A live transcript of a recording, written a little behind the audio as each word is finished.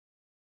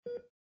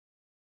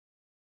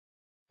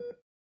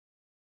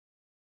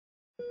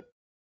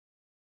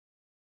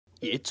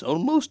It's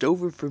almost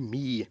over for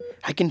me.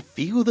 I can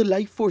feel the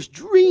life force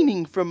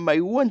draining from my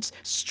once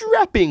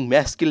strapping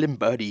masculine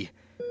body.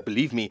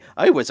 Believe me,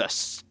 I was a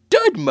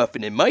stud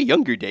muffin in my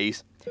younger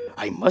days.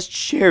 I must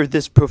share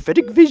this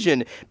prophetic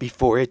vision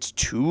before it's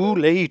too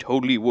late,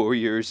 holy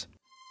warriors.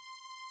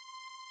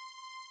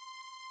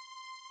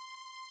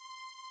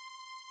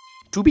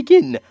 To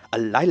begin, a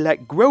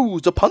lilac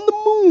grows upon the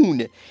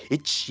moon.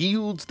 It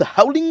shields the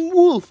howling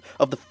wolf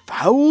of the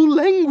foul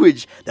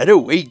language that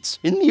awaits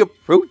in the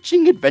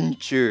approaching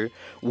adventure,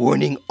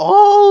 warning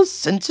all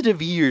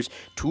sensitive ears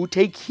to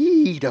take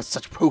heed of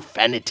such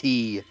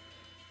profanity.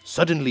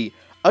 Suddenly,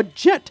 a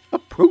jet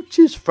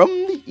approaches from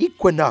the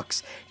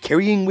Equinox,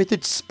 carrying with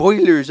it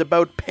spoilers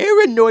about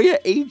Paranoia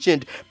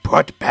Agent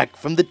brought back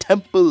from the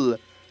temple.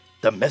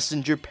 The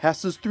messenger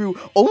passes through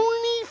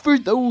only for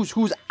those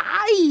whose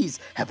eyes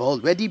have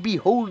already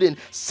beholden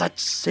such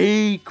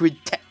sacred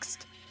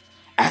text.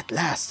 At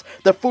last,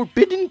 the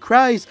forbidden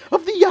cries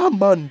of the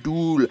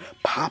Yamandul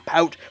pop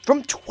out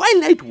from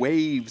twilight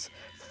waves.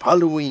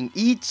 Following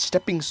each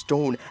stepping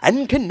stone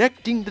and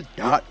connecting the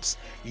dots,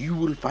 you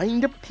will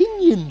find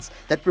opinions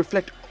that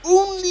reflect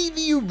only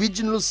the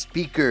original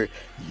speaker,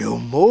 no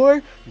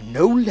more,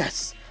 no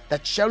less,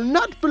 that shall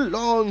not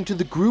belong to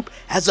the group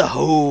as a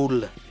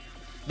whole.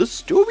 The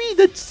story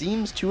that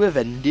seems to have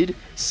ended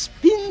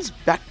spins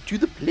back to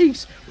the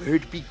place where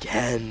it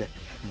began.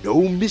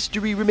 No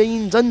mystery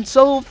remains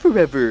unsolved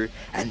forever,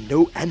 and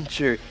no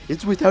answer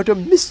is without a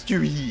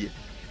mystery.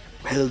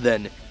 Well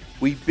then,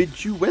 we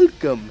bid you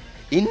welcome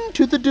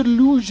into the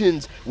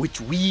delusions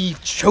which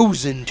we've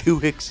chosen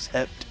to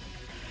accept.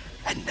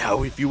 And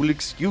now, if you will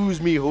excuse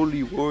me,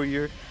 holy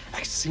warrior,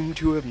 I seem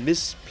to have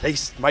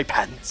misplaced my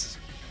pants.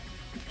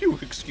 If you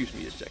will excuse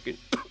me a second.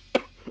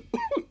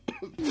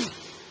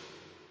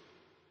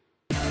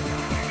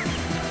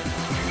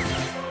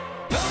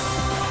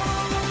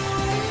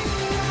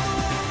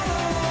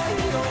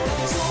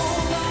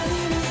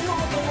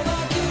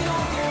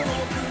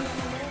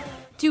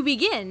 To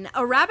begin,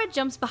 a rabbit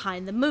jumps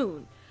behind the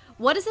moon.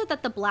 What is it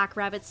that the black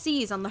rabbit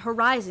sees on the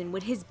horizon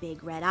with his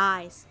big red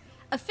eyes?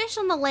 A fish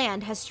on the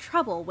land has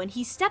trouble when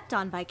he's stepped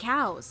on by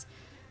cows.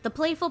 The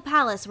playful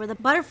palace where the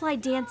butterfly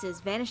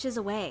dances vanishes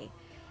away.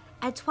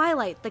 At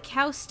twilight, the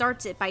cow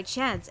starts it by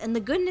chance and the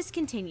goodness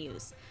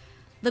continues.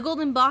 The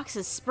golden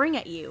boxes spring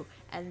at you,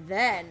 and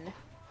then...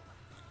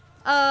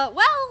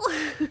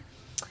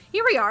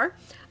 here we are.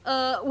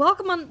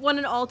 Welcome on one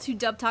and all to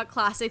Dub Talk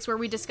Classics, where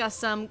we discuss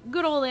some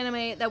good old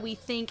anime that we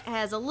think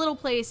has a little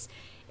place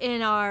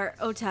in our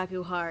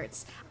otaku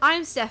hearts.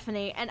 I'm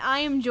Stephanie, and I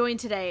am joined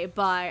today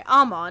by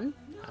Amon.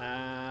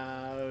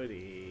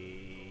 Howdy.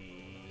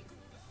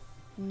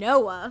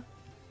 Noah.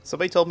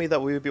 Somebody told me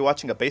that we would be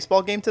watching a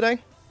baseball game today.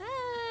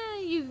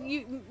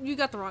 You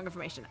got the wrong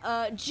information.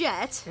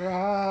 Jet. Yes!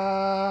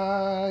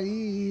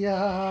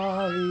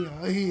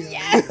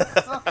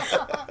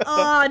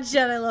 Oh,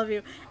 Jet, I love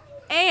you.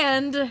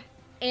 And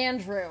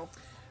Andrew.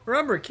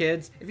 Remember,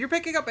 kids, if you're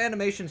picking up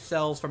animation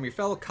cells from your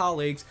fellow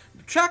colleagues,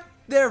 check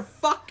their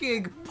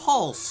fucking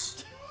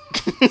pulse.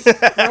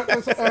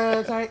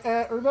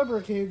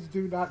 Remember, kids,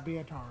 do not be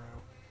a Taro.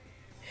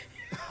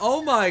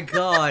 Oh my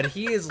god,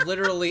 he is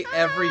literally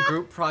every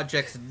group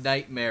project's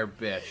nightmare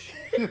bitch.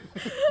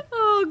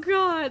 Oh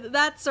god,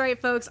 that's right,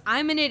 folks.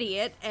 I'm an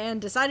idiot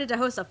and decided to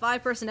host a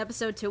 5-person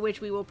episode to which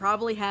we will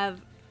probably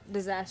have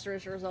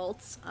disastrous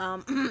results.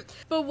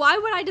 But why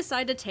would I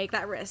decide to take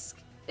that risk?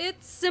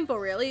 It's simple,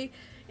 really.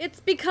 It's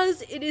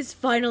because it is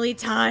finally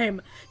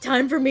time.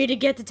 Time for me to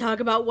get to talk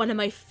about one of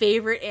my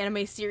favorite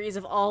anime series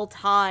of all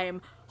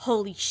time.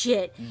 Holy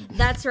shit.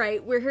 That's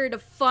right, we're here to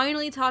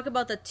finally talk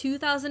about the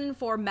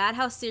 2004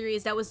 Madhouse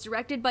series that was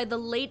directed by the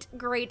late,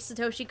 great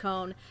Satoshi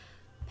Kon,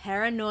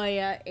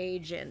 Paranoia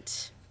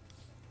Agent.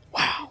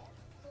 Wow.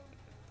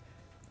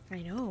 I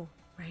know,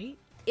 right?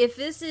 If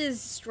this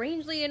is,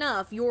 strangely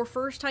enough, your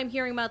first time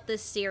hearing about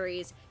this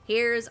series,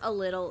 here's a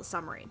little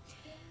summary.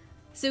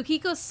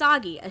 Tsukiko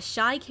Sagi, a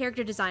shy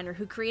character designer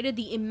who created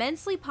the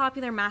immensely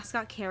popular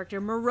mascot character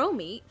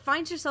Moromi,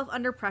 finds herself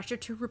under pressure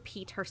to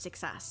repeat her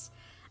success.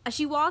 As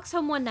she walks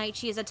home one night,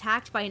 she is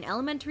attacked by an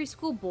elementary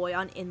school boy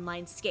on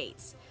inline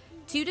skates.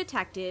 2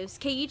 detectives,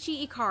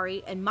 Keiichi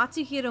Ikari and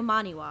Matsuhiro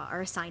Maniwa,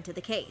 are assigned to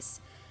the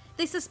case.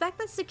 They suspect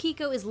that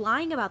Tsukiko is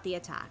lying about the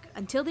attack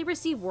until they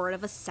receive word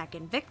of a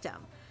second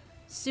victim.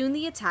 Soon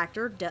the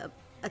attacker, dubbed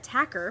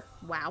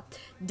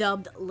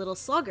Little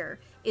Slugger,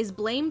 is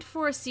blamed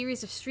for a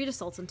series of street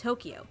assaults in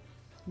Tokyo.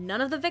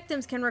 None of the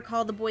victims can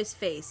recall the boy's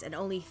face, and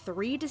only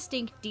 3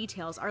 distinct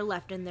details are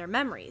left in their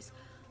memories: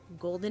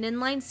 golden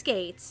inline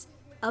skates,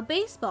 a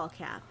baseball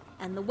cap,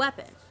 and the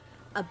weapon,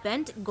 a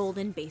bent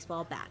golden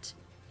baseball bat.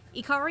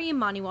 Ikari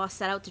and Maniwa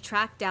set out to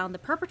track down the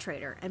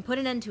perpetrator and put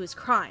an end to his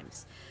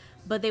crimes,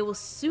 but they will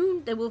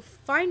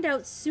find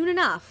out soon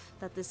enough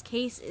that this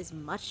case is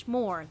much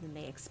more than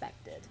they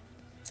expected.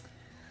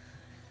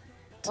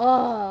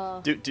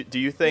 Oh. Do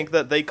you think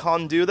that they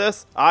can do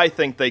this? I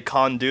think they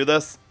can do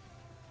this.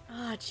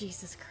 Oh,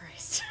 Jesus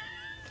Christ.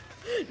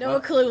 No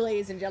clue,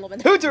 ladies and gentlemen.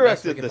 Who Yes, we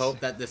directed can this? hope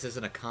that this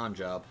isn't a con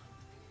job.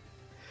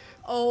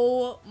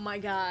 Oh my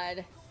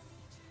god.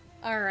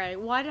 Alright,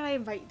 why did I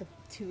invite the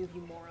two of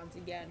you morons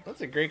again?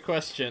 That's a great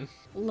question.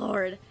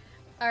 Lord.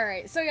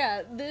 Alright, so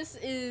yeah, this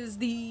is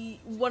the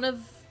one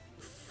of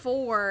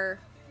four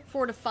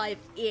to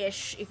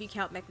five-ish, if you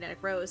count Magnetic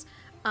Rose,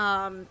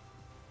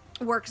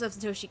 works of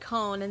Satoshi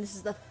Kon, and this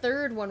is the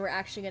third one we're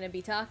actually going to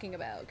be talking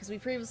about, because we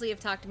previously have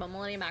talked about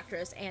Millennium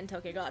Actress and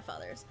Tokyo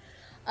Godfathers.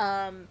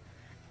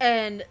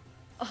 And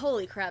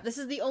holy crap, this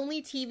is the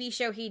only TV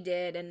show he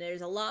did, and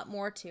there's a lot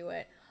more to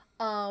it.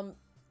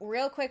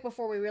 Real quick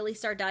before we really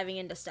start diving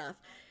into stuff,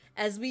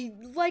 as we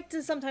like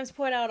to sometimes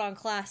point out on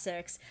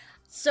classics,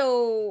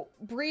 so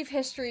brief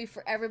history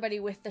for everybody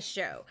with the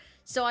show.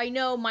 So I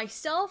know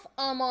myself,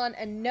 Amon,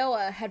 and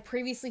Noah had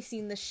previously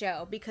seen the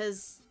show,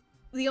 because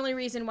the only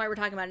reason why we're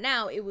talking about it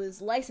now, it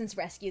was license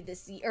rescued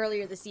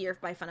earlier this year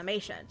by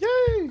Funimation.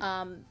 Yay!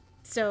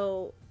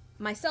 So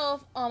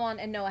myself, Amon,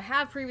 and Noah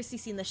have previously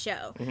seen the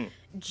show.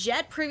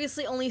 Jet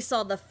previously only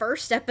saw the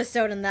first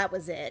episode, and that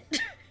was it.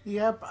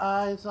 Yep,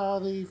 I saw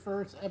the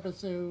first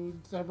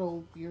episode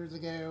several years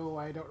ago.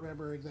 I don't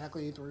remember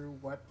exactly through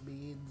what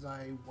means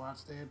I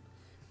watched it.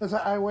 So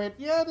I went,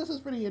 yeah, this is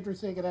pretty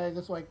interesting, and I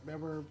just,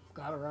 never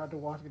got around to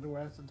watching the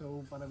rest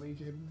until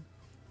Funimation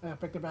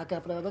picked it back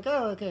up, and I was like,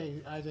 oh,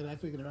 okay, I did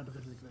actually get around to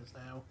finishing this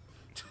now.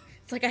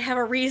 It's like I have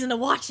a reason to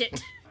watch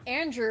it.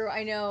 Andrew,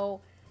 I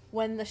know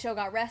when the show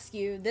got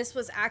rescued, this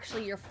was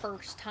actually your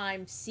first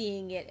time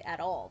seeing it at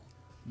all.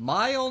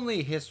 My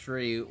only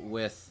history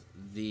with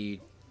the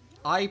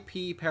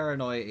IP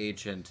Paranoia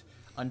Agent,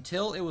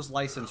 until it was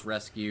license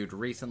rescued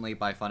recently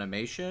by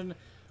Funimation,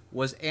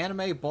 was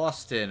Anime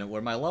Boston,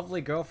 where my lovely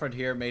girlfriend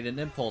here made an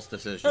impulse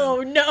decision.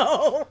 Oh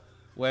no!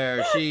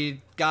 Where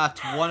she got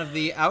one of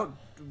the out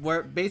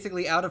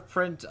of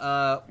print,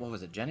 what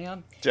was it,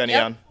 Genion? Genion.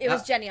 Yep, it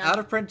was Genion. Out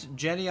of print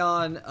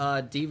Genion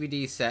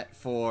DVD set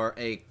for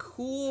a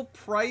cool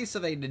price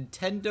of a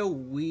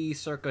Nintendo Wii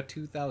circa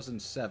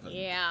 2007.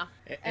 Yeah,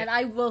 and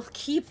I will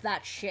keep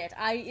that shit.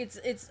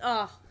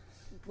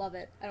 Love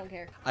it. I don't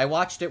care. I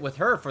watched it with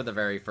her for the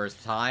very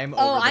first time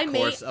I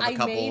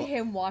made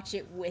him watch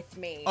it with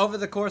me. Over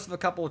the course of a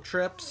couple of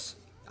trips,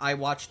 I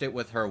watched it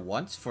with her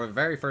once for the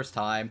very first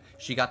time.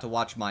 She got to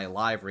watch my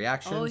live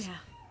reactions. Oh, yeah.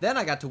 Then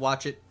I got to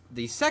watch it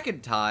the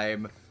second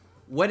time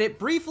when it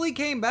briefly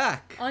came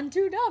back On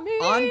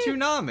Toonami! on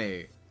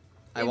Toonami.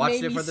 I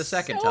watched it for the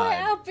second so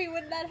time. Happy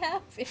when that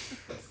happened.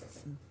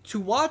 To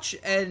watch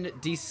and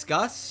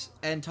discuss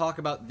and talk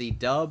about the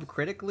dub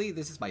critically,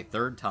 this is my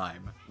third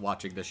time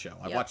watching this show.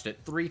 I've watched it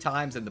 3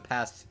 times in the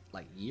past,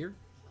 year?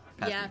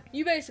 Yeah,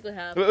 you basically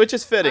have. Which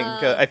is fitting,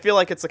 'cause I feel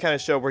like it's the kind of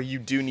show where you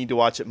do need to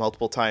watch it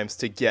multiple times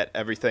to get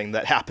everything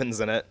that happens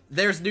in it.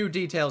 There's new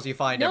details you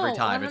find every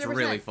time. 100%. It's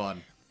really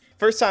fun.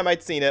 First time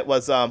I'd seen it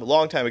was a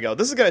long time ago.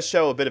 This is going to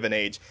show a bit of an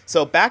age.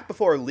 So back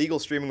before legal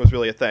streaming was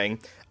really a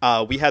thing,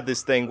 we had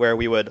this thing where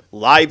we would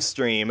live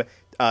stream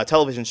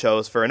television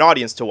shows for an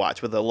audience to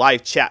watch with a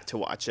live chat to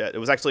watch it. It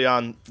was actually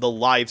on the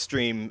live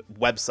stream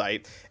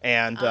website,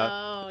 and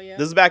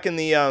this is back in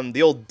the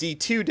old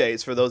D2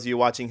 days. For those of you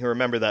watching who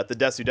remember that, the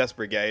Desu Des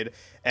Brigade,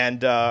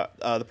 and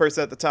the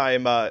person at the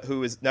time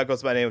who is now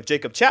goes by the name of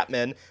Jacob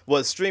Chapman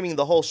was streaming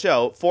the whole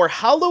show for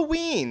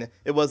Halloween.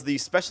 It was the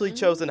specially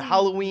chosen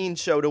Halloween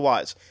show to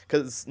watch,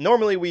 because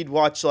normally we'd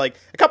watch a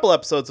couple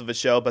episodes of a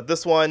show, but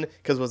this one,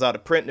 because it was out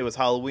of print and it was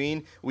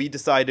Halloween, we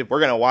decided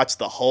we're gonna watch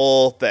the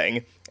whole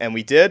thing. And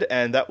we did,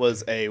 and that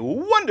was a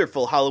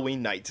wonderful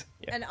Halloween night.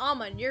 Yeah. And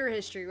Amon, your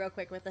history real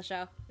quick with the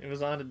show. It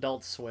was on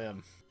Adult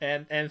Swim,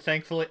 and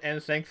thankfully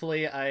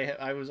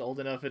I was old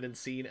enough and had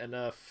seen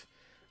enough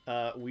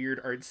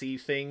weird artsy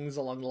things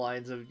along the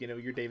lines of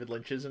your David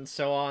Lynch's and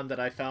so on that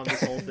I found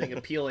this whole thing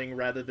appealing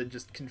rather than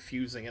just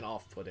confusing and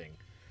off-putting.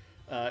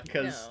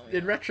 Because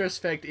in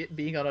retrospect, it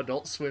being on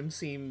Adult Swim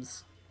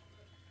seems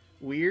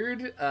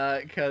weird.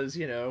 Because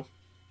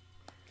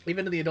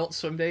even in the Adult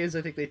Swim days,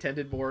 I think they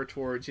tended more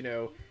towards,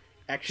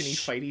 action-y,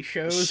 fighty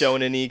shows.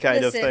 Shonen-y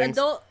kind of things.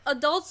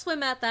 Adult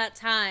Swim at that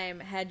time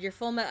had your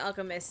Fullmetal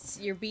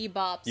Alchemists, your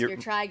Bebops, your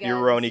Trigun, your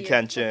Rurouni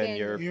Kenshin,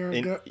 your Yu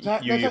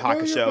Yu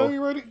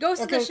Hakusho.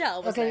 Ghost of the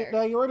Shell was there.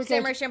 No,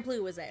 Samurai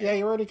Champloo was there. Yeah,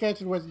 your Rurouni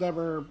Kenshin was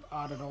never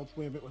on Adult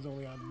Swim. It was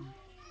only on...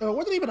 No, it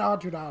wasn't even on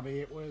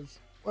Toonami. It was...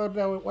 Well,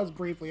 no, it was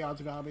briefly on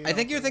Toonami. I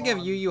think you're thinking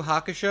of Yu Yu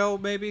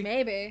Hakusho, maybe?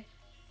 Maybe.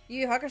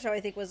 Yu Yu Hakusho, I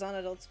think, was on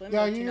Adult Swim or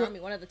Toonami,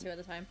 one of the two at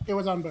the time. It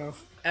was on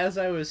both. As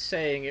I was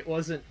saying, it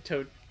wasn't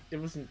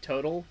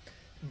total,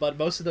 but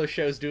most of those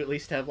shows do at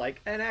least have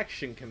an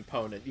action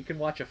component. You can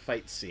watch a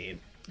fight scene.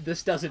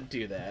 This doesn't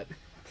do that.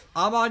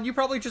 Amon, you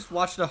probably just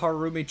watched a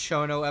Harumi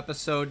Chono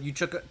episode. You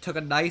took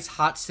a nice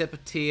hot sip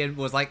of tea and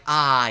was like,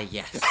 ah,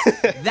 yes,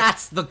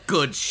 that's the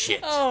good shit.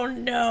 Oh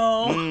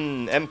no.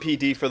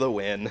 MPD for the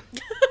win.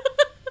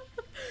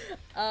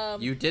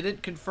 You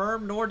didn't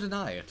confirm nor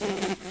deny it.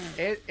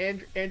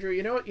 And Andrew,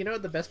 you know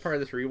what the best part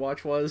of this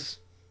rewatch was?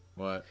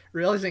 What?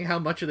 Realizing how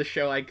much of the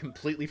show I'd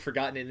completely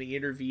forgotten in the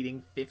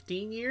intervening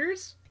 15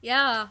 years.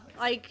 Yeah,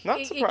 like Not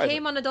it surprising.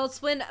 came on Adult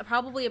Swim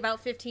probably about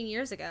 15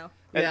 years ago.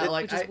 Yeah, it-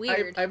 like which is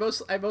weird.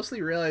 I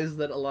mostly realized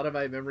that a lot of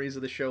my memories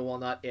of the show, while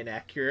not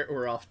inaccurate,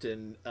 were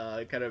often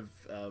kind of.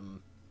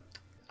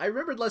 I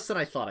remembered less than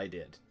I thought I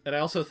did, and I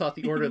also thought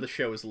the order of the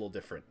show was a little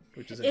different,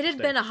 which is It interesting.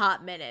 had been a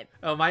hot minute.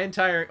 Oh, my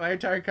entire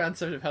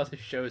concept of how the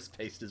show is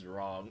paced is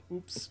wrong.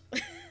 Oops.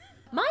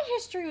 My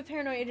history with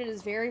Paranoid Agent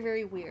is very,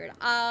 very weird.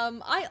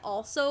 I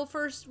also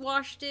first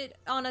watched it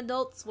on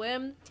Adult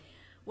Swim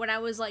when I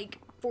was like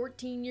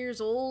 14 years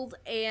old,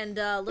 and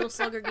Little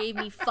Slugger gave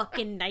me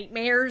fucking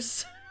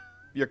nightmares.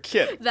 You're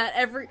kidding. That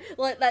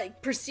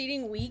like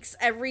preceding weeks,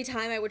 every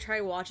time I would try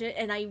to watch it,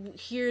 and I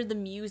hear the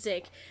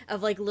music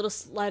of like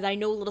I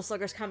know Little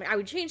Slugger's coming, I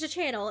would change the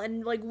channel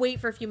and like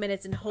wait for a few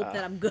minutes and hope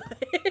that I'm good.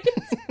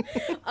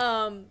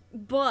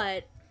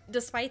 But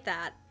despite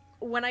that,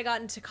 when I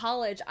got into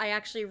college, I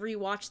actually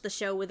rewatched the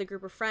show with a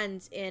group of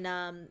friends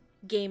in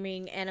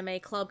gaming anime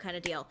club kind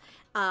of deal.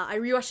 I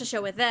rewatched the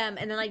show with them,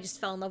 and then I just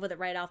fell in love with it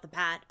right off the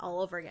bat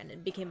all over again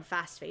and became a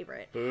fast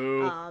favorite.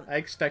 Boo. I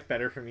expect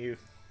better from you.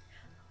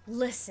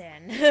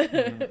 Listen.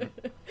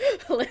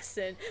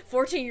 Listen.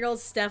 14-year-old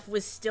Steph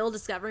was still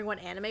discovering what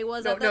anime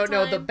was at that time.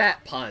 No, the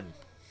bat pun.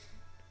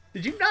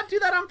 Did you not do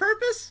that on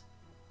purpose?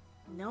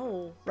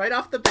 No. Right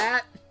off the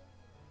bat?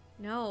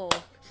 No.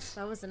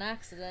 That was an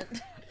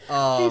accident.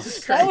 Oh,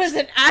 Jesus That Christ. was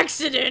an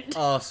accident!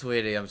 oh,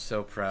 sweetie, I'm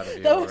so proud of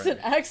you. That was already.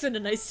 an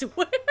accident, I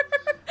swear.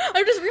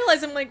 I just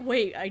realized, I'm like,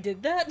 wait, I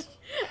did that?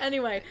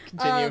 Anyway.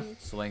 Continue.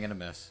 Swing and a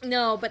miss.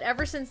 No, but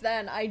ever since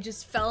then, I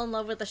just fell in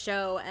love with the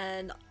show,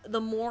 and the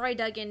more I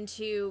dug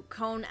into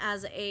Kon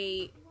as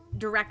a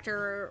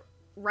director,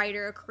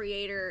 writer,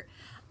 creator,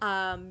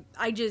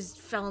 I just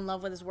fell in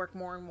love with his work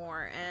more and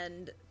more,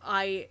 and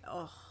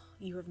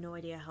you have no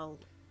idea how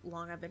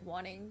long I've been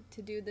wanting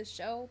to do this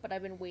show, but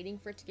I've been waiting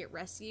for it to get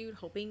rescued,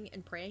 hoping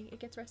and praying it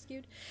gets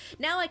rescued.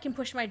 Now I can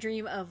push my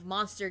dream of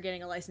Monster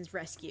getting a licensed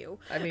rescue.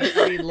 I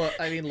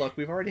mean, look,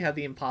 we've already had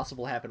the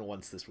impossible happen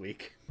once this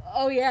week.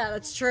 Oh yeah,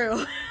 that's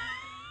true.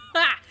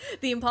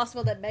 The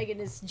impossible that Megan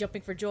is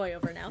jumping for joy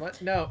over now.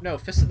 What? No,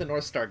 Fist of the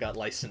North Star got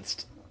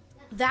licensed.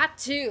 That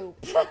too.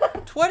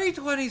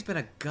 2020's been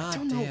a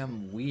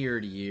goddamn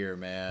weird year,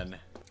 man.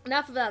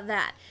 Enough about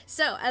that.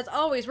 So, as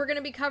always, we're going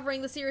to be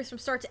covering the series from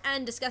start to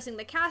end, discussing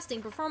the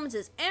casting,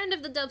 performances, and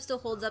if the dub still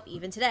holds up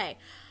even today.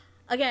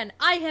 Again,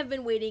 I have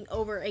been waiting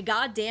over a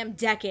goddamn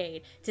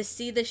decade to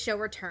see this show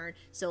return,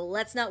 so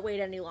let's not wait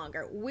any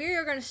longer.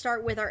 We're going to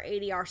start with our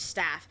ADR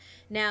staff.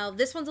 Now,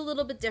 this one's a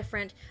little bit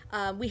different.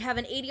 We have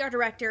an ADR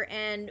director,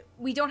 and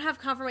we don't have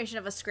confirmation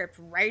of a script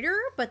writer,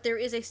 but there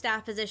is a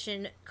staff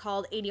position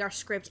called ADR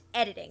script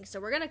editing, so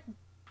we're going to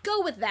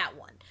go with that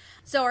one.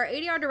 So our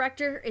ADR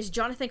director is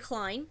Jonathan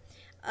Klein,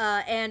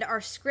 and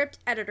our script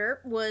editor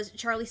was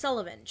Charlie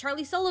Sullivan.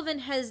 Charlie Sullivan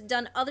has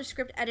done other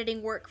script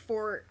editing work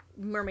for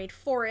Mermaid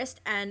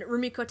Forest and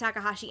Rumiko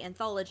Takahashi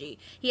Anthology.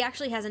 He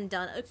actually hasn't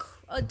done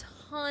a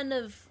ton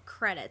of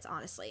credits,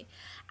 honestly.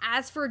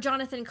 As for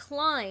Jonathan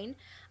Klein,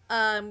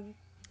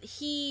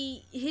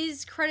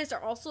 his credits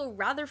are also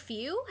rather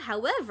few.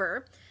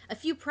 However, a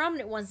few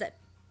prominent ones that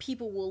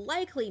people will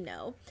likely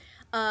know.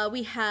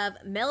 We have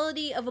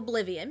Melody of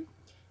Oblivion,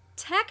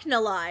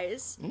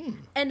 Technolize,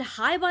 and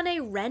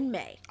Haibane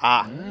Renmei.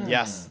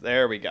 Yes,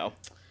 there we go.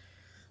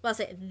 Well, I'll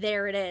say,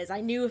 there it is.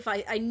 I knew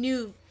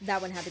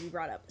that one had to be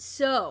brought up.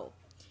 So,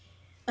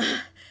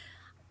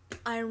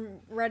 I'm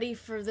ready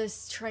for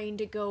this train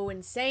to go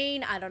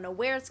insane. I don't know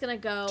where it's gonna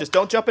go. Just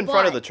don't jump in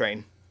front of But- the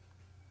train.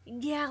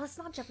 Yeah, let's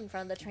not jump in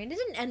front of the train. It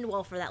didn't end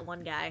well for that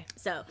one guy.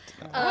 So,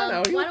 I don't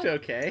know, he why looked don't-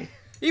 okay.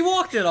 He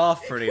walked it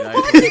off pretty Walk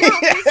nicely. it out,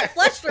 piece of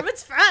flesh from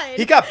it's fine.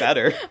 He got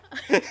better.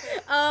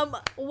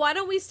 Why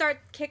don't we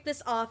kick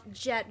this off?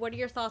 Jet, what are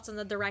your thoughts on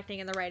the directing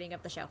and the writing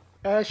of the show?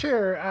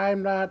 Sure.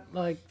 I'm not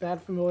like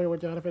that familiar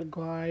with Jonathan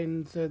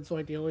Klein since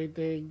like the only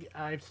thing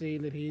I've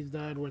seen that he's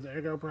done was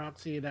Ergo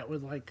Proxy, and that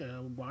was like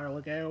a while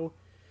ago.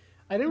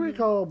 I do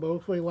recall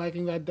mostly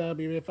liking that dub,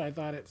 even if I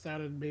thought it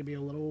sounded maybe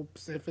a little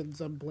stiff in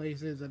some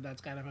places, and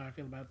that's kind of how I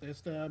feel about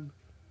this dub.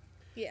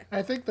 Yeah.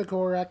 I think the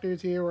core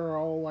actors here are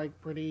all like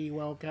pretty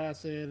well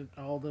casted.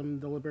 All of them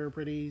deliver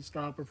pretty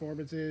strong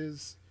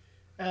performances.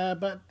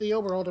 But the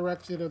overall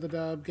direction of the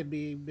dub could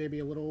be maybe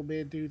a little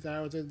mid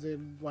 2000s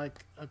in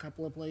like a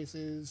couple of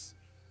places.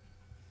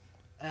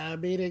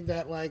 Meaning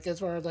that like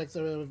as far as like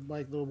some of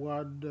like the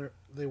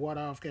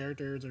one-off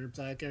characters or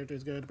side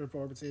characters go, the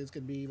performances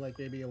could be like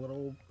maybe a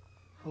little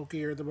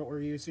hokier than what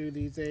we're used to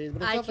these days.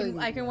 But it's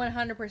I can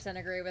 100%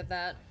 agree with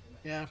that.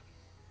 yeah.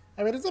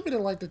 I mean, it's something to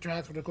like the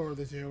track from the core of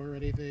the show or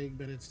anything,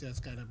 but it's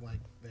just kind of like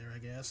there, I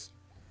guess.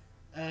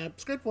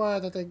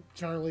 Script-wise, I think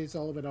Charlie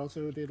Sullivan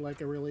also did like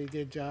a really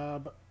good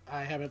job.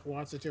 I haven't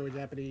watched the show in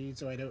Japanese,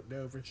 so I don't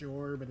know for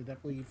sure, but it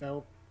definitely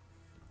felt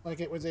like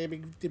it was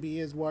aiming to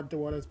be as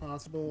one-to-one as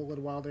possible.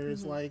 And while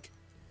there's like,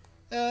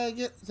 while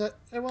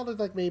there's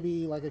like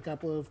maybe like a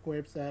couple of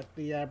quips that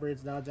the average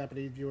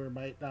non-Japanese viewer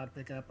might not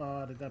pick up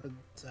on, it doesn't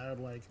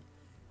sound like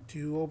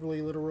too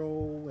overly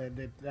literal, and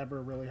it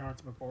never really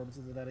hurts the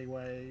performances in any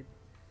way.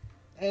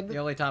 And The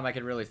only time I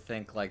can really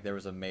think like there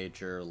was a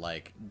major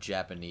like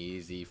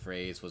Japanese-y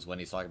phrase was when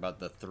he's talking about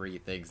the 3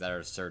 things that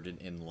are certain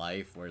in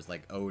life, whereas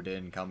like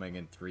Odin coming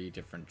in 3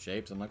 different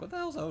shapes. I'm like, what the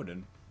hell's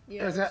Odin?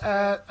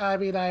 Yeah.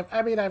 I've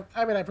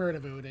heard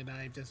of Odin.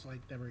 I've just like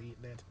never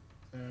eaten it.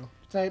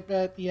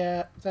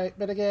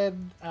 But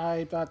again,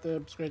 I thought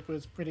the script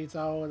was pretty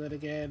solid. And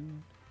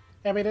again,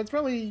 I mean, it's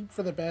really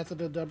for the best of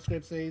the dub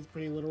script stays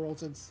pretty literal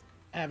since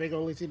having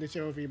only seen the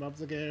show a few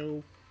months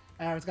ago.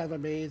 I was kind of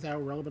amazed how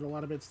relevant a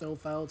lot of it still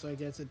felt. So I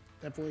guess it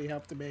definitely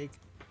helped to make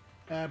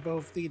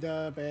both the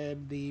dub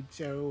and the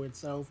show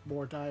itself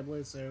more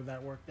timeless. So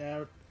that worked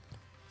out.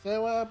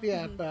 So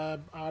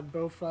on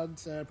both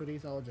fronts, pretty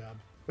solid job.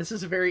 This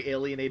is a very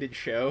alienated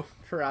show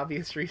for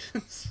obvious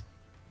reasons.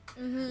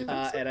 And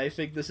I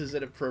think this is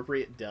an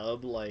appropriate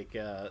dub. Like,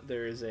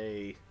 there's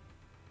a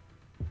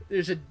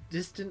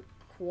distant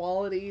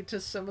quality to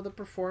some of the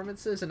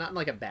performances, and not in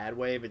like a bad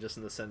way, but just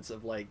in the sense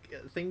of like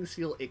things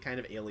feel kind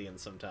of alien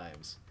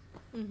sometimes.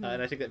 And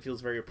I think that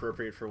feels very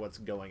appropriate for what's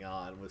going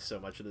on with so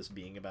much of this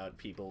being about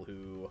people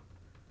who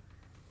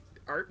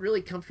aren't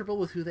really comfortable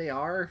with who they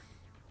are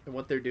and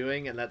what they're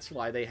doing, and that's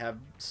why they have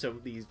so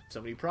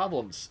many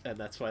problems, and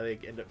that's why they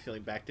end up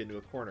feeling backed into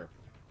a corner.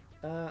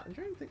 I'm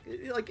trying to think.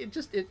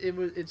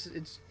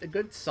 It's a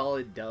good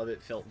solid dub.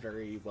 It felt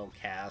very well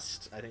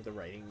cast. I think the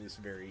writing is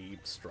very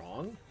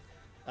strong.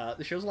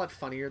 The show's a lot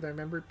funnier than I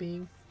remember it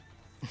being.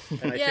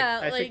 And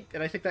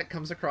I think that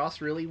comes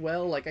across really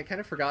well. Like, I kind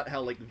of forgot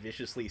how like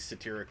viciously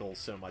satirical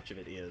so much of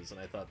it is, and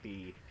I thought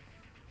the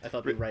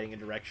writing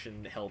and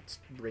direction helped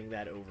bring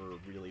that over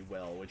really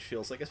well, which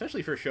feels like,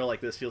 especially for a show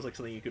like this, feels like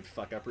something you could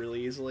fuck up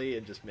really easily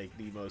and just make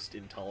the most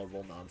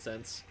intolerable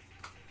nonsense.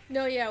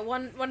 No, yeah,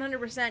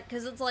 100%,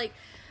 because it's like,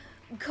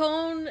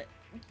 Kon,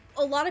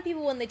 a lot of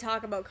people when they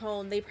talk about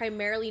Kon, they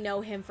primarily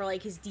know him for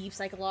like his deep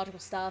psychological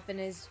stuff and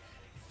his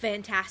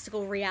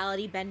fantastical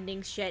reality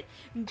bending shit.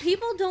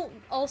 People don't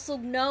also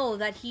know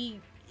that he's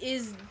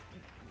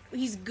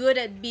good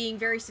at being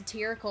very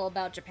satirical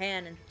about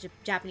Japan and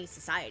Japanese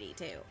society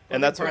too.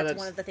 And that's one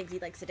of the things he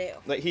likes to do.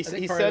 Like he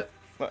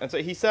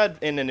said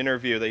in an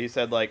interview that he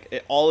said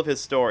like all of his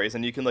stories,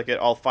 and you can look at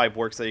all 5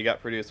 works that he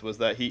got produced, was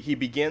that he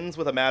begins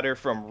with a matter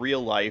from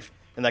real life,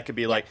 and that could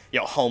be like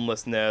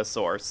homelessness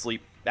or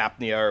sleep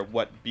apnea or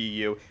what be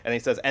you, and he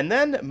says, and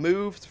then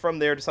moves from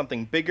there to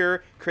something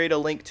bigger, create a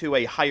link to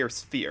a higher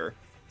sphere.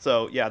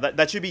 So yeah,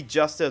 that should be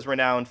just as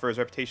renowned for his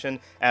reputation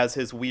as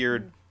his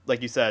weird,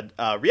 like you said,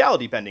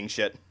 reality bending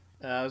shit.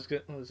 I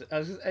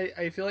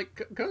feel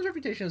like Kon's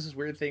reputation is this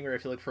weird thing where I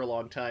feel like for a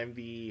long time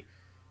the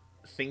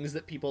things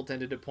that people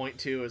tended to point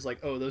to as like,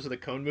 oh, those are the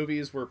Kon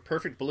movies, were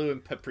Perfect Blue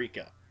and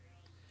Paprika.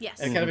 Yes.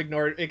 And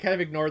it kind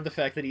of ignored the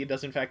fact that he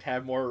does in fact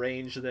have more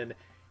range than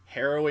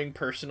harrowing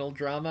personal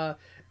drama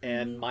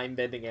and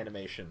mind-bending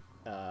animation,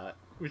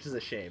 which is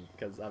a shame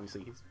because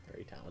obviously he's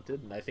very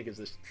talented, and I think as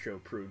this show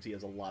proves, he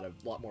has a lot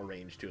more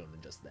range to him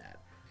than just that.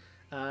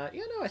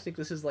 I think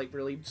this is like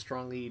really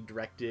strongly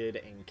directed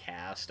and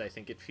cast. I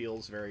think it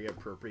feels very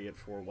appropriate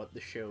for what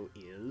the show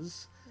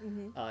is.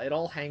 It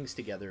all hangs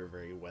together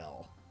very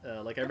well.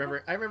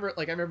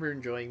 I remember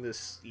enjoying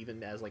this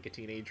even as like a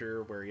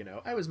teenager, where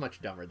I was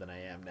much dumber than I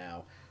am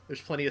now.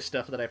 There's plenty of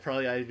stuff that I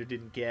probably either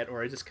didn't get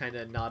or I just kind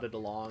of nodded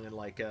along and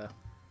like,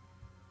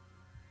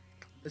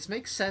 this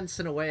makes sense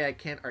in a way I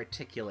can't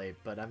articulate,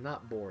 but I'm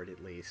not bored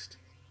at least.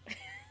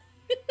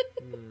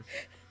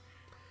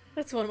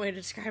 That's one way to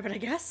describe it, I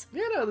guess.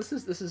 Yeah, no, this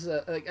is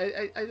like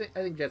I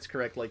think Jet's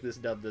correct. Like, this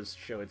dub does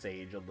show its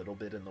age a little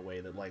bit in the way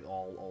that like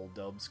all old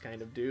dubs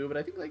kind of do, but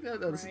I think like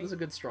this is a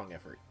good strong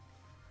effort.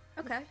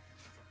 Okay,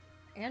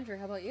 Andrew,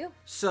 how about you?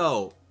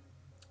 So,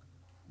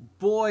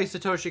 boy,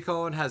 Satoshi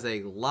Kon has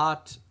a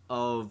lot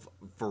of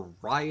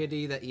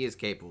variety that he is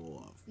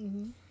capable of.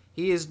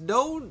 He is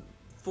known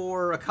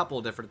for a couple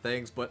of different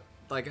things, but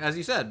like as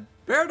you said,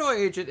 Paranoia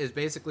Agent is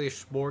basically a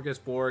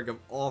smorgasbord of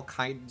all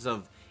kinds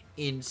of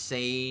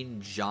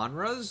insane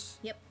genres.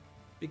 Yep.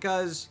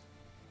 Because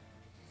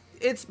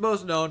it's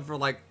most known for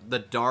like the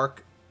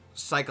dark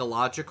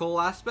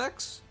psychological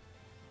aspects,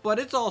 but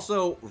it's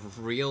also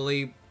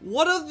really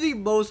one of the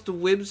most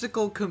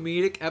whimsical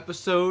comedic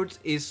episodes.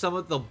 Is some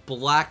of the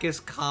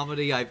blackest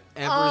comedy I've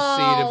ever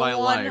seen in my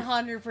life.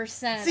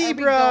 100%.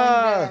 Zebra! Are we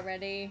going there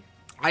already?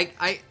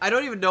 I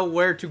don't even know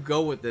where to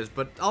go with this,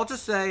 but I'll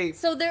just say...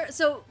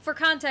 So for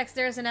context,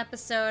 there's an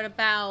episode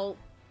about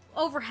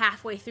over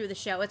halfway through the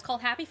show. It's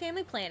called Happy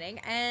Family Planning,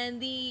 and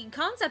the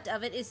concept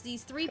of it is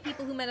these 3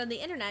 people who met on the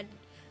internet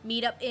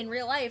meet up in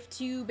real life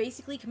to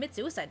basically commit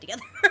suicide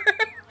together.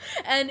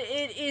 And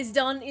it is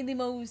done in the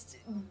most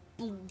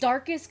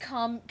darkest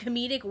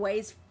comedic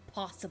ways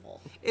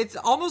possible. It's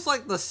almost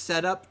like the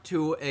setup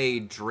to a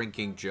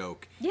drinking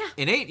joke. Yeah.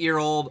 An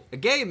 8-year-old, a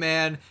gay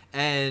man,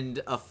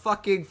 and a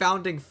fucking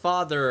founding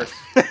father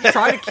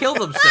try to kill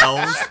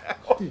themselves.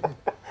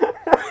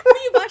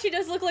 Ryubachi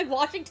does look like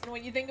Washington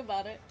when you think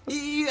about it.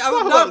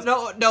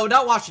 No,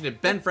 not Washington.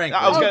 Ben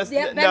Franklin.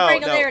 Ben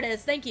Franklin, there it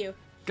is. Thank you.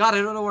 God,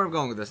 I don't know where I'm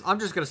going with this. I'm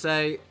just gonna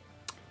say,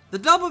 The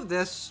dub of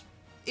this,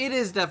 it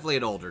is definitely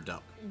an older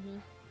dub.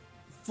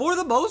 For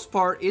the most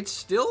part, it's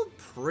still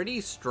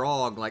pretty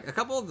strong. Like, a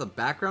couple of the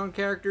background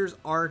characters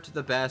aren't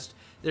the best.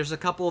 There's a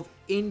couple of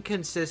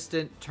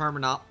inconsistent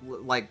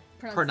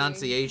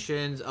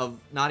pronunciations of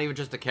not even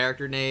just the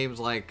character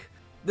names. Like,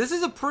 this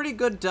is a pretty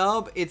good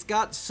dub. It's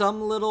got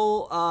some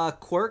little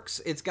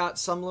quirks. It's got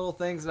some little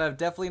things that have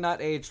definitely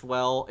not aged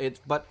well.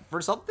 But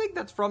for something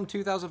that's from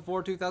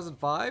 2004,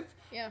 2005,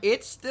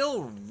 it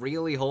still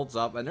really holds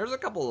up. And there's a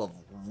couple of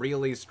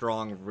really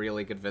strong,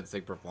 really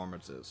convincing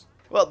performances.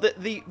 Well,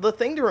 the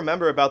thing to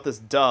remember about this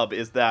dub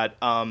is that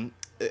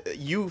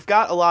you've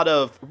got a lot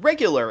of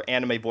regular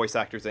anime voice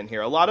actors in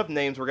here. A lot of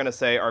names we're going to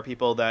say are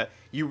people that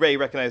you may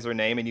recognize their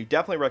name, and you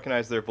definitely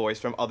recognize their voice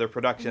from other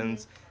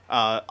productions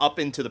up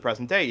into the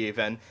present day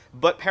even.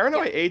 But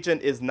Paranoia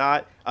Agent is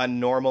not a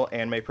normal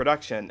anime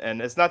production,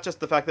 and it's not just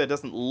the fact that it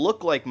doesn't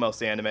look like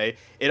most anime.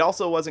 It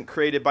also wasn't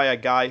created by a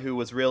guy who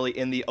was really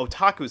in the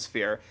otaku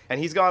sphere, and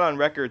he's gone on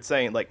record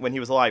saying, like, when he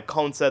was alive,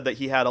 Kon said that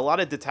he had a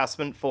lot of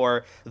detachment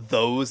for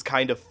those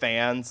kind of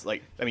fans.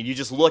 Like, I mean, you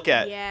just look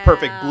at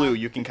Perfect Blue,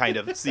 you can kind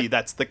of see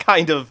that's the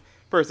kind of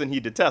person he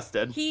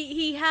detested.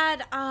 He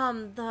had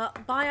the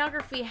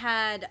biography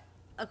had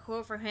a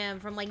quote from him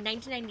from like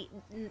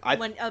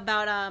 1990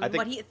 about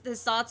what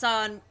his thoughts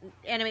on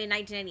anime in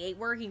 1998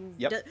 were. He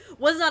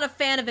was not a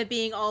fan of it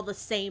being all the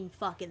same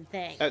fucking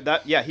thing.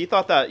 He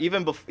thought that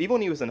even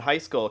when he was in high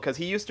school, because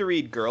he used to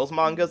read girls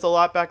mangas a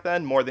lot back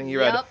then, more than he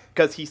read,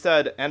 because he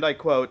said, and I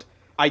quote,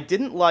 "I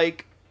didn't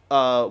like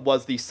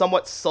was the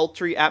somewhat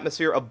sultry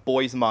atmosphere of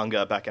boys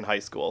manga back in high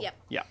school."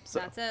 So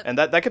that's it. And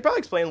that could probably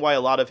explain why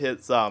a lot of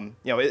his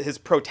his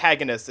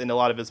protagonists in a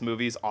lot of his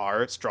movies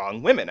are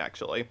strong women,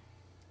 actually.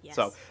 Yes.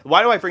 So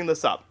why do I bring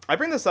this up? I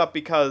bring this up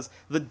because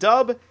the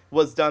dub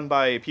was done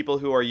by people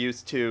who are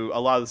used to a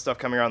lot of the stuff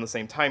coming around the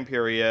same time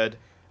period,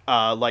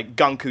 like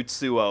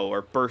Gankutsuo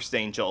or Burst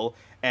Angel,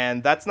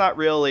 and that's not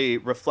really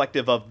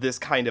reflective of this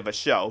kind of a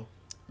show.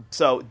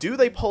 So do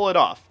they pull it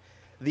off?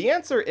 The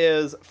answer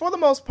is, for the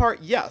most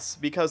part, yes,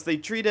 because they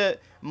treat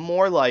it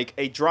more like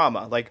a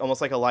drama, like almost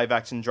like a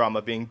live-action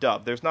drama being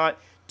dubbed. There's not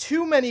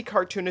too many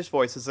cartoonish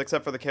voices,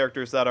 except for the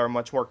characters that are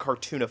much more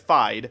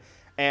cartoonified,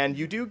 and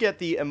you do get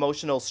the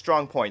emotional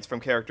strong points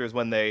from characters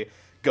when they're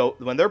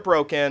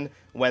broken,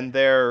 when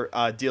they're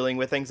dealing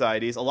with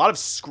anxieties. A lot of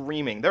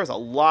screaming. There's a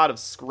lot of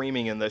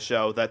screaming in this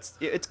show.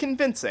 It's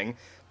convincing,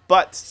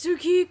 but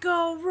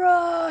Tsukiko,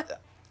 run!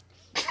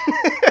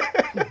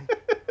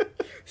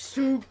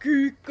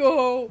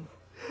 Tsukiko,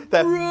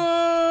 that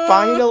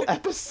final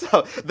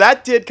episode,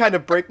 that did kind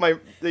of break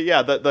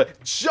the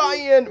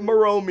giant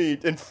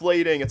Moromi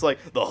inflating. It's like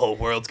the whole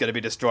world's gonna be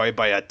destroyed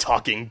by a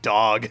talking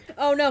dog.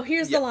 Oh no,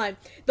 here's the line.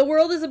 The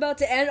world is about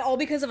to end all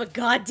because of a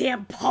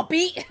goddamn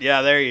puppy.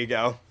 Yeah, there you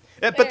go.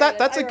 Yeah, but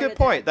that's a good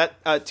point.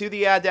 That to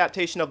the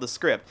adaptation of the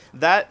script,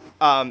 that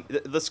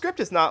the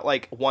script is not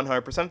like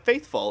 100%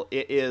 faithful.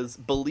 It is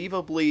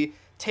believably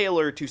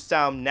tailored to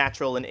sound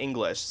natural in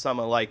English. Some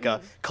like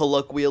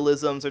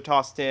colloquialisms are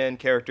tossed in.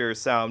 Characters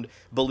sound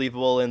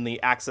believable in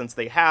the accents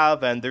they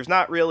have, and there's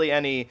not really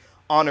any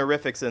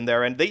honorifics in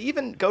there. And they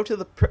even go to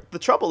the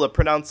trouble of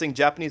pronouncing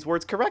Japanese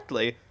words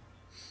correctly.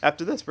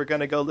 After this, we're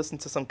gonna go listen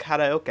to some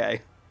karaoke.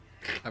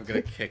 I'm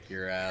gonna kick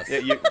your ass.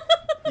 Yeah,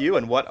 you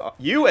and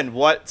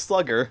what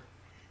Slugger?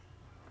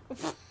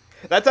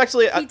 That's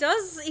actually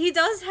He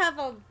does have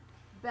a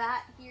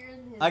bat here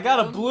in his I got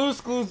a room. Blue's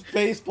Clues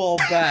baseball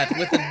bat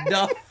with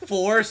enough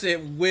force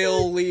it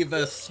will leave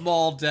a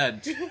small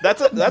dent. That's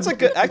a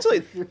good,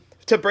 actually,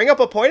 to bring up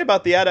a point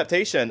about the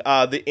adaptation.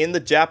 In the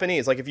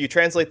Japanese, like if you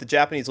translate the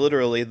Japanese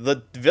literally,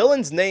 the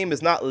villain's name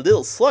is not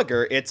Lil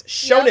Slugger, it's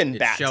Shonen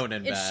Bat.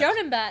 It's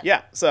Shonen Bat.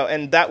 Yeah. So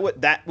and that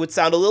would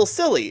sound a little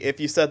silly if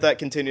you said that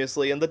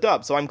continuously in the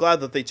dub. So I'm glad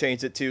that they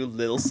changed it to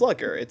Lil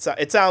Slugger.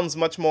 It sounds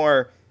much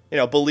more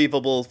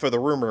believable for the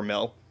rumor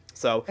mill.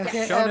 So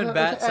Shonen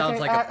Bat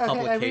sounds like a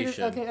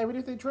publication. I mean,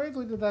 if they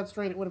translated that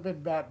straight, it would have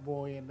been Bat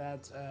Boy, and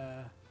that's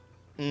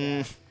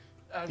No.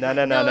 They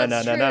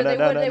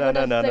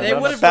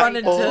would have run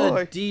into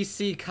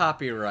DC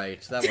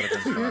copyright. That would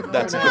have been fun.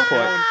 That's a good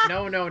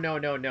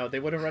point. No. They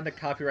would have run the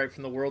copyright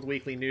from the World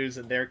Weekly News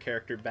and their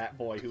character Bat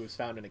Boy, who was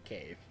found in a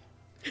cave.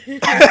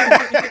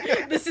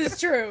 This is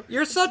true.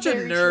 You're such a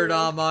nerd,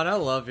 Amon. I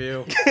love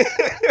you.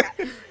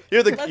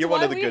 You're That's one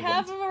why of the we good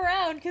have ones. him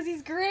around, because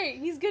he's great.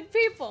 He's good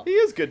people. He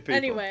is good people.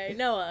 Anyway,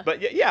 Noah.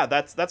 But yeah,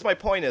 that's my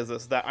point.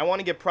 Is that I want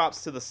to give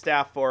props to the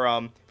staff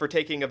for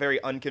taking a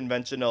very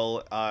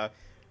unconventional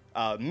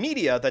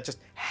media that just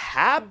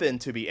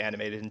happened to be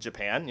animated in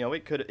Japan.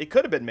 It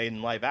could have been made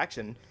in live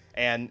action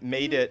and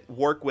made it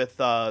work with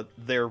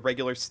their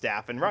regular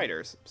staff and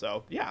writers.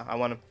 So yeah, I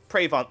want to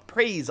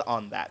praise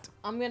on that.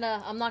 I'm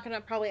not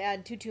gonna probably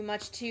add too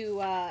much to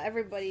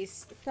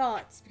everybody's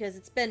thoughts because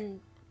it's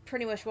been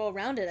pretty much well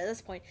rounded at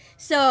this point.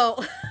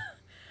 So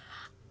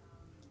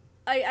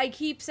I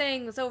keep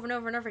saying this over and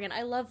over and over again.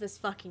 I love this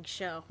fucking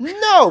show.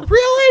 No,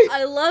 really?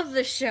 I love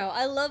this show.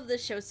 I love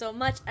this show so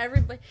much.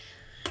 Everybody,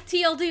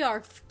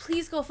 TLDR,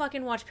 please go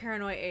fucking watch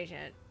Paranoid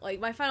Agent.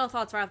 Like, my final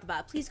thoughts right off the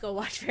bat, please go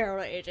watch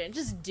Paranoid Agent.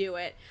 Just do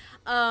it.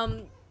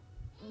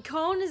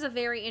 Kon is a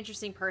very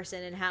interesting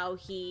person in how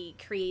he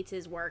creates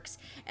his works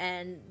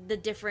and the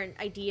different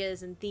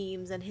ideas and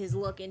themes and his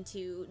look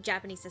into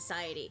Japanese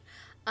society.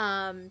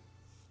 And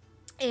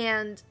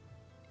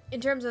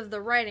in terms of the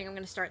writing, I'm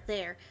going to start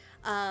there.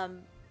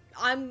 I'm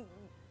going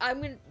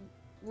to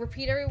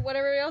repeat what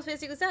everybody else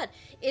basically said.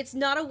 It's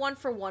not a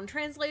one-for-one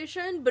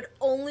translation, but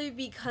only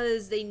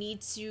because they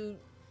need to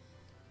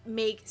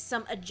make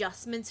some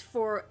adjustments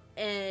for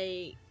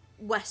a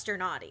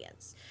Western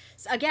audience.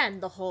 So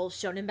again, the whole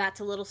Shonen Bat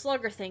to Little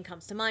Slugger thing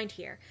comes to mind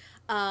here.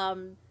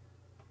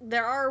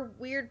 There are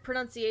weird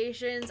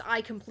pronunciations.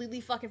 I completely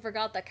fucking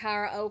forgot that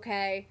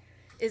karaoke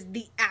is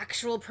the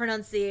actual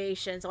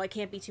pronunciation, so I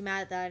can't be too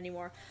mad at that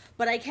anymore.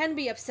 But I can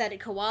be upset at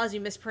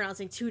Kawazu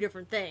mispronouncing two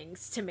different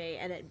things to me,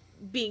 and it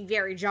being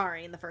very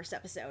jarring in the first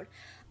episode.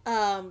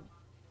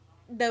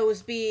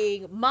 Those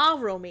being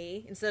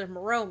Maromi instead of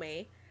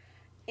Moromi,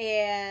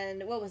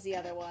 and what was the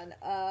other one?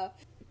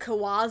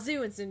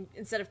 Kawazu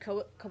instead of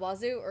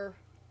Kawazu, or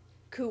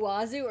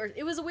Kuwazu, or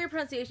it was a weird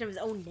pronunciation of his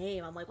own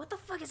name. I'm like, what the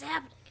fuck is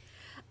happening?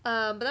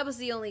 But that was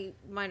the only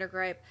minor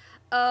gripe.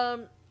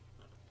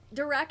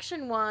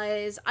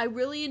 Direction-wise, I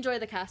really enjoy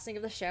the casting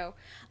of the show.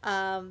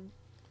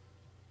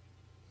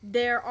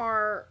 There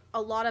are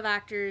a lot of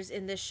actors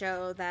in this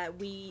show that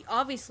we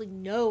obviously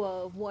know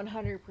of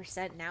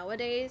 100%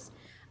 nowadays.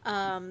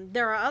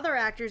 There are other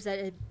actors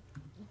that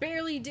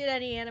barely did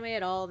any anime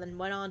at all, then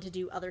went on to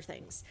do other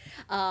things.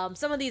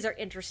 Some of these are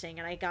interesting,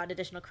 and I got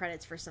additional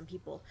credits for some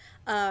people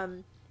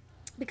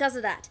because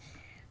of that.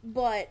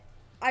 But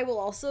I will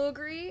also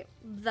agree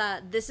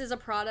that this is a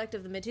product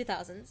of the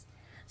mid-2000s,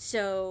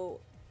 so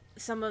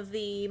some of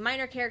the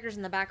minor characters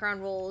in the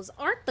background roles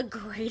aren't the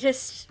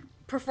greatest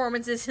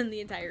performances in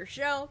the entire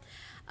show.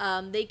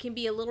 They can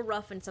be a little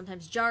rough and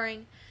sometimes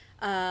jarring.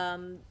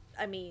 I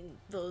mean,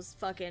 those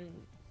fucking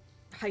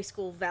high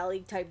school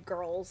valley type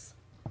girls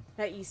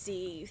that you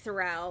see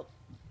throughout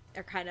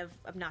are kind of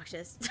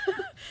obnoxious.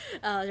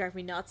 Drive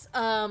me nuts.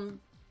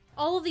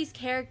 All of these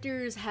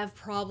characters have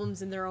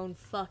problems in their own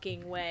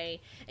fucking way,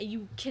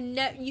 and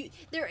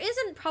there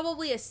isn't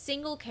probably a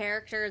single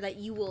character that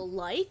you will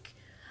like.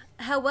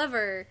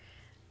 However,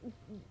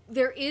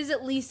 there's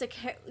at least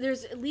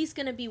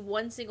going to be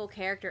one single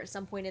character at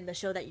some point in the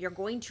show that you're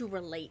going to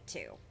relate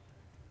to,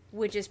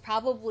 which is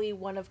probably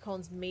one of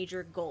Kon's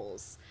major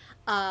goals.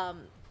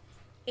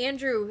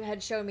 Andrew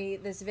had shown me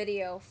this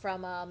video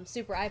from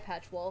Super Eye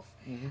Patch Wolf,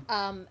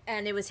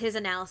 and it was his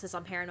analysis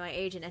on Paranoid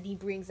Agent, and he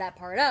brings that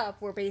part up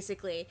where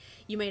basically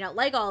you may not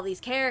like all of these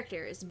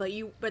characters,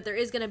 but there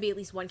is going to be at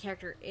least one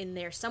character in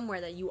there somewhere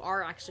that you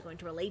are actually going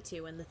to relate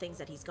to and the things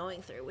that he's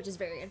going through, which is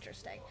very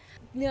interesting.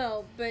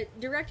 No, but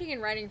directing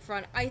and writing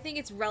front, I think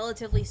it's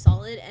relatively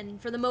solid,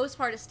 and for the most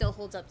part it still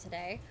holds up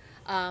today,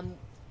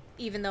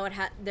 even though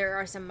there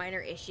are some minor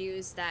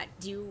issues that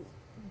do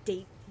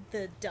date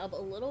the dub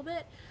a little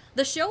bit.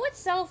 The show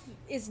itself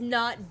is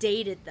not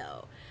dated,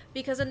 though,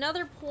 because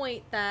another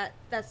point that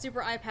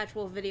Super Eye Patch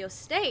Wolf video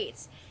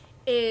states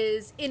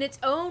is, in its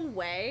own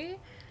way,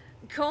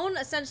 Kon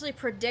essentially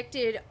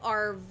predicted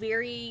our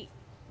very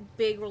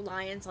big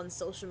reliance on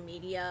social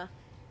media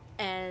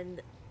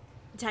and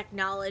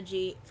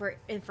technology for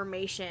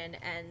information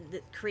and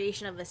the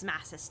creation of this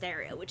mass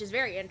hysteria, which is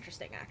very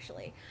interesting,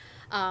 actually.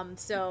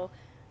 So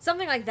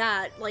something like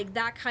that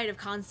kind of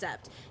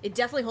concept, it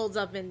definitely holds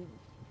up in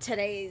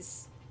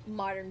today's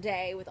modern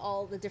day with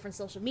all the different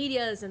social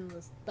medias, and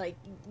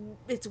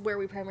it's where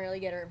we primarily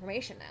get our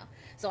information now.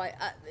 So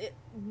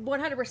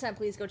 100%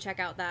 please go check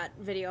out that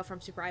video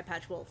from Super Eye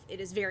Patch Wolf. It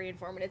is very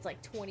informative. It's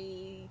like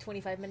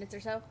 25 minutes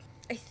or so.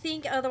 I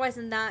think otherwise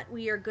than that,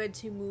 we are good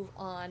to move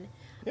on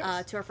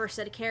to our first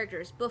set of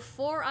characters.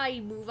 Before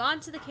I move on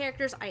to the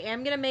characters, I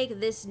am going to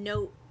make this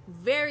note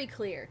very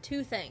clear.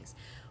 Two things.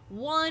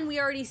 One, we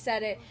already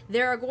said it.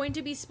 There are going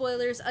to be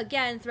spoilers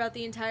again throughout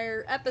the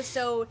entire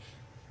episode.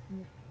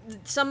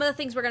 Some of the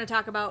things we're going to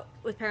talk about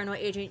with Paranoid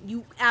Agent,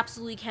 you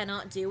absolutely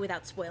cannot do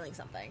without spoiling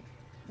something.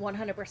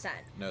 100%.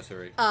 No,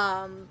 sorry.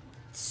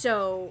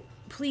 So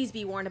please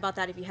be warned about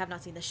that if you have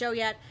not seen the show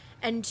yet.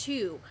 And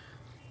two,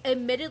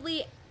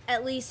 admittedly,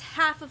 at least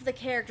half of the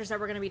characters that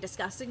we're going to be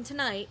discussing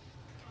tonight,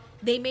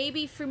 they may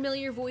be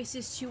familiar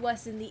voices to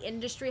us in the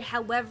industry.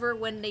 However,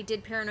 when they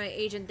did Paranoid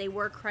Agent, they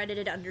were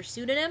credited under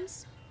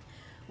pseudonyms.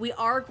 We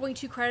are going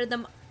to credit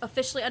them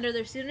officially under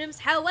their pseudonyms.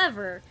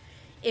 However,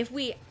 if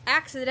we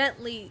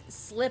accidentally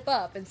slip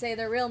up and say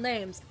their real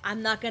names,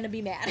 I'm not going to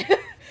be mad.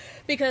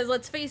 Because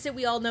let's face it,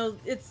 we all know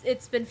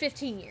it's been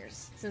 15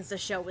 years since the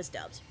show was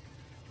dubbed.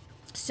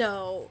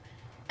 So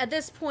at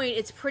this point,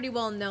 it's pretty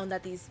well known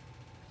that these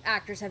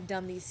actors have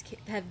done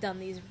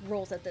these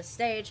roles at this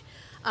stage.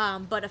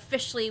 But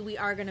officially, we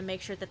are going to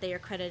make sure that they are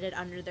credited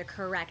under their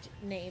correct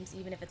names,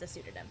 even if it's a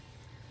pseudonym.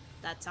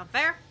 That sound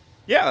fair?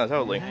 Yeah,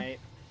 totally. Right.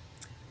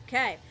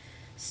 Okay.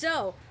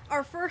 So,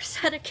 our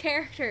first set of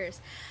characters.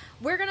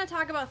 We're going to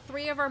talk about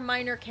three of our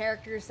minor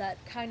characters that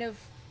kind of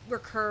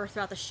recur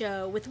throughout the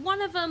show, with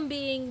one of them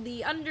being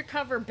the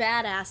undercover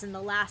badass in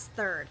the last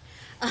third.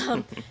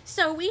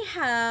 So we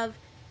have,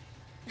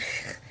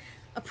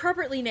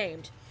 appropriately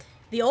named,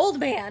 the old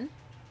man,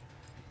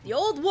 the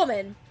old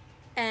woman,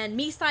 and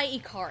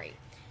Misai Ikari.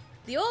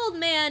 The old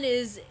man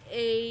is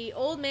a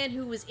old man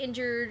who was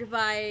injured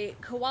by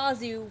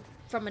Kawazu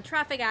from a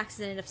traffic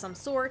accident of some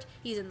sort.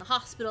 He's in the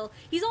hospital.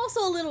 He's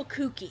also a little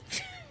kooky.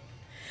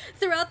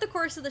 Throughout the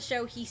course of the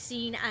show, he's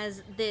seen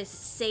as this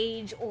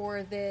sage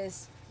or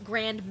this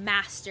grand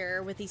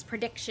master with these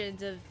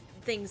predictions of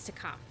things to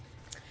come.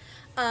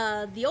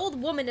 The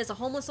old woman is a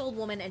homeless old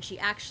woman, and she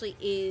actually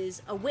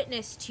is a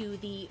witness to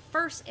the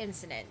first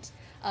incident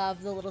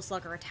of the Little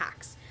Slugger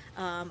attacks,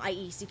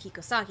 i.e.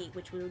 Tsukiko Sagi,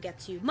 which we will get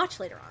to much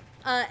later on.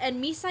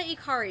 And Misai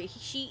Ikari,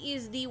 she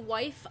is the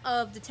wife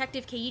of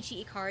Detective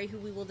Keiichi Ikari, who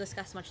we will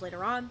discuss much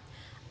later on.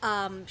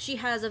 She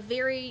has a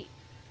very,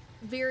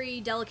 very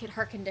delicate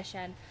heart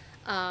condition,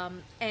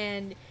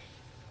 and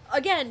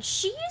again,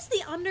 she is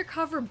the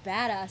undercover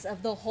badass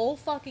of the whole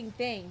fucking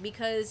thing,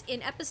 because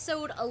in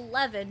episode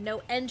 11,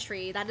 No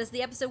Entry, that is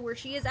the episode where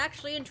she is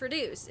actually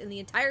introduced in the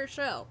entire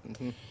show,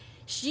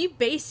 she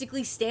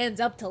basically stands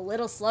up to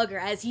Little Slugger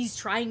as he's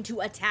trying to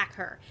attack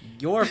her.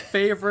 Your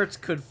favorites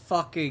could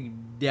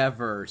fucking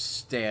never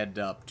stand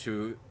up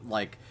to,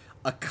 like,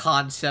 a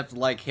concept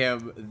like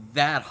him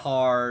that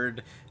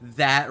hard,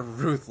 that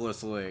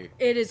ruthlessly.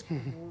 It is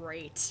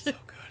great. So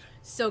good.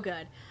 So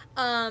good.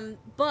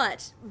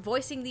 But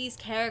voicing these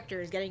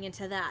characters, getting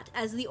into that,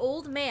 as the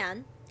old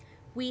man,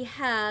 we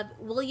have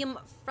William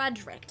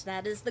Frederick.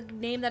 That is the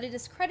name that it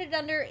is credited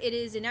under. It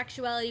is in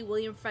actuality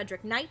William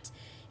Frederick Knight.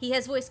 He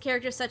has voiced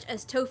characters such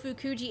as Tofu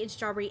Kuji in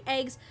Strawberry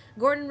Eggs,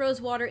 Gordon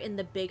Rosewater in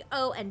The Big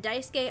O, and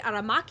Daisuke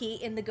Aramaki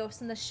in the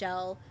Ghost in the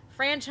Shell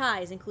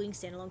franchise, including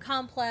Standalone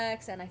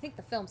Complex, and I think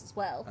the films as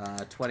well.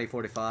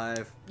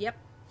 2045. Yep.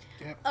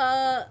 Yep.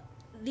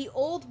 The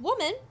old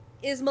woman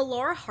is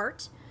Melora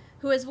Hart,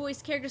 who has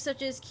voiced characters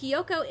such as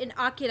Kyoko in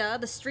Akira,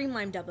 the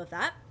streamlined dub of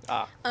that.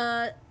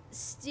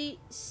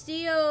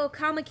 Stio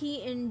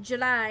Kamaki in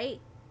July.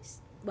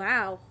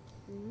 Wow.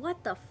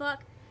 What the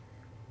fuck?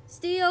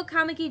 Stio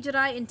Kamaki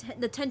Jirai in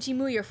the Tenchi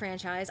Muyo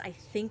franchise, I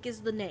think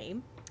is the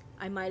name.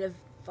 I might have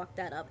fucked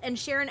that up. And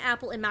Sharon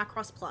Apple in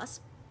Macross Plus.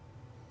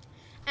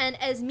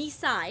 And as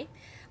Misai,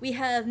 we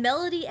have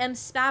Melody M.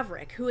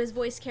 Spavrik, who has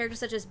voiced characters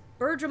such as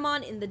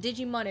Birdramon in the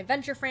Digimon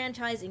Adventure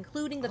franchise,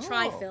 including the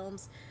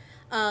Tri-films,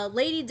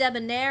 Lady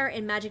Debonair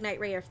in Magic Knight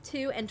Ray of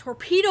 2, and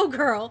Torpedo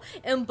Girl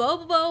in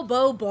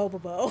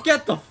Bobobo.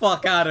 Get the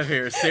fuck out of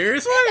here,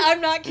 seriously?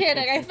 I'm not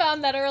kidding. I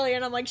found that earlier,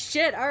 and I'm like,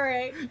 shit,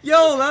 alright.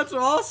 Yo, that's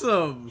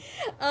awesome!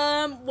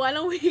 Why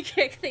don't we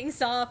kick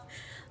things off?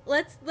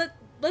 Let's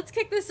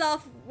kick this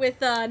off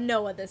with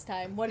Noah this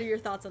time. What are your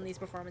thoughts on these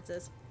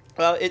performances?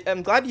 Well,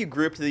 I'm glad you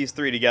grouped these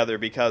three together,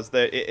 because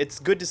it's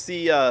good to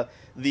see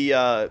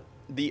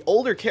the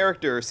older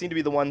characters seem to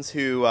be the ones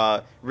who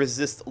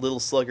resist Little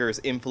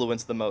Slugger's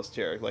influence the most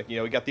here. Like,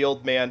 we got the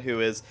old man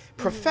who is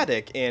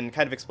prophetic in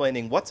kind of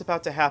explaining what's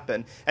about to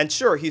happen. And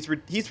sure, he's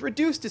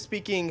reduced to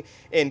speaking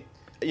in,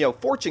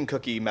 fortune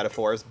cookie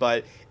metaphors,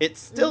 but it's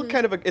still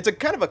kind of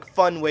a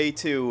fun way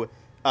to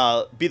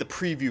be the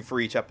preview for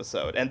each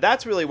episode. And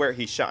that's really where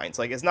he shines.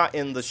 Like, it's not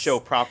in the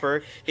show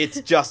proper, it's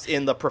just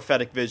in the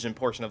prophetic vision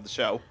portion of the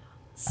show.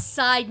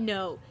 Side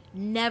note,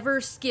 never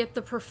skip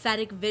the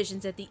prophetic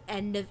visions at the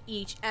end of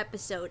each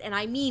episode. And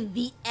I mean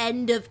the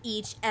end of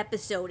each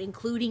episode,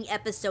 including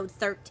episode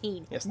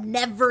 13. Yes.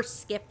 Never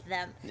skip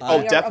them. Oh,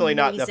 They are definitely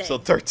not in amazing.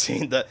 episode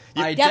 13.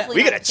 Definitely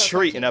We not get a episode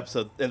treat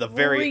 13. in the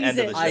very end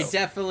of the show. I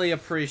definitely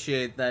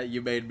appreciate that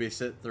you made me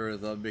sit through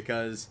them,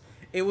 because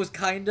it was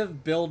kind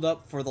of build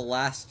up for the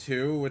last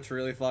two, which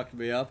really fucked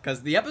me up,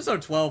 because the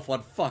episode 12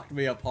 one fucked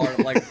me apart.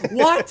 I'm like,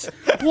 what?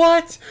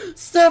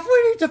 Steph,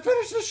 we need to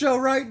finish the show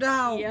right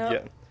now! Yep. Yeah.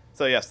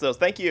 So yes,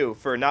 thank you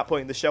for not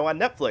putting the show on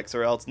Netflix,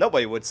 or else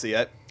nobody would see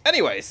it.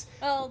 Anyways,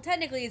 Well,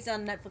 technically it's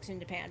on Netflix in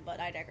Japan, but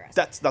I digress.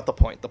 that's not the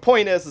point. The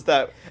point is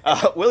that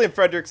William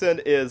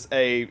Fredrickson is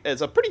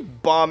a pretty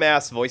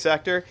bomb-ass voice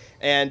actor,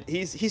 and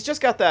he's just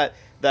got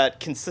that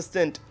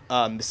consistent,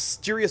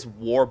 mysterious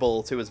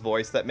warble to his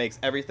voice that makes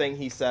everything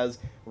he says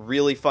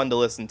really fun to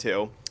listen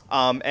to.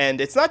 And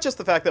it's not just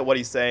the fact that what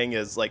he's saying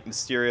is like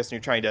mysterious and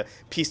you're trying to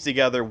piece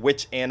together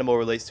which animal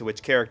relates to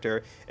which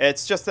character.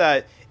 It's just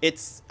that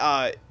it's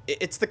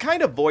the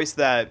kind of voice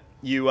that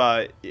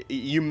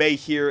you may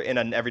hear in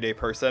an everyday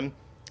person,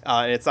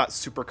 and it's not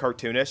super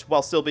cartoonish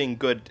while still being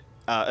good.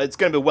 It's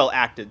going to be well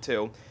acted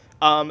too.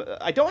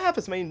 I don't have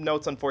as many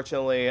notes,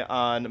 unfortunately,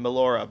 on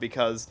Melora,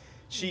 because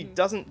she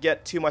doesn't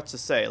get too much to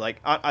say.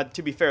 Like,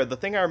 to be fair, the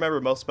thing I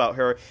remember most about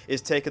her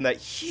is taking that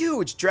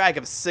huge drag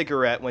of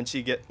cigarette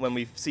when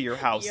we see her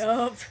house.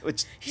 Yup.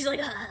 Which She's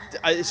like,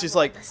 she's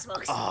like, the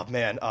smoke oh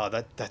man,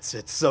 that's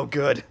it's so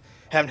good.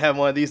 Haven't had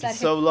one of these in that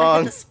so hit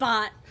long. the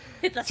spot.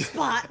 Hit the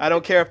spot. I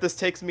don't care if this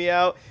takes me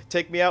out.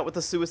 Take me out with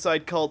the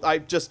suicide cult. I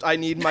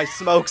need my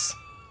smokes.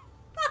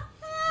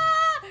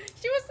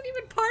 She wasn't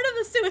even part of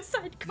the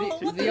suicide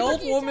cult. What The fuck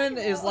old are you woman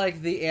talking is about?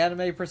 like the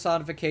anime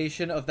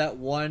personification of that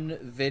one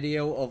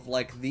video of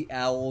like the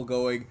owl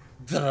going,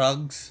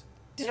 drugs,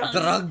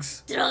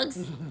 drugs.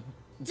 Drugs.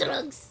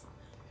 Drugs.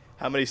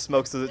 How many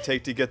smokes does it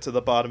take to get to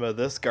the bottom of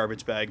this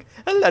garbage bag?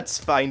 Let's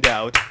find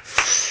out.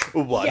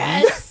 1.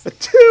 Yes.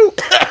 2.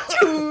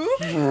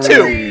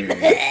 2.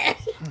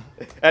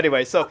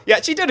 Anyway, so yeah,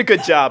 she did a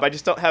good job. I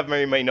just don't have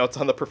very many notes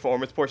on the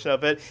performance portion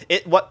of it.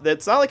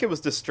 It's not like it was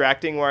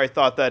distracting where I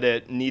thought that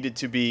it needed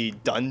to be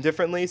done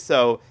differently.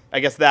 So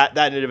I guess that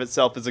in and of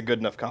itself is a good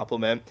enough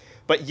compliment.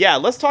 But yeah,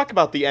 let's talk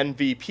about the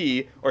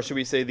MVP, or should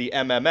we say the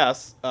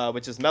MMS,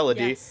 which is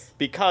Melody, Yes.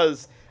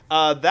 because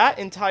that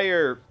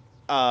entire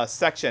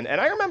section,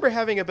 and I remember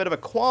having a bit of a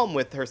qualm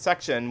with her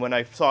section when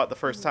I saw it the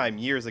first time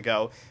years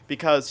ago,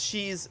 because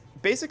she's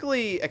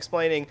basically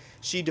explaining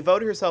she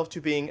devoted herself to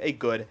being a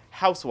good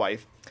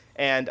housewife.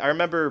 And I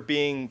remember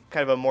being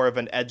kind of a more of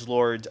an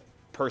edgelord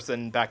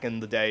person back in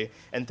the day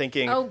and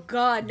thinking, Oh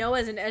god, Noah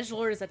as an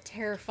edgelord is a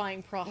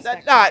terrifying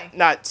prospect.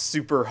 not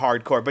super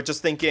hardcore, but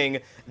just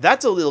thinking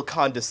that's a little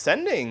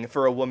condescending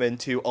for a woman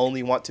to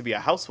only want to be a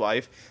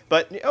housewife.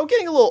 But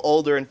getting a little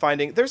older and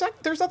finding there's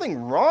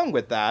nothing wrong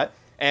with that.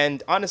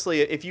 And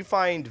honestly, if you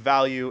find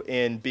value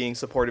in being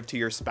supportive to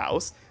your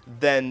spouse,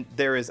 then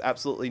there is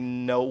absolutely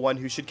no one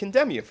who should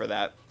condemn you for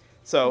that.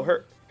 So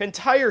her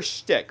entire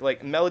shtick,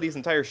 like Melody's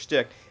entire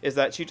shtick, is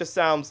that she just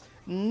sounds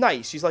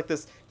nice. She's like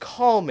this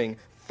calming,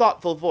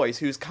 thoughtful voice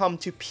who's come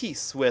to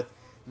peace with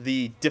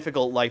the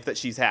difficult life that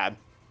she's had.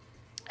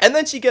 And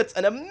then she gets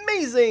an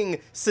amazing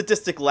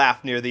sadistic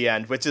laugh near the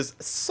end, which is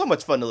so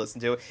much fun to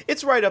listen to.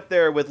 It's right up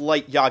there with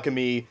Light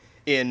Yagami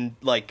in,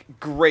 like,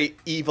 great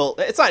evil...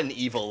 It's not an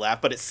evil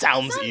laugh, but it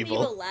sounds It's not evil.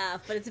 an evil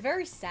laugh, but it's a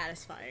very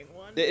satisfying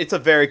one. It's a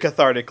very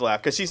cathartic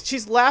laugh, because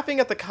she's laughing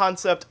at the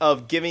concept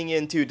of giving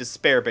in to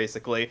despair,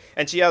 basically.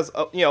 And she has,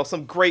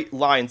 some great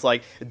lines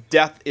like,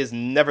 death is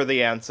never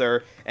the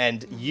answer,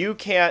 and you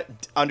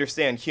can't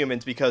understand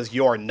humans because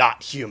you're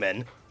not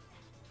human.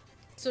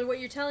 So what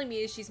you're telling me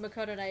is she's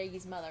Makoto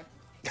Naegi's mother.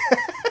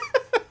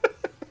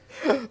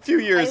 A few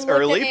years I looked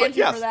early, at but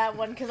Andrew yes. for that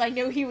one because I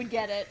knew he would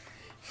get it.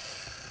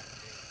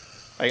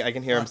 I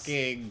can hear him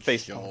Fucking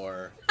face.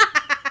 sure. You're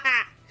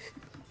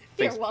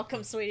Thanks.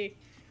 welcome, sweetie.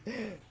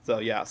 So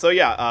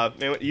yeah.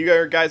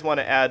 You guys want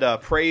to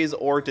add praise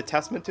or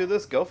detestment to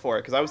this? Go for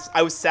it, because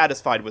I was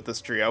satisfied with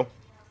this trio.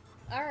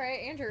 All right,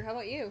 Andrew, how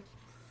about you?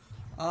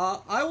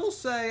 I will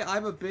say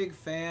I'm a big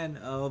fan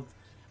of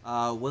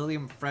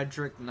William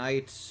Frederick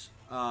Knight's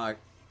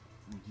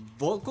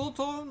vocal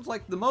tones.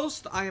 Like, the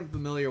most I am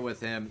familiar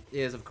with him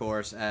is, of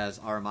course, as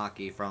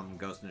Aramaki from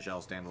Ghost in the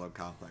Shell Standalone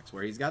Complex,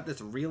 where he's got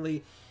this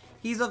really...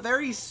 He's a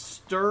very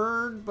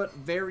stern but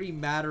very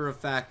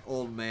matter-of-fact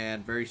old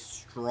man, very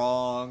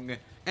strong.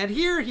 And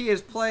here he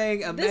is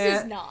playing a This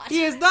man... is not.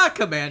 He is not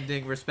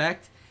commanding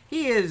respect.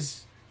 He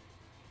is...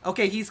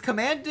 Okay, he's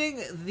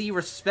commanding the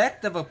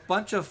respect of a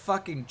bunch of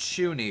fucking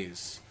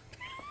chunies.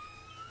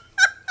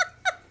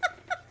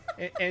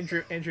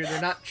 Andrew,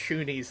 they're not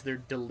chunies, they're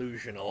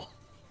delusional.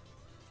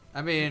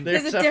 I mean...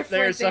 There's a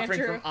difference, They're suffering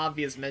Andrew. from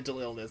obvious mental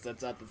illness.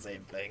 That's not the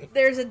same thing.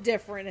 There's a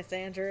difference,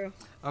 Andrew.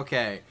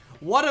 Okay,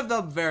 one of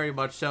them very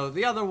much so.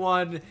 The other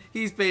one,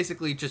 he's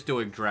basically just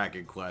doing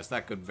Dragon Quest.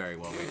 That could very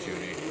well be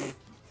Chuni.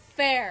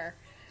 Fair.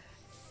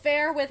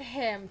 Fair with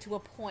him to a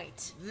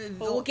point. But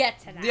we'll get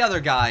to that. The other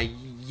guy,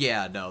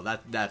 yeah, no,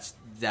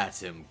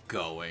 that's him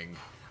going.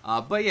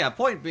 But yeah,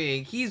 point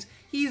being, he's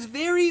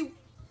very...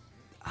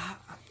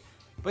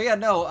 But yeah,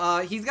 no,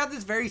 he's got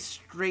this very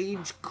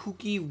strange,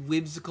 kooky,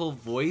 whimsical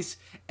voice.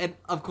 And,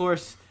 of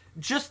course,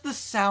 just the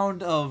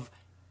sound of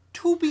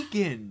 "to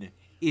begin"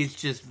 is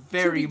just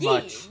very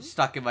much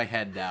stuck in my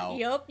head now.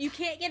 Yup, you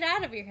can't get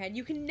out of your head.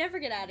 You can never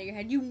get out of your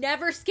head. You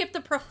never skip the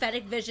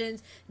prophetic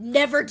visions.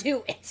 Never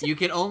do it. You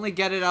can only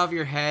get it out of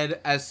your head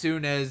as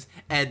soon as...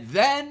 And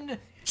then...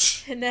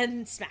 And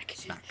then smack.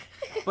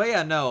 But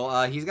yeah,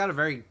 no, he's got a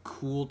very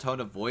cool tone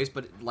of voice,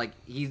 but, like,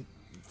 he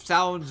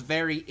sounds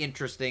very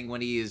interesting when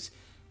he is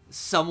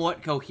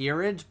somewhat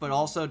coherent, but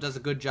also does a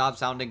good job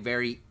sounding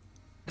very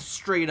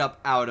straight up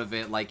out of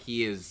it, like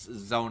he is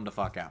zoned the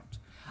fuck out.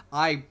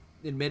 I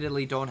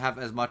admittedly don't have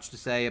as much to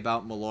say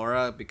about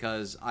Melora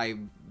because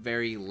I'm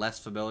very less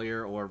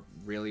familiar or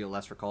really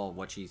less recall of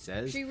what she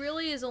says. She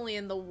really is only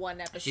in the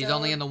one episode. She's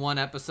only in the one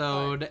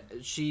episode.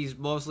 She's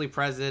mostly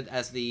present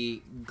as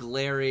the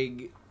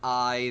glaring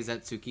eyes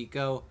at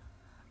Tsukiko.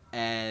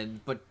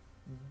 But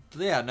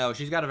yeah, no,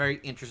 she's got a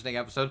very interesting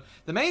episode.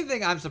 The main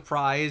thing I'm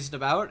surprised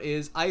about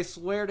is, I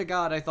swear to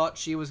God, I thought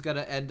she was going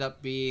to end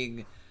up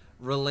being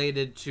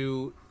related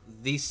to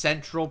the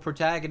central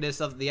protagonist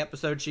of the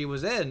episode she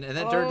was in. And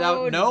then turned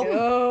out,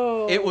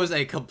 no, it was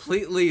a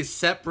completely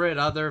separate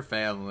other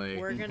family.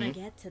 We're gonna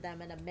get to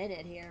them in a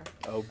minute here.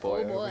 Oh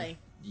boy. Oh boy.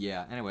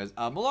 Yeah, anyways,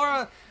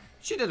 Melora,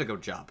 she did a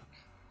good job.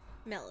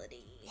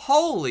 Melody.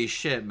 Holy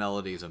shit,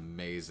 Melody's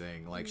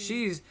amazing. Like,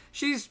 she's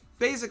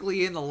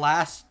basically in the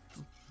last,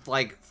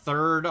 like,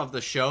 third of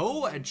the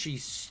show, and she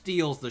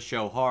steals the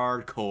show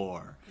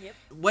hardcore. Yep.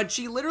 When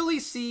she literally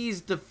sees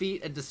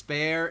defeat and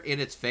despair in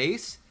its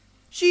face,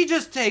 She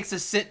just takes a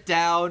sit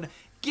down,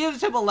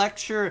 gives him a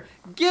lecture,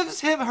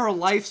 gives him her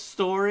life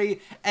story,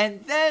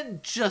 and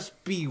then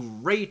just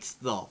berates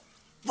the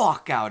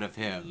fuck out of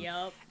him.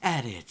 Yup.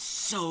 And it's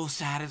so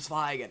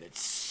satisfying and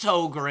it's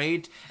so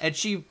great. And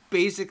she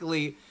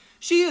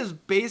is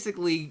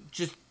basically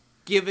just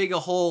giving a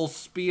whole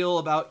spiel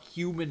about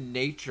human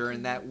nature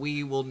and that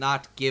we will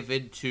not give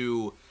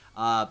into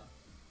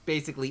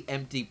basically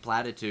empty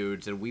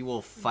platitudes and we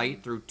will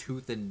fight through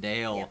tooth and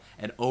nail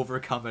and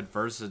overcome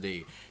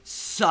adversity.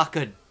 Suck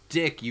a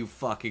dick, you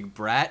fucking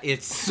brat.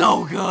 It's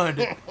so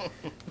good.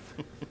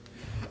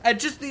 And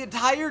just the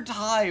entire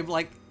time,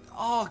 like,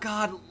 oh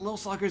god, Lil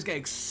Slugger's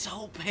getting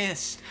so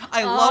pissed.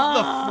 I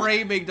love the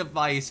framing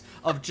device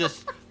of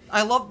just...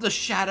 I love the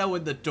shadow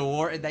in the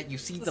door and that you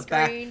see the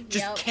back screen,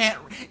 just can't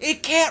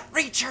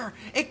reach her.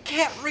 It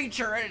can't reach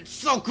her. And it's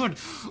so good.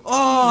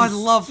 Oh, I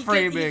love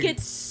framing. He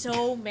gets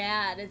so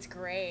mad. It's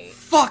great.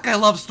 Fuck, I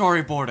love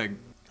storyboarding.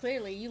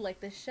 Clearly, you like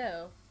this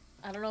show.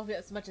 I don't know if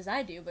as much as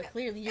I do, but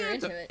clearly you're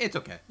into it. It's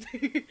okay.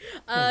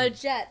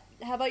 Jet,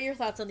 how about your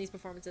thoughts on these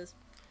performances?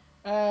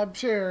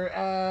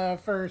 Sure.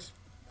 First,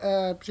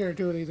 sure,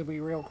 two of these will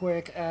be real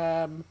quick.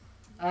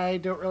 I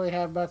don't really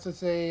have much to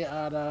say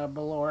on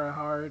Melora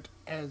Hart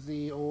as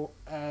the old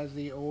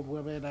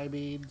woman. I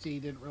mean, she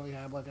didn't really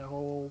have like a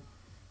whole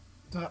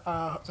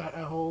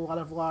lot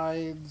of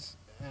lines.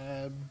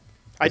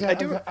 I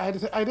did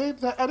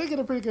get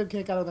a pretty good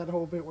kick out of that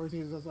whole bit where she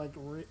was just like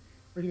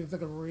it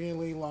took a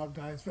really long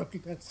time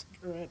smoking that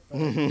cigarette. But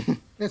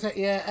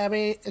I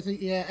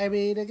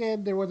mean,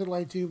 again, there wasn't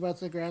like too much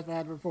to grasp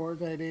at before.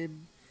 I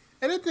didn't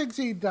think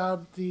she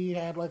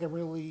had like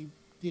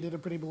she did a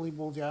pretty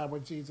believable job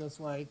when she's just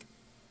like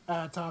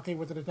talking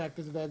with the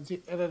detectives, and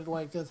then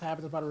like just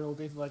happens upon a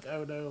realization like,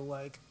 oh no,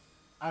 like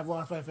I've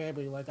lost my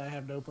family, like I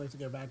have no place to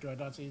go back to. I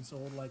thought she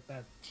sold like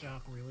that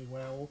shock really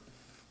well.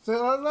 So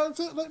it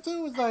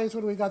was nice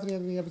when we got to the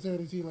end of the episode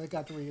and she like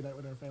got to reunite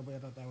with her family. I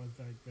thought that was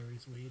very, very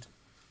sweet.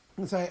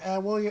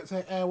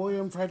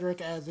 William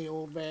Frederick as the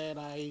old man.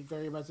 I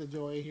very much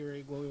enjoy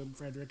hearing William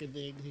Frederick and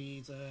things.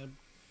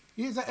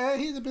 He's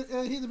a bit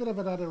of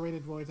an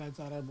underrated voice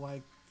outside of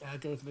like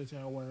Ghost in the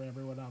Shell, where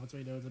everyone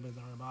obviously knows him as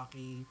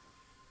Aramaki.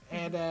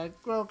 And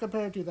well,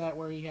 compared to that,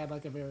 where he had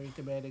like a very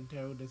commanding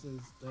tone, this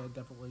is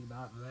definitely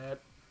not that.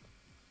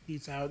 He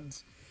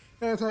sounds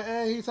a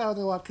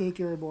lot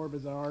kookier and more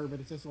bizarre, but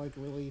it's just like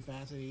really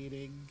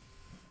fascinating.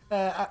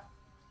 I've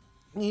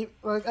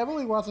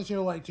only watched the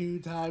show like 2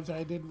 times, so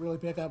I didn't really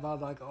pick up on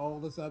like all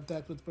the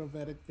subtext with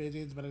prophetic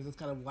visions, but I just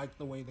kind of liked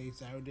the way they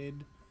sounded.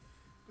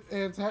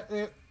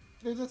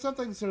 There's just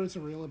something so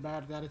surreal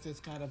about it that it's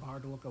just kind of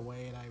hard to look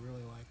away, and I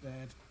really like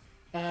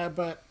that.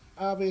 But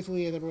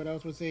obviously, as everyone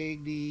else was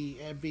saying, the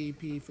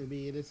MVP for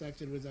me in this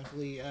section was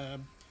definitely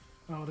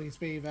Melody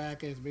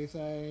Spivak as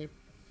Missai.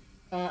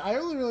 I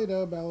only really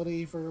know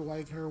Melody for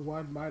like her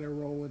one minor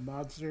role in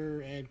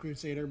Monster and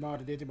Crusader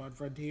Mod and Digimon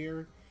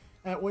Frontier.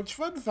 Which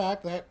fun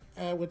fact,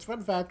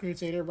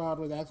 Crusader Mod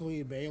was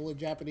actually a male in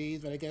Japanese,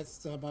 but I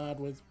guess Mod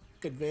was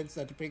convinced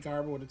that the Pink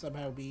Harbor would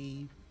somehow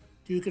be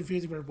too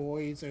confusing for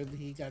boys, so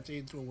he got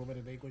changed to a woman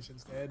in English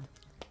instead.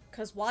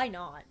 'Cause why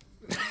not?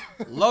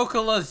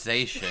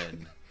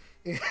 Localization.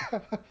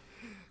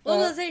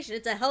 Localization,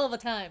 it's a hell of a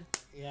time.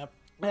 Yep.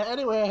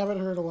 Anyway, I haven't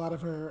heard a lot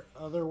of her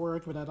other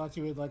work, but I thought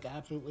she was like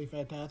absolutely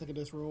fantastic in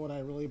this role, and I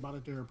really bought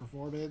her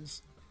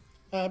performance.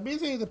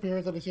 Missai's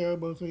appearance on the show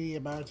mostly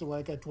amounts to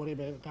like a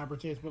 20-minute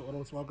conversation with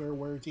Little Slugger,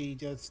 where she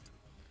just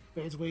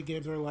basically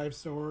gives her life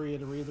story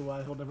and the reason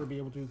why he'll never be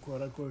able to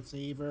quote unquote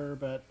save her.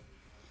 But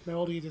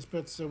Melody just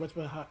puts so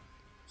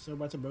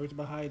much emotion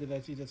behind it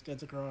that she just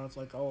gets across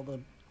like all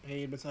the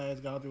pain Missai's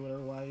gone through in her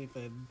life,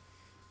 and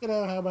you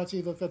know how much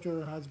she looks up to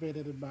her husband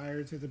and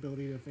admires his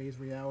ability to face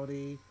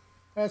reality.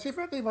 She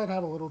frankly might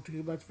have a little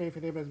too much faith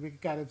in him, as we can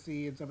kind of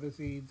see in some of the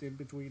scenes in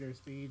between her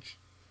speech.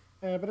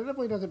 But it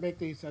definitely doesn't make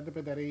the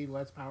sentiment any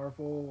less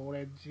powerful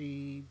when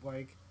she,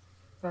 like,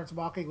 starts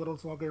mocking Little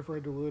Slugger for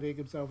deluding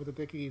himself into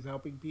thinking he's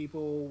helping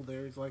people.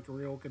 There's, like, a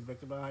real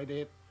conviction behind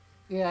it.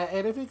 Yeah,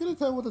 and if you couldn't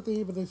tell what the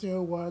theme of the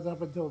show was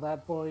up until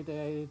that point,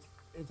 it's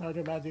hard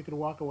to imagine you could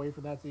walk away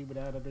from that scene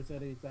without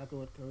understanding exactly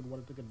what Code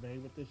wanted to convey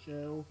with the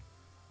show.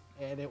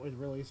 And it was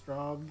really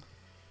strong.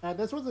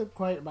 This wasn't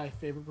quite my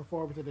favorite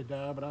performance in the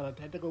dub, but on a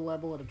technical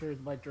level and in terms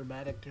of like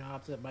dramatic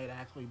chops, it might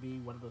actually be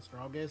one of the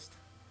strongest.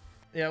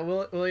 Yeah,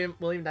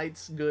 William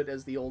Knight's good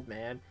as the old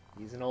man.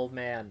 He's an old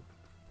man.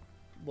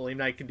 William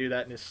Knight can do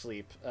that in his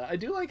sleep. I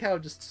do like how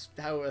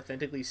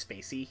authentically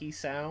spacey he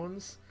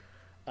sounds.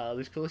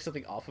 There's clearly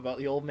something off about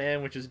the old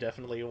man, which is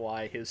definitely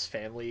why his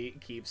family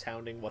keeps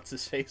hounding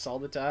What's-His-Face all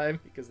the time,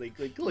 because he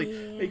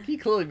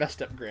clearly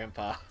messed up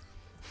Grandpa.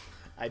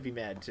 I'd be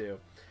mad too.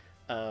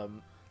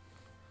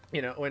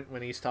 You know,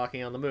 when he's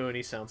talking on the moon,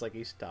 he sounds like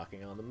he's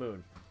talking on the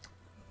moon.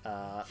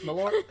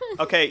 Melora...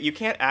 Okay, you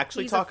can't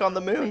actually talk on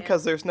the moon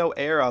because there's no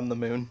air on the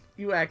moon.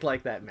 You act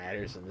like that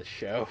matters in this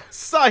show.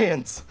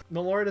 Science!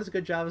 Melora does a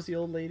good job as the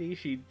old lady.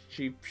 She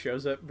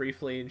shows up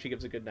briefly and she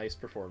gives a good, nice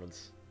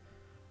performance.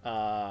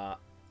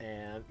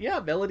 And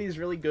yeah, Melody's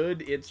really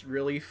good. It's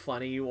really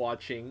funny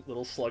watching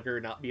Little Slugger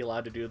not be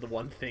allowed to do the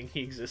one thing he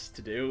exists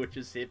to do, which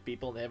is hit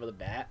people in the head with a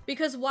bat.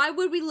 Because why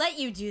would we let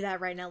you do that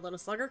right now, Little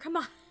Slugger? Come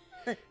on.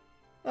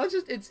 Well, it's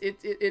just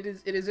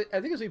it is. I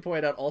think as we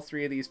pointed out, all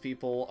three of these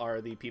people are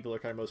the people that are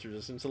kind of most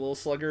resistant to Little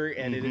Slugger,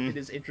 and it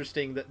is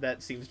interesting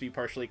that seems to be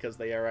partially because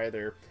they are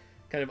either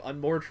kind of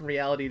unmoored from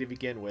reality to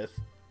begin with,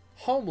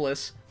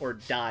 homeless, or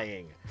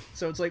dying.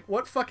 So it's like,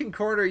 what fucking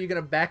corner are you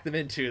gonna back them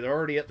into? They're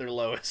already at their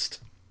lowest.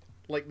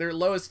 Like, their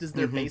lowest is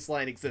their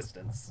baseline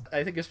existence.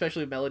 I think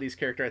especially Melody's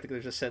character, I think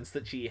there's a sense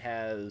that she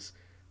has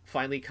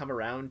finally come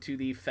around to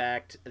the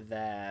fact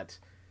that,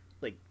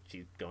 like,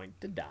 she's going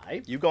to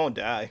die. You gonna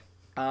die.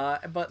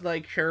 But,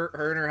 like, her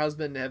and her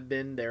husband have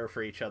been there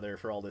for each other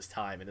for all this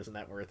time, and isn't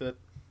that worth it?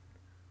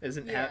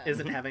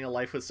 Isn't having a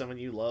life with someone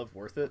you love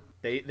worth it?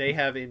 They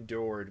have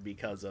endured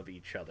because of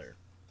each other.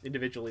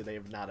 Individually, they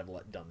have not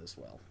done this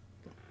well.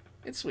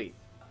 It's sweet.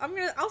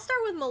 I'll start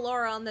with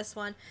Melora on this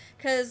one,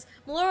 because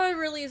Melora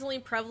really is only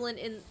prevalent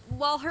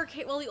while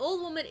the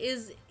old woman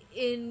is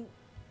it's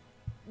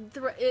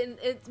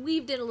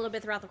weaved in a little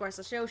bit throughout the course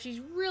of the show.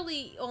 She's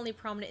really only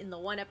prominent in the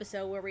one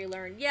episode where we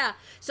learn,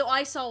 so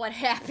I saw what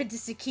happened to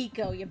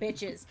Sakiko, you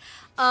bitches.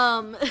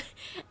 And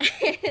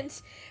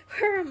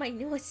where are my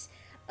notes?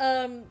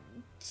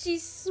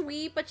 She's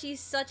sweet, but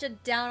she's such a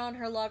down on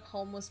her luck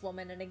homeless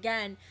woman, and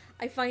again,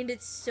 I find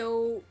it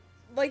so,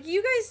 like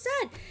you guys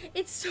said,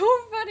 it's so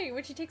funny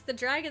when she takes the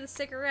drag of the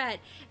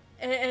cigarette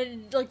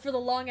and like for the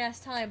long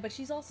ass time, but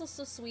she's also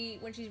so sweet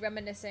when she's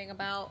reminiscing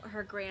about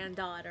her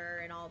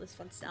granddaughter and all this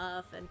fun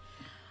stuff. And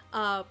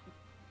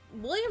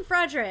William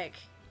Frederick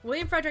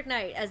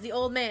Knight as the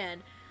old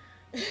man.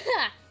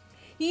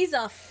 He's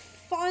a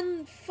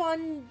fun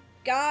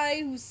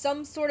guy who's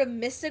some sort of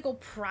mystical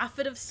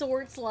prophet of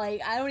sorts.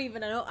 Like, I don't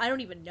even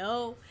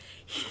know.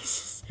 He's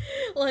just,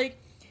 like,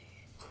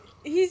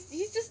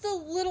 he's just a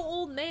little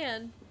old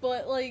man,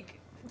 but like,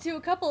 to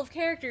a couple of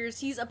characters,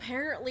 he's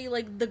apparently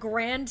like the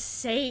grand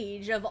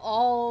sage of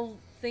all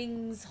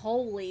things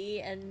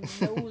holy and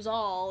knows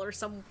all or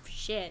some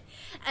shit.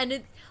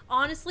 And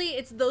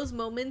it's those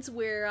moments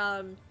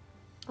where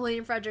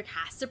William Frederick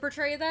has to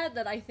portray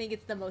that I think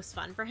it's the most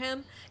fun for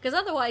him, because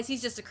otherwise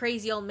he's just a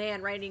crazy old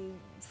man writing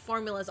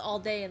formulas all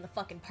day in the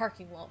fucking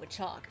parking lot with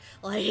chalk.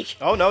 Like,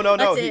 oh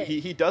no,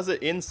 he does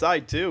it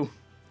inside too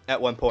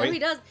at one point. No, he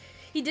does.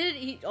 He did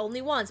it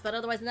only once, but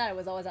otherwise than that, it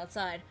was always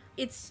outside.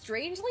 It's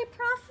strangely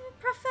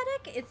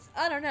prophetic.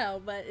 I don't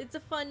know, but it's a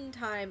fun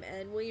time,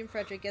 and William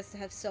Frederick gets to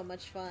have so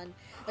much fun.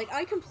 Like,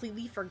 I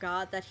completely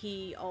forgot that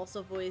he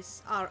also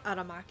voiced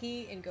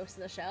Aramaki in Ghost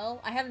in the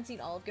Shell. I haven't seen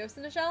all of Ghost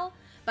in the Shell,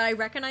 but I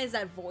recognize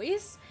that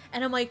voice,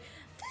 and I'm like,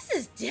 this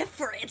is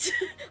different.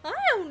 I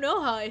don't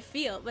know how I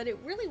feel, but it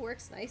really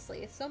works nicely.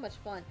 It's so much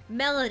fun.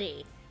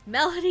 Melody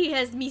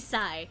as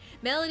Misai.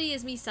 Melody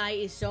as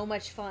Misai is so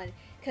much fun,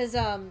 because,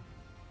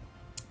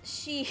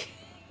 she's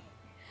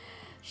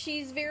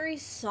very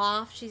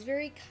soft, she's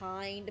very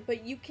kind,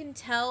 but you can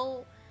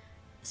tell,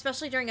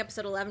 especially during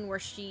episode 11 where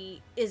she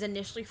is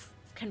initially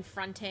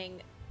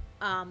confronting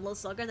Little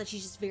Slugger, that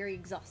she's just very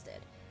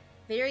exhausted,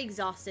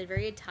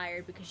 very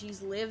tired, because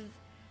she's lived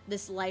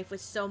this life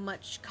with so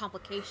much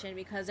complication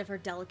because of her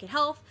delicate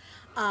health,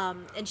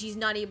 and she's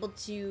not able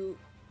to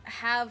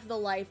have the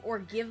life or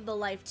give the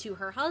life to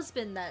her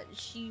husband that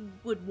she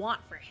would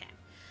want for him.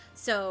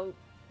 So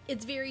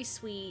it's very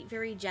sweet,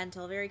 very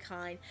gentle, very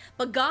kind.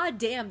 But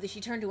goddamn, did she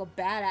turn to a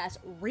badass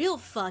real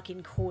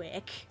fucking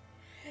quick,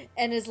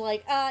 and is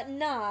like,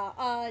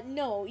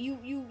 no, you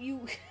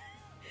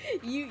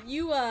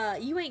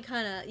ain't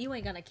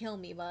gonna kill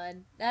me,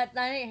 bud. That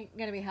ain't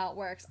gonna be how it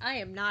works. I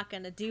am not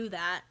gonna do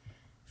that.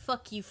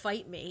 Fuck you,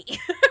 fight me.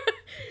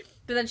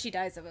 But then she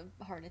dies of a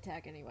heart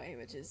attack anyway,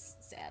 which is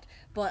sad.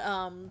 But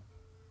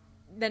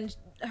then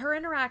her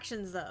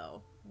interactions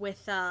though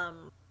with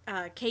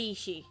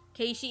Keiichi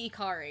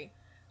Ikari,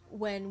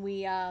 when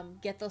we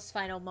get those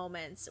final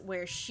moments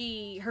where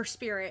her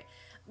spirit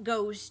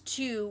goes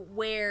to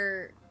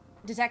where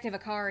Detective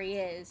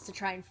Ikari is to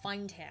try and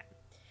find him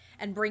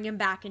and bring him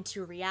back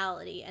into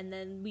reality, and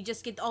then we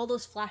just get all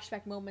those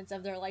flashback moments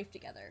of their life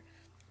together.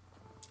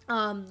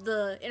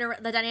 The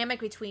dynamic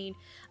between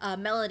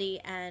Melody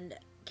and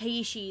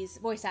Keiichi's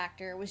voice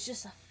actor was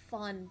just a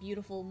fun,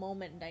 beautiful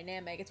moment and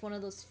dynamic. It's one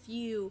of those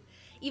few,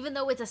 even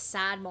though it's a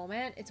sad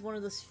moment, it's one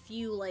of those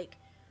few, like,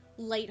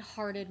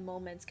 light-hearted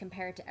moments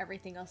compared to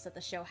everything else that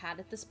the show had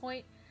at this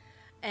point.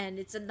 And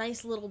it's a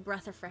nice little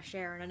breath of fresh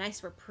air and a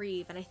nice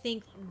reprieve, and I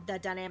think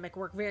that dynamic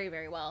worked very,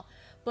 very well.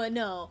 But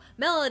no,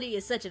 Melody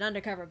is such an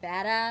undercover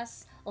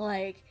badass.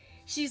 Like,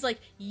 she's like,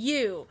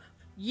 you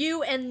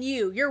and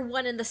you're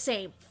one and the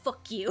same.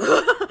 Fuck you.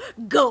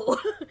 Go.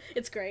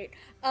 It's great.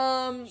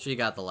 She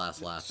got the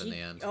last laugh in the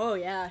end. Oh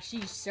yeah,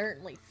 she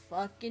certainly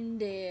fucking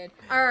did.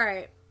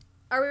 Alright.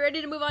 Are we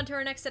ready to move on to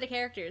our next set of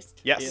characters?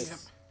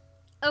 Yes.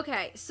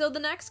 Okay, so the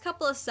next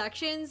couple of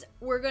sections,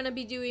 we're going to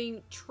be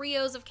doing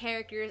trios of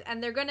characters,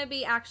 and they're going to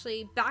be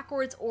actually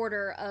backwards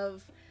order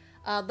of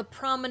the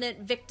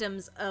prominent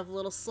victims of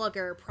Little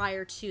Slugger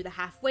prior to the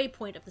halfway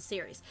point of the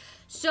series.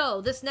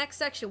 So, this next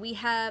section, we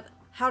have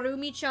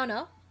Harumi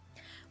Chono,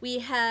 we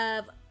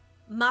have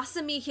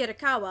Masami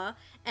Hirakawa,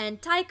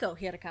 and Taiko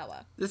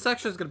Hirakawa. This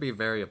section is going to be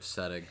very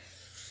upsetting.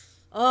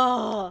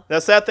 Oh. The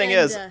sad thing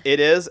And, is, it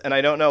is, and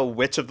I don't know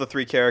which of the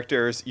three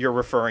characters you're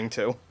referring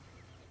to.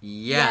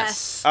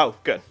 Yes. Oh,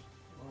 good.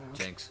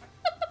 Jinx.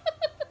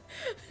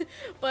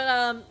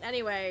 But,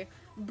 anyway,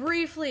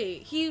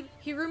 briefly,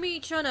 Hirumi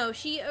Chono,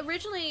 she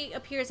originally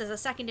appears as a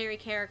secondary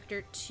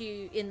character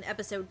in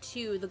episode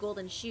 2, The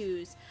Golden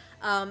Shoes,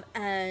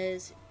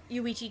 as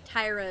Yuichi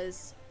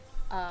Taira's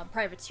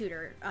private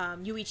tutor,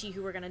 Yuichi,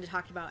 who we're going to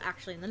talk about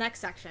actually in the next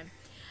section.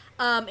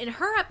 In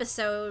her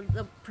episode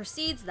that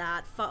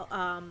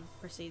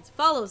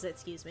follows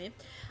it,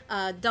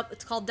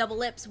 it's called Double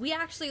Lips. We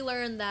actually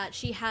learn that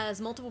she has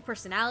multiple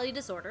personality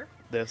disorder.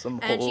 There's some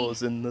And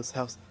holes in this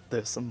house.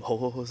 There's some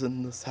holes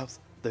in this house.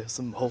 There's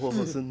some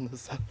holes in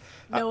this house.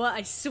 Noah,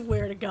 I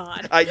swear to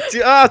God.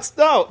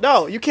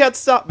 No, you can't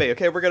stop me.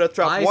 Okay, we're gonna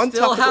drop I one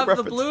still topical have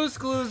reference. the Blue's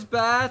Clues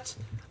bat.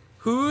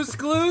 Whose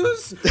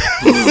clues?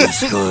 Blue's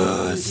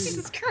Clues.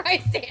 Jesus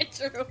Christ,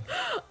 Andrew.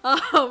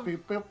 I'm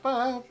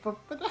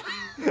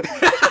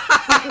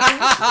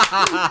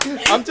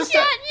just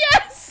saying.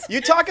 Yes!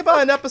 You talk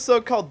about an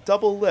episode called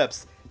Double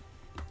Lips.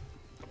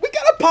 We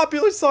got a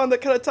popular song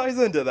that kind of ties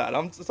into that.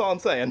 That's all I'm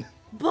saying.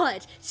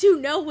 But, to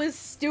Noah's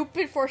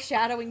stupid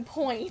foreshadowing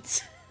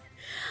point,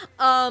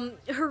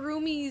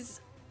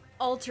 Harumi's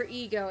alter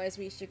ego, as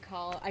we should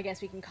I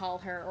guess we can call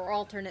her, or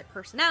alternate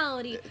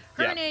personality,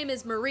 her Yeah. name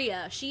is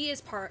Maria. She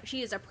is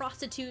a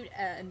prostitute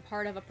and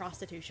part of a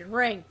prostitution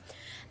ring.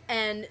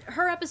 And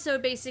her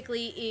episode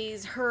basically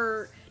is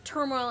her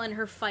turmoil and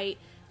her fight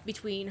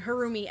between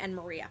Harumi and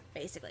Maria,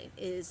 basically,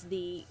 is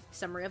the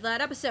summary of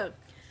that episode.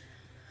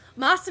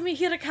 Masami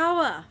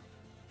Hirakawa.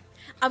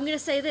 I'm gonna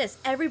say this.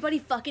 Everybody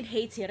fucking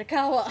hates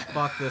Hirakawa.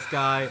 Fuck this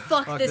guy.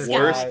 Fuck this guy.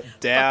 Worst Fuck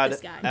dad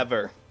this guy.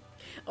 ever.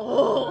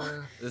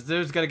 Oh. This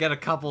dude's gonna get a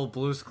couple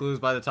Blue's Clues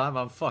by the time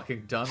I'm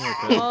fucking done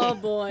with it. Oh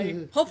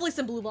boy. Hopefully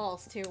some blue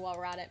balls too while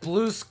we're at it.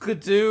 Blue's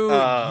Skidoo,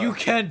 you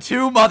can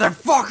too,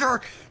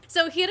 motherfucker!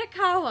 So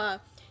Hirakawa,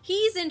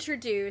 he's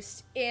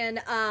introduced in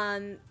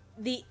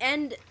the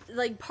end,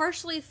 like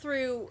partially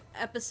through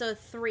episode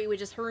 3,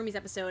 which is Harumi's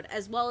episode,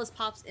 as well as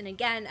pops in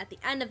again at the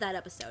end of that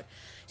episode.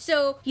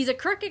 So he's a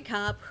crooked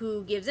cop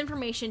who gives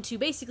information to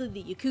basically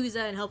the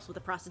Yakuza and helps with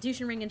the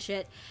prostitution ring and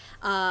shit.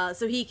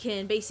 So he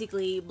can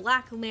basically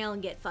blackmail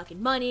and get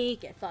fucking money,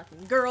 get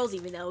fucking girls,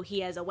 even though he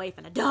has a wife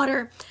and a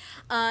daughter.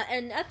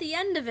 And at the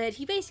end of it,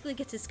 he basically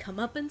gets his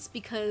comeuppance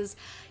because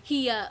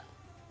he,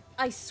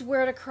 I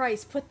swear to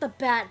Christ, put the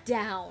bat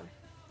down.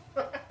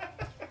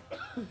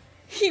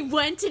 He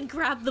went and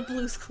grabbed the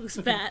Blue's Clues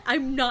bat.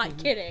 I'm not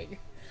kidding.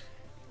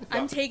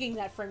 I'm taking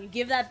that from you.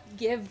 Give.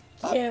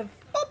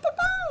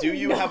 Do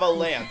you have a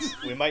lance?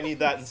 We might need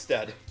that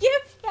instead.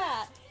 Give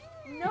that.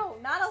 No,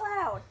 not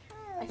allowed.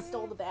 I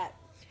stole the bat.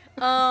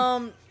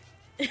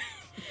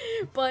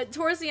 But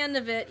towards the end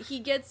of it, he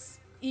gets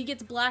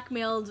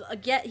blackmailed.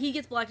 He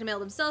gets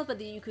blackmailed himself by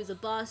the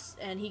Yakuza boss,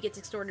 and he gets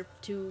extorted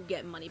to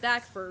get money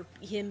back for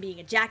him being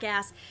a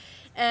jackass.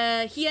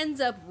 He ends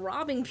up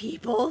robbing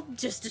people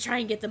just to try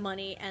and get the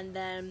money, and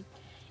then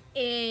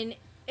in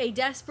a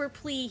desperate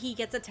plea, he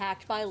gets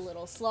attacked by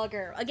Little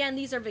Slugger. Again,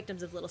 these are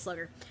victims of Little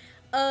Slugger.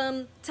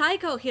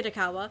 Taiko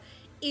Hirakawa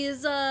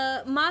is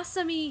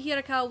Masami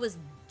Hirakawa's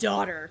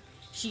daughter.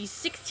 She's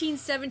 16,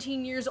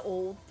 17 years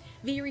old,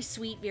 very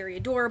sweet, very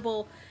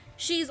adorable.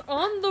 She's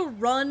on the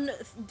run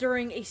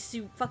during a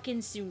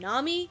fucking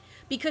tsunami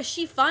because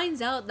she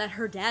finds out that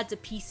her dad's a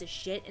piece of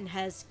shit and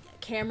has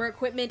camera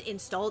equipment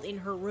installed in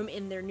her room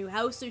in their new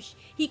house so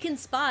he can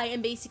spy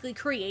and basically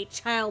create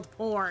child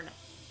porn.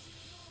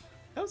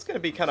 That was going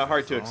to be kind of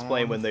hard to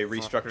explain when they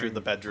restructured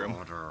the bedroom.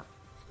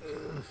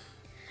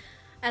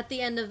 At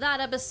the end of that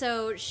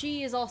episode,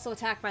 she is also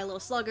attacked by Little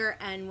Slugger,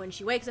 and when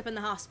she wakes up in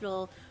the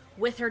hospital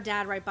with her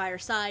dad right by her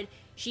side,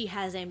 she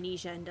has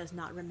amnesia and does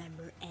not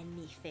remember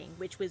anything,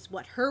 which was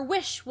what her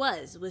wish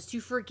was to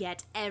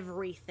forget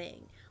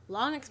everything.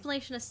 Long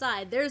explanation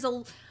aside, there's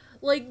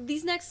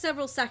these next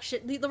several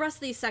sections, the rest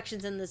of these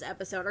sections in this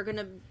episode are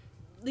gonna,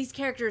 these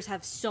characters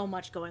have so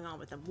much going on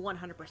with them,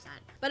 100%.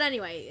 But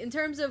anyway, in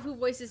terms of who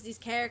voices these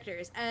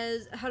characters,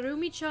 as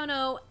Harumi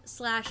Chono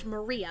 /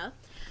 Maria,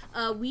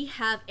 we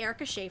have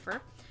Erica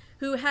Schaefer,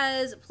 who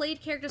has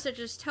played characters such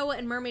as Toa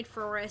in Mermaid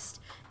Forest,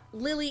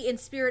 Lily in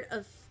Spirit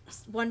of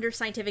Wonder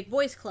Scientific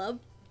Boys Club,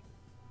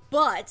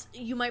 but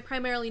you might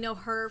primarily know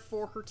her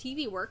for her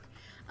TV work,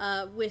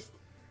 with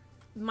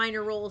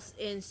minor roles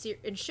in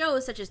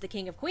shows such as The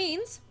King of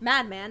Queens,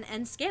 Mad Men,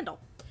 and Scandal.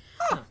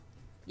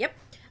 Yep.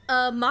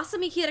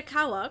 Masami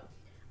Hirakawa,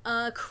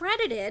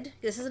 credited,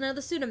 this is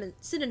another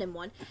pseudonym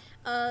one,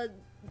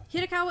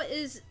 Hirakawa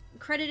is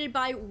credited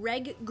by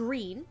Reg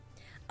Green.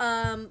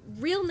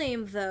 Real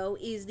name, though,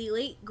 is the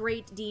late,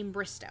 great Dean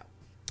Bristow,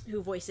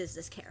 who voices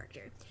this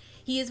character.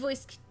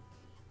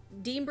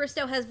 Dean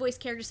Bristow has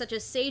voiced characters such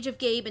as Sage of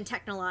Gabe and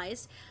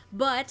Technolize,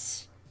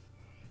 but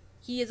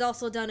He has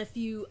also done a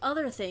few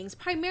other things,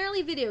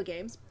 primarily video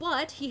games,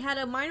 but he had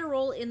a minor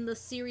role in the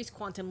series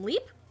Quantum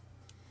Leap.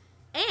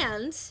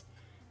 And,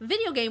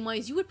 video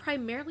game-wise, you would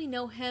primarily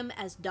know him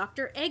as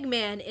Dr.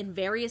 Eggman in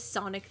various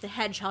Sonic the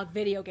Hedgehog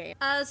video games.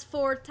 As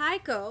for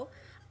Taiko,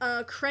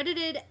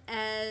 credited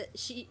as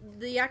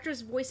the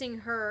actress voicing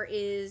her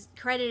is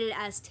credited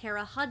as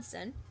Tara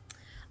Hudson,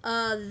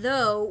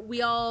 though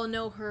we all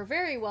know her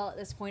very well at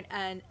this point,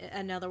 and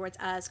in other words,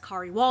 as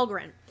Kari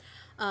Walgren.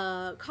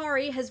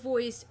 Kari has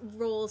voiced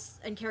roles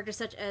and characters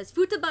such as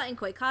Futaba in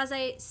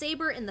Koikaze,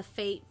 Saber in the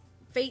Fate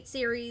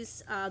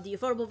series, the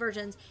affordable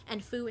versions,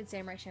 and Fu in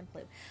Samurai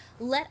Champloo.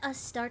 Let's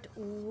start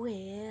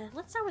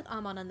with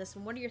Amon on this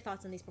one. What are your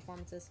thoughts on these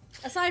performances?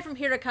 Aside from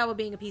Hirakawa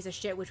being a piece of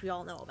shit, which we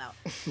all know about.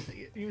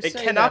 It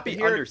cannot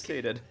be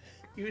understated.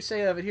 You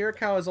say that, but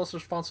Hirakawa is also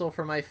responsible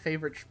for my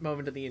favorite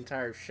moment of the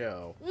entire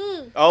show.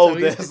 Oh, So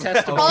he's this.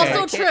 detestable. Also I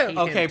can't true. hate him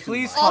Okay, too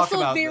please much. talk Also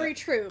about very that.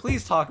 true.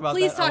 Please talk about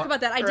Please that. talk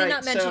about that. I did Right,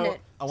 not mention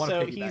it. I wanna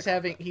So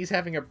piggyback. he's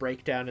having a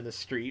breakdown in the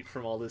street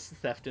from all this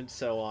theft and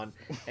so on,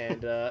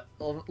 and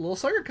little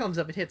Slugger comes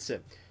up and hits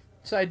him.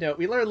 Side note: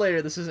 we learn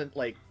later this isn't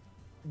like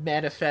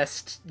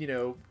manifest,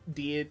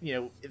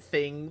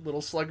 thing.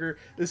 Little Slugger.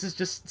 This is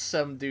just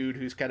some dude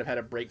who's kind of had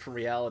a break from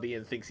reality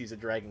and thinks he's a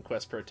Dragon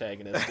Quest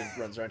protagonist and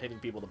runs around hitting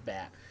people to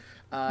bat.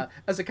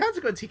 As a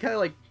consequence, he kind of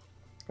like,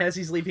 as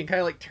he's leaving,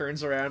 kind of like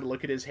turns around to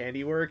look at his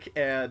handiwork,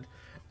 and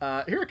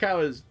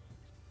Hirakawa is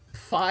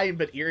fine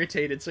but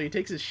irritated, so he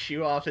takes his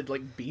shoe off and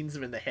like beans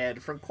him in the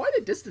head from quite a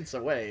distance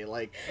away.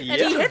 Like, And Yeah.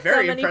 he it's a hits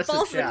very him and he impressive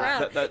falls to the shot.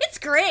 ground. That- It's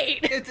great.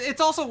 It's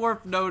also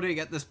worth noting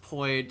at this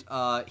point,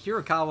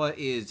 Hirakawa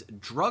is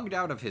drugged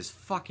out of his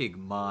fucking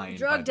mind. by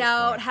Drugged this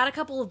out, point. had a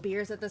couple of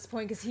beers at this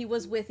point because he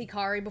was with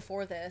Ikari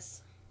before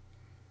this.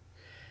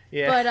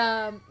 Yeah.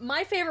 But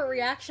my favorite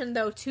reaction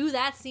though to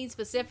that scene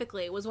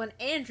specifically was when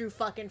Andrew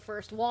fucking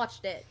first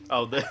watched it.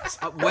 Oh, this.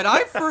 When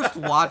I first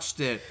watched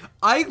it,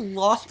 I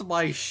lost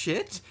my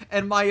shit,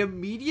 and my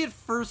immediate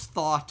first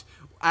thought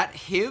at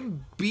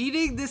him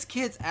beating this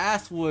kid's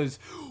ass was,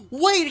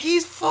 wait,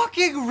 he's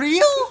fucking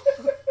real?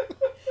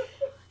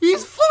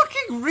 He's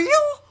fucking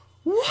real?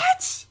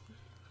 What?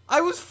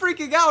 I was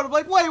freaking out. I'm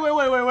like,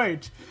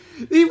 wait.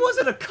 He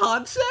wasn't a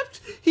concept?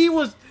 He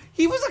was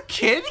a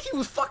kid? He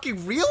was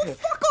fucking real?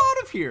 Fuck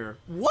out of here.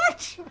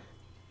 What?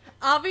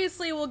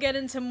 Obviously, we'll get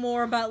into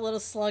more about Little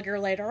Slugger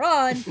later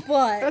on,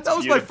 but That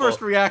was my Beautiful.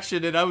 first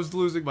reaction, and I was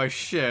losing my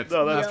shit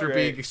No, that's after great.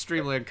 being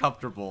extremely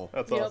uncomfortable.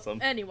 That's Yep. awesome.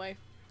 Anyway,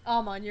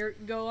 Amon,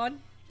 go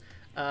on.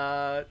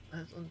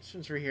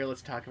 Since we're here,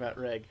 let's talk about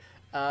Reg.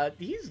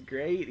 He's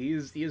great. He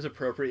is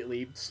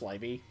appropriately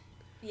slimy.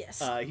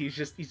 Yes. He's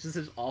just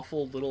this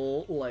awful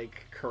little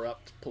like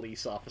corrupt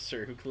police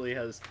officer who clearly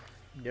has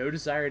no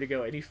desire to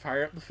go any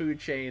higher up the food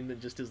chain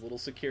than just his little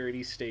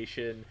security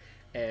station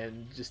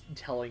and just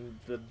telling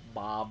the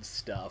mob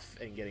stuff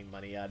and getting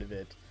money out of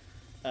it.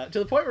 To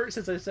the point where,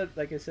 since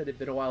like I said, it'd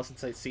been a while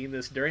since I'd seen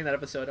this. During that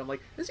episode, I'm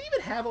like, does he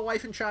even have a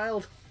wife and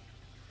child?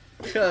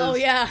 Oh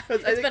yeah,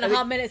 'cause it's been a I think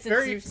hot minute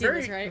since you've seen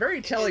this, right?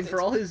 Very telling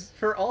for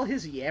all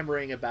his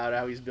yammering about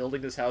how he's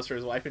building this house for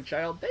his wife and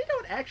child. They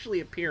don't actually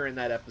appear in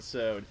that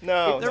episode.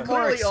 No, They're no. more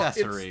clearly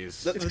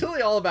accessories. It's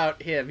clearly all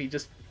about him. He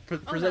just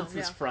presents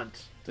this yeah. front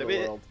to I the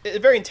mean, world. it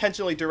very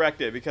intentionally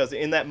directed, because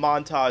in that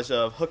montage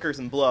of hookers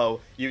and blow,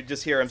 you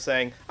just hear him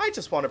saying, "I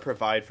just want to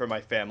provide for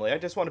my family. I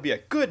just want to be a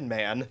good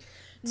man."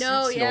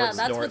 No, Snort, yeah, that's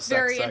snort, what's sex,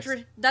 very sex.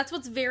 That's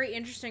what's very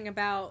interesting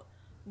about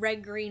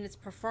Red Green's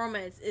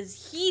performance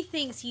is he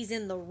thinks he's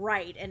in the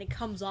right, and it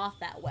comes off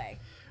that way.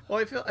 Well,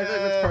 I feel like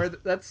that's part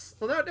of that's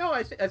well, no.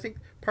 I think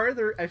part of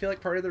the I feel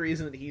like part of the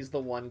reason that he's the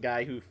one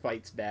guy who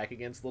fights back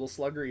against Little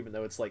Slugger, even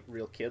though it's like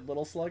real kid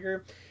Little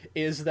Slugger,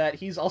 is that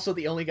he's also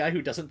the only guy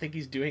who doesn't think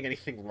he's doing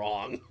anything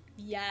wrong.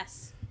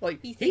 Yes.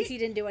 Like He thinks he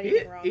didn't do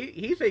anything wrong.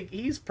 He think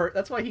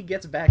that's why he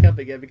gets back up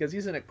again, because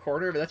he's in a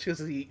corner, but that's because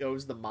he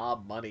owes the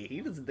mob money. He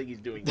doesn't think he's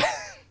doing.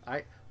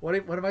 What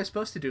am I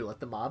supposed to do?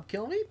 Let the mob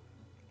kill me?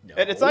 No.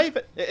 And it's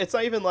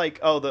not even like,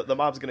 oh, the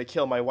mob's gonna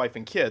kill my wife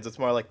and kids. It's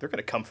more like, they're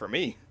gonna come for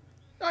me.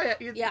 Oh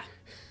yeah. Yeah.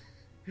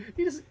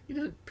 He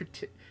doesn't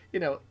pretend.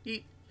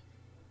 He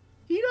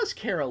does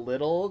care a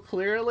little,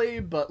 clearly,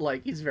 but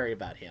like he's very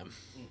about him.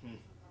 Mm-hmm.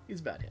 He's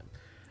about him.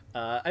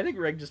 I think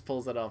Reg just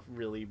pulls that off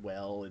really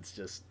well. It's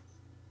just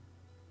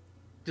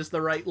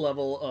the right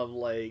level of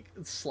like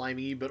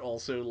slimy, but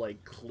also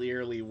like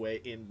clearly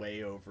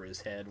way over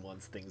his head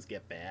once things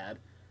get bad.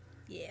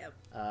 Yeah.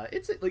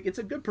 It's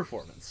a good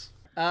performance.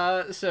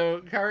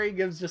 So Kari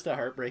gives just a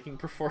heartbreaking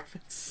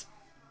performance.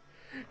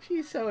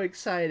 She's so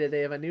excited.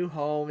 They have a new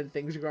home and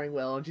things are going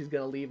well, and she's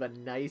gonna leave a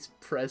nice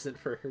present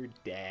for her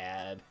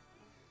dad.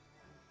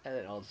 And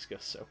then it all just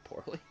goes so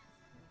poorly.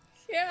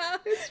 Yeah.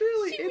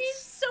 She means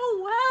so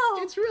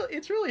well.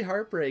 It's really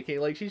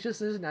heartbreaking. Like, she's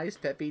just this nice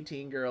peppy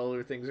teen girl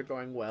where things are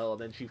going well,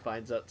 and then she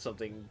finds out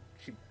something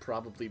she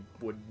probably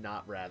would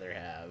not rather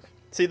have.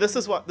 See, this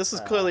is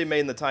clearly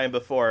made in the time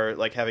before,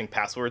 like, having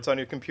passwords on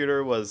your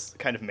computer was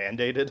kind of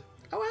mandated.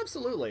 Oh,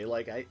 absolutely.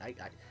 Like, I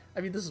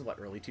mean, this is what,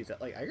 early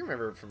 2000. Like, I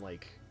remember from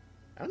like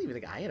I don't even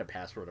think I had a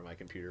password on my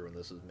computer when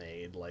this was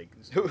made. Like,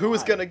 Who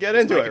was why? gonna get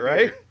It's into my it, right?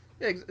 computer.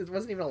 Yeah, it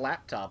wasn't even a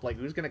laptop. Like,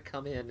 who's gonna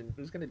come in and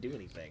who's gonna do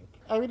anything?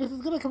 I mean, this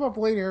is gonna come up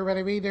later, but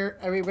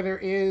but there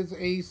is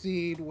a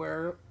scene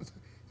where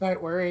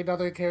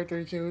another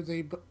character shows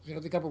a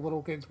couple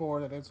little kids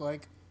porn, and it's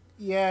like,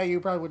 yeah, you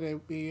probably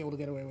wouldn't be able to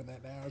get away with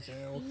that now.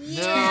 So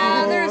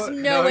Yeah, there's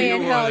no No, way you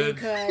in hell you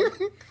wouldn't.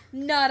 could.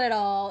 Not at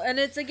all. And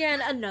it's,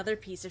 again, another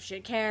piece of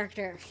shit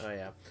character. Oh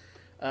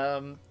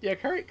yeah,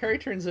 Kari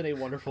turns in a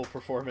wonderful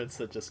performance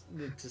that just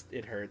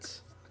it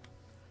hurts.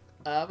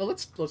 But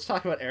let's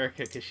talk about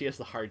Erika because she has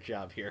the hard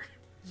job here.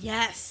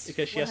 Yes.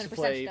 Because she has to 100%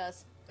 play she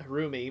does.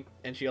 Harumi,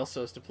 and she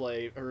also has to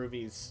play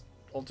Harumi's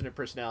alternate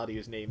personality,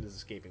 whose name is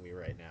escaping me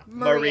right now.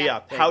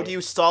 Maria. Thank How you. do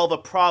you solve a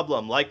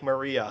problem like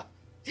Maria?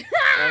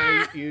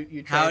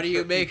 You try How and do you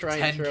throw- make try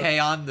and throw- 10K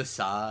on the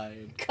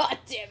side? God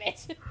damn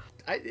it.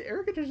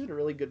 Erika turns in a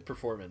really good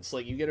performance.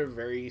 Like, you get a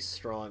very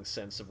strong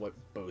sense of what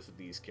both of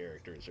these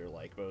characters are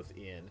like. Both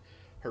in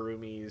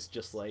Harumi's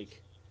just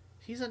like,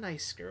 she's a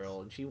nice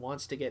girl and she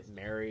wants to get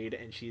married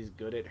and she's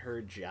good at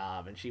her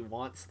job and she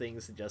wants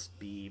things to just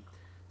be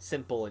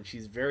simple, and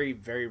she's very,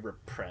 very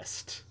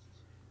repressed.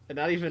 And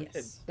not even,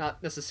 Yes.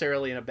 not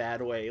necessarily in a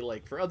bad way,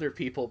 like for other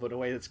people, but in a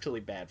way that's clearly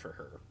bad for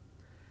her.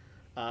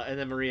 And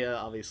then Maria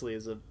obviously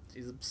she's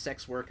a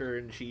sex worker,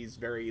 and she's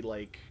very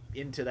like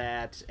into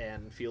that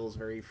and feels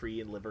very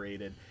free and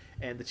liberated.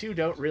 And the two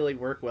don't really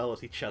work well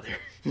with each other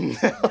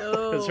because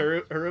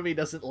No. Harumi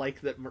doesn't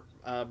like that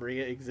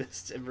Maria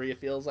exists, and Maria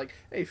feels like,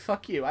 hey,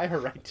 fuck you, I have a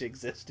right to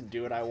exist and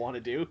do what I want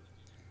to do.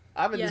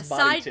 I'm in Yeah, this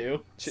body side-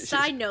 too.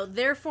 Side note,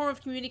 their form of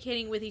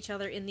communicating with each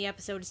other in the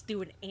episode is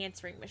through an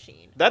answering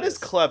machine. That is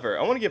clever.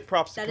 I want to give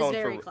props to That is Cohen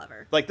very for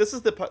clever. like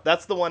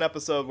that's the one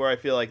episode where I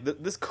feel like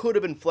this could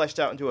have been fleshed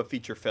out into a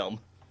feature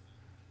film.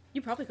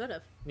 You probably could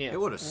have. Yeah. It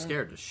would have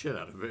scared the shit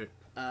out of me.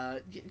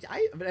 But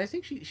I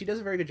think she does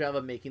a very good job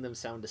of making them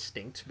sound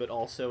distinct, but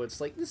also it's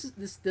like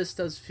this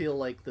does feel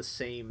like the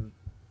same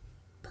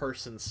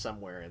person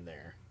somewhere in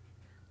there,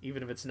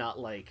 even if it's not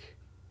like,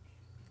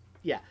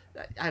 yeah,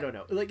 I don't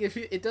know. Like, if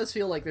it does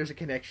feel like there's a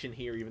connection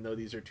here, even though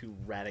these are two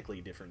radically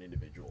different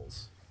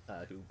individuals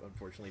who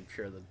unfortunately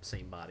share the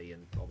same body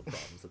and all the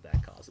problems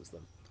that causes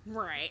them.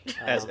 Right.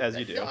 As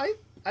you do. No,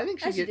 I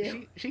think As you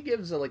do. she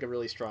gives a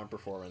really strong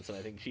performance, and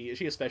I think she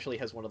especially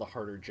has one of the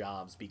harder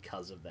jobs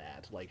because of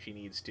that. Like, she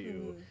needs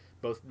to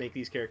both make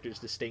these characters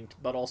distinct,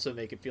 but also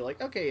make it feel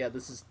like, okay, yeah,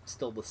 this is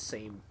still the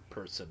same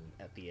person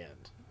at the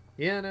end.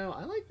 Yeah, no,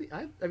 I like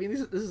I mean,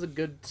 this is a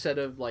good set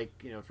of, like,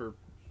 you know, for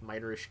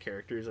minorish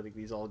characters. I think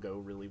these all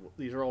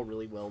these are all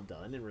really well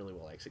done and really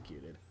well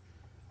executed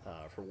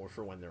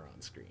for when they're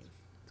on screen.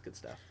 It's good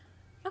stuff.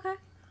 Okay.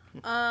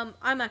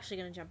 I'm actually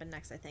gonna jump in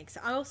next, I think. So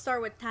I will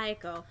start with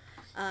Taiko,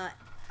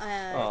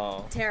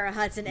 Aw. Tara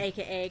Hudson,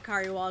 aka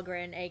Kari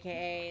Walgren,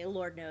 aka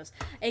Lord knows,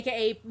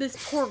 aka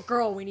this poor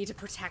girl. We need to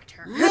protect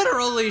her.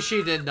 Literally,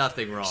 she did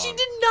nothing wrong. She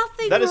did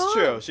nothing That is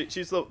wrong. true.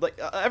 She's the like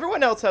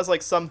everyone else has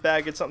like some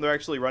baggage, something they're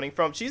actually running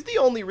from. She's the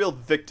only real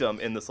victim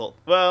in this whole.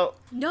 Well,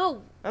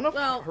 No. I don't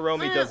know Well, if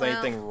Hiromi does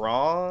anything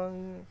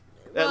wrong,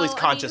 at least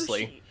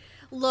consciously.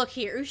 Look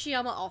here,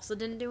 Ushiyama also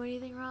didn't do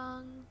anything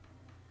wrong,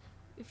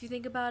 if you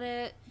think about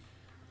it.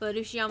 But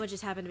Ushiyama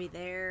just happened to be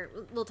there.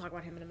 We'll talk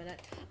about him in a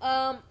minute.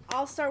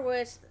 I'll start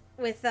with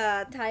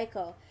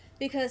Taiko,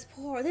 because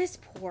this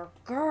poor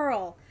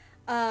girl.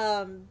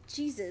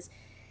 Jesus.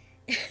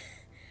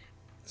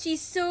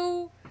 She's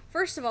so,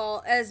 first of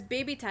all, as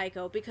baby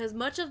Taiko, because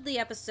much of the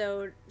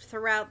episode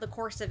throughout the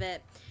course of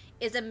it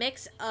is a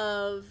mix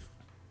of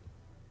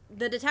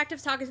the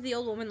detectives talking to the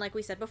old woman, like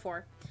we said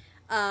before,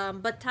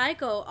 but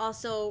Taiko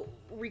also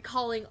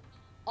recalling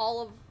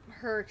all of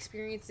her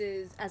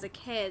experiences as a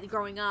kid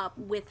growing up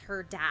with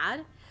her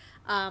dad,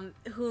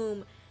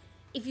 whom,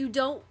 if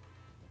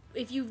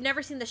you've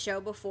never seen the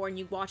show before and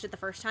you watch it the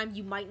first time,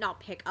 you might not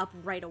pick up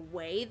right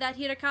away that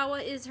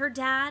Hirakawa is her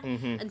dad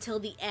until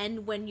the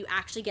end, when you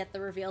actually get the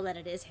reveal that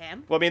it is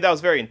him. Well, I mean that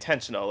was very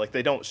intentional. Like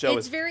they don't show It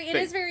his is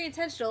face. very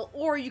intentional.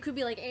 Or you could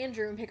be like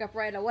Andrew and pick up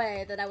right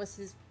away that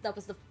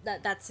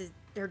that's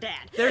their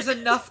dad. There's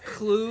enough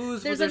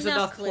clues, There's but there's enough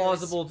enough clues.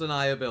 plausible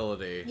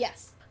deniability.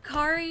 Yes.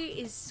 Kari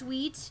is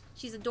sweet.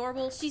 She's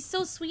adorable. She's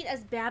so sweet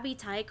as Baby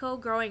Taiko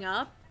growing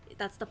up.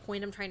 That's the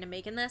point I'm trying to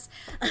make in this.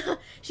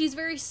 She's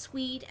very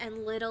sweet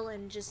and little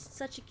and just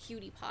such a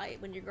cutie pie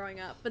when you're growing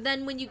up. But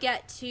then when you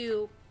get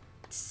to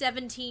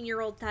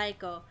 17-year-old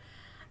Taiko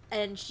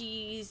and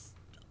she's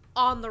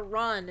on the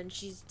run and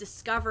she's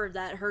discovered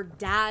that her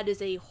dad is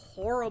a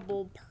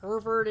horrible,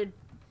 perverted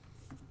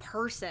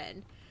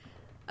person.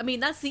 I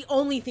mean, that's the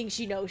only thing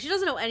she knows. She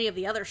doesn't know any of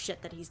the other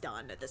shit that he's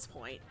done at this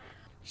point.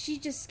 She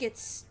just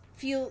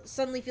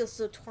suddenly feels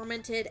so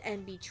tormented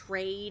and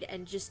betrayed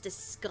and just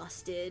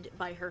disgusted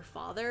by her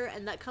father,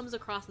 and that comes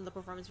across in the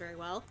performance very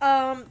well.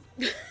 Going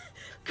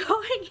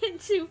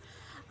into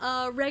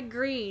Red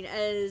Green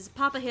as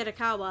Papa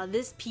Hirakawa,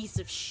 this piece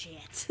of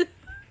shit.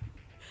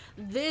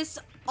 This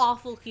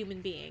awful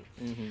human being.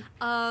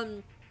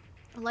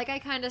 Like I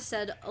kind of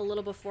said a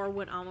little before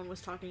when Amon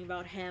was talking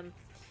about him,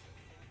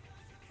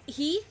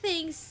 he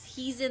thinks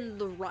he's in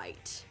the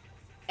right.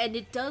 And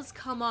it does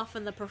come off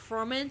in the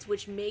performance,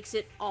 which makes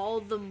it all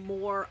the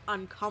more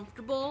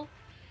uncomfortable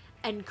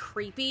and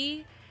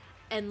creepy.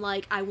 And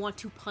like, I want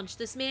to punch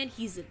this man.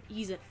 He's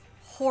a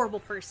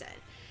horrible person.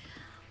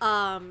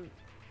 And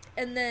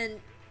then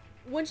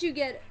once you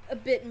get a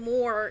bit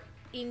more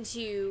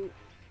into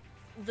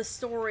the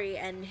story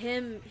and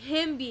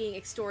him being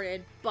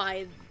extorted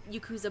by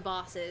Yakuza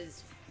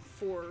bosses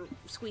for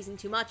squeezing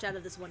too much out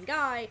of this one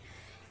guy,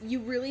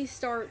 you really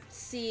start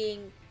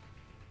seeing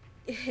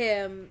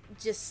him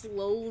just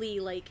slowly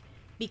like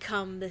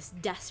become this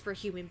desperate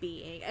human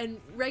being, and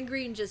Red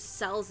Green just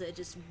sells it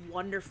just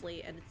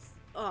wonderfully, and it's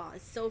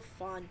so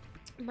fun.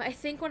 I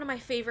think one of my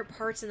favorite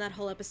parts in that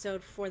whole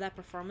episode for that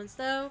performance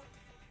though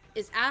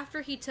is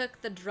after he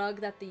took the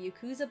drug that the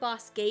Yakuza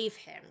boss gave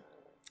him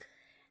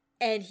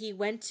and he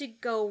went to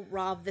go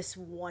rob this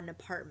one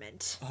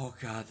apartment. Oh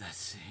god, that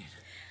scene.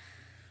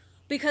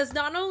 Because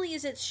not only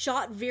is it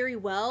shot very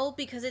well,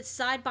 because it's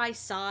side by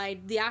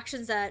side, the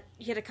actions that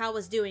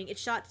Hitakawa's doing,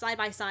 it's shot side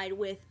by side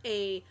with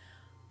a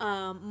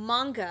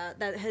manga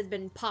that has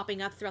been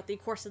popping up throughout the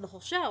course of the whole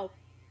show,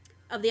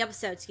 of the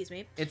episode, excuse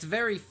me. It's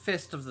very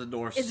Fist of the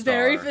North Star. It's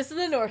very Fist of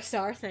the North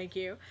Star, thank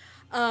you.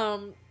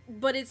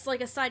 But it's like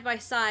a side by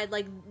side,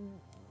 like,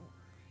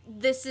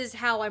 this is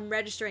how I'm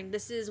registering,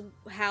 this is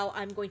how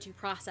I'm going to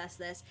process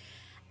this.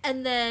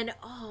 And then,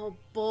 oh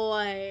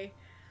boy,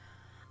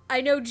 I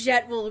know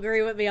Jet will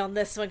agree with me on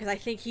this one, because I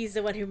think he's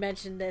the one who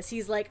mentioned this.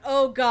 He's like,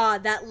 oh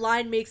god, that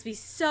line makes me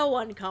so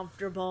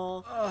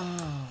uncomfortable.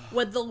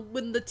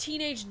 When the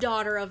teenage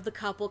daughter of the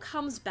couple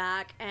comes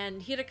back,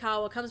 and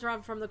Hitakawa comes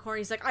around from the corner,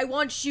 he's like, I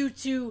want you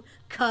to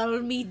call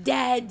me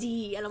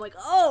daddy. And I'm like,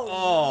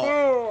 oh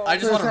no. I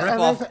just want to rip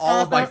off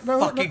all of my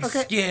fucking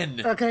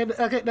skin. Okay,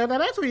 now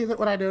that's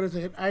what I noticed.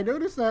 I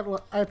noticed that,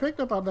 I picked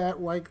up on that,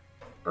 like,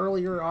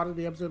 earlier on in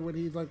the episode when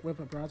he's like with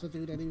a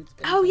prostitute and he was...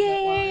 Oh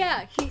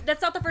yeah.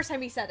 That's not the first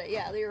time he said it.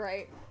 Yeah, you're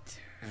right.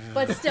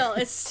 But still,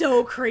 it's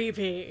so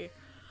creepy.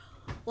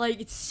 Like,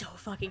 it's so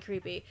fucking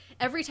creepy.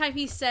 Every time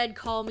he said,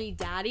 call me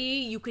daddy,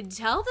 you could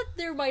tell that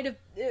there might have...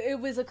 It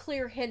was a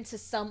clear hint to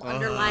some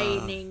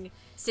underlining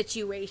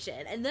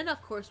situation. And then,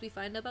 of course, we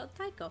find out about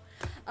Taiko.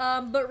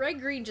 But Red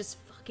Green just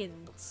fucking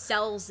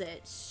sells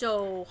it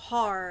so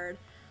hard.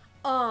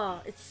 And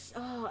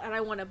I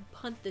want to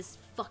punt this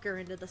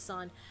fucker into the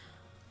sun.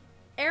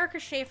 Erica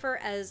Schaefer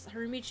as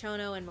Harumi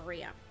Chono and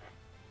Maria.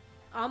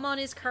 Amon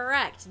is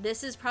correct.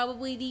 This is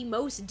probably the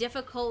most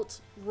difficult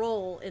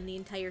role in the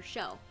entire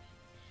show,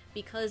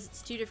 because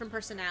it's two different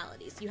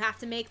personalities. You have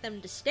to make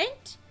them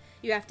distinct,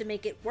 you have to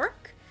make it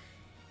work,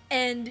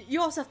 and you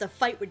also have to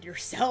fight with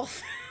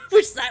yourself,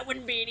 which that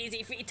wouldn't be an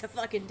easy feat to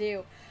fucking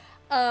do.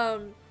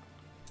 And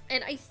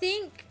I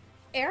think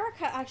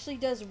Erica actually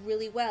does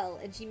really well,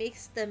 and she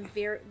makes them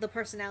the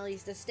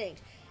personalities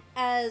distinct.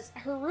 As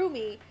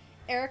Harumi,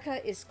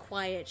 Erica is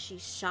quiet,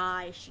 she's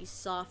shy, she's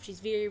soft, she's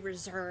very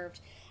reserved.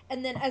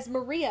 And then as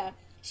Maria,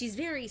 she's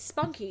very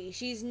spunky,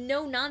 she's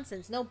no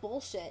nonsense, no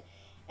bullshit.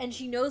 And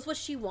she knows what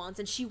she wants,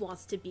 and she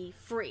wants to be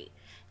free.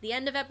 The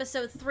end of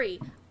episode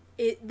 3,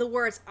 the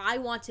words, I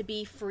want to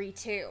be free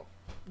too.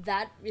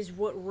 That is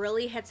what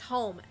really hits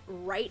home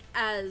right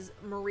as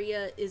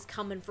Maria is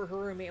coming for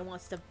Harumi and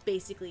wants to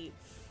basically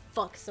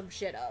fuck some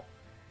shit up.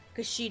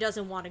 Because she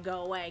doesn't want to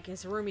go away,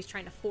 because Harumi's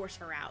trying to force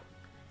her out,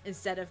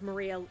 instead of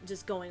Maria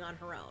just going on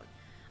her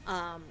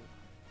own.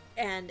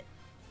 And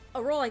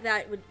a role like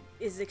that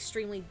is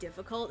extremely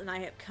difficult, and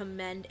I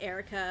commend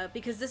Erica,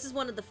 because this is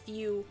one of the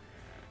few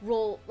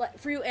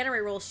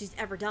anime roles she's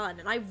ever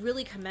done, and I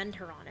really commend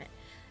her on it.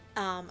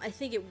 I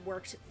think it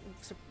worked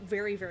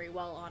very, very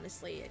well,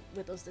 honestly,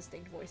 with those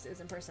distinct voices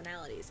and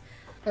personalities.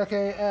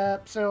 Okay,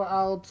 so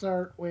I'll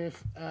start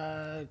with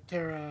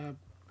Tara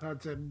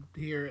Hudson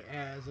here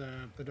as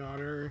the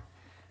daughter.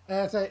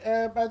 I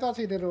thought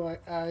she did a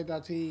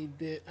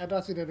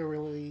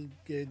really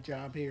good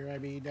job here. I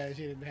mean,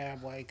 she didn't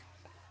have like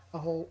a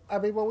whole. I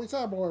mean, well, we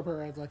saw more of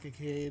her as like a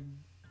kid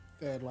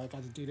than like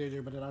as a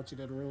teenager, but I thought she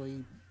did a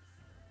really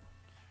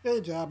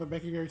good job of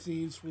making her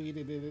seem sweet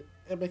and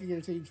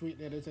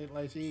innocent.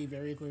 Like, she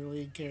very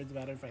clearly cares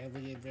about her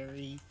family and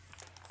very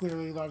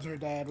clearly loves her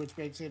dad, which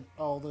makes it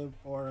all the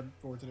more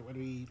unfortunate when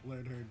we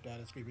learn her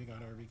dad is creeping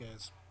on her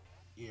because,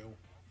 she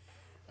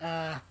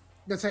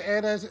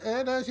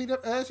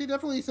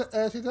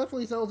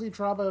definitely sells the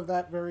trauma of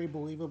that very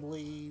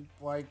believably.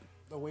 Like,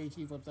 the way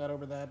she flips out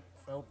over that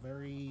felt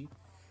very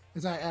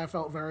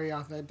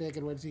authentic,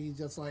 and when she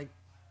just like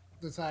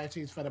decides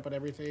she's fed up with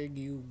everything,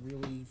 you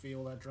really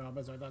feel that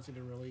trauma. So I thought she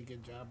did a really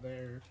good job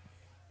there,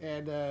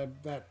 and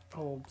that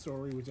whole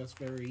story was just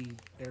very,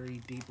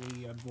 very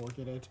deeply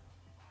unfortunate.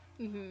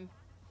 Mm-hmm.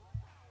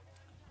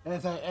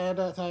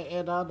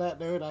 And on that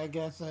note, I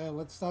guess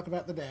let's talk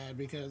about the dad,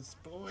 because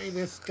boy,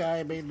 this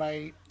guy made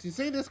my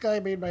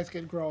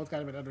skin crawl is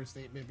kind of an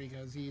understatement,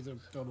 because he's a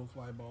total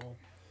slime ball.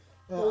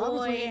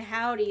 Boy,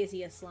 howdy, is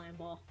he a slime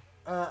ball.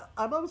 I'm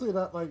obviously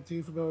not like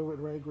too familiar with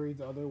Red Green's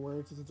other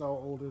works, since it's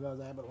all older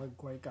than I haven't like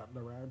quite gotten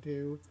around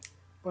to.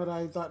 but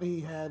I thought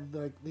he had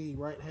like the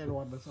right handle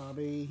on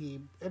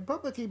Masami. In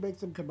public he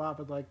makes him come off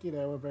as like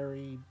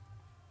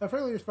a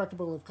fairly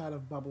respectable if kind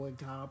of bubbling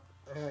cop.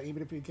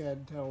 Even if you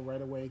can tell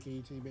right away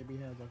Keiichi maybe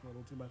has like a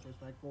little too much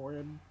respect for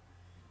him.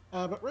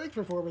 But Ray's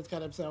performance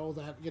kind of sells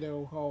that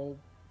whole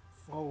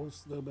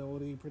false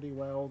nobility pretty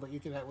well. That you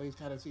can at least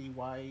kind of see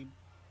why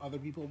other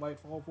people might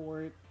fall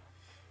for it.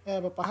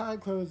 But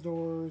behind closed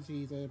doors,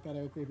 he's a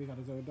pedo creeping on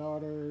his own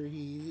daughter.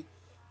 He's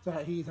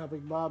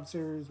helping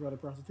mobsters run a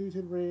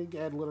prostitution ring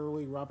and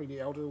literally robbing the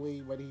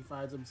elderly when he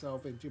finds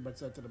himself in too much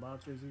sense to the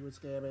monsters he was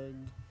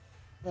scamming.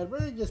 And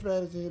Ring just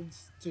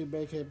manages to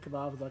make him come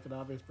off as like an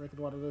obvious prick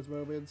in one of those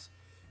moments.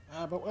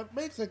 But what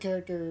makes the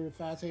character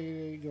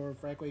fascinating or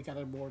frankly kind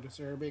of more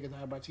disturbing is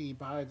how much he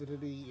buys into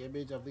the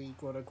image of the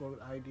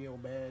quote-unquote ideal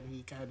man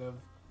he kind of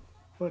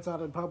puts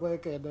out in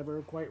public and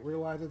never quite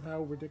realizes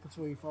how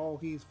ridiculously far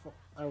he's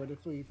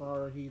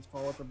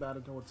fallen from that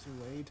until it's too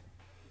late.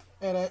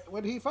 And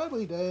when he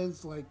finally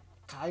does, like,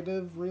 kind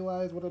of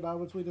realize what an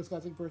honestly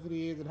disgusting person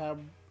he is and how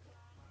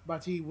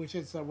much he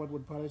wishes someone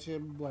would punish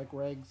him, like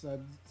Rang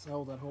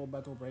sells that whole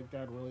mental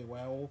breakdown really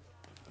well.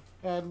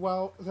 And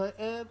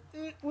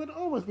it would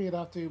almost be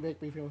enough to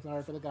make me feel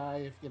sorry for the guy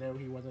if,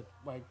 he wasn't,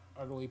 like,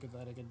 utterly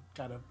pathetic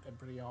and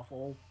pretty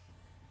awful.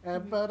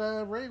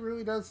 But Ray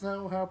really does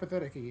know how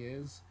pathetic he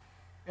is.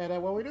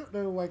 And while we don't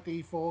know, like,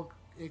 the full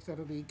extent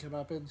of the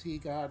comeuppance he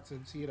got,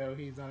 since, he's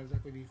not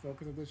exactly the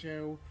focus of the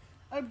show,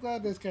 I'm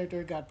glad this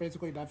character got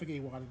basically nothing he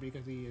wanted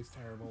because he is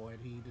terrible and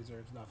he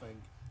deserves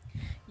nothing.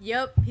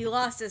 Yep, he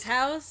lost his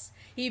house.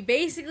 He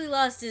basically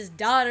lost his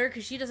daughter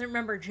because she doesn't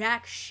remember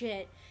jack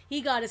shit. He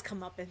got his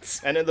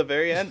comeuppance. And in the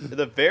very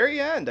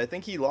end, I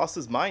think he lost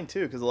his mind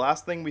too, because the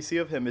last thing we see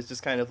of him is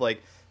just kind of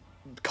like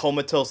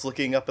comatose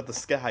looking up at the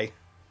sky.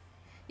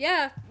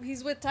 Yeah,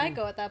 he's with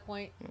Taiko at that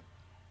point.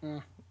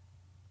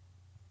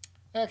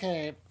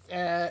 Okay,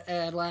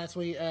 and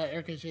lastly,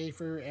 Erica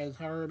Schaefer as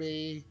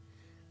Harumi.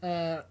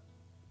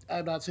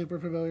 I'm not super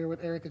familiar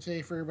with Erica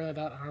Schaefer, but I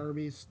thought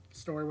Harumi's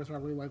story was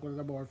probably like one of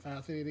the more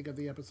fascinating of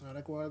the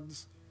episodic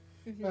ones.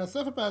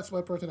 Stuff about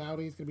split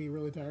personalities can be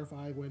really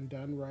terrifying when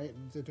done right,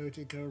 and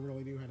Satoshi Kon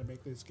really knew how to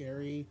make this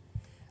scary.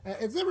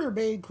 It's never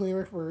made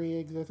clear if Marie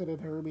existed in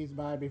Harumi's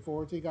mind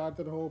before she got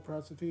into the whole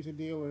prostitution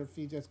deal, or if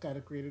she just kind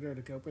of created her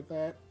to cope with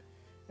that.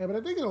 But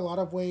I think in a lot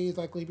of ways,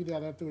 like leaving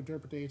that up to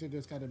interpretation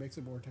just kind of makes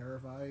it more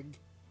terrifying.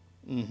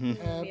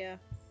 Yeah.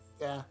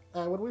 Yeah.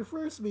 When we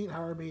first meet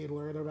Harumi and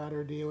learn about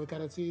her deal, it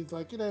kind of seems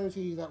like,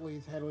 she's at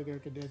least handling her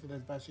condition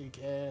as best she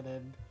can,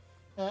 and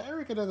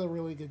Erica does a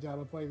really good job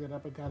of playing it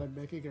up and kind of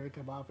making her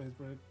come off as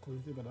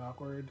reclusive and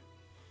awkward.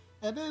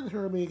 And then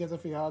Harumi gets a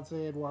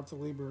fiance and wants to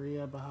leave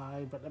Maria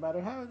behind, but no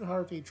matter how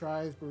hard he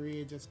tries,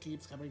 Maria just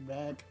keeps coming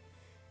back.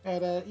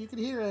 And you can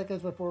hear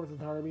Erica's performance with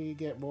Harumi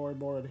get more and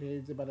more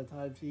unhinged, and by the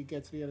time she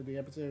gets to the end of the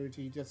episode,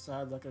 she just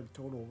sounds like a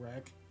total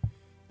wreck.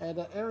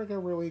 And Erica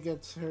really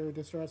gets her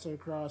distress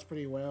across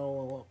pretty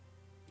well.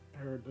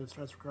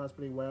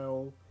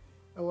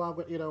 Along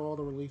with, all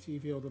the relief she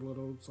feels when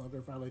little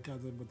Slugger finally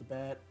comes in with the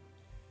bat.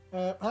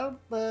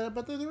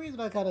 But there's a reason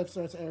I kind of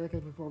stress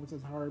Erica's performance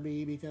as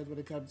Harumi, because when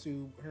it comes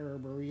to her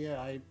Maria,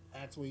 I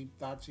actually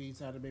thought she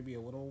sounded maybe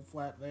a little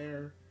flat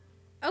there.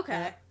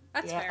 Okay,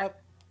 that's fair.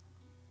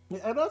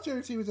 I'm not sure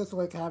if she was just,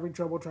 like, having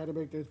trouble trying to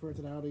make those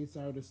personalities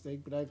sound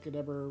distinct, but I could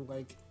never,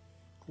 like,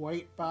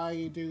 quite buy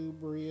into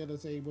Maria the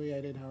same way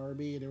I did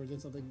Harumi, and there was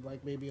just something,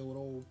 like, maybe a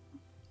little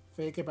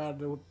fake about it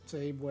the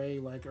same way,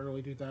 like,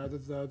 early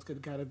 2000s notes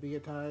could kind of be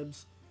at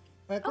times.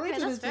 Okay,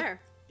 that's fair.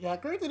 Yeah,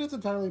 granted, it's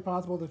entirely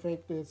possible the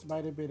fakeness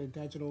might have been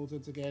intentional,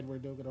 since, again, we're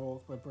doing a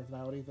whole split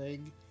personality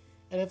thing.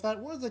 And if that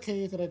was the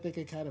case, then I think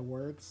it kind of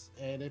works,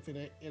 and if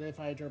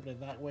I interpret it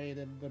that way,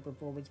 then the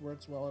performance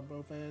works well on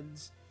both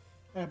ends.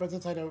 But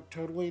since I don't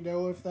totally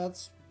know if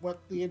that's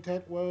what the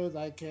intent was,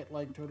 I can't,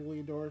 like, totally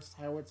endorse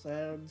how it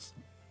sounds.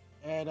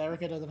 And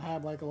Erica doesn't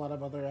have, like, a lot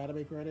of other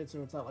anime credits,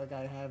 so it's not like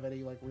I have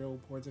any, like, real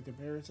points of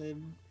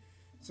comparison.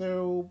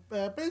 So,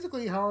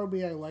 basically,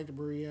 Harumi, I liked.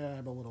 Maria,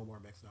 I'm a little more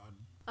mixed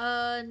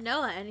on.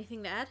 Noah,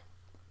 anything to add?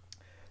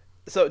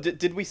 So,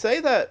 did we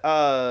say that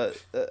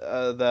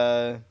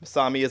the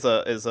Masami is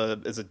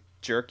a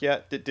jerk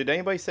yet? Did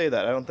anybody say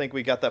that? I don't think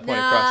we got that point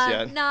across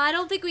yet. No, I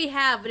don't think we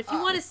have, but if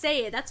you want to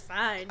say it, that's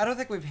fine. I don't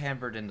think we've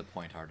hammered in the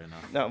point hard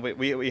enough. No,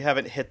 we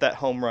haven't hit that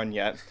home run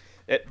yet.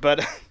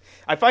 But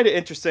I find it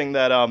interesting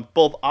that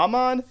both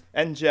Amon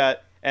and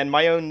Jet and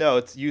my own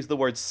notes use the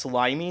word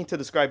slimy to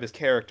describe his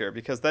character,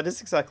 because that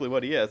is exactly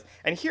what he is.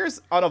 And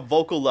here's, on a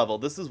vocal level,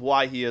 this is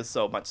why he is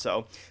so much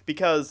so.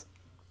 Because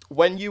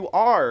when you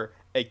are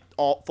a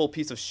full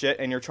piece of shit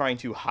and you're trying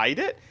to hide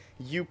it,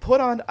 you put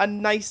on a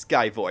nice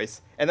guy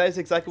voice, and that is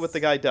exactly what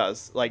the guy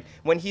does. Like,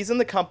 when he's in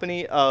the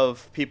company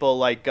of people,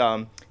 like,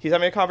 he's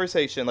having a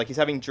conversation, like, he's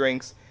having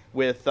drinks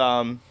with,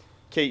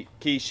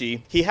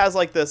 Keiichi, he has,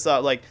 like, this,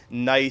 like,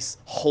 nice,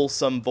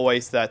 wholesome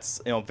voice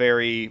that's,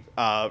 very,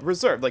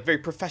 reserved, like, very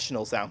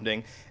professional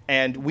sounding,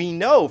 and we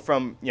know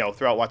from,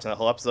 throughout watching the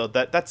whole episode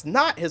that that's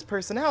not his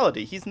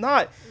personality. He's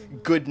not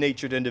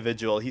good-natured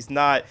individual. He's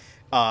not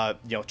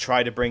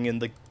try to bring in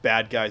the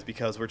bad guys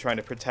because we're trying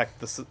to protect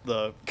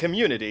the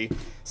community.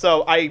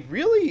 So I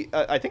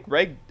think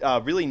Reg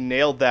really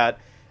nailed that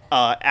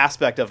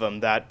aspect of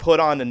him, that put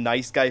on a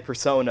nice guy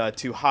persona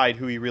to hide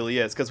who he really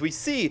is. Because we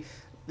see,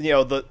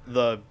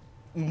 the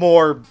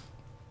more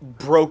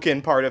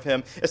broken part of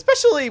him,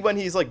 especially when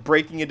he's like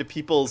breaking into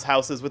people's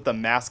houses with the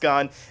mask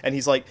on and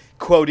he's like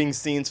quoting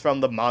scenes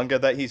from the manga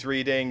that he's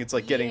reading. It's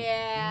like getting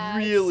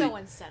really it's so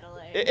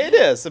unsettling. It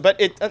is,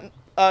 but it kind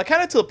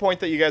of to the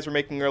point that you guys were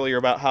making earlier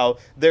about how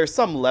there's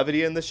some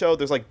levity in the show.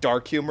 There's like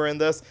dark humor in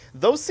this.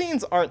 Those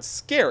scenes aren't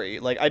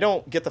scary. Like I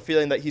don't get the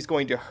feeling that he's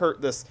going to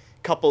hurt this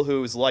couple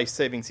whose life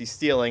savings he's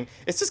stealing.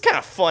 It's just kind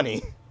of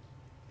funny.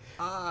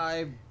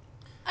 I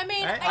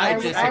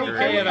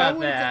disagree about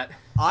that.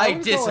 I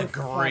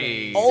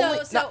disagree. Only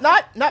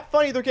not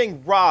funny. They're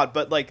getting robbed,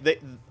 but like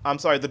I'm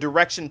sorry. The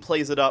direction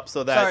plays it up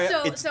so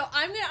that. So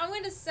I'm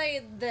gonna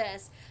say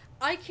this.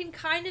 I can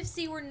kind of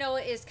see where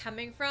Noah is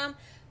coming from,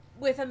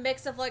 with a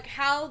mix of like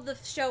how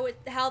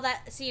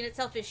that scene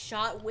itself is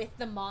shot with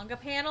the manga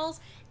panels,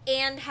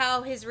 and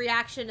how his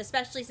reaction,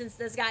 especially since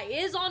this guy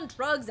is on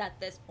drugs at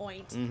this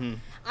point. Mm-hmm.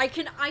 I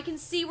can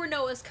see where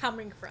Noah's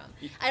coming from.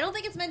 I don't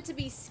think it's meant to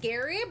be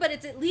scary, but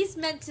it's at least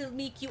meant to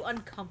make you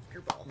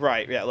uncomfortable.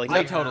 Right, yeah. Like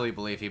I totally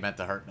believe he meant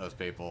to hurt those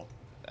people.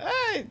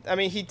 I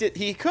mean,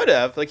 he could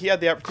have. Like, he had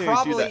the opportunity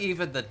to do that. Probably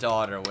even the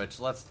daughter, which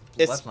let's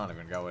not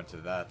even go into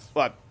that.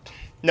 What?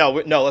 No,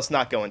 let's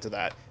not go into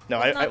that. No,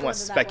 I don't want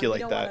to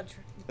speculate that.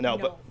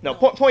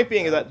 Point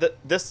being is that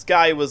this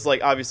guy was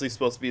like obviously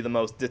supposed to be the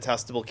most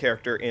detestable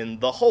character in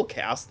the whole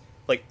cast,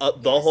 like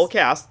the whole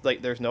cast.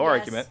 Like there's no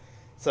argument.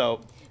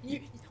 So you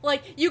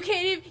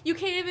can't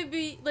even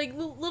be like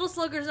Little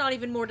Slugger's not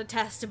even more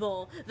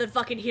detestable than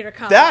fucking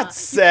Hirakawa. That's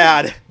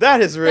sad.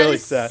 That is really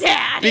sad.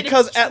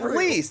 Because at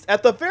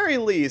the very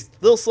least,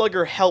 Little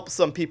Slugger helps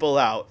some people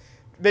out.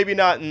 Maybe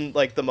not in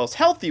like the most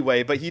healthy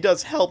way, but he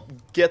does help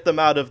get them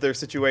out of their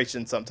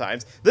situation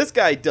sometimes. This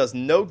guy does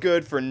no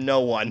good for no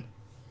one.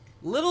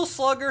 Little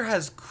Slugger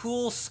has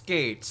cool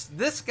skates.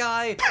 This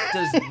guy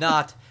does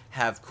not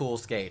have cool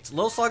skates.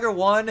 Little Slugger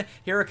 1,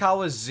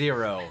 Hirakawa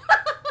 0.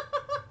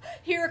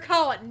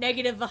 Hirakawa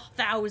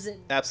 -1,000.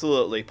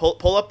 Absolutely.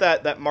 Pull up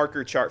that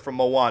marker chart from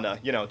Moana.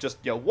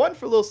 Just 1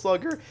 for Little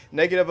Slugger,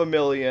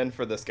 -1,000,000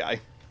 for this guy.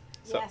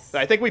 So yes.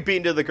 I think we beat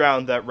into the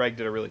ground that Reg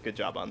did a really good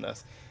job on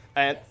this.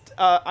 And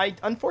I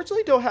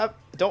unfortunately don't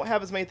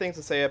have as many things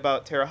to say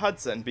about Tara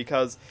Hudson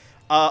because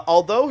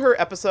although her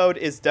episode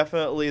is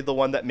definitely the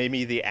one that made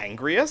me the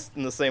angriest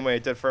in the same way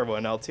it did for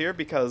everyone else here,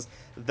 because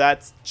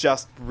that's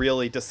just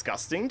really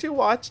disgusting to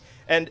watch.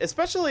 And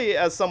especially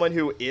as someone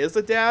who is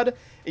a dad,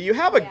 you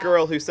have a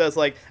girl who says,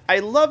 like, I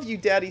love you,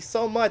 Daddy,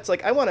 so much.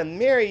 Like, I want to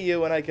marry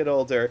you when I get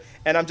older.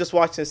 And I'm just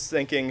watching this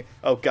thinking,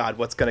 oh, God,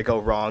 what's going to go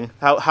wrong?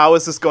 How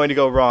is this going to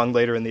go wrong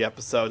later in the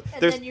episode?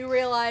 And then you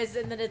realize,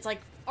 and then it's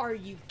like, are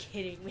you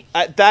kidding me?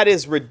 That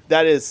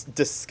is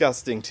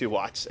disgusting to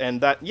watch,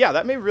 and that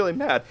made me really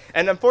mad.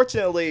 And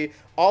unfortunately,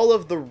 all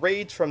of the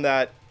rage from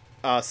that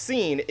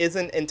scene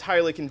isn't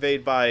entirely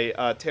conveyed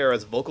by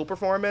Tara's vocal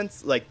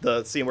performance, like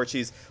the scene where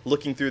she's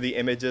looking through the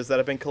images that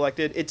have been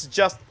collected. It's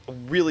just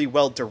really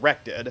well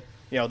directed.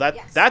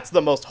 That's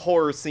the most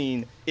horror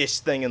scene-ish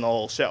thing in the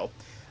whole show.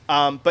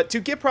 But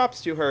to give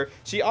props to her,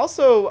 she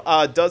also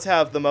does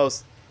have the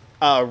most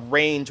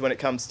range when it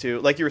comes to,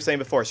 like you were saying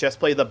before, she has to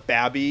play the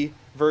Babby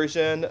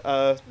version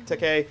of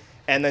Takei,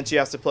 and then she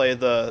has to play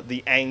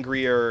the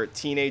angrier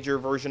teenager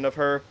version of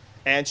her,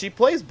 and she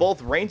plays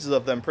both ranges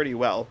of them pretty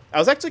well. I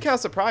was actually kind of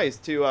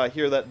surprised to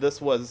hear that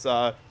this was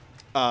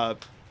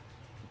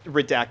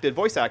redacted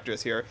voice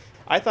actress here.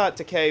 I thought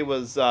Takei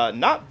was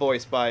not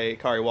voiced by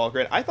Kari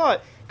Walgren. I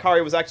thought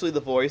Kari was actually the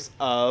voice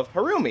of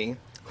Harumi,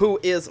 who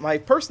is my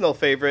personal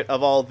favorite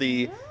of all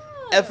the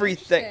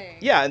everything.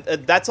 Yeah,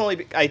 and that's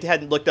only I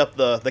hadn't looked up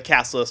the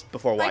cast list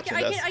before watching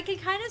this. I can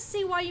kind of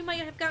see why you might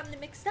have gotten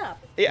it mixed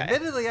up. Yeah,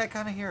 admittedly, I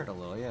kind of hear it a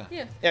little.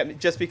 Yeah. Yeah,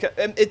 just because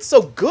it's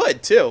so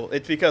good too.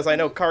 It's because I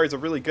know Kari's a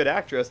really good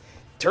actress.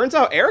 Turns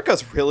out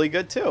Erica's really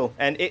good too,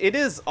 and it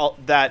is all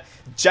that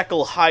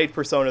Jekyll Hyde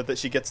persona that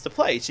she gets to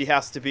play. She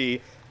has to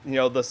be,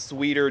 the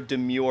sweeter,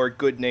 demure,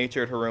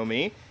 good-natured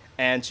Harumi,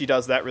 and she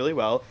does that really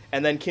well,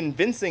 and then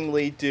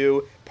convincingly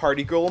do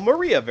Party Girl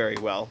Maria very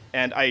well.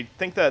 And I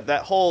think that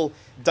whole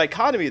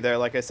dichotomy there,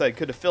 like I said,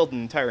 could have filled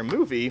an entire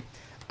movie.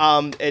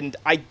 And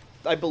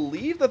I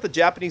believe that the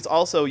Japanese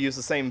also use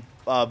the same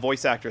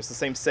voice actress, the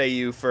same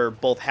seiyuu for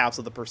both halves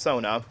of the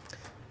persona.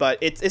 But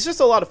it's just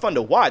a lot of fun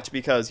to watch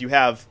because you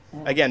have,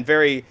 again,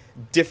 very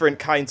different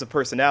kinds of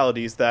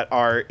personalities that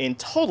are in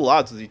total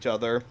odds with each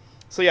other.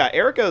 So yeah,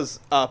 Erica's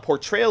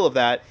portrayal of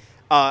that,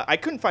 I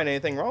couldn't find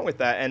anything wrong with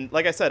that. And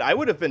like I said, I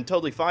would have been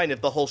totally fine if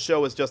the whole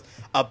show was just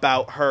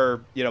about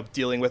her,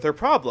 dealing with her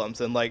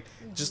problems. And like,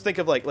 just think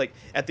of like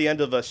at the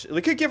end of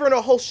we could give her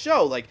a whole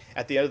show. Like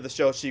at the end of the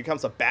show, she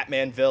becomes a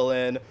Batman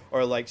villain,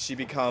 or like she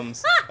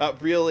becomes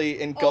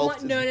really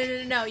engulfed. No.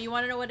 You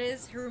want to know what it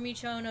is? Harumi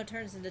Chono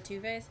turns into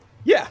Two-Face?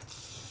 Yeah.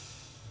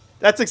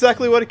 That's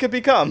exactly what it could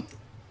become.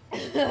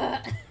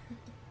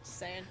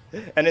 saying.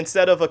 And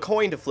instead of a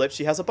coin to flip,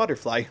 she has a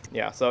butterfly.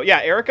 Yeah, so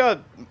yeah,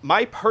 Erica,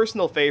 my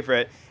personal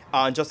favorite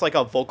on just like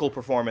a vocal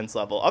performance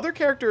level. Other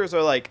characters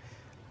are like,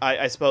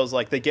 I suppose,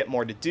 like they get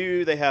more to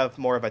do, they have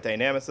more of a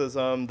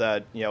dynamicism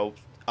that,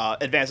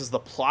 advances the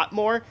plot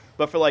more.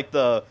 But for like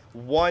the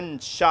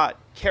one-shot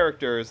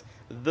characters,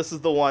 this is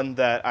the one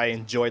that I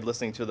enjoyed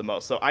listening to the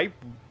most. So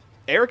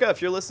Erica,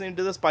 if you're listening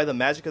to this by the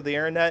magic of the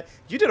internet,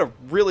 you did a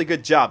really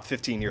good job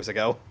 15 years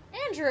ago.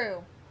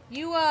 Andrew,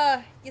 you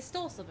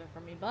stole something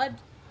from me, bud.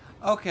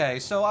 Okay,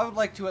 so I would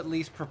like to at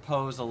least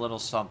propose a little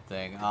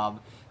something.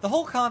 The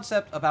whole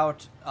concept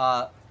about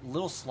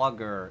Little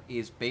Slugger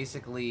is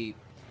basically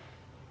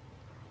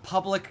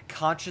public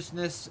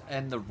consciousness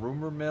and the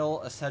rumor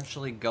mill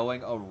essentially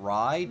going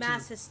awry.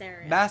 Mass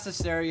hysteria. Mass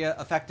hysteria,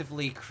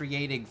 effectively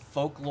creating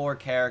folklore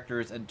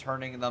characters and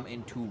turning them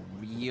into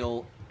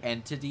real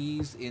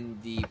entities in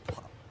the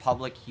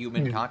public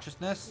human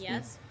consciousness.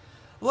 Yes.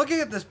 Looking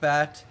at this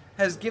bat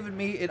has given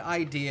me an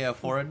idea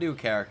for a new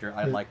character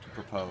I'd like to Oh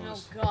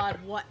propose. God,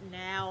 what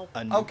now?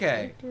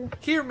 Okay,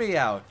 hear me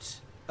out.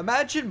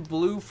 Imagine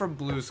Blue from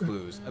Blue's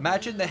Clues.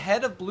 Imagine the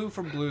head of Blue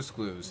from Blue's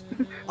Clues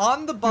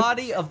on the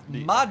body of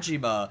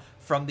Majima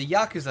from the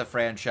Yakuza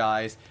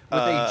franchise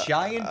with a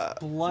giant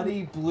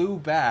bloody blue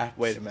bat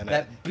Wait a minute.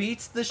 that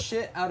beats the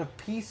shit out of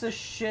piece of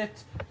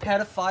shit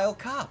pedophile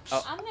cops.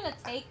 I'm gonna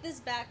take this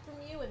back from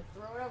you and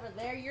throw it over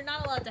there. You're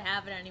not allowed to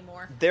have it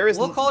anymore. There is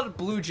We'll call it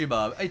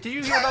Bluejima. Did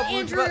you hear about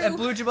Andrew. Bluejima? And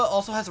Bluejima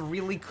also has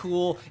really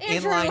cool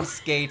Andrew. inline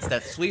skates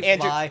that sweep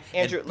Andrew, by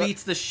Andrew, and let-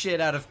 beats the shit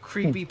out of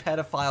creepy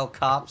pedophile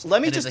cops.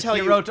 Let me and just is tell a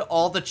you- hero to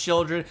all the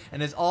children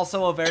and is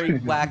also a very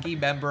wacky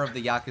member of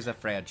the Yakuza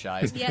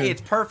franchise. Yeah.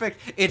 It's perfect.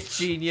 It's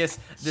genius.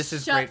 This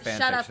is great fan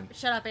fiction.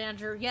 Shut up,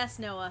 Andrew. Yes,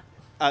 Noah.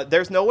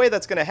 There's no way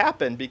that's going to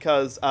happen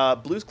because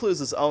Blue's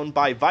Clues is owned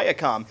by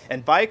Viacom,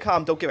 and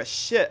Viacom don't give a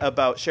shit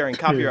about sharing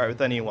copyright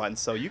with anyone,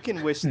 so you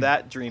can wish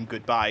that dream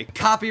goodbye.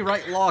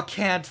 Copyright law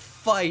can't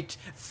fight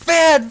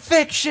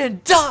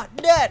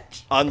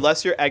fanfiction.net.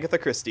 Unless you're Agatha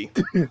Christie.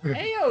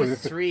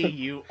 AO3,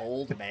 you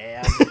old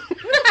man.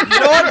 You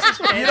know what?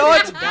 You know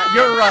what?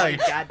 You're right.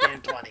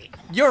 Goddamn 20.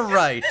 You're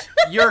right.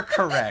 You're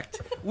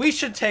correct. We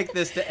should take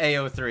this to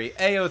AO3.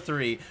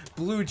 AO3,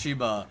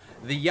 Bluejima,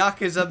 the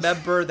Yakuza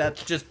member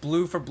that's just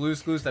blue for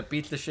Blue's Clues that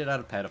beats the shit out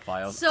of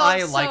pedophiles.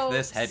 I like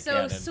this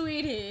headcanon. So,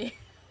 sweetie.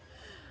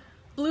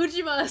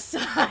 Bluejima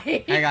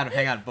aside.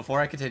 Hang on.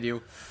 Before I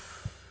continue.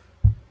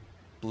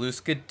 Blue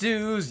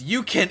Skadoos,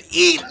 you can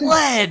eat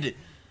lead!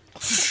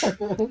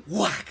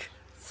 Whack!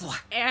 Thwack.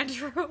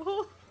 Andrew.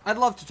 I'd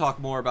love to talk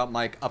more about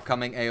my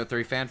upcoming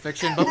AO3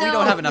 fanfiction, but we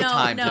don't have enough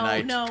time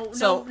tonight.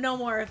 No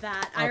more of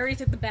that. I already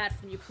took the bat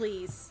from you,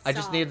 please. I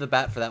just Stop. needed the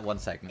bat for that one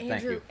segment.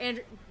 Thank you.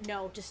 Andrew,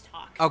 no, just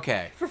talk.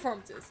 Okay.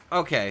 Performances.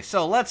 Okay,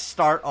 so let's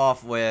start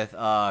off with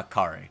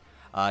Kari,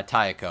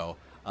 Taeko.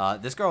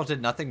 This girl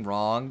did nothing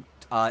wrong.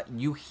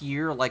 You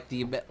hear like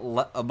the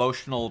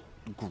emotional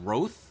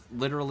growth,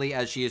 literally,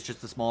 as she is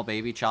just a small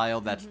baby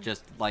child that's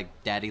just like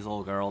daddy's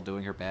little girl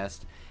doing her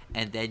best.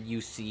 And then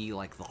you see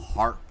like the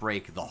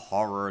heartbreak, the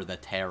horror, the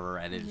terror,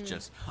 and it's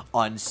just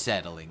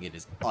unsettling. It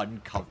is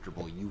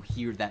uncomfortable. You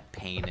hear that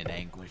pain and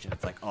anguish, and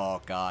it's like,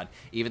 oh god.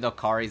 Even though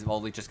Kari's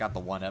only just got the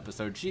one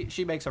episode,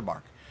 she makes her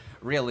mark.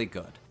 Really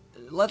good.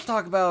 Let's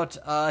talk about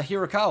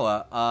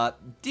Hirakawa.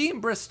 Dean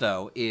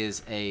Bristow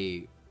is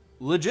a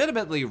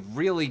legitimately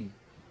really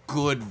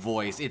good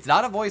voice. It's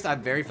not a voice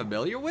I'm very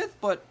familiar with,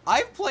 but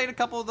I've played a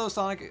couple of those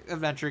Sonic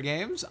Adventure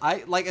games.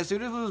 As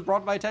soon as it was brought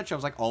to my attention, I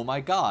was like, oh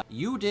my god.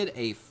 You did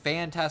a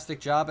fantastic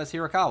job as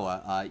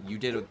Hirakawa. You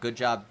did a good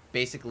job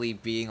basically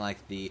being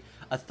like the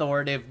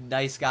authoritative,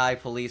 nice guy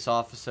police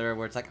officer,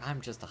 where it's like,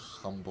 I'm just a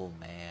humble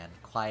man,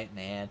 quiet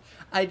man.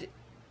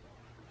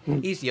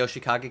 He's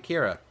Yoshikage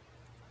Kira.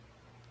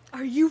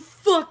 Are you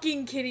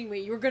fucking kidding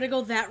me? You were gonna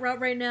go that route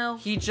right now?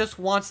 He just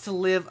wants to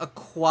live a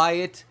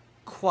quiet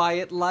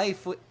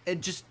life,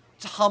 and just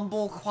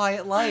humble,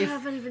 quiet life.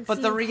 haven't even But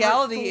seen the part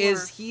reality 4.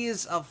 is he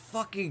is a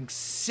fucking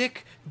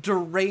sick,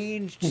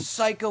 deranged,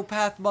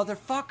 psychopath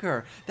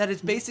motherfucker that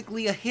is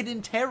basically a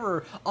hidden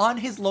terror on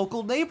his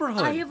local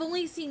neighborhood. I have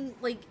only seen,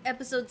 like,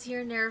 episodes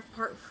here and there of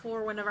part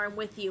 4 whenever I'm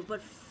with you,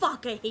 but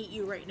fuck, I hate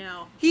you right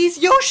now. He's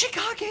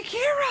Yoshikage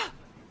Kira!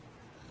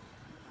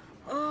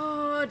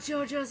 Oh,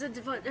 JoJo's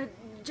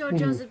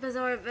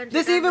Bizarre Adventure.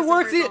 This even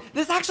works.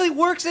 This actually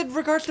works in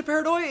regards to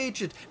Paranoia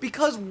Agent,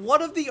 because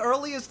one of the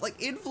earliest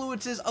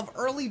influences of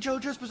early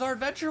JoJo's Bizarre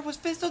Adventure was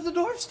Fist of the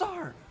North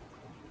Star.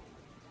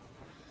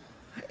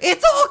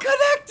 It's all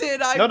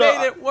connected. I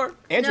made it work.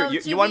 Andrew, No,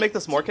 you want to make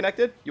this more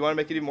connected? You want to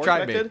make it even more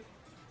Try me. connected?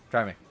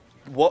 Try me.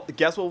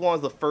 Guess what one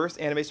of the first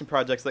animation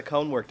projects that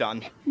Cone worked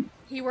on?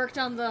 He worked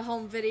on the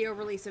home video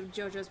release of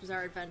JoJo's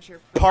Bizarre Adventure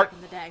Part- back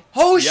in the day.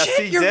 Oh Yes,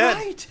 shit! he You're did.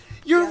 right.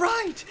 You're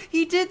right.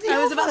 He did the.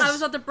 I was Alphas.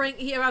 about to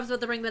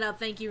bring that up.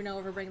 Thank you,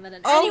 Noah, for bringing that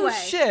in. Oh, Anyway,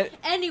 shit.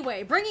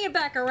 Anyway, bringing it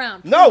back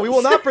around. No, we will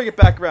please. not bring it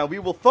back around. We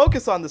will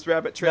focus on this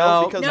rabbit trail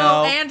No, because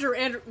No, No.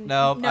 Andrew.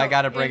 No, I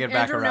gotta bring it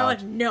back Andrew,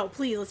 around. Noah, no,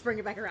 please, let's bring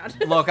it back around.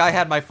 Look, I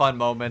had my fun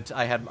moment.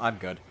 I'm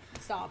good.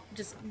 stop.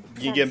 Just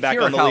You get back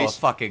on the Hirakawa leash.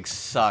 fucking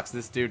sucks.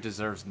 This dude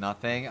deserves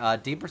nothing.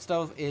 Deeper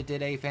Stove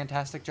did a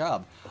fantastic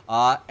job.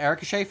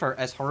 Erica Schaefer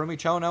as Harumi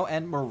Chono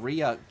and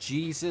Maria.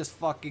 Jesus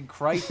fucking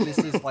Christ, this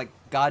is like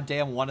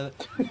goddamn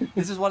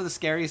this is one of the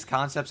scariest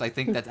concepts I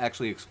think that's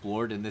actually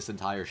explored in this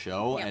entire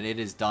show, Yep. and it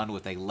is done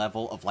with a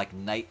level of like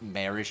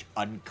nightmarish,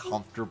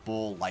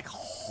 uncomfortable, like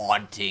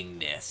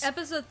hauntingness.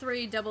 Episode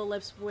 3, Double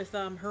Lips with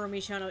Harumi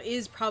Chono,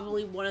 is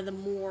probably one of the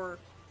more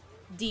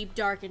deep,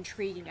 dark,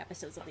 intriguing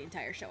episodes of the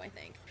entire show, I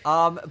think.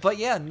 But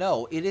yeah,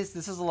 no, this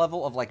is a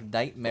level of like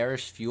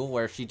nightmarish fuel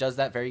where she does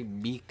that very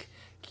meek,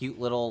 cute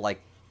little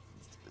like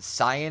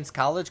science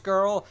college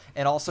girl,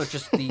 and also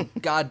just the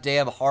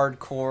goddamn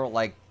hardcore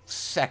like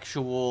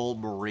sexual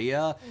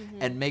Maria,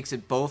 and makes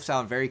it both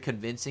sound very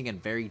convincing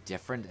and very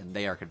different, and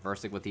they are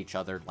conversing with each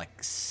other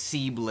like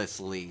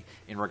seamlessly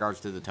in regards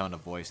to the tone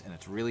of voice, and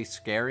it's really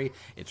scary,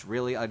 it's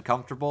really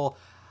uncomfortable.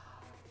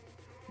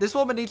 This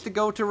woman needs to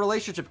go to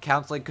relationship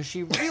counseling because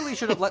she really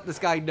should have let this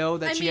guy know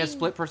that she has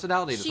split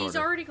personality disorder. She's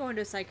already going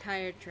to a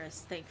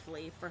psychiatrist,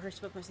 thankfully, for her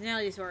split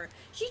personality disorder.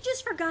 She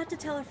just forgot to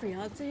tell her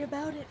fiance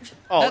about it.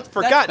 Oh, That's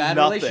forgot bad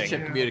nothing.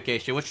 relationship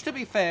communication, which, to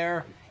be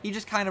fair, he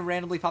just kind of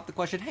randomly popped the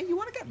question, hey, you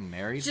want to get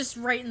married? Just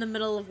right in the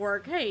middle of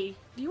work. Hey,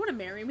 do you want to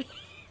marry me?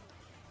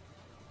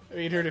 I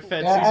mean, her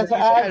defense, Yeah, he's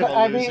kind of a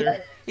I mean-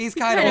 loser. He's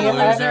kind of Kind a of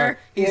a loser.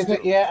 loser.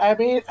 Yeah, I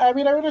mean,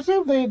 I would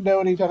assume they'd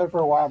known each other for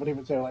a while, but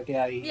even so, like,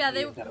 yeah, Yeah,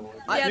 they- he's kind of a loser.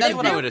 Yeah, That's they-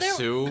 what I would they're-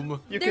 assume.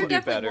 You They're could do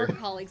definitely better. work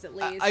colleagues, at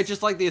least. I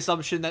just like the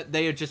assumption that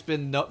they had just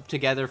been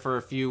together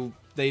for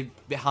they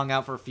hung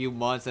out for a few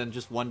months, and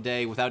just one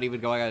day, without even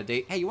going on a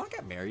date, hey, you want to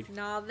get married?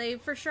 No, they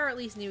for sure at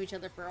least knew each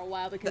other for a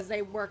while because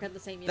they work at the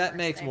same That university.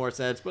 makes more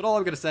sense, but all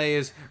I'm going to say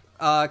is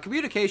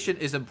communication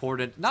is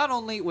important, not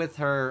only with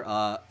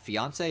her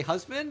fiance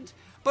husband,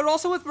 but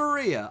also with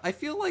Maria. I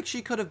feel like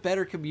she could have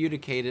better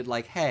communicated,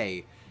 like,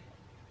 hey,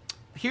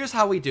 here's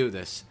how we do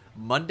this.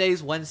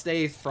 Mondays,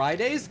 Wednesdays,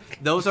 Fridays,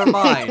 those are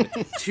mine.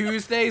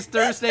 Tuesdays,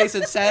 Thursdays,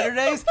 and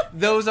Saturdays,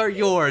 those are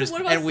yours.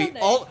 What about And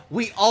Sunday?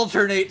 we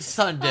alternate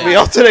Sundays. We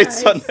alternate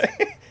Nice.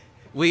 Sunday.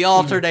 We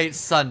alternate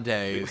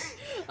Sundays.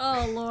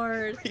 Oh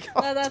lord,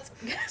 that's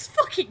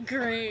fucking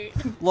great.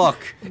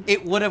 Look,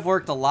 it would have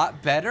worked a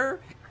lot better,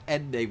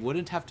 and they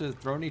wouldn't have to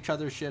thrown each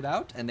other's shit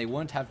out, and they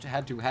wouldn't have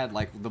had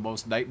like the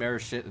most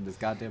nightmarish shit in this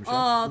goddamn show.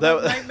 Oh, the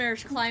That-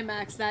 nightmarish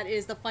climax that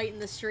is the fight in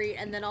the street,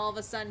 and then all of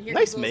a sudden here's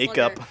Nice this little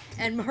makeup. slugger,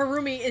 and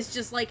Harumi is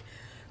just like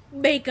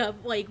makeup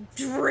like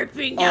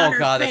dripping down Oh her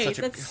god, face.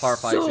 that's such a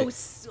horrifying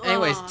scene.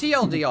 Anyways,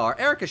 TLDR,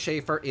 Erica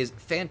Schaefer is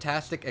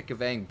fantastic at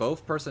conveying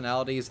both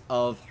personalities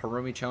of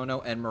Harumi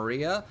Chono and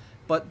Maria,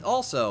 but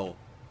also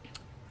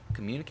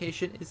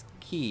communication is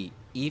key,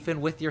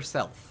 even with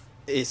yourself.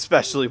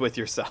 Especially with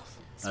yourself.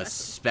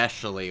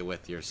 Especially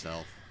with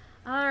yourself.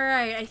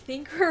 Alright, I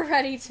think we're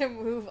ready to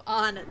move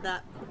on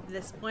at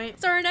this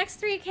point. So our next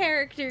three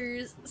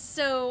characters,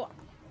 so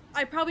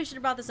I probably should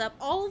have brought this up.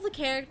 All of the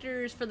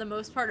characters, for the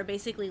most part, are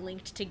basically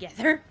linked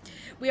together.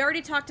 We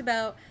already talked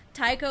about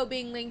Taiko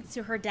being linked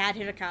to her dad,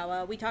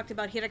 Hirakawa. We talked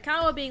about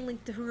Hirakawa being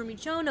linked to Harumi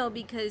Chono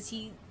because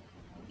he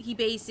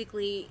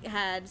basically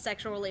had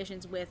sexual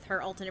relations with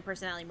her alternate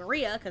personality,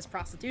 Maria, because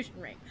prostitution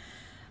ring.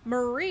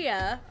 Harumi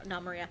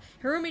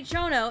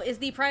Chono is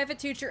the private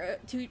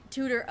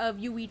tutor of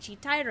Yuichi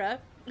Taira,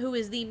 who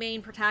is the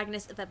main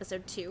protagonist of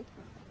episode 2.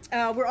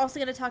 We're also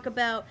going to talk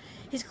about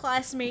his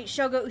classmate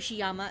Shogo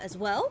Ushiyama as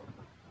well.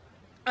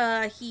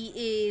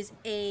 He is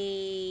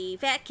a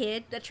fat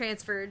kid that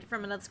transferred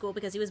from another school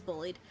because he was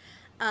bullied.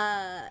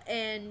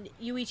 And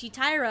Yuichi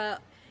Taira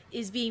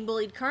is being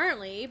bullied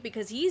currently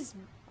because he's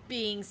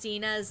being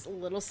seen as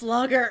Little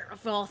Slugger,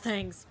 of all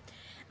things.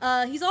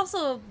 He's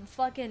also a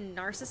fucking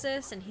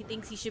narcissist, and he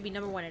thinks he should be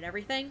number one at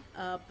everything.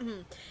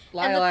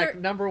 Lilac,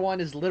 number one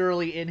is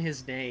literally in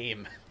his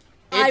name.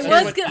 I It's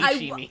was what gonna,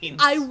 Ichi means.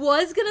 I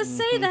was gonna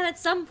say that at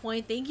some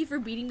point. Thank you for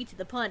beating me to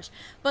the punch.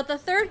 But the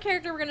third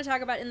character we're gonna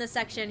talk about in this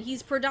section,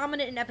 he's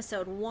predominant in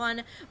episode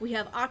 1. We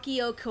have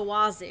Akio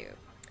Kawazu.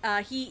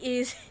 He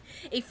is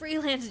a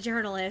freelance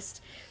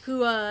journalist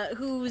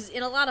who's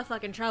in a lot of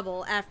fucking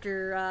trouble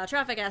after a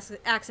traffic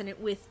accident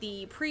with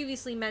the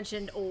previously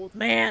mentioned old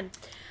man.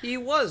 He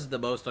was the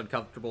most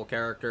uncomfortable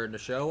character in the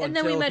show And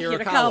then until we met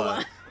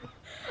Hirakawa.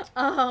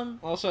 Hirakawa.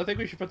 Also, I think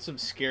we should put some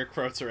scare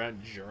quotes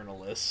around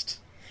journalist.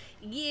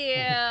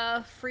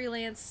 Yeah,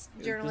 freelance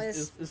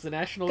journalist. Is the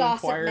National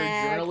Gossip Enquirer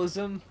mag.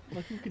 journalism?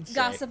 Like, who can say?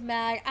 Gossip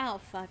mag. I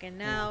don't fucking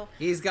know.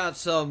 He's got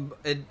some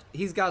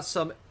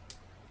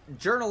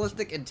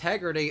journalistic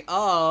integrity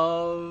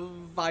of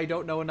I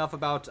don't know enough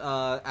about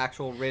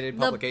actual rated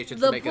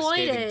publications to make a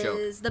scathing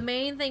joke. The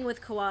main thing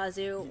with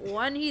Kawazu,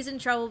 one, he's in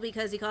trouble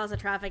because he caused a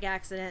traffic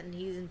accident and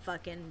he's in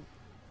fucking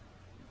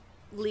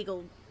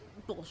legal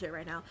bullshit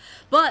right now.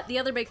 But the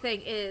other big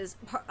thing is,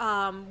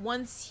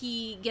 once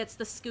he gets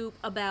the scoop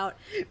about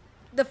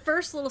the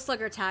first Little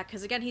Slugger attack,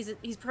 because again, he's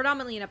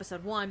predominantly in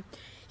episode 1,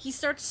 he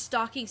starts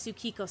stalking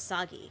Tsukiko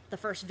Sagi, the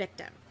first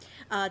victim,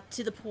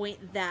 to the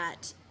point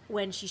that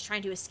when she's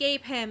trying to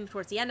escape him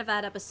towards the end of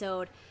that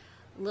episode,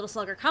 Little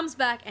Slugger comes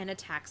back and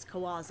attacks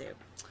Kawazu.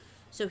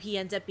 so he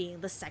ends up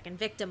being the second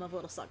victim of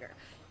Little Slugger.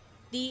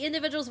 The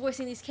individuals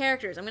voicing these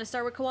characters, I'm going to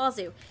start with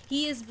Kawazu.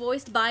 He is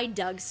voiced by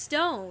Doug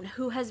Stone,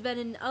 who has been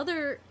in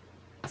other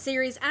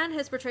series and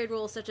has portrayed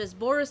roles such as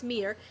Boris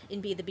Mir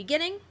in Be the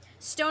Beginning,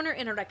 Stoner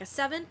in Eureka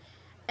 7,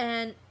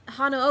 and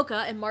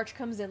Hanaoka in March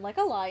Comes In Like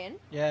a Lion.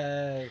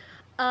 Yay.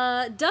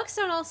 Doug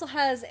Stone also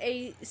has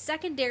a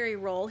secondary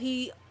role.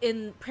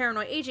 In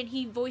Paranoid Agent,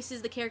 he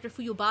voices the character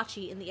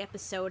Fuyubachi in the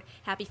episode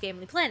Happy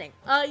Family Planning.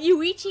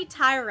 Yuichi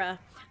Taira.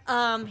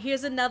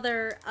 Here's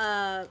another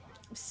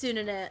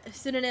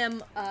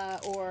pseudonym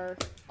or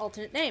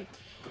alternate name.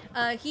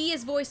 He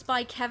is voiced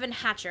by Kevin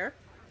Hatcher,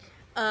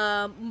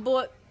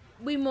 but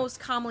we most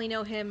commonly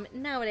know him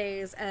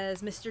nowadays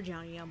as Mr.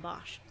 Johnny Young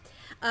Bosch.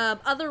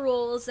 Other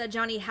roles that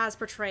Johnny has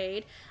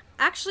portrayed,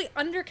 actually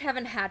under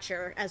Kevin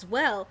Hatcher as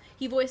well,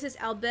 he voices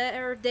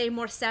Albert de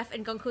Morcerf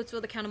in Gonkutsu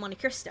the Count of Monte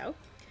Cristo.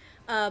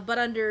 But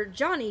under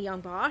Johnny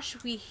Young Bosch,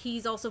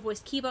 he's also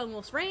voiced Kiba in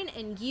Wolf's Rain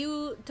and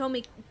Yu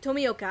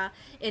Tomioka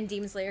in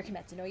Demon Slayer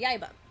Kimetsu no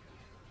Yaiba.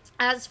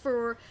 As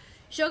for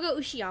Shogo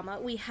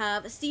Ushiyama, we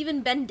have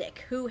Stephen Bendick,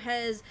 who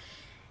has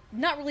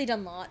not really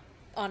done a lot,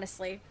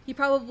 honestly. He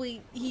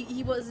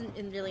wasn't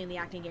really in the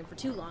acting game for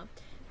too long.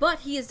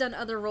 But he has done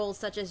other roles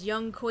such as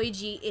young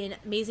Koichi in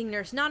Amazing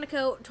Nurse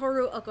Nanako,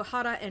 Toru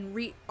Okuhara in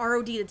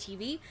ROD the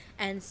TV,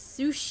 and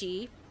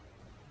Sushi.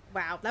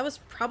 Wow, that was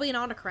probably an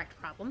autocorrect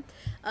problem.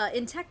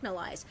 In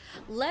Technolize.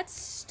 Why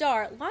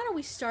don't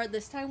we start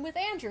this time with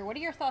Andrew? What are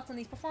your thoughts on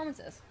these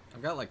performances?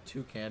 I've got like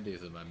 2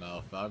 candies in my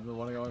mouth. I'm the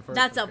one going first.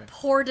 That's okay. a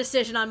poor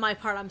decision on my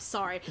part. I'm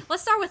sorry.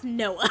 Let's start with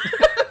Noah.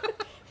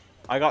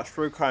 I got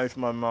 3 candies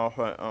in my mouth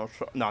right now.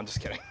 No, I'm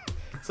just kidding.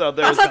 So I was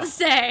there's. about to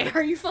say,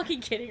 are you fucking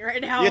kidding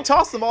right now? You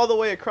toss them all the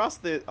way across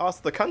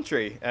the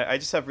country. I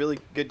just have really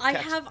good. I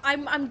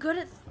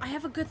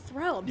have a good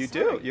throw. You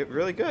do. You're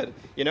really good.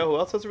 You know who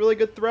else has a really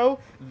good throw?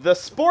 The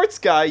sports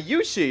guy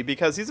Yushi,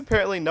 because he's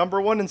apparently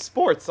 #1 in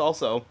sports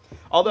also.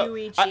 Although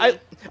Yuichi.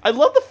 I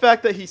love the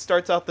fact that he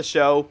starts out the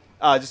show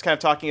just kind of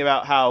talking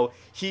about how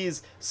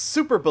he's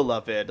super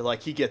beloved.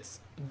 Like he gets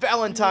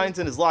Valentine's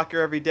in his locker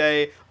every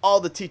day. All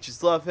the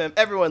teachers love him.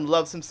 Everyone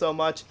loves him so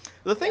much.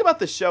 The thing about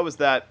this show is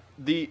that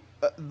the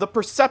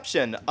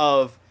perception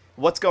of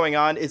what's going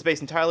on is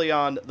based entirely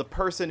on the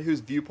person whose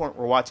viewpoint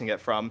we're watching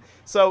it from.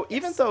 So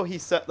even though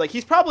he's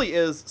probably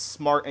is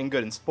smart and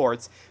good in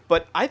sports,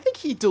 but I think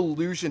he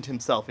delusioned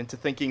himself into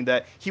thinking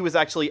that he was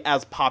actually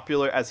as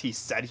popular as he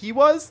said he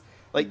was.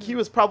 Like he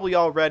was probably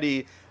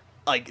already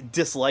like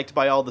disliked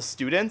by all the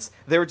students.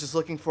 They were just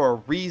looking for a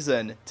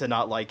reason to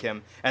not like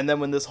him. And then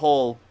when this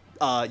whole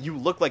you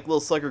look like Lil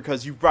Slugger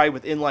because you ride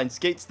with inline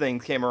skates thing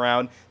came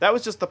around, that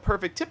was just the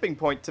perfect tipping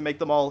point to make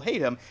them all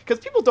hate him, because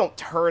people don't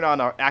turn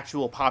on an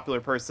actual popular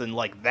person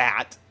like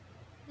that.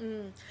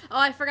 Oh,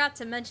 I forgot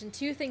to mention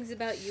 2 things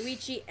about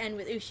Yuichi and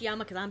with Ushiyama,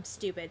 because I'm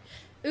stupid.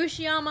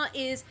 Ushiyama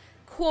is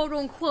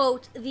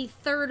quote-unquote the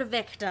 3rd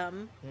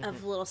victim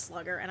of Little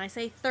Slugger, and I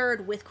say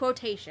 3rd with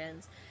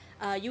quotations.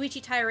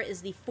 Yuichi Taira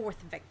is the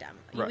 4th victim.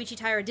 Right. Yuichi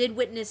Taira did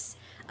witness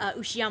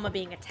Ushiyama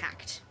being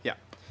attacked. Yeah.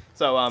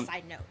 So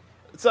Side note.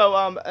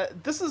 So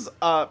this is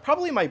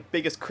probably my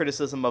biggest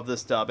criticism of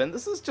this dub, and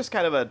this is just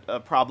kind of a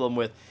problem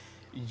with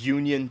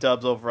union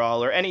dubs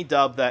overall, or any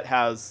dub that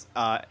has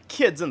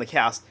kids in the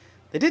cast.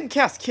 They didn't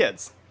cast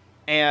kids,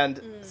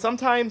 and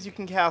sometimes you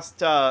can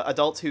cast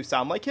adults who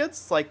sound like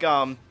kids, like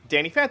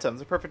Danny Phantom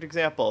is a perfect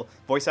example.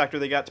 Voice actor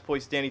they got to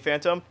voice Danny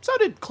Phantom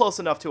sounded close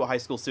enough to a high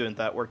school student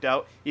that worked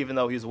out, even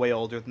though he was way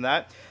older than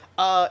that.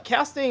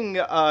 Casting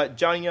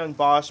Johnny Young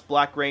Bosch,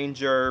 Black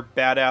Ranger,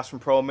 Badass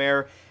from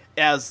Promare,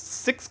 as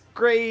 6th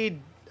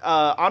grade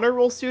honor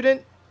roll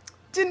student,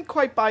 didn't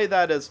quite buy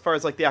that as far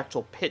as like the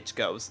actual pitch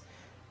goes.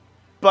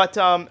 But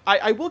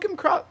I will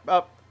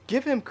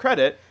give him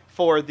credit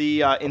for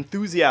the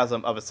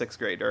enthusiasm of a 6th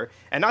grader,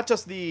 and not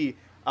just the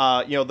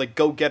the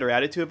go-getter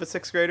attitude of a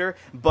 6th grader,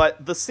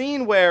 but the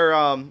scene where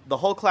the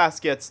whole class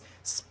gets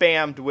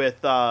spammed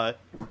with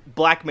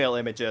blackmail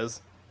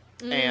images.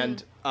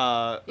 And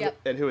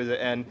and who is it?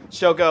 And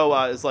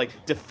Shogo is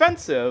like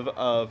defensive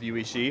of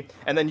Yuichi,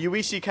 and then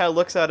Yuichi kind of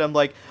looks at him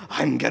like,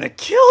 "I'm gonna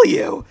kill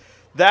you."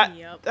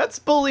 That's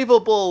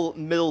believable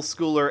middle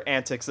schooler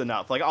antics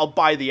enough. Like I'll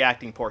buy the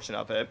acting portion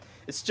of it.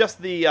 It's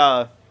just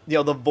the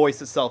the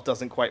voice itself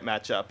doesn't quite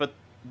match up. But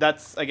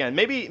that's again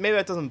maybe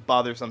that doesn't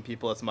bother some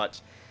people as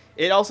much.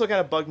 It also kind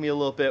of bugged me a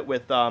little bit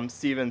with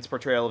Steven's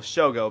portrayal of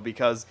Shogo,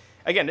 because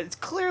again it's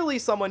clearly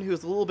someone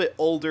who's a little bit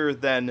older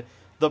than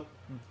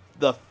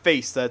the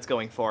face that it's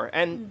going for.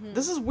 And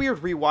this is weird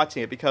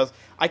rewatching it, because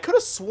I could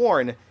have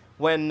sworn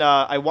when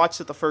I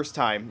watched it the first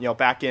time,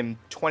 back in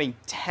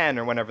 2010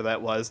 or whenever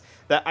that was,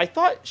 that I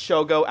thought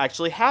Shogo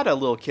actually had a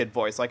little kid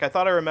voice. Like I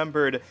thought I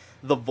remembered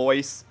the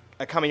voice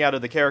coming out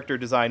of the character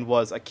design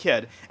was a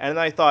kid. And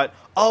then I thought,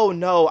 oh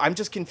no, I'm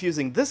just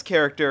confusing this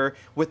character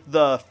with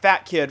the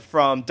fat kid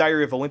from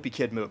Diary of a Wimpy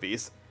Kid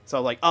movies. So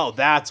I'm like, oh,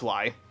 that's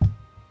why.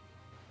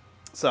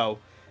 So.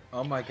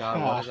 Oh my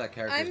god, what is that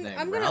character's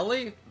name?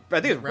 Rowley? I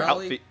think it's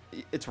Ralphie.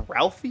 It's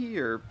Ralphie,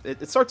 or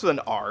it starts with an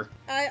R.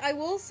 I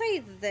will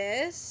say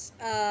this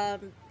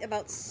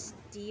about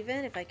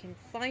Steven, if I can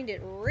find it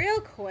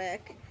real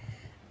quick.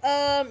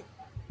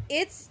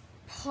 It's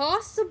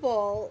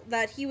possible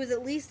that he was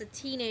at least a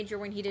teenager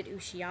when he did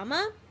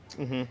Ushiyama.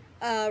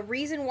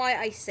 Reason why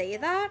I say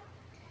that,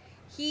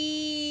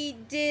 he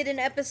did an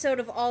episode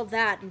of All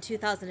That in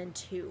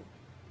 2002.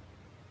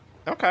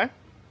 Okay.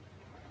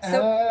 So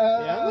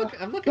Yeah,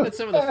 I'm looking at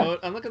some of the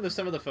I'm looking at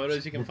some of the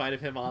photos you can find of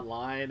him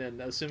online,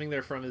 and assuming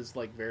they're from his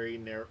like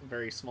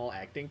very small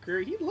acting career,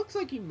 he looks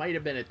like he might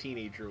have been a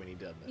teenager when he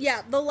did this.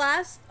 yeah,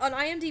 on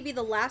IMDb,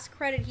 the last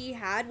credit he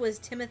had was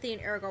Timothy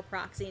and Ergo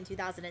Proxy in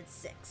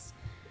 2006.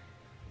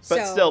 But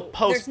So, still,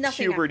 there's nothing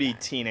after post-puberty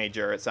that.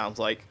 teenager, it sounds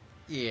like.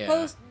 Yeah.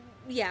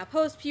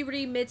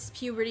 Post-puberty,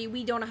 mid-puberty,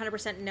 we don't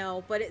 100%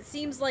 know, but it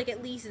seems like,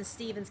 at least in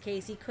Steven's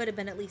case, he could have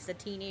been at least a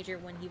teenager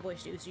when he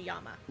voiced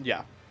Uzuyama.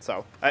 Yeah.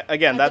 So,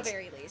 again, At that's... the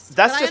very least.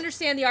 that's But I just-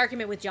 understand the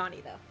argument with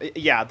Johnny, though.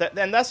 Yeah,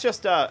 and that's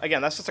just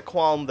again, that's just a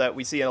qualm that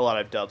we see in a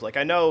lot of dubs. Like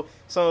I know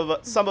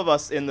some of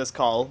us in this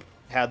call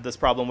had this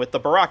problem with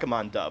the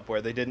Barakamon dub,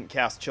 where they didn't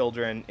cast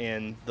children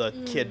in the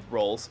kid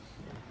roles.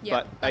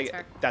 Yeah, But that's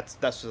fair. that's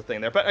just the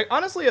thing there. But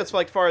honestly, as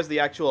like far as the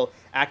actual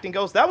acting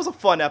goes, that was a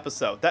fun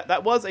episode.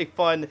 That was a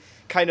fun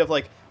kind of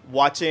like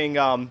watching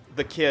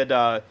the kid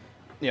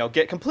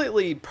get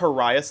completely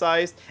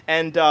pariahized,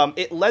 and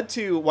it led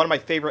to one of my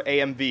favorite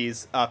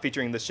AMVs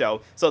featuring the show.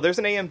 So there's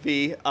an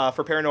AMV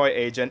for Paranoia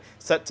Agent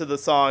set to the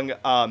song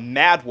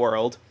Mad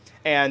World.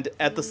 And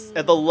at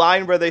the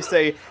line where they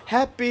say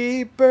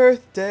 "Happy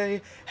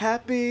birthday,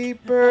 happy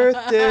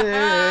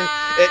birthday,"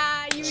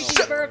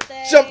 Yuichi's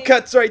birthday. jump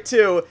cuts right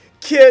to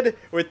kid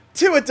with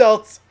two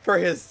adults for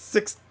his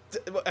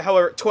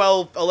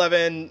 12,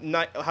 11,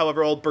 9,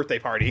 however old birthday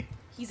party.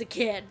 He's a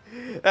kid.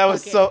 That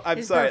was Okay, so. I'm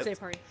his sorry. birthday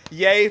party.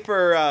 Yay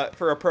for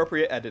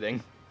appropriate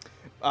editing.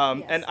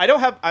 Yes. And I don't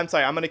have. I'm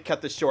sorry. I'm going to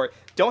cut this short.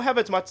 Don't have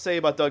as much to say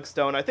about Doug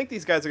Stone. I think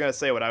these guys are going to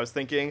say what I was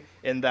thinking,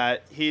 in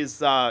that he's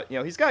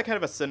he's got kind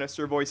of a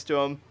sinister voice to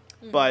him,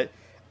 but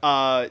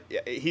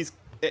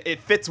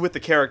it fits with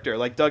the character.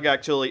 Like Doug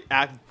actually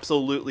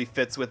absolutely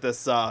fits with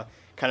this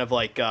kind of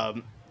like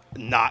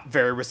not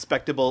very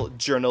respectable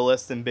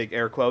journalist in big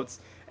air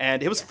quotes.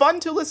 And it was fun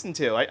to listen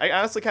to. I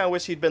honestly kind of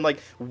wish he'd been like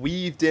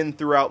weaved in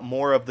throughout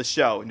more of the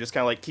show and just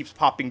kind of like keeps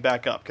popping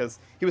back up, because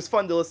he was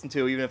fun to listen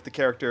to, even if the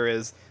character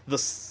is the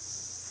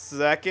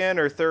second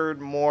or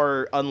third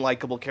more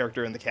unlikable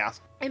character in the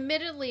cast.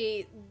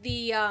 Admittedly,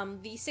 the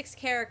 6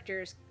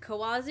 characters,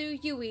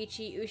 Kawazu,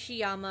 Yuichi,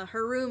 Ushiyama,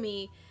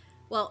 Harumi,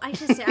 well, I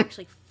should say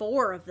actually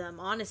 4 of them,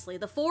 honestly.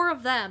 The 4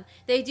 of them,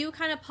 they do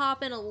kind of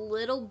pop in a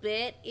little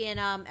bit in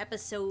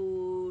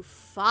episode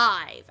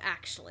 5,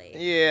 actually.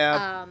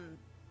 Yeah.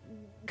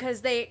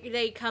 Because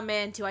they come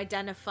in to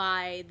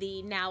identify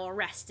the now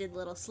arrested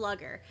little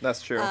slugger.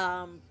 That's true.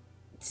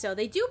 So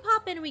they do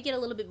pop in and we get a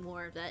little bit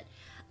more of it.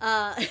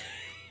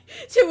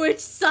 To which,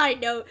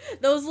 side note,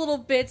 those little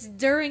bits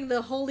during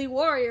the Holy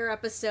Warrior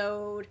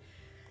episode,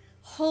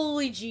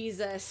 holy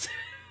Jesus.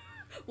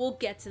 We'll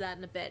get to that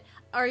in a bit.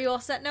 Are you all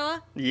set,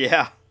 Noah?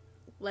 Yeah.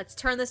 Let's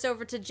turn this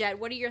over to Jet.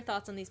 What are your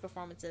thoughts on these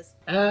performances?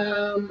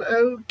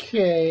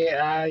 Okay,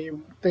 I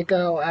think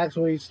I'll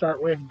actually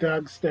start with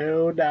Doug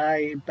Stone.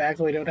 I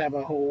actually don't have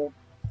a whole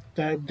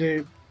ton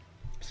to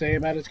say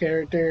about his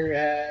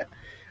character.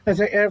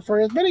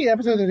 For as many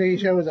episodes as he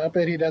shows up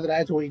in, he doesn't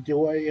actually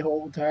do a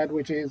whole ton,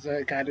 which is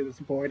kind of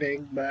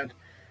disappointing, but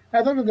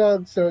I thought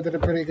Doug Stone did a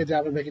pretty good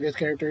job of making his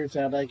character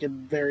sound like a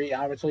very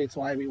obviously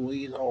slimy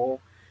weasel.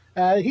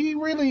 He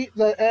really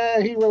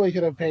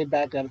should have paid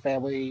back that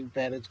family,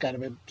 and it's kind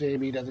of a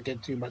shame he doesn't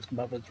get too much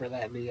comeuppance for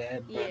that in the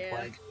end. Yeah.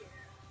 But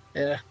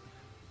yeah.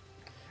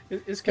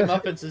 His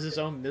comeuppance is his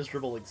own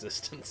miserable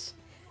existence.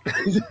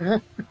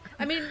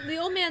 I mean, the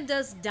old man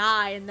does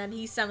die, and then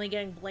he's suddenly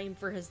getting blamed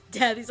for his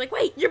death. He's like,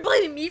 wait, you're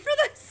blaming me for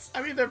this?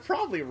 I mean, they're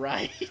probably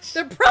right.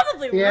 They're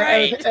probably Yeah,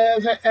 right.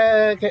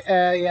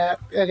 I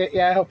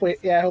hope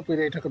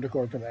they took him to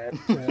court for that.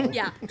 So.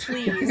 Yeah,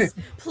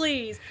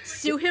 please.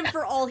 Sue him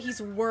for all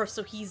he's worth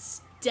so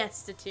he's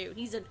destitute.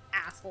 He's an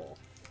asshole.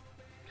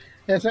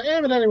 Yeah, so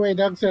but anyway,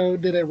 Doug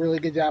Stone did a really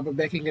good job of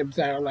making him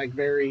sound like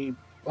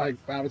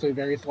obviously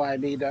very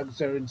slimy. Doug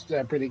Stone's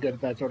pretty good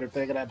at that sort of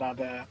thing, and I thought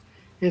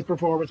his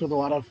performance was a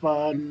lot of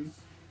fun.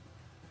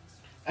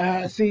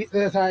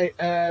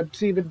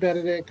 Stephen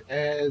Benedict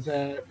as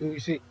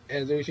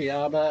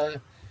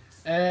Ushiyama.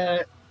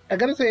 I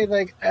gotta say,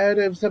 like, out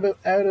of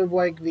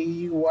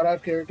the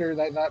one-off characters,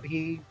 I thought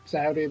he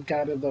sounded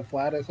kind of the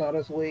flattest,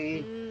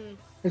 honestly.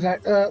 Knowing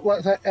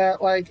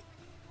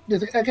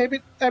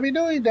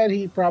that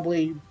he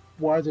probably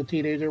was a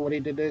teenager when he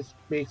did this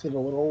makes it a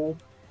little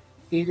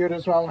easier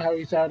to swallow how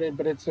he sounded,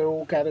 but it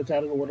still kind of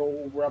sounded a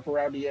little rough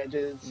around the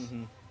edges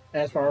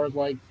as far as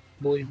like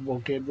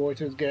believable kid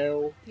voices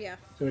go. Yeah.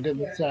 So it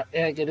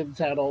didn't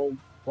sound all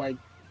like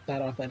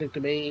that authentic to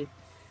me,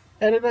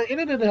 and it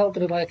didn't help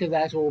that like his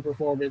actual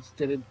performance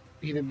he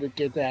didn't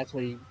get to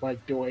actually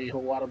like do a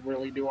whole lot of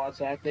really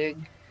nuanced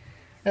acting.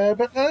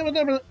 But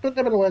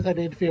nevertheless, I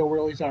did feel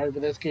really sorry for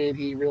this kid.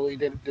 He really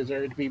didn't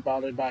deserve to be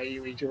bothered by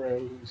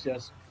Yuichiro, who's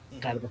just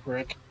kind of a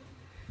prick.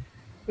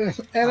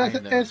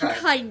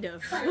 Kind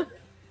of.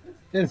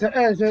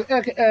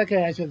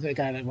 Okay, I shouldn't say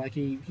kind of like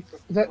he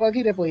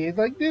definitely is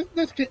like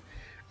this kid.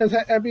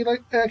 I mean,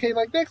 like okay,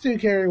 like next to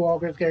Kerry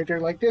Walker's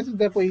character, like this is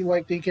definitely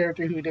like the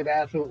character who did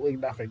absolutely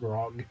nothing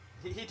wrong.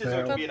 He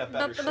deserved to be in a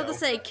better show. About to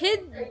say,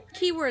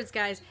 keywords,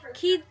 guys.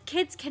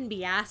 Kids can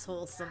be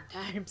assholes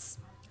sometimes,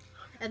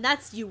 and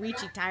that's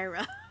Yuichi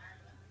Taira.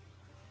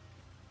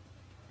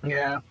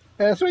 Yeah.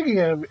 Speaking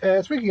of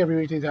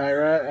Yuichi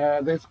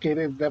Taira, this kid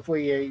is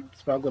definitely a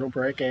smug little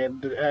prick, and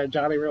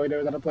Johnny really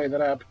knows how to play that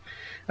up.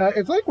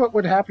 It's like what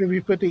would happen if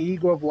you put the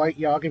ego of Light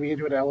Yagami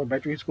into an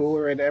elementary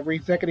schooler, and every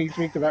second he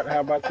speaks about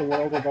how much the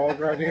world revolves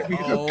around him.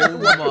 Oh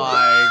my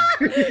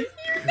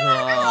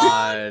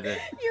god.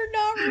 You're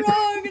not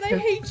wrong, and I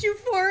hate you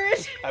for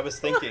it. I was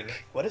thinking,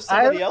 what if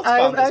somebody else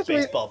found this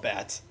baseball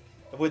bat?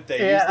 Would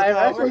they use the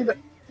power?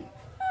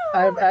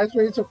 I'm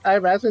actually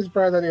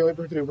surprised that the only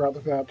person who brought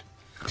this up.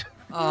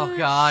 Oh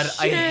god,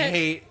 I shit.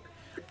 hate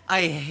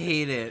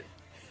it.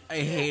 I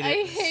hate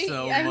it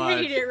so much. I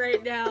hate it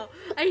right now.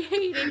 I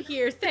hate it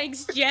here.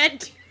 Thanks,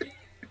 Jet.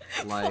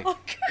 Like,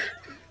 Fuck.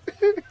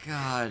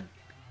 God,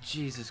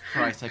 Jesus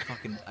Christ,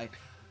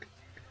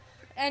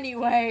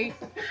 Anyway.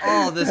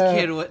 Oh,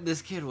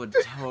 this kid would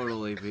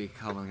totally be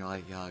coming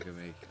like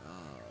Yagami.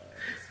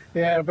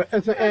 Yeah, but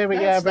That's but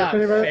not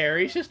pretty much. fair.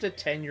 He's just a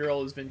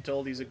 10-year-old who's been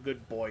told he's a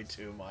good boy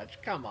too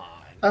much. Come on.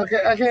 Okay.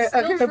 Still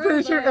I'm true,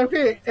 pretty sure. though.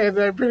 Okay, and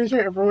I'm pretty sure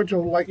everyone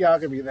will like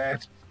Yagami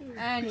that.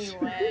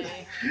 Anyway.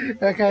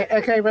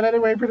 Okay, but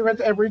anyway, pretty much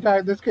every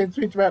time this kid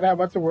speaks about how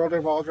much the world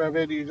revolves around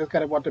it, you just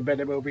kind of want to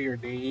bend him over your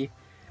knee,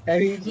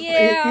 and he's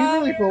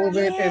really full of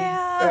it.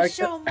 And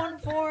show him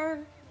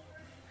 1-4.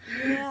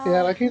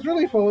 yeah, like he's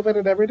really full of it,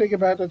 and everything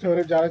about the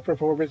Tony John's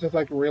performance just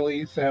like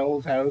really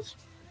sells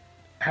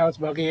House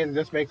Monkey and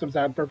just makes him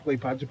sound perfectly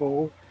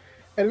punchable,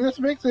 and it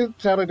just makes it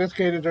sound like this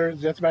kid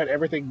deserves just about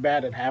everything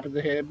bad that happened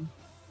to him.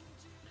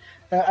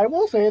 I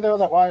will say, though,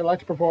 that while I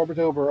liked the performance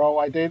overall,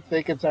 I did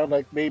think it sounded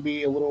like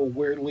maybe a little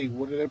weirdly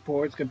wooded at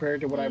points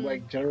compared to what I'm,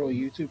 like, generally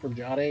used to from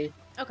Johnny.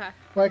 Okay.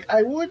 Like,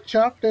 I would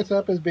chalk this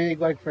up as being,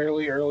 like,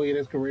 fairly early in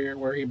his career,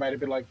 where he might have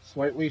been, like,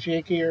 slightly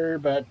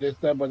shakier, but this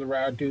stuff was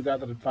around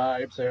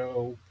 2005,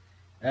 so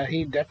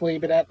he'd definitely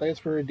been at this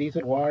for a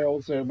decent while,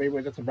 so maybe it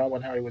was just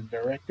about how he was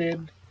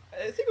directed.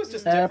 I think it was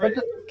just different,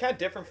 kind of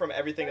different from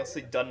everything else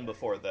he'd done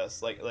before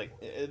this. Like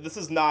this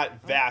is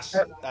not Vash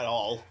at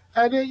all.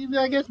 I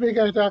guess we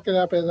kind of talked it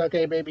up as,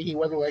 okay, maybe he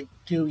wasn't, like,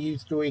 too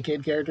used to doing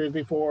kid characters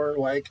before.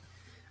 Like,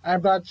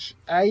 I'm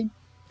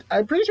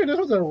pretty sure this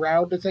was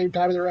around the same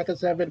time as Eureka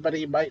 7, but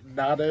he might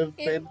not have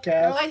been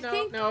cast. I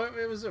think- No,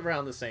 it was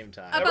around the same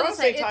time. About Around to the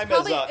say, same it's time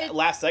probably- as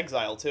Last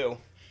Exile too.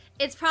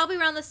 It's probably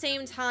around the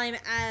same time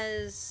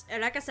as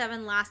Eureka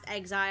 7, Last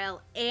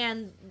Exile,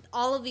 and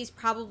all of these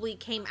probably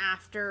came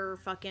after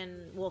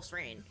fucking Wolf's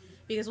Rain.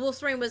 Because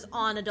Wolf's Rain was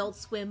on Adult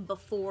Swim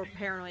before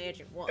Paranoid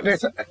Agent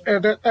was.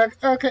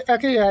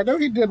 Okay, yeah, I know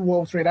he did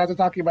Wolf's Rain. I was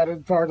talking about it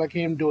as far as, like,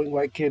 him doing,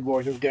 like, kid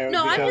voices go.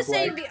 No, I'm because,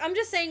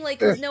 just saying, like,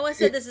 because Noah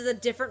said this is a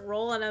different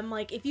role, and I'm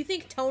like, if you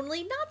think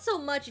tonally, not so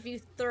much if you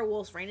throw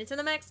Wolf's Rain into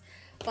the mix,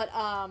 but,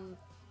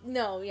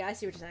 no, yeah, I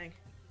see what you're saying.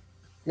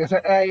 Yes,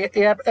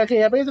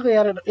 basically,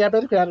 I don't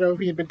know if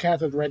he had been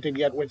cast as Renton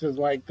yet, which is,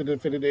 like, the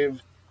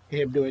definitive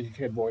him doing a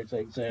kid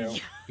voicing, so,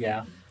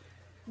 yeah.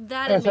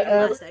 That and maybe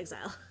Last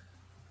Exile.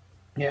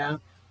 Yeah.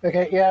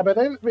 Okay, but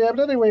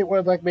anyway, it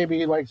was, like,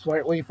 maybe, like,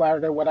 slightly flatter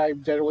than what I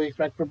generally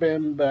expect from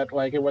him, but,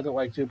 like, it wasn't,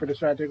 like, super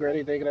distracting or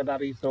anything, and I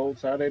thought he still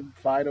sounded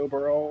fine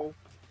overall.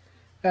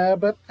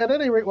 But at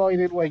any rate, while he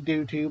didn't, like,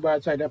 do too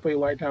much, I definitely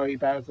liked how he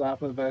bounced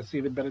off of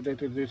Stephen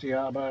Benedict and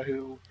Tsuchiyama,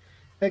 who,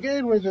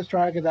 again, was just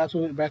trying his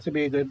absolute best to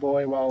be a good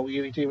boy, while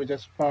Yuichi was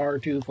just far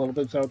too full of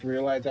himself to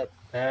realize that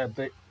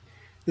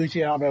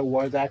Tsuchiyama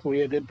was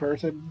actually a good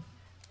person,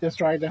 just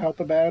trying to help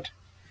him out.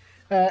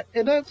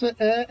 In that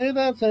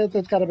sense,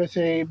 it's kind of a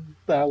shame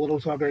Little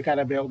Slugger kind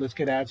of bailed this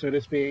kid out, so to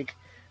speak.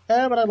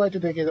 But I'd like to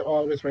think that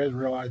all of his friends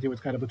realized he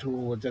was kind of a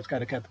tool and just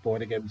kind of kept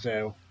avoiding him,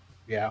 so,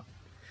 yeah.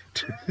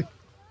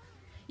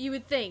 You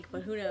would think,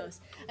 but who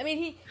knows? I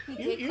mean,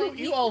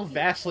 You all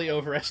vastly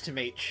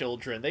overestimate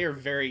children. They are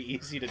very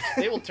easy to...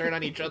 They will turn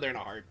on each other in a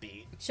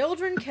heartbeat.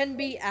 Children can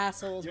be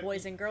assholes,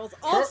 boys and girls.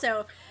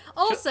 Also,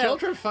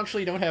 Children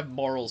functionally don't have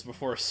morals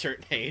before a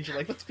certain age.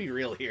 Like, let's be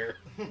real here.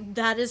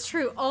 that is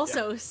true.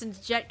 Also, since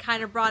Jet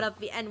kind of brought up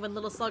the end when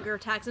Little Slugger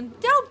attacks him,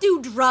 don't do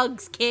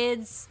drugs,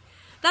 kids.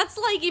 That's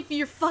like if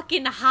you're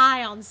fucking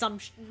high on some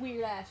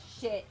weird ass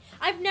shit.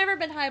 I've never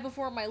been high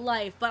before in my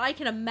life, but I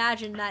can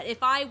imagine that if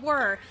I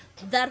were,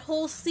 that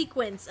whole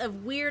sequence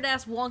of weird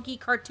ass wonky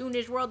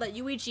cartoonish world that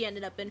Yuichi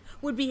ended up in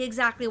would be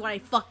exactly what I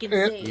fucking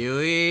see.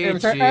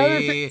 Yuichi,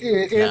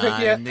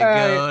 time to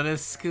go to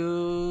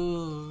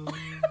school.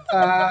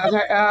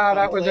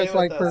 That was Play just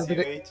like with us,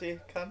 perfect. Yuichi.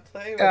 Come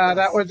play with us.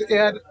 That was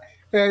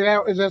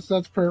that was just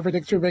such perfect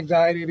extreme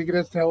anxiety, and he can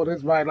just tell in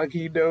his mind like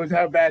he knows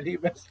how bad he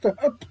messed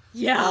up.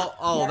 Yeah.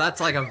 Oh,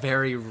 that's like a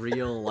very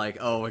real, like,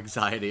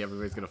 anxiety.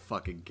 Everybody's gonna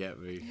fucking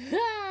get me.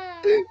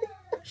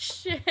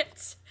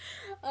 Shit.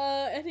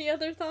 Any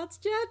other thoughts,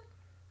 Jet?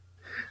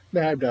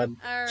 Nah, I'm done.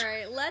 All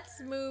right,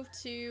 let's move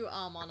to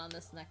Amon on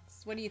this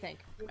next. What do you think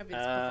of his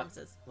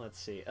performances? Let's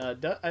see.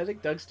 I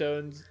think Doug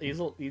Stone's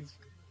he's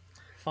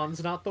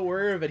fun's not the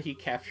word, but he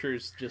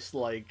captures just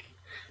like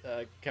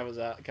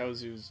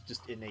Kawazu's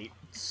just innate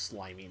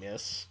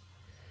sliminess.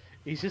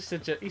 He's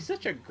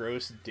such a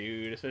gross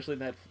dude, especially in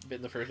that bit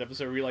in the first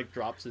episode where he like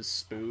drops his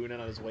spoon and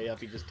on his way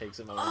up he just takes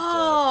a moment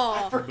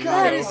Oh, to move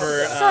that is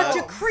over such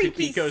a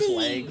creepy Tsukiko's scene.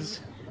 legs.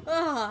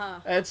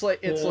 Ugh.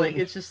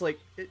 It's just like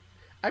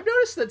I've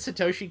noticed that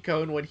Satoshi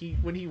Kon when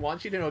he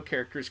wants you to know a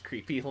character is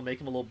creepy, he'll make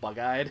him a little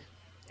bug-eyed.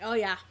 Oh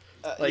yeah.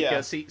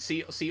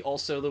 See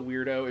also the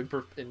weirdo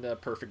in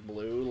Perfect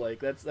Blue. Like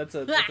that's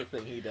a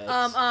thing he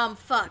does.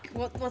 Fuck.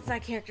 What's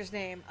that character's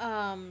name?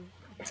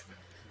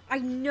 I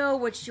know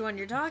which one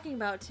you're talking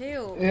about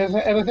too. I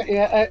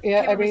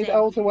mean,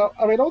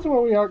 also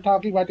when we aren't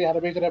talking about the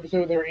animated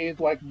episode, there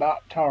is like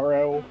not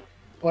Taro,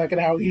 like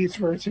and how he's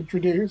first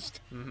introduced.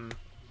 Mm-hmm.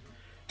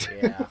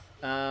 Yeah.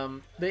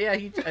 But yeah,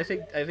 I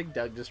think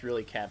Doug just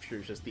really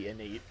captures just the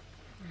innate,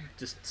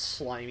 just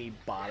slimy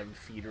bottom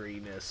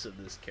feederiness of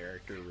this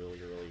character really,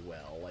 really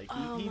well. Like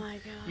my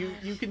god.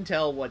 You can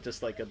tell what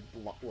just like a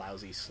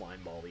lousy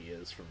slime ball he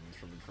is from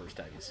the first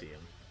time you see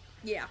him.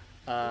 Yeah.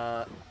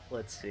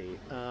 Let's see.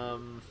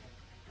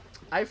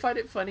 I find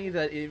it funny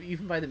that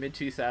even by the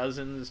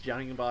mid-2000s,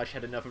 Johnny and Bosch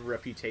had enough of a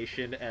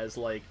reputation as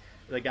like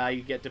the guy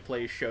you get to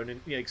play shonen,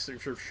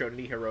 sort of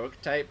shonen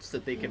heroic types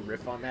that they can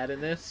riff on that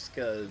in this,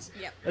 because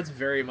that's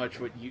very much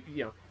what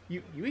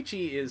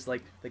Yuichi is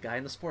like the guy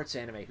in the sports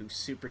anime who's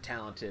super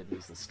talented.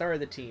 He's the star of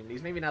the team.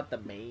 He's maybe not the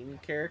main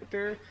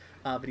character,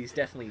 but he's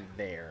definitely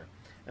there.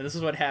 And this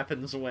is what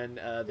happens when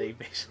they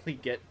basically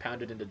get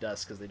pounded into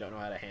dust because they don't know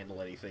how to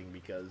handle anything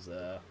because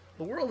the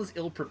world has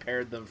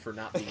ill-prepared them for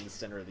not being the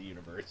center of the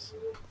universe.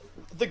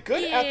 The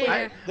good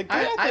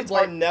athletes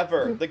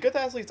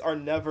are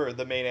never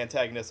the main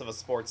antagonists of a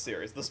sports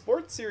series. The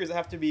sports series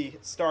have to be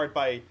starred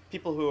by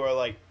people who are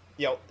like,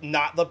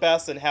 not the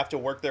best and have to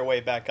work their way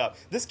back up.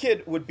 This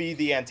kid would be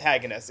the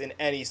antagonist in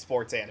any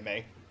sports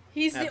anime.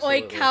 He's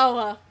Absolutely. the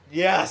Oikawa.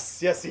 Yes,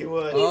 he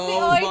would. He's Oh the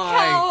my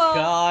Oikawa.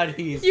 god,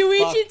 he's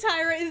Yuichi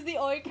Taira is the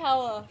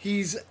Oikawa.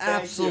 He's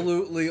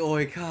absolutely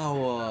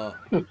Oikawa.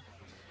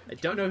 I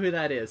don't know who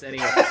that is.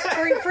 Anyway,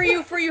 for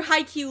you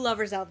Haikyuu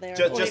lovers out there.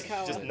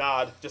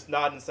 Oikawa. Just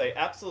nod and say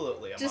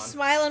absolutely. Just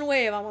smile and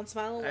wave. I want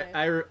smile and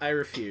wave. I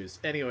refuse.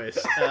 Anyways,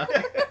 but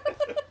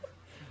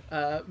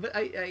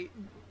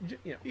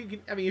you can.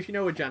 I mean, if you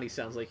know what Johnny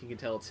sounds like, you can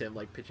tell it's him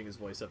like pitching his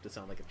voice up to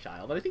sound like a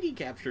child. But I think he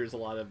captures a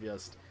lot of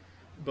just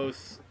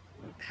both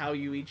how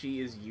Yuichi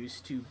is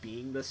used to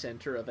being the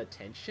center of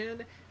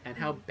attention and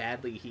how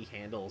badly he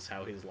handles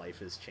how his life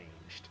has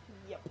changed.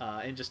 Yep.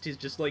 And just his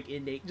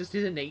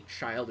innate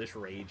childish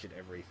rage at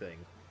everything.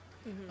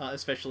 Mm-hmm.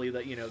 Especially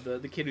that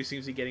the kid who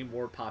seems to be getting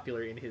more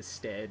popular in his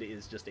stead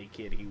is just a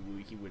kid he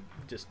would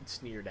just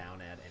sneer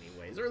down at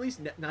anyways, or at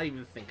least not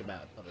even think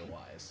about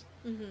otherwise.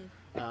 Mm-hmm.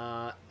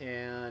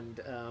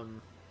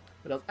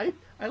 What else?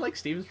 I like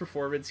Steven's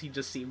performance. He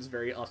just seems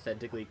very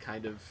authentically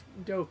kind of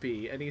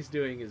dopey, and he's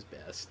doing his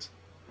best.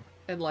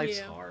 And life's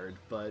hard,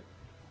 but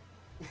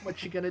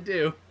what you gonna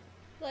do?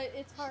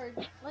 It's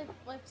hard.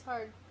 Life's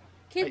hard.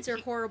 Kids are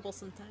horrible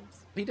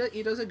sometimes.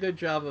 He does a good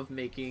job of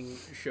making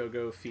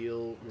Shogo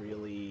feel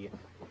really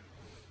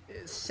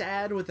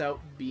sad without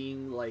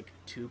being like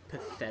too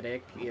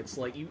pathetic. It's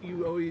like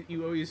you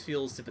always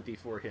feel sympathy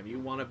for him. You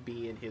want to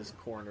be in his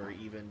corner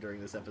even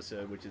during this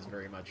episode, which is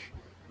very much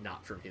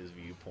not from his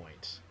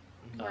viewpoint.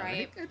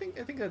 Right. I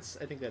think that's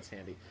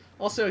handy.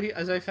 Also,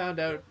 as I found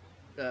out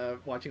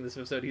watching this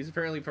episode, he's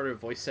apparently part of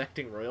voice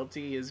acting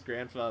royalty. His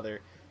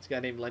grandfather is a guy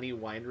named Lenny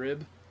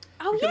Weinrib.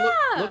 Oh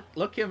yeah.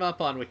 Look him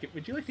up on Wiki.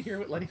 Would you like to hear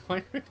what Lenny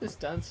Weinrib has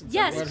done since?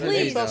 Yes,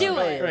 please do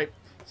it. Right.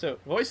 So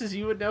voices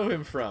you would know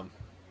him from: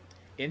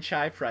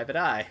 Inchai Private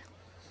Eye.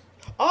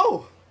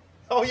 Oh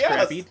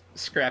yes.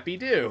 Scrappy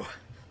Doo,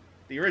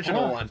 the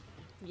original one.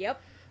 Yep.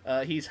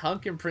 He's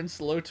Hunk and Prince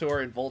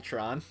Lotor in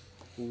Voltron.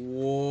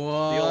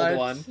 What? The old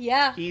one.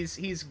 Yeah.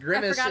 He's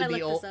Grimace I in the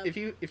looked old. this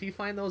up. If you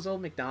find those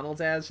old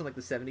McDonald's ads from like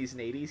the 70s and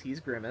 80s, he's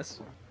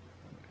Grimace.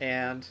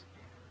 And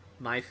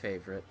my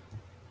favorite,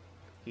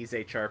 he's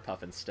HR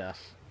Puffin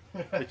Stuff,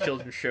 the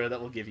children's show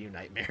that will give you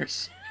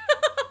nightmares.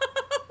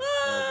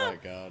 Oh my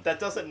god. That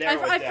doesn't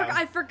narrow it down.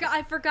 I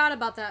forgot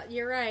about that.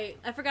 You're right.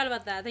 I forgot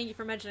about that. Thank you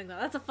for mentioning that.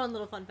 That's a fun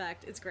little fun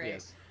fact. It's great.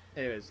 Yes.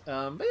 Anyways,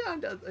 but yeah,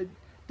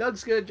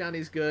 Doug's good.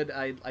 Johnny's good.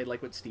 I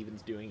like what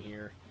Steven's doing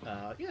here.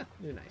 Yeah,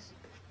 they're nice.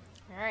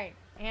 All right,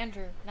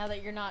 Andrew. Now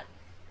that you're not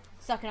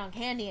sucking on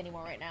candy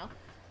anymore right now.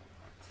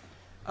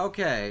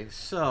 Okay,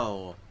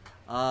 so,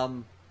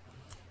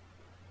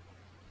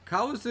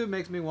 Kawazu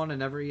makes me want to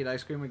never eat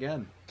ice cream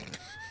again.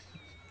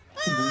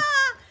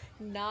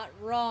 Not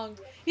wrong.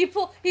 He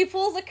pulls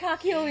a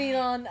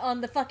Kakyoin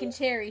on the fucking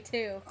cherry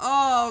too.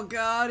 Oh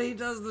god, he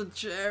does the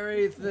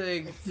cherry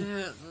thing.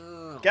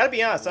 Gotta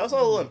be honest, I was a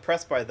little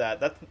impressed by that.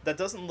 That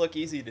doesn't look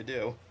easy to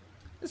do.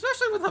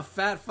 Especially with a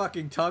fat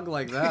fucking tongue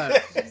like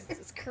that.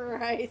 Jesus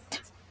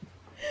Christ.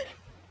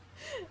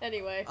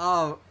 Anyway.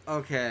 Oh,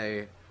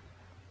 okay.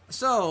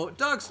 So,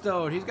 Doug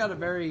Stone, he's got a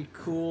very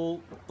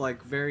cool,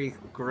 like, very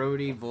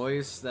grody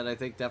voice that I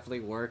think definitely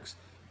works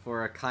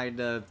for a kind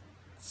of,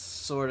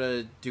 sort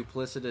of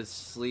duplicitous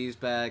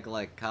sleazebag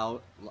like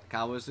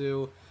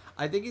Kawazu.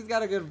 I think he's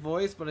got a good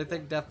voice, but I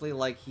think definitely,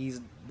 like, he's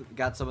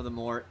got some of the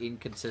more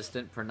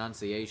inconsistent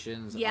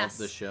pronunciations Yes. of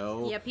the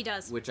show. Yep, he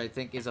does. Which I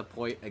think is a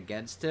point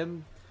against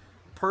him.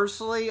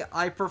 Personally,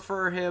 I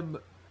prefer him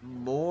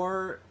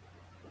more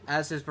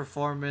as his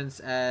performance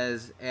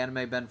as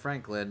Anime Ben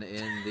Franklin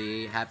in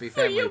the Happy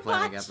Family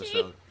Planning Fuyumachi.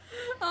 episode.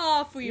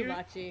 Oh,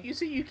 Fuyumachi. You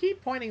see, you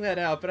keep pointing that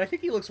out, but I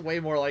think he looks way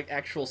more like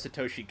actual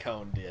Satoshi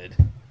Kon did,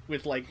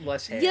 with like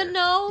less hair. You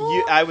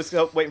know, I was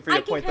waiting for you I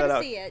to can point kind that of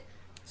out. see it.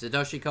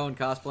 Satoshi Kon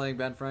cosplaying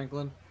Ben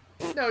Franklin?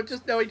 He kind of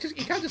just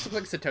looks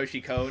like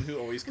Satoshi Kon, who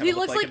always kind He of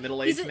looked looks like a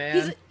middle-aged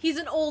man. He's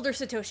an older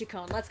Satoshi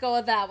Kon. Let's go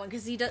with that one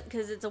because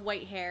it's a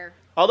white hair.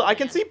 Although I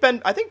can man. see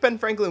I think Ben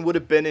Franklin would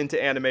have been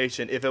into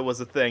animation if it was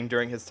a thing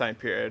during his time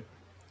period.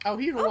 Oh,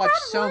 he would watch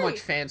so probably. much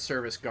fan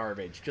service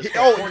garbage. Just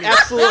Oh, horny-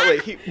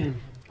 absolutely.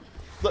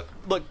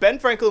 Look, Ben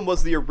Franklin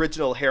was the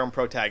original harem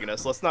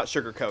protagonist. Let's not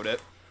sugarcoat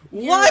it.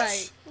 You're What?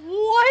 right.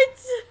 What?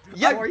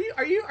 Yeah. Oh,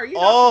 are you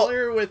Oh.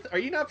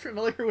 not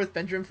familiar with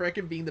Benjamin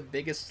Franklin being the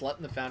biggest slut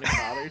in the Founding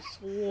Fathers?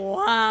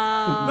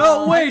 Wow.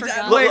 No, I wait,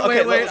 forgot. Look,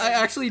 okay, wait. look.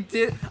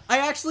 I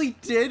actually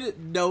did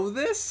know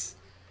this.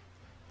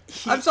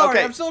 I'm sorry,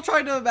 okay. I'm still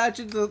trying to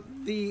imagine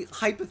the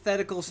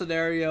hypothetical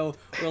scenario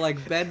where,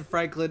 like, Ben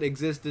Franklin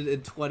existed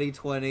in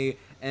 2020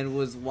 and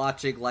was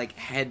watching, like,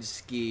 Head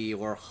Ski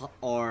or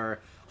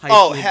High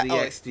Oh, School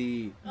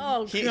DxD.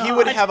 Oh, He God.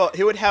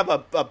 would have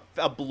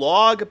a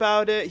blog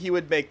about it. He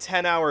would make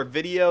 10-hour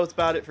videos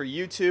about it for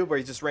YouTube where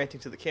he's just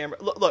ranting to the camera.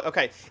 Look,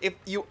 okay, if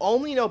you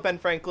only know Ben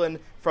Franklin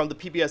from the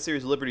PBS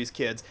series Liberty's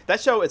Kids, that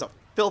show is a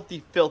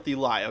filthy, filthy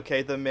lie,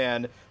 okay? The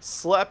man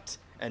slept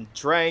and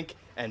drank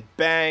and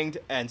banged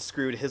and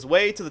screwed his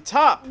way to the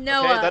top.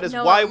 Noah, Okay, that is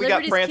Noah, why we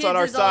got Liberty's France on Kids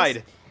our is also-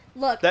 side.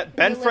 Look, That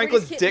Ben Liberty's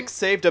Franklin's Kid- dick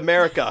saved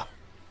America.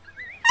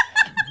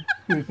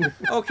 Okay.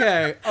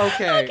 Okay,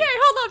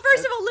 hold on.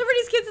 First of all,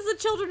 Liberty's Kids is a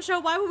children's show.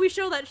 Why would we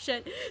show that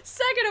shit?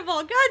 Second of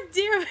all, god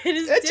damn it,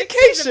 is Dick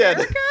Saved Education.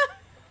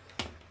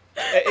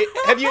 America?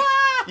 Have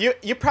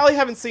you probably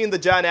haven't seen the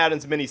John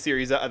Adams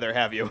miniseries either,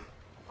 have you?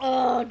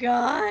 Oh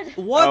god.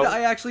 One, Oh.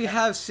 I actually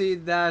have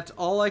seen that.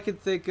 All I can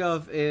think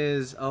of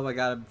is, oh my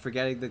god, I'm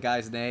forgetting the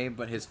guy's name,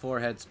 but his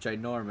forehead's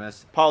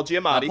ginormous. Paul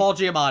Giamatti. Paul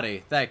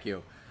Giamatti, thank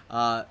you.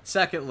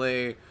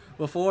 Secondly,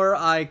 before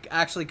I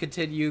actually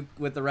continue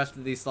with the rest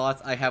of these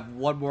thoughts, I have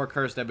one more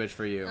cursed image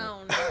for you.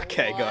 Oh no.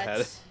 Okay, go what?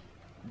 ahead.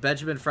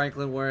 Benjamin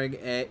Franklin wearing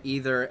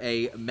either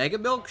a Mega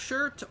Milk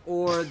shirt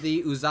or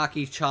the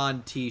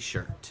Uzaki-chan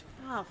t-shirt.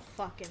 Oh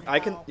fucking I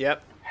can. hell.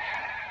 Yep.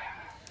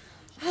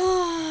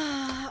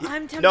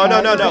 I'm tempted. No,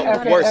 to no, throw no,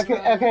 one worse. as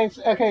well.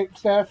 Okay,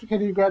 Steph,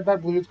 can you grab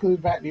that Blue's Clues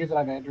Back News that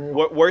I'm Andrew?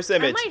 Worst I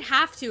image. might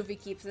have to if he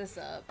keeps this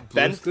up.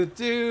 Ben- Blues the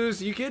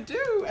dues you can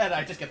do, and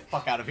I just get the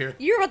fuck out of here.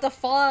 You're about to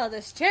fall out of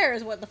this chair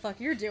is what the fuck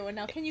you're doing.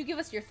 Now can you give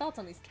us your thoughts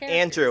on these characters?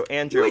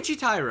 Andrew. Yuichi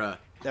Taira.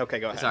 Okay,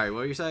 go ahead. Sorry, what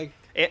were you saying?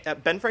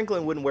 Ben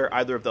Franklin wouldn't wear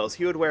either of those.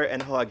 He would wear an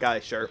Guy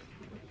shirt.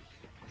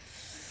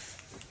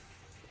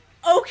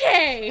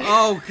 Okay.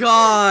 Oh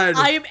god!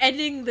 I am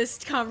ending this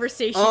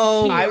conversation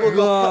Oh, here. I will go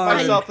God. put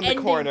myself in I'm the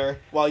ending- corner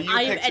while you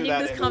I am picture ending that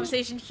this image.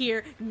 conversation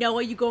here.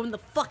 Noah, you go in the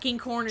fucking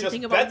corner and Just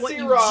think about what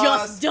Betsy you Ross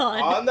just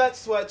done. on that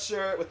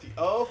sweatshirt with the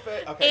O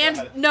face. Okay, go And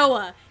ahead.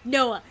 Noah,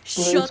 Blue's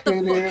shut the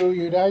fuck. Clues,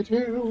 you die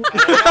too.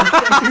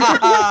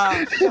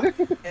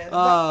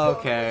 Oh,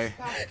 okay.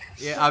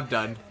 Yeah, I'm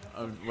done.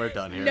 We're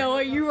done here.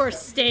 Noah, you are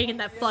staying in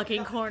that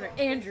fucking corner.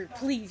 Andrew,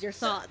 please, your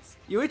thoughts.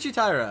 Yuichi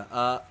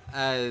Taira,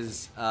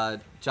 as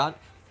John.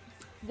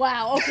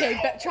 Wow. Okay,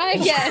 try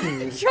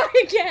again. Try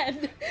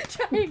again.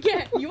 Try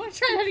again. You want to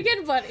try that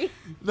again, buddy?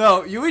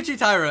 No, Yuichi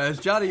Taira as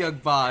Johnny Young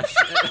Bosch.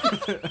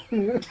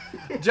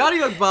 Johnny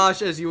Young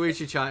Bosch as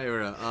Yuichi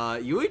Taira.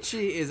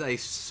 Yuichi is a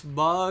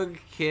smug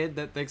kid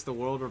that thinks the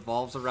world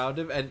revolves around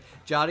him, and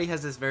Johnny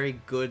has this very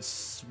good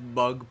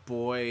smug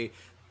boy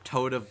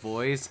tone of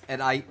voice,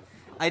 and I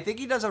think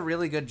he does a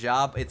really good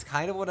job. It's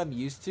kind of what I'm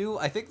used to.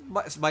 I think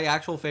my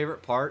actual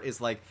favorite part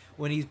is like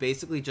when he's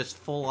basically just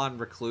full on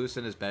recluse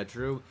in his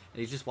bedroom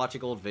and he's just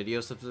watching old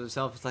videos of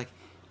himself. It's like,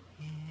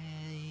 yeah,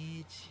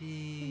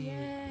 Yuichi,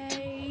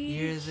 Yay.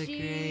 you're the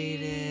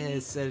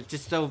greatest. And it's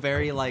just so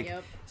very like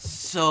Yep.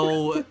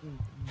 so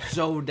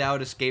zoned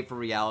out escape from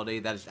reality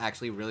that is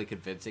actually really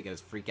convincing and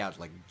his freak out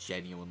like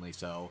genuinely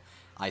so.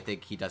 I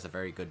think he does a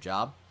very good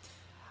job.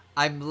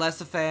 I'm less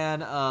a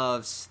fan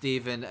of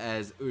Steven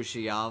as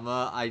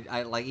Ushiyama.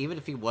 I like, even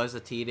if he was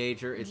a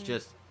teenager, it's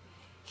just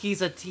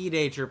he's a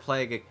teenager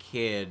playing a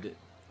kid,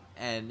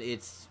 and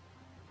it's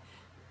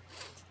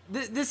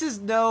this is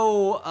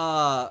no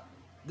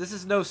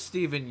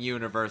Steven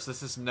universe.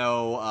 This is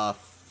no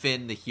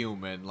Finn the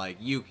human. Like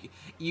you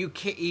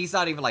can't, he's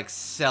not even like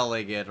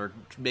selling it or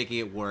making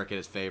it work in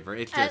his favor.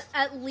 It's just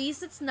At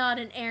least it's not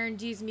an Aaron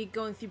Deesmead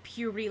going through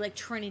puberty like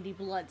Trinity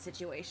Blood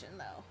situation,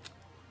 though.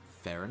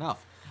 fair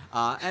enough.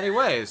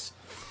 Anyways,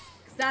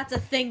 That's a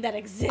thing that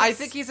exists. I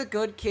think he's a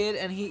good kid,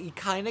 and he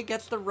kind of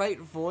gets the right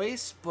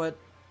voice, but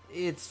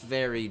it's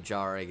very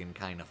jarring and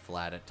kind of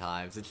flat at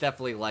times. It's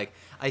definitely like,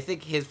 I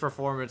think his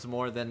performance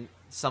more than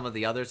some of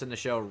the others in the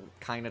show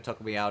kind of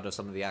took me out of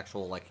some of the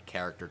actual like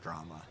character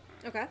drama.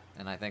 Okay.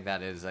 And I think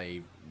that is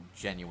a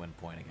genuine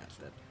point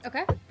against it.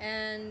 Okay.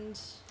 And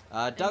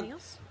Doug anything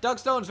else? Doug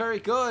Stone's very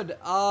good.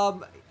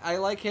 I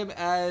like him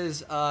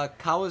as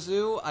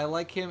Kawazu. I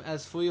like him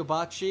as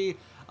Fuyobachi.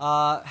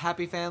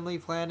 Happy Family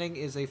Planning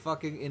is a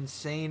fucking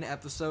insane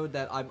episode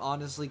that I'm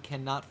honestly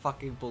cannot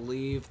fucking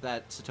believe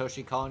that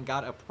Satoshi Kon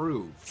got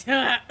approved.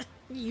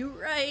 You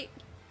right.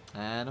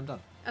 And I'm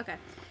done. Okay.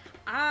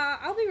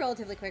 I'll be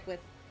relatively quick with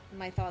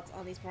my thoughts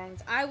on these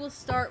performances. I will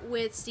start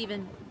with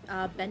Stephen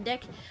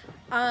Bendick.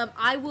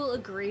 I will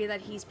agree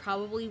that he's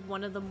probably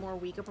one of the more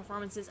weaker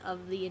performances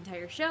of the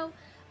entire show,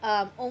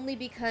 only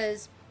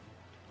because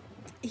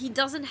he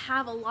doesn't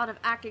have a lot of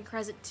acting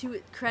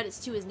credits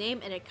to his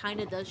name, and it kind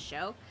of does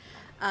show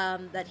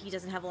that he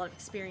doesn't have a lot of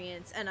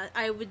experience. And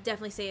I would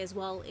definitely say as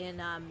well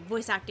in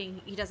voice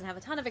acting, he doesn't have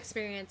a ton of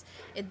experience.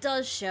 It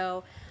does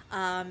show,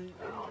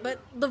 but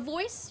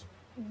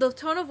the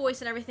tone of voice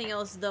and everything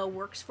else, though,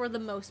 works for the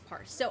most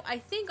part. So I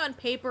think on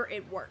paper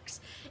it works.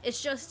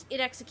 It's just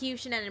in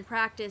execution and in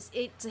practice,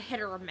 it's a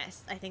hit or a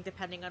miss, I think,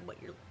 depending on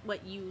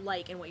what you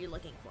like and what you're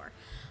looking for.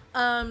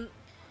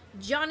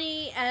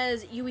 Johnny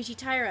as Yuichi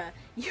Taira.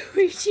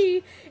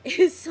 Yuichi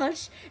is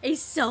such a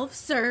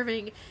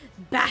self-serving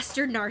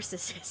bastard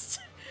narcissist.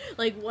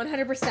 Like,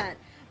 100%.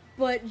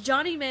 But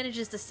Johnny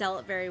manages to sell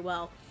it very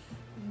well.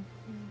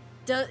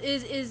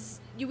 Is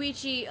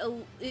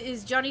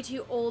Johnny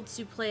too old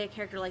to play a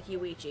character like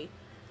Yuichi?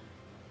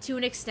 To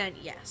an extent,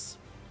 yes.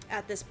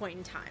 At this point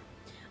in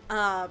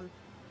time.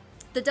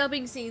 The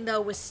dubbing scene, though,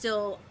 was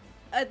still,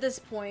 at this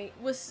point,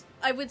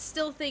 I would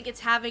still think it's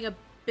having a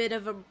bit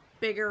of a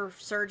bigger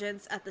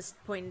resurgence at this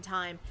point in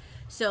time,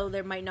 so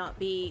there might not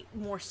be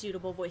more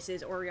suitable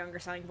voices or younger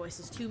sounding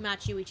voices to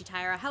match Yuichi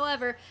Taira.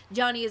 However,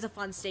 Johnny is a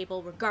fun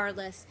staple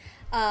regardless.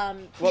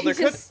 Well, there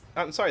could.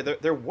 I'm sorry.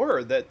 There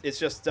were that. It's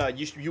just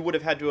you would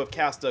have had to have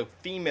cast a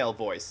female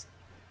voice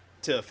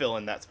to fill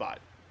in that spot.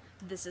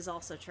 This is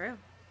also true.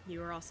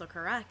 You were also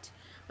correct,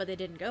 but they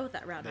didn't go with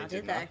that route,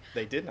 did not. they?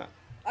 They did not.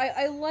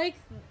 I like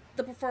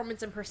the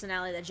performance and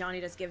personality that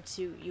Johnny does give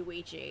to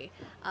Yuichi.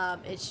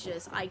 It's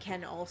just, I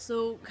can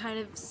also kind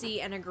of see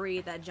and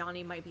agree that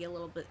Johnny might be a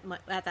little bit,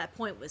 at that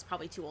point, was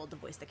probably too old to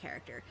voice the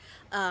character.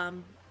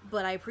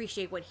 But I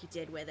appreciate what he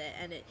did with it,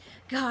 and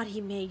God, he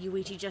made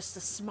Yuichi just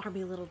a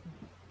smarmy little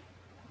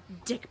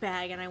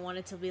dickbag, and I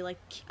wanted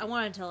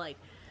to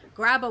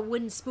grab a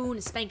wooden spoon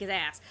and spank his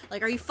ass.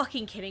 Like, are you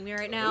fucking kidding me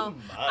right now?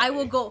 I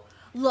will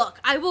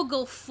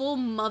go full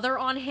mother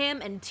on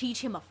him and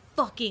teach him a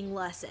fucking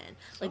lesson.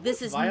 Like,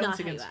 this is violence not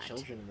how you against act.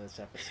 children in this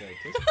episode.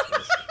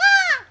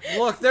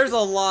 Look, there's a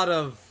lot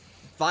of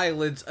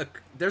violence.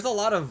 There's a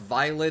lot of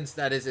violence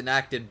that is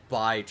enacted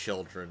by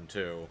children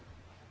too.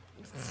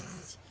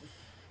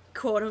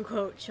 Quote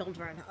unquote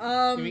children.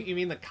 You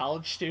mean the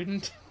college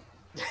student?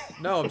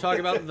 No, I'm talking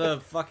about the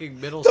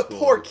fucking middle The school.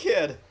 poor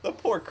kid. The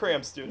poor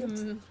cram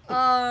student.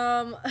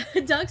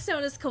 Doug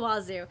Stone is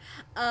Kawazu.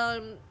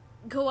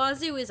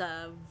 Kawazu is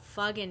a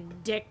fucking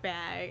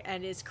dickbag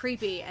and is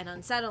creepy and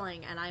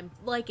unsettling, and I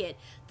like it.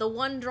 The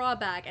one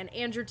drawback, and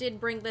Andrew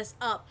did bring this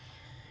up,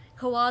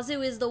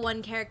 Kawazu is the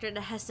one character that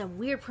has some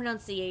weird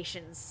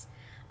pronunciations.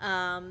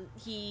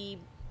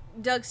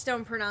 Doug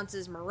Stone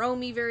pronounces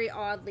Moromi very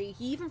oddly.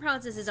 He even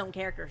pronounces his own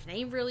character's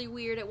name really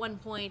weird at one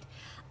point.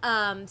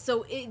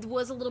 So it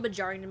was a little bit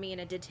jarring to me, and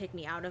it did take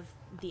me out of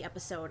the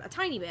episode a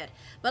tiny bit.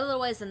 But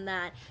otherwise than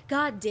that,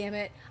 god damn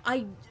it,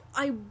 I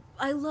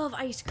love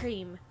ice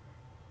cream.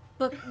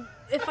 But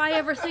if I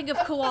ever think of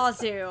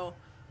Kawazu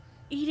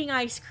eating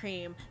ice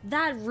cream,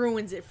 that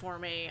ruins it for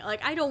me.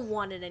 Like, I don't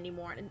want it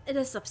anymore, and it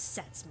just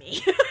upsets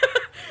me.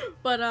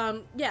 But,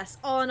 yes,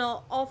 all in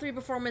all three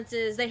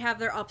performances, they have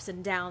their ups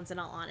and downs, in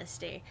all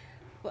honesty.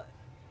 But,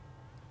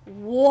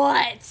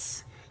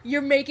 what?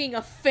 You're making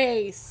a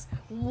face.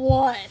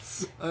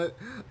 What?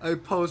 I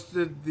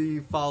posted the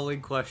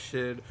following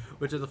question,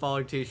 which of the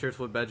following t-shirts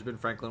would Benjamin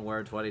Franklin wear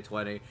in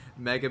 2020?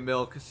 Mega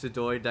Milk,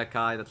 Sudoi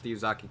Dekai, that's the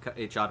Uzaki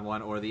H-on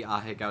one, or the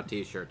Ahegao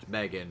t-shirt?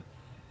 Megan.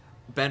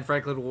 Ben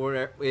Franklin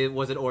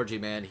was an orgy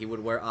man. He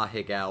would wear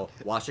Ahegao.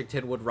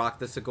 Washington would rock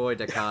the Sugoi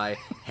Dekai.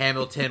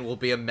 Hamilton will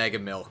be a Mega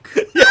Milk.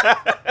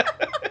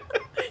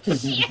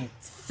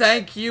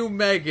 Thank you,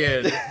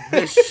 Megan.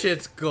 This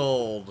shit's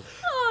gold.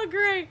 Oh,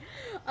 great.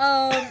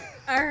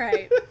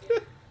 Alright.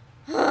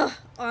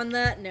 On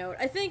that note,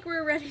 I think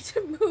we're ready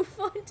to move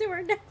on to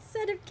our next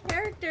set of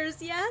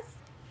characters, yes?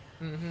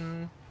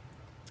 Mm-hmm.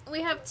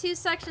 We have 2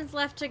 sections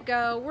left to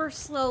go. We're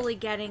slowly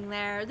getting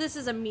there. This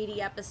is a meaty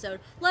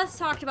episode. Let's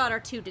talk about our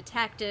 2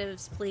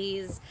 detectives,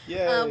 please.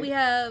 Yay. We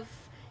have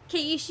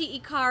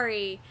Keiichi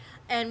Ikari,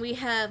 and we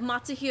have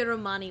Matsuhiro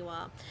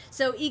Maniwa.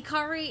 So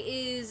Ikari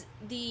is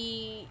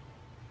the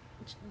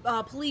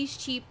police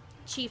chief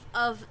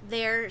of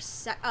their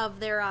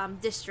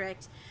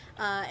district,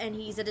 and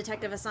he's a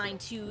detective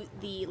assigned to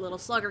the Little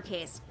Slugger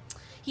case.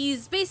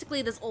 He's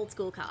basically this old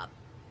school cop.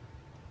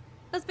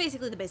 That's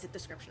basically the basic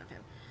description of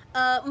him.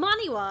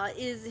 Maniwa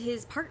is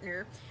his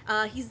partner.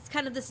 He's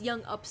kind of this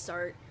young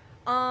upstart.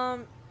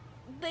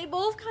 They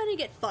both kind of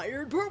get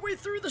fired partway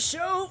through the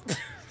show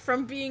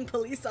from being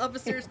police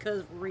officers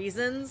because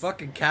reasons.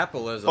 Fucking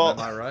capitalism, Well- am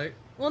I right?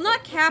 Well,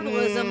 not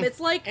capitalism. It's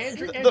like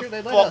Andrew, The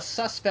they fuck- let a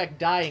suspect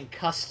die in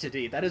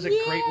custody. That is a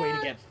great way to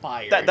get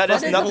fired. That is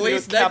Fucking nothing to do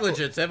police with capital-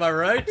 negligence, am I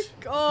right?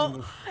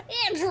 oh,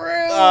 Andrew.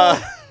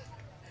 Uh,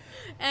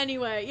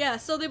 Anyway, yeah,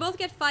 so they both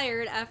get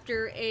fired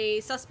after a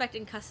suspect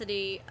in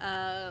custody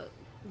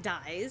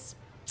dies.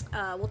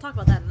 We'll talk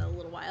about that in a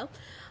little while.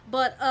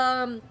 But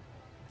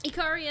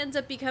Ikari ends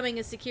up becoming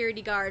a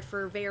security guard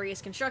for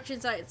various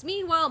construction sites.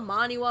 Meanwhile,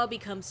 Maniwa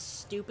becomes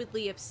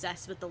stupidly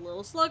obsessed with the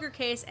Little Slugger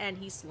case, and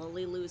he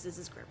slowly loses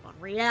his grip on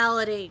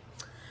reality.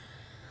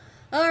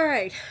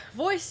 Alright,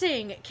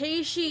 voicing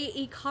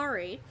Keiichi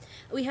Ikari,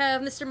 we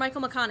have Mr.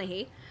 Michael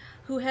McConaughey,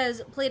 who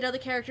has played other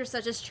characters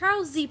such as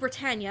Charles Z.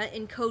 Britannia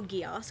in Code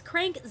Geass,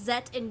 Crank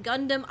Zet in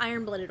Gundam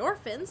Iron-Blooded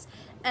Orphans,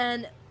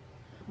 and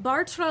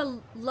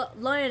Bartra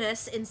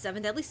Lioness in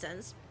Seven Deadly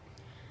Sins.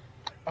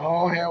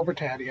 All hail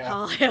Britannia.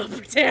 All hail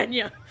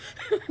Britannia.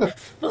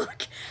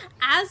 Fuck.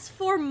 As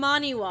for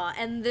Maniwa,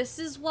 and this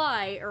is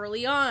why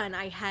early on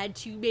I had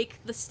to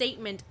make the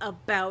statement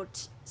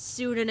about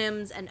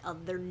pseudonyms and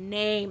other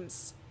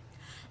names.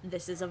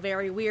 This is a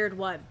very weird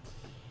one.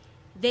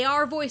 They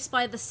are voiced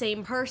by the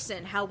same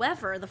person.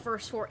 However, the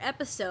first 4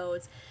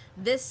 episodes,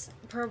 this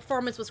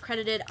performance was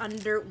credited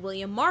under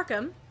William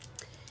Markham.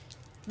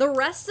 The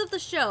rest of the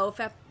show,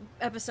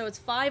 episodes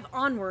 5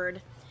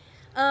 onward,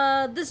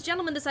 this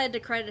gentleman decided to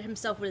credit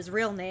himself with his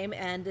real name,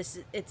 and it's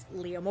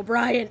Liam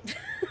O'Brien.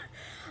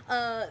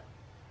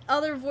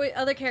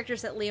 Other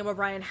characters that Liam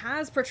O'Brien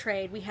has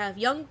portrayed, we have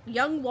young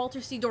Walter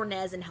C.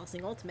 Dornez in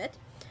Hellsing Ultimate.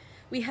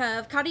 We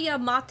have Kariya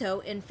Mato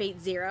in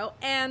Fate Zero,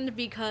 and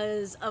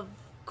because of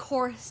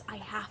course I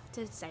have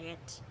to say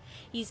it,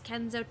 he's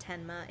Kenzo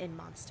Tenma in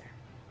Monster.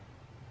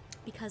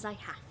 Because I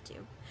have to.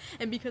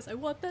 And because I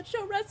want that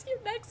show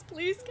rescued next,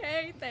 please,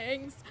 Kay.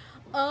 Thanks.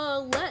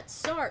 Let's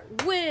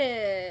start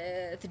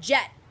with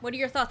Jet. What are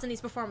your thoughts on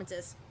these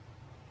performances?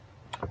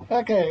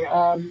 Okay,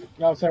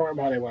 I'll start with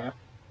Maniwa.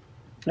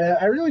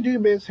 I really do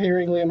miss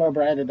hearing Liam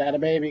O'Brien in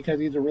anime because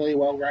he's a really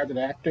well-rounded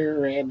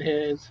actor, and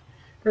his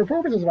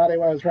performance as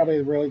Maniwa is probably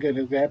a really good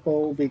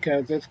example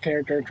because this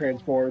character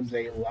transforms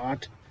a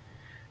lot.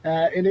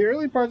 In the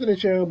early parts of the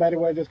show,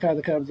 Maniwa just kind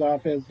of comes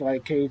off as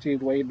like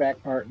Casey's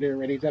laid-back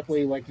partner, and he's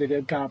definitely like the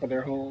good cop in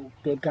their whole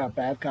good cop,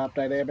 bad cop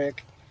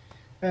dynamic.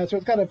 So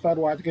it's kind of fun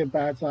watching him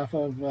bounce off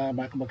of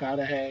Michael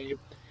McConaughey.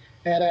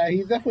 And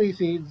he definitely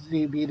seems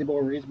to be the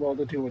more reasonable of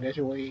the two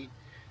initially.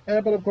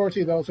 But of course,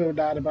 he's also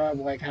not above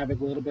like having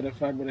a little bit of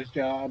fun with his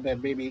job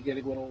and maybe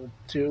getting a little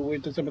too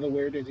into some of the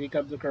weirdness he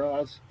comes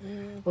across.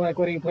 Like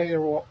when he plays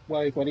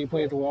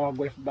along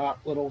with not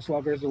Little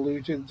Slugger's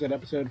illusions in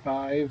episode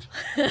 5.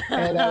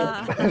 And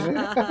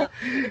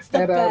It's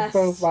the best.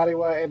 both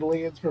Maniwa and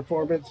Liam's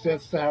performance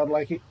just sound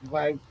like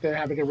they're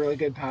having a really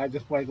good time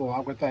just playing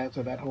along with that.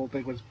 So that whole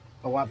thing was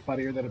a lot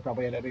funnier than it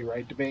probably had any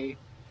right to be.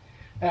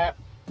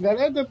 That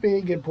ends up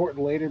being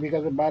important later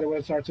because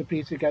Maniwa starts to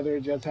piece together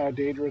just how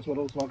dangerous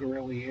Little Slugger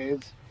really is.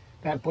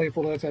 That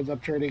playfulness ends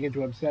up turning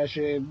into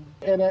obsession.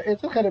 And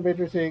it's kind of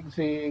interesting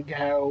seeing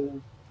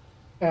how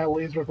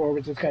Lee's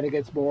performance just kind of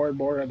gets more and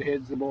more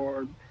unhinged the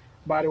more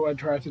Maniwa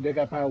tries to dig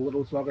up how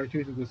Little Slugger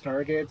chooses his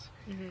targets.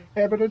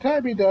 And by the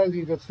time he does,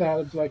 he just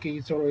sounds like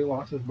he's totally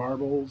lost his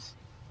marbles.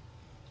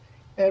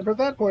 And from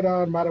that point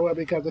on, Maniwa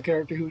becomes a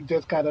character who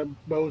just kind of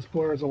most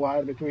blurs the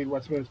line between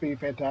what's supposed to be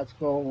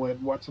fantastical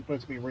and what's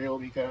supposed to be real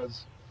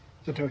because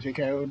Satoshi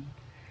Kon.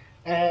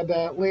 And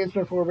Liam's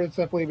performance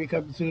definitely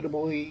becomes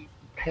suitably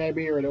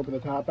hammier and over the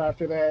top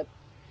after that.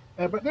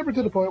 But never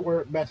to the point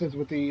where it messes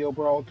with the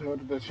overall tone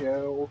of the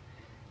show.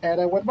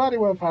 And when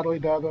Maniwa finally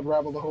does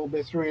unravel the whole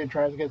mystery and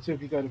tries to get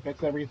Tsukiko to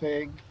fix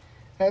everything,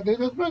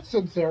 there's as much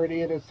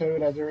sincerity in his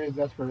tone as there is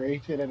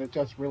desperation, and it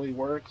just really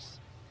works.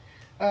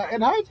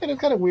 And hindsight,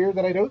 it's kind of weird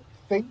that I don't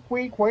think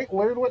we quite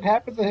learned what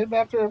happened to him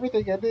after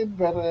everything ended,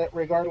 but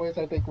regardless,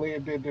 I think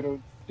Liam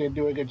did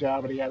do a good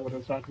job, and he had one of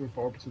the strong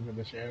performances in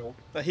the show.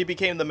 He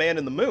became the man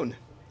in the moon,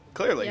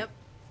 clearly. Yep.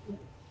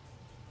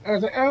 I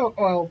was like, oh,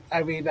 well,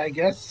 I mean, I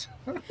guess.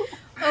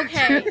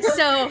 Okay,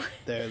 so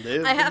There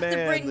lives I the have to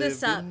man, bring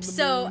this lived in up. the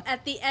So moon.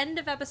 at the end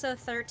of episode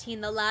 13,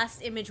 the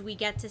last image we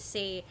get to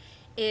see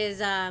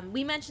is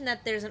we mentioned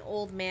that there's an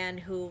old man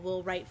who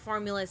will write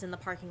formulas in the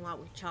parking lot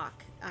with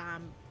chalk.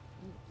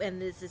 And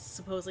this is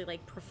supposedly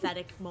like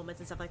prophetic moments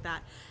and stuff like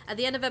that. At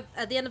the end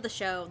of the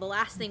show, the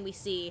last thing we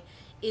see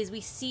is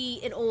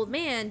an old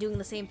man doing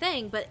the same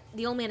thing, but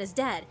the old man is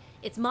dead.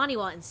 It's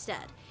Maniwa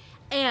instead,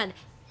 and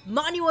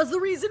Maniwa's the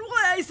reason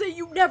why I say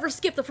you never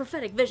skip the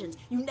prophetic visions.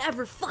 You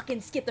never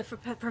fucking skip the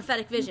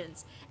prophetic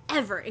visions.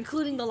 ever,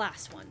 including the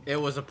last one. It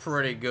was a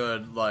pretty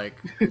good, like,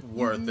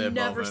 worth it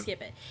Never moment.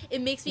 skip it.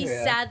 It makes me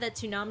Yeah. sad that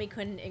Toonami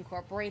couldn't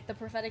incorporate the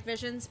prophetic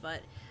visions,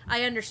 but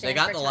I understand. They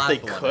got for the time. last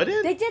They one.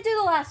 couldn't? They did do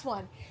the last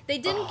one. They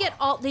didn't get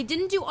all. They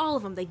didn't do all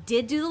of them. They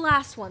did do the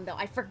last one though.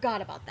 I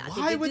forgot about that.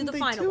 Why they did wouldn't do the they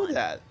final do one.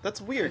 that?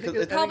 That's weird. 'cause I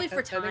think it's- Probably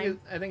for time.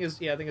 I think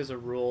as a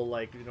rule,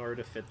 like in order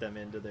to fit them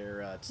into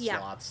their Yeah.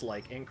 slots,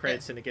 like end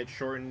credits tend to get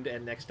shortened,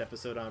 and next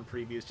episode on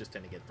previews just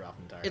tend to get dropped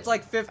entirely. It's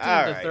like 15 to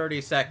Alright.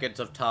 30 seconds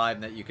of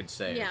time that you can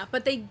save. Yeah,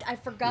 but I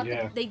forgot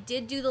Yeah. that they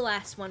did do the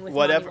last one with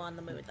Whatever- Maniwa on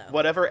the moon though.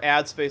 whatever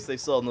ad space they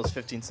sold in those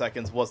 15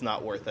 seconds was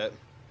not worth it.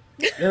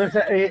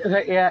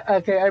 Yeah,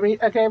 okay, I mean,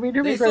 to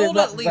They be fair, sold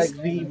it's at not, least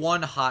like, the...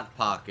 one Hot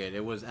Pocket.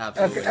 It was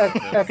absolutely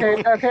Okay,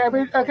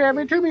 worth it. I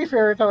mean, to be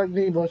fair, it's not like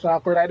the most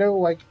awkward. I know,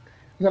 like,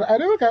 I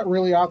know it got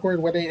really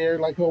awkward when they aired,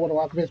 like, Who Would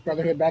Walk With His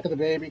Brotherhood back in the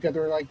day, because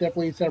there were, like,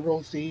 definitely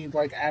several scenes,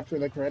 like, after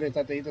the credits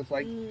that they just,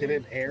 like,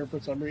 didn't air for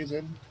some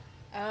reason.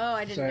 Oh,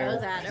 I didn't So- know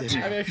that. I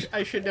Okay. mean,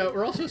 I should know.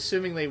 We're also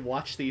assuming they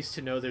watch these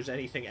to know there's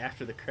anything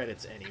after the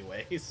credits,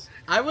 anyways.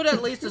 I would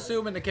at least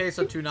assume in the case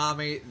of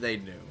Toonami, they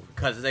knew.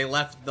 Because they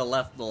left the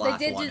last They one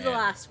did do the in.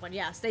 last one,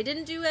 yes. They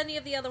didn't do any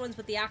of the other ones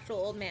with the actual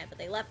old man, but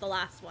they left the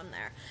last one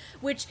there.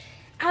 Which,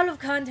 out of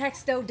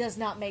context, though, does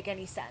not make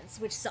any sense,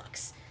 which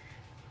sucks.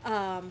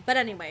 But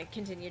anyway,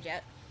 continue,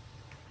 Jet.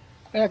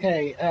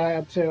 Okay,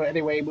 so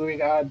anyway,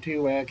 moving on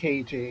to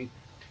KG.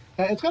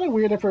 It's kind of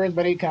weird that for as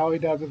many Cowboy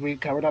dubs as we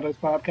covered on this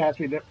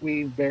podcast,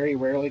 we very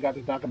rarely got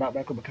to talk about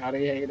Michael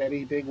McConaughey in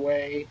any big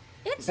way.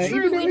 It's Even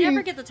true, though we he-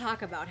 never get to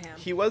talk about him.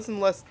 He was in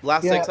Last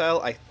Yeah.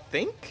 Exile, I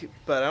think,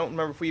 but I don't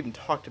remember if we even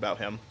talked about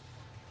him.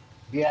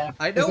 Yeah.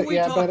 I know we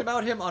yeah, talked but-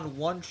 about him on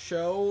one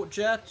show,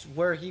 Jet,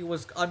 where he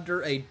was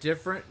under a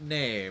different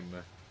name.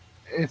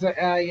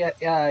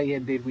 Yeah,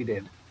 indeed we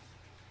did.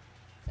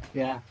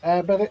 Yeah,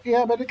 but it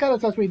kind of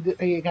sucks we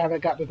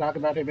haven't got to talk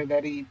about him in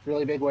any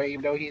really big way,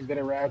 even though he's been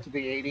around since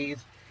the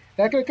 '80s.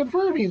 I can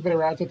confirm he's been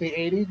around since the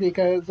 '80s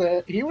because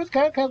he was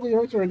Count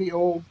Cagliostro in the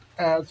old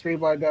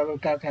streamlined dub of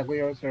Count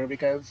Cagliostro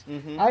because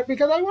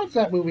I watched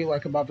that movie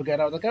like a month ago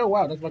and I was like, oh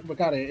wow, that's Michael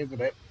McConaughey,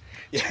 isn't it?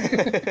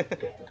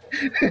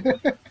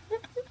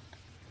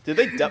 Did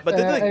they dub? But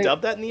did they I-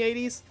 dub that in the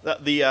 80s?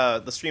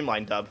 The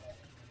streamlined dub.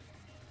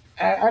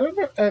 I don't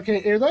know. Okay,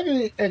 it was like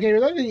the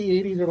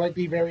 '80s or like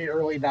the very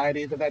early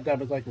 '90s, and that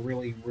dub is like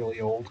really,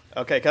 really old.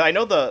 Okay, because I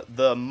know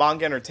the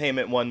Manga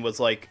Entertainment one was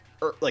like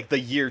the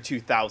year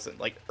 2000,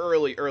 like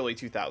early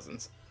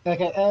 2000s.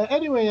 Okay.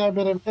 Anyway, I've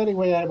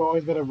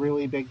always been a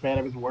really big fan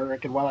of his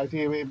work, and while I've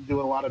seen him do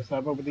a lot of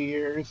stuff over the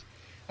years,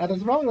 this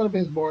is probably one of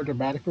his more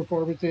dramatic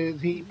performances.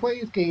 He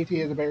plays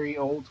Casey as a very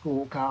old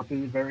school cop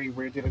who's very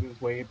rigid in his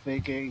way of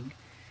thinking,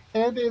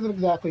 and isn't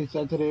exactly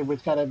sensitive,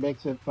 which kind of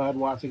makes it fun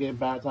watching him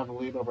bounce off of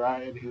Liam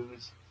O'Brien,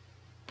 who's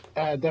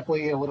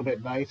definitely a little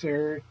bit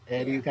nicer,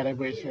 and you kind of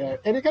wish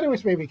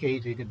maybe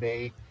Casey could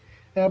be.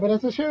 But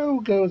as the show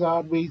goes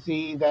on, we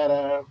see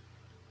that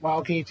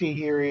while Casey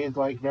here is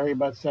like very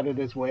much set in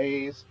his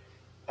ways,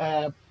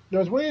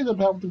 there's ways of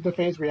helping him to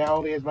face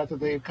reality as much as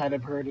they've kind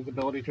of hurt his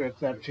ability to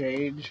accept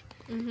change.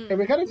 And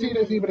we kind of see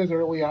this even as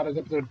early on as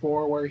episode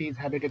 4, where he's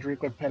having a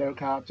drink with pedo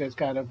cops, just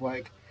kind of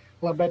like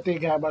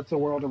lamenting how much the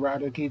world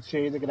around him keeps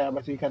changing and how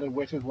much he kind of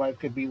wishes life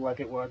could be like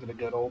it was in the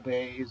good old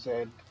days.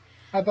 And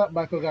I thought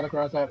Michael got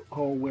across that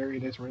whole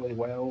weariness really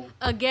well.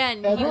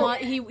 Again, Yeah,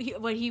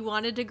 he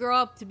wanted to grow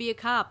up to be a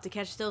cop, to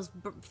catch those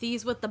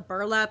thieves with the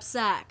burlap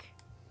sack.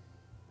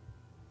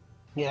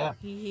 Yeah.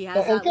 He has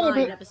It's that kind of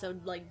line in a-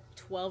 episode like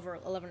 12 or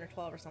 11 or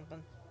 12 or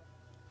something.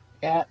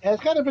 Yeah,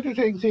 it's kind of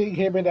interesting seeing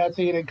him in that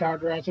scene in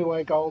contrast to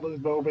like all those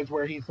moments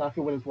where he's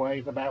talking with his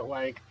wife about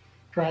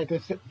trying to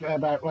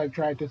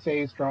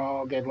stay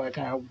strong and like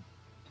how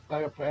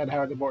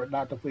it's important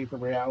not to flee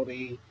from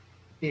reality,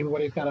 even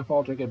when he's kind of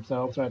faltering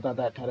himself. So I thought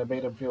that kind of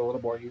made him feel a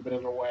little more human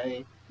in a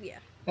way. Yeah.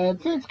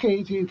 And since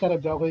Casey's kind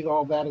of juggling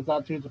all of that, it's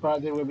not too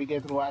surprising when we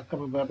get to the last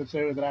couple of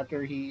episodes that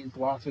after he's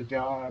lost his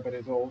job and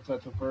his old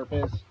sense of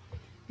purpose,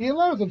 he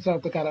allows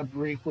himself to kind of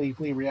briefly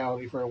flee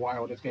reality for a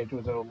while and escape to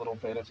his own little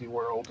fantasy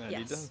world. And he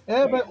Yes.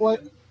 does.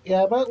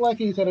 But like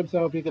he said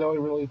himself, he can only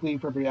really flee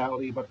from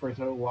reality, but for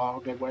so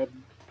long. And when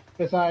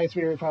besides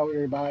Spirit Follower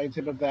reminds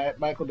him of that,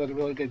 Michael does a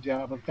really good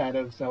job of kind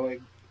of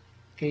selling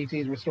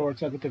Casey's restored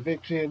sense of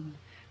conviction,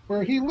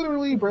 where he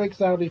literally breaks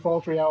down the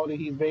false reality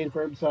he's made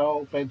for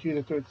himself and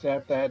chooses to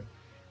accept that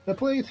the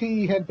place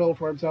he had built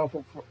for himself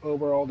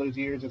over all those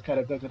years just kind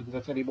of doesn't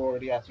exist anymore,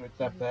 and he has to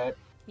accept that.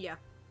 Yeah.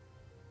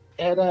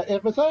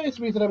 And besides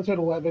reason episode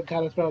 11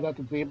 kind of spelled out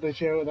the theme of the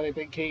show, that I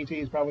think Casey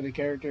is probably the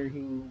character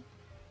who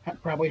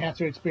probably has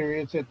to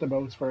experience it the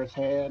most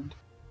firsthand.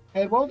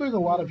 And while there's a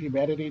lot of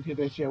humanity to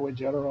this show in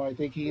general, I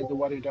think he's the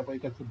one who definitely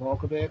gets the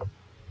bulk of it.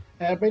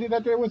 Meaning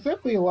that there was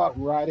definitely a lot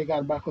riding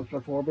on Michael's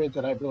performance,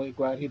 and I'm really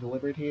glad he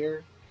delivered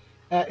here.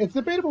 It's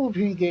debatable if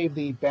he gave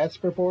the best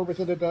performance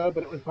in the dub,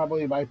 but it was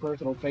probably my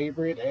personal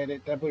favorite, and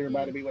it definitely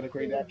reminded me what a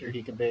great actor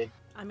he can be.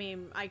 I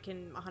mean, I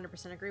can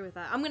 100% agree with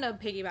that. I'm going to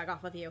piggyback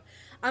off with you.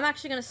 I'm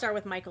actually going to start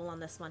with Michael on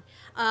this one.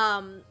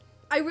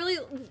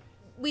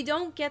 We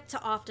don't get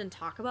to often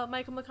talk about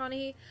Michael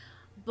McConaughey.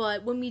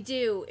 But when we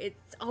do,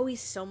 it's always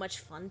so much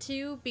fun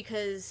too,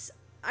 because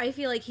I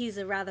feel like he's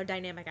a rather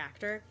dynamic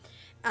actor.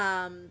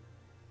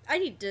 I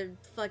need to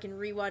fucking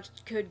rewatch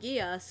Code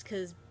Geass,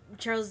 because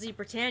Charles Z.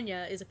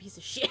 Britannia is a piece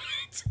of shit.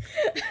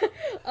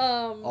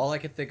 All I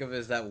can think of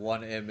is that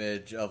one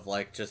image of,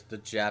 like, just the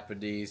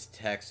Japanese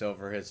text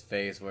over his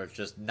face where it's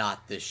just,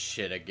 not this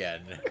shit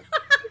again.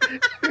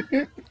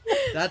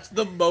 That's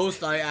the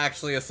most I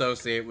actually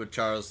associate with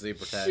Charles Z.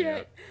 Britannia.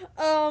 Shit.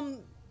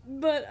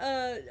 But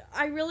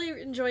I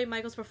really enjoy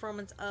Michael's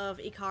performance of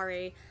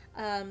Ikari.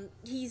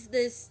 He's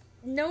this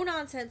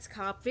no-nonsense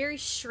cop, very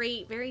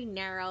straight, very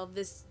narrow,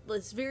 this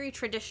very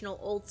traditional,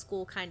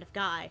 old-school kind of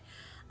guy.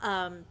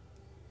 And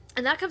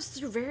that comes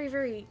through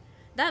very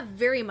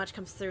much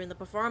comes through in the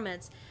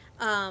performance.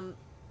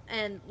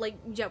 And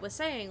like Jet was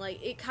saying,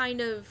 like, it kind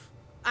of,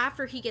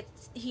 after he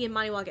and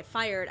Maniwa get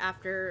fired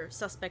after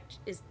suspect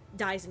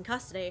dies in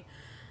custody,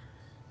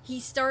 he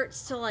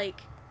starts to,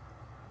 like,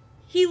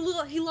 he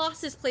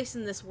lost his place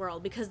in this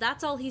world, because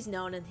that's all he's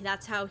known, and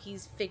that's how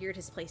he's figured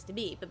his place to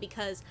be. But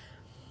because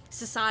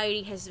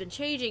society has been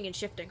changing and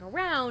shifting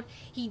around,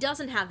 he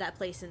doesn't have that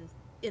place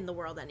in the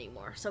world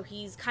anymore. So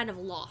he's kind of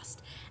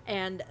lost.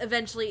 And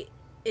eventually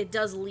it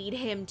does lead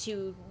him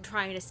to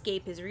try and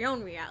escape his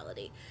own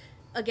reality.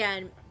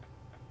 Again,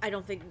 I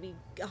don't think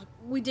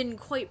we didn't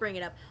quite bring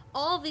it up.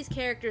 All of these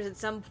characters, in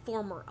some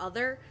form or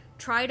other,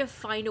 try to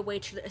find a way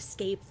to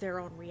escape their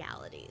own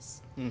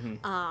realities. Mm-hmm.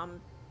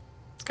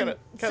 Kind of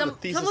the some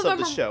thesis of of the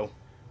them show.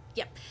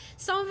 Yep.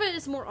 Some of it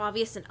is more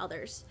obvious than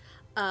others.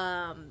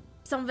 Some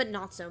of it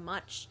not so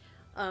much.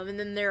 And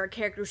then there are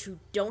characters who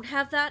don't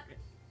have that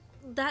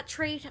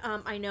trait.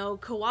 I know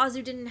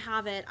Kawazu didn't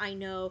have it. I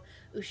know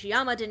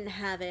Ushiyama didn't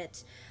have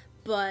it.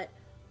 But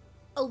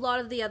a lot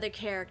of the other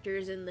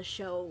characters in the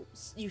show,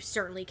 you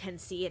certainly can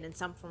see it in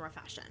some form or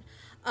fashion.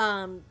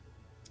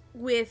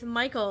 With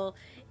Michael,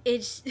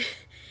 his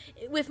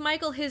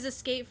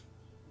escape,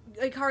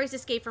 Ikari's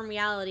escape from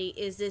reality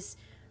is this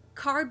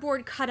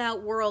cardboard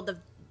cutout world of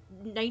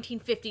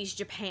 1950s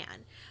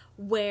Japan,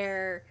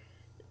 where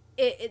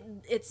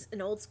it's an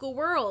old school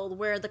world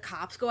where the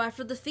cops go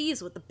after the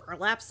thieves with the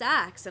burlap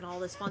sacks and all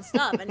this fun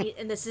stuff,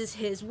 and this is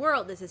his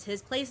world, this is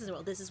his place in the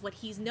world, this is what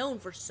he's known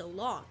for so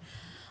long.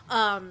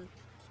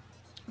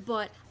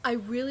 But I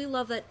really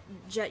love that,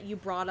 Jet, you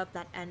brought up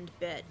that end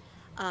bit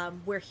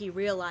where he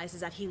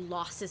realizes that he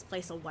lost his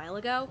place a while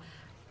ago,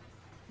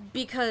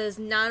 because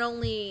not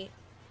only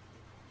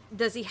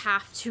does he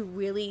have to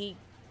really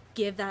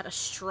give that a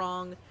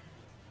strong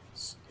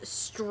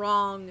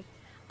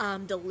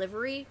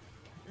delivery,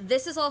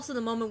 this is also the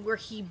moment where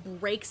he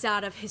breaks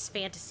out of his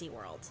fantasy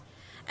world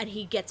and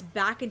he gets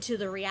back into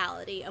the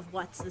reality of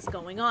what's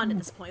going on at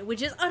this point,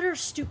 which is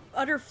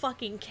utter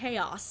fucking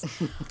chaos.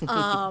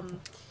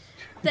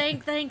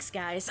 Thanks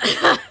guys.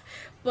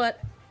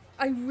 But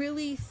I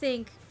really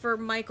think for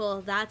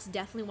Michael, that's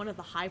definitely one of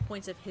the high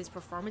points of his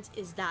performance,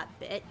 is that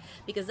bit,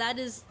 because that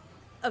is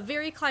a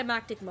very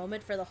climactic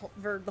moment for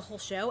the whole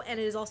show, and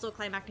it is also a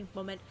climactic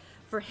moment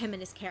for him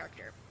and his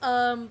character.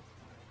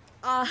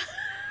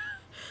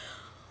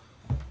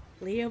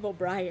 Liam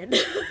O'Brien.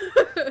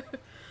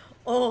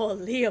 Oh,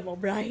 Liam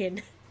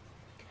O'Brien.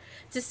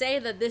 To say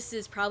that this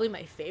is probably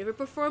my favorite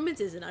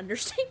performance is an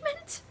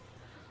understatement.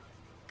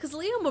 Because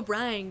Liam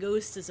O'Brien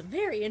goes to some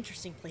very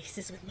interesting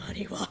places with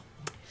Maniwa.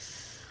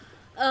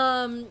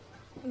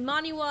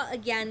 Maniwa,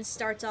 again,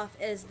 starts off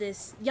as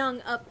this young,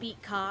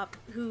 upbeat cop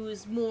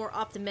who's more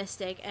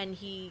optimistic, and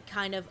he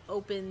kind of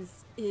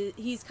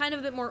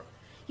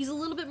he's a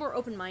little bit more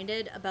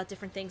open-minded about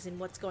different things and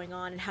what's going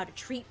on and how to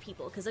treat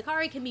people, because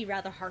Ikari can be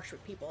rather harsh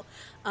with people,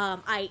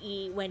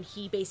 i.e. when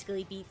he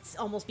basically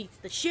almost beats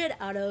the shit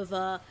out of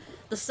the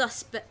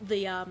suspect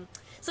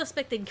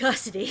in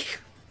custody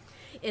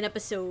in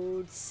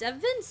episode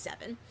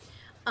 7.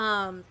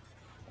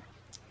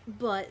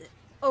 But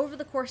over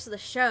the course of the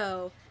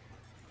show,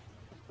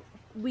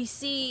 we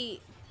see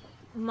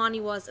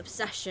Maniwa's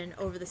obsession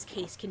over this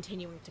case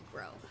continuing to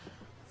grow.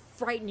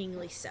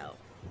 Frighteningly so.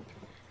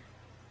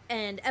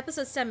 And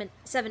episode 7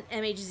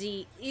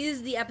 MHZ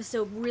is the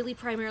episode really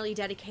primarily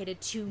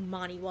dedicated to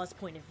Maniwa's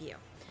point of view.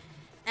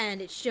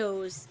 And it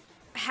shows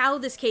how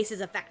this case is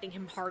affecting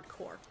him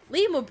hardcore.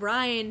 Liam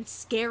O'Brien's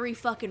scary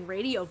fucking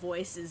radio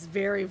voice is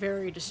very,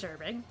 very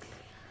disturbing.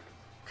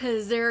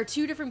 Because there are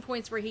two different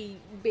points where he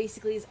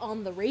basically is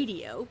on the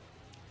radio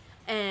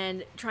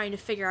and trying to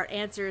figure out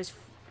answers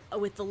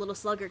with the Little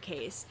Slugger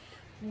case.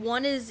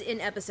 One is in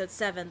episode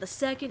 7. The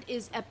second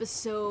is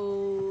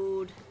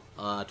episode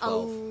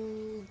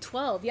 12.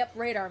 12. Yep,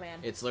 Radar Man.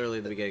 It's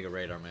literally the beginning of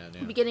Radar Man,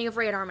 yeah. Beginning of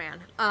Radar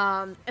Man.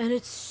 And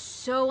it's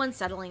so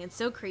unsettling and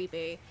so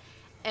creepy.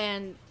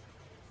 And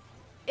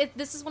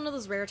this is one of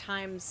those rare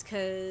times,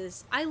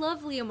 because I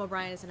love Liam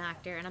O'Brien as an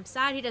actor, and I'm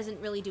sad he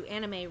doesn't really do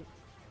anime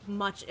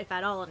much, if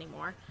at all,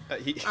 anymore.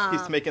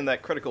 He's making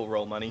that Critical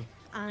Role money.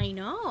 I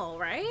know,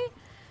 right?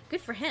 Good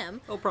for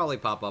him. He'll probably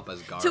pop up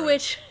as Gaara. To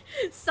which,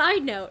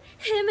 side note,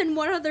 him and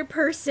one other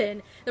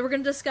person that we're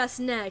going to discuss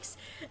next,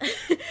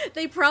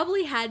 they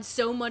probably had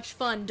so much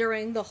fun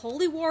during the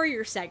Holy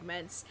Warrior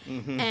segments,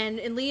 and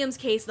in Liam's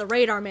case, the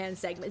Radar Man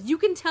segments. You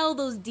can tell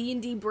those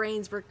D&D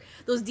brains were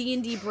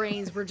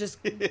just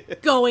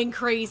going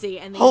crazy,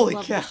 and they Holy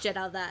loved cow. the shit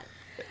out of that.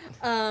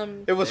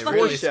 It was They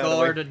really foreshadowing.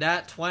 scored a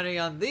nat 20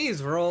 on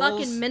these rolls.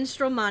 Fucking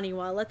Minstrel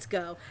Maniwa, let's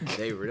go.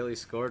 They really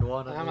scored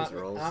one on these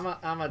rolls.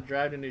 I'm a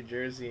drive to New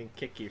Jersey and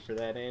kick you for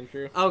that,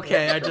 Andrew.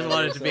 Okay, I just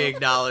wanted to be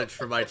acknowledged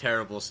for my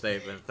terrible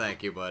statement.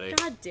 Thank you, buddy.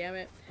 God damn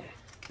it.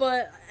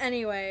 But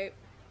anyway,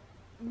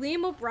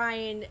 Liam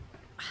O'Brien,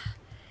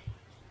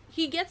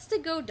 he gets to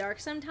go dark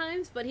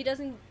sometimes, but he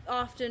doesn't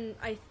often,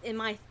 in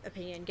my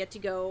opinion, get to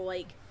go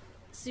like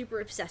super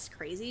obsessed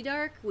crazy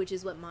dark, which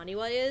is what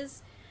Maniwa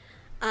is.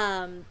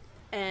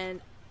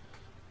 And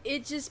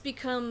it just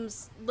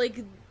becomes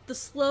like the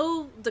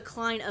slow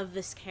decline of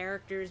this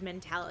character's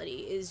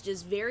mentality is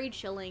just very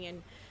chilling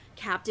and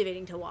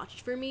captivating to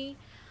watch for me.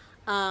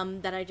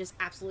 That I just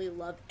absolutely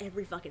love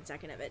every fucking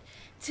second of it.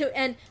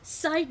 And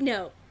side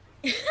note,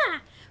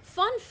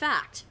 fun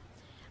fact,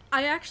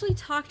 I actually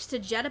talked to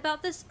Jed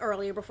about this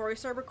earlier before we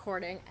started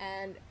recording,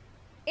 and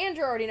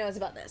Andrew already knows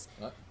about this.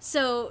 What?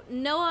 So,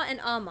 Noah and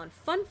Amon,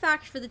 fun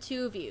fact for the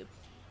two of you.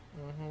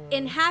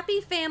 In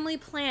Happy Family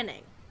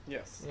Planning,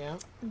 Yes. Yeah.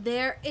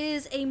 there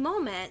is a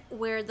moment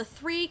where the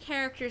three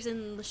characters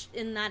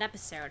in that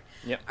episode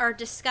Yep. are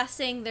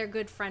discussing their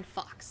good friend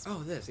Fox.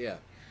 Oh, this, yeah.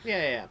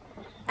 Yeah.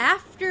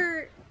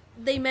 After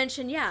they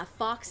mention,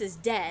 Fox is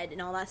dead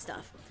and all that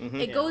stuff, it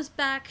Yeah. goes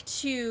back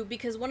to,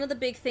 because one of the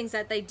big things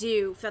that they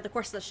do throughout the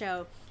course of the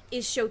show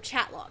is show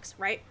chat logs,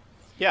 right?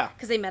 Yeah.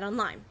 Because they met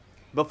online,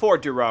 Before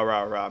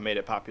Durarara made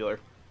it popular.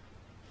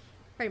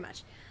 pretty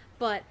much.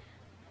 But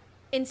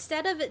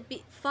instead of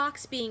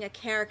Fox being a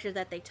character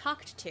that they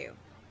talked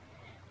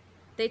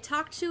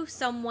to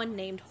someone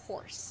named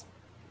Horse,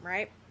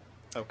 right?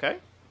 Okay.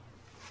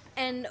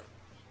 And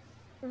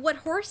what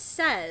Horse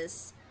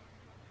says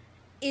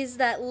is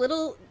that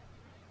little,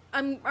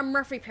 I'm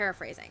roughly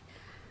paraphrasing,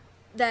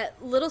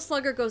 that Little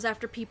Slugger goes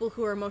after people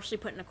who are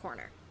emotionally put in a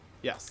corner,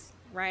 Yes.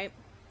 right?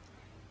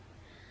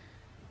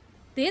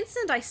 The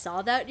instant I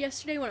saw that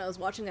yesterday when I was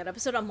watching that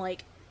episode, I'm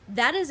like,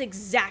 that is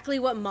exactly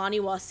what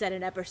Maniwa said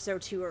in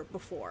episode 2 or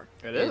before.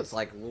 It It's is.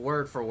 like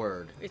word for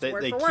word. It's They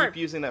word keep for word.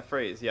 using that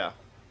phrase, yeah.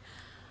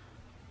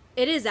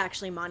 It is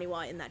actually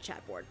Maniwa in that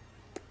chat board.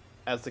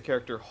 As the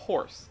character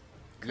horse.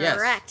 Yes.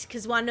 Correct.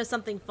 Because want to know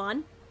something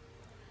fun?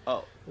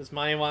 Oh. Does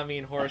Maniwa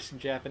mean horse in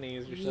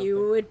Japanese or something?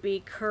 You would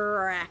be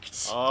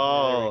correct.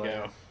 Oh. There we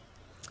go.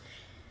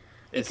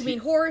 It Is could he- mean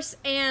horse,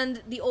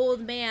 and the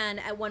old man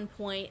at one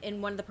point in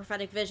one of the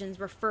prophetic visions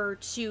referred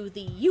to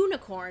the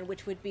unicorn,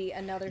 which would be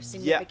another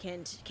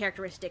significant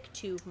characteristic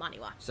to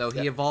Maniwa. So he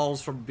Yeah.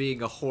 evolves from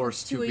being a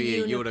horse To to a be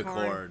a unicorn.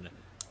 unicorn.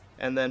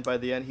 And then by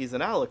the end, he's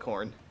an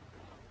alicorn.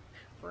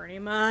 Pretty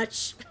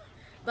much.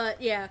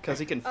 But yeah. Because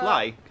he can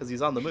fly, because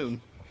he's on the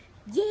moon.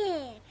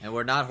 Yeah! And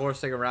we're not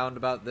horsing around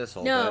about this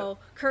whole No,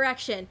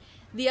 correction.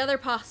 The other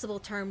possible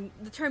term,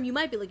 the term you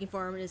might be looking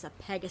for is a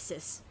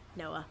Pegasus,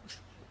 Noah. bit.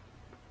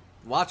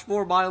 Watch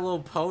more My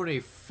Little Pony,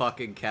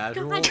 fucking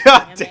casual. God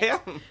God damn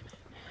it.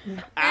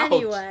 damn!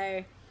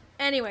 Ouch.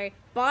 Anyway,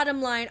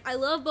 bottom line, I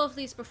love both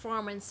these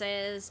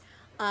performances,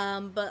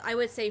 but I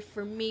would say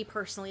for me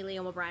personally,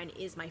 Liam O'Brien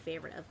is my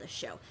favorite of the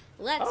show.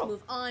 Let's Oh.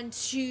 move on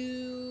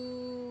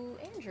to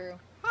Andrew.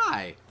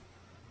 Hi.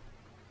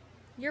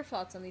 Your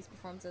thoughts on these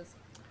performances?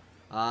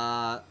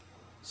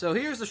 So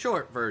here's the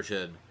short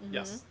version.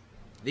 Yes.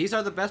 These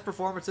are the best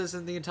performances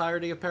in the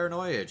entirety of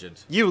Paranoia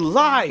Agent. You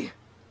lie!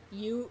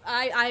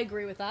 I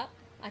agree with that.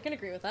 I can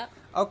agree with that.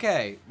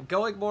 Okay,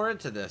 going more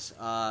into this.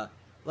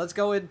 Let's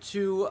go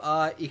into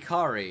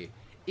Ikari.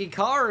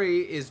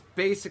 Ikari is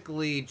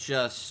basically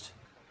just...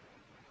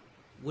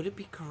 Would it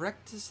be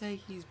correct to say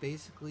he's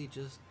basically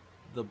just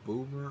the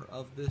boomer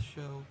of this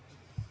show?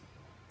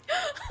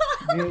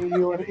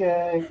 You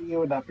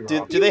would not be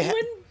wrong. Do they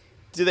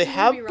You would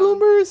have be wrong.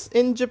 boomers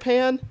in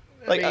Japan?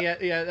 Like, I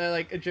mean,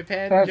 like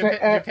Japan That's it,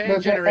 Japan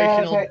that's it,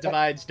 generational that's it.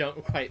 divides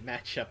don't quite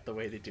match up the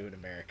way they do in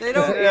America. They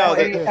don't Yeah, know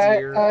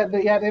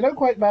they- They don't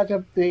quite match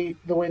up the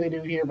way they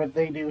do here, but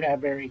they do have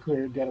very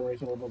clear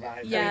generational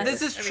divides. Yeah.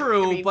 This is I mean-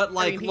 true, I mean- but I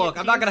like, mean, look,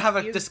 I'm not gonna have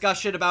a he's-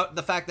 discussion about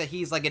the fact that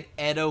he's like an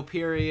Edo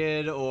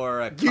period or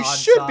a. You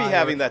should be Kansai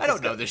having or- that I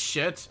don't know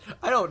discussion. this shit.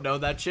 I don't know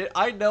that shit.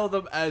 I know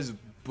them as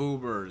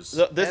boomers.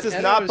 this is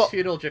Edo not was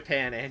feudal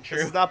Japan, Andrew.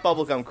 this is not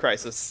bubblegum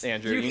crisis,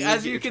 Andrew. You need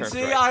As to get you your can terms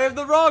see, right. I am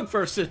the wrong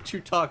person to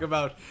talk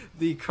about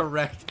the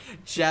correct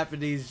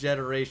Japanese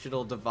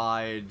generational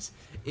divides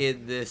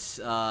in this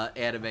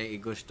anime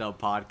English dub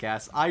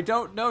podcast. I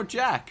don't know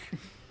Jack.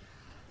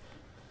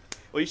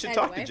 Well, you should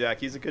talk to Anyway.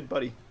 Jack. He's a good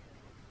buddy.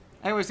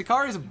 Anyways,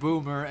 Hikari's a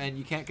boomer, and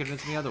you can't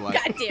convince me otherwise.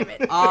 God damn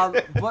it.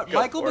 But Go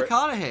Michael for it.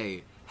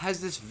 McConaughey has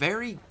this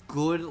very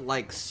good,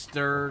 like,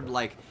 stern,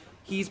 like,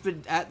 he's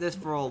been at this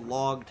for a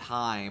long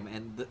time,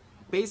 and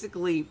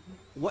basically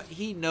what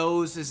he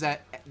knows is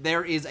that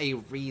there is a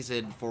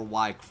reason for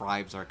why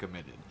crimes are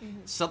committed.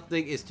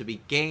 Something is to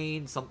be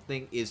gained,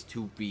 something is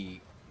to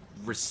be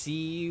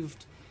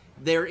received.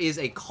 There is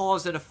a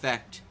cause and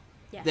effect.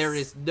 Yes. There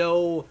is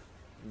no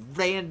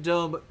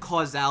random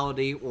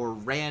causality or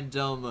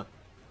random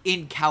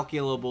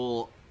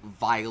incalculable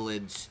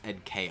violence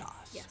and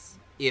chaos. Yes.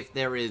 If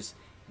there is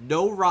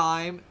no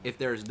rhyme, if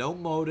there's no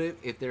motive,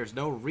 if there's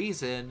no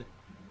reason,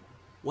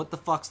 what the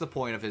fuck's the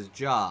point of his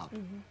job?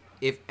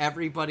 If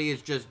everybody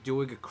is just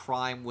doing a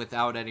crime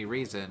without any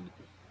reason,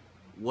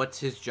 what's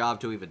his job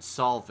to even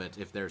solve it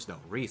if there's no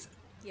reason?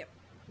 Yep.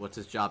 What's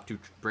his job to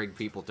bring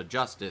people to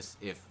justice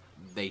if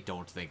they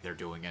don't think they're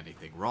doing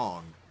anything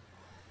wrong?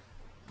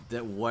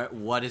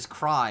 What is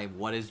crime?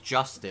 What is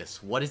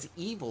justice? What is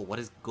evil? What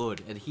is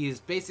good? And he is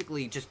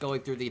basically just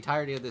going through the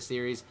entirety of the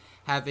series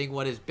having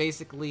what is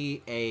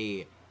basically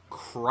a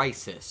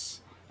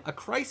crisis. A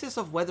crisis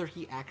of whether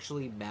he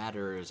actually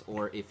matters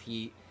or if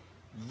he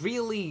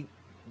really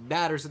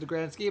matters in the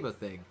grand scheme of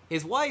things.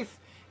 His wife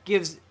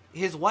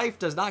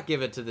does not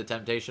give in to the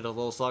temptation of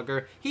Little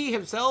Slugger. He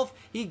himself,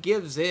 he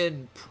gives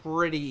in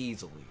pretty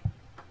easily.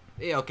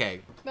 Okay,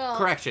 Well-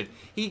 correction.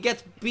 He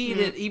gets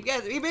beaten. He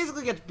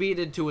basically gets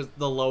beaten to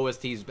the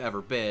lowest he's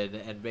ever been,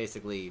 and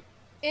basically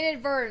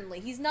Inadvertently,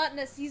 he's not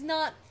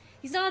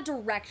a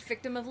direct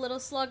victim of Little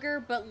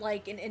Slugger, but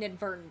like an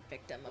inadvertent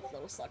victim of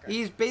Little Slugger.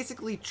 he's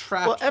basically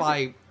trapped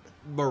by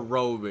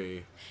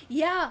Moromi.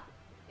 Yeah,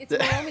 it's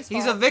Moromi's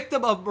fault. He's a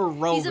victim of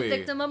Moromi. He's a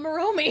victim of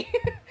Moromi.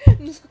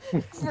 I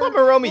thought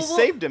Moromi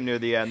saved him near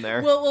the end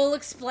there. We'll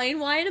explain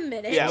why in a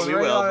minute. Yeah, We'll we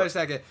wait will, on but- in a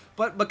second.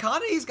 But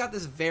McConaughey's got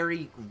this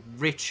very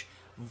rich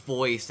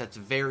voice that's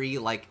very,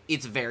 like,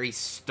 it's very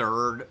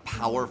stern,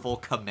 powerful,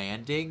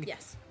 commanding.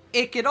 Yes.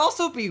 It can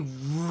also be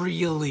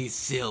really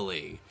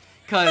silly.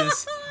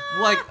 Because,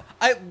 like,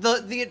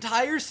 the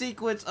entire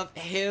sequence of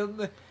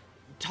him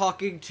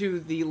talking to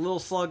the Little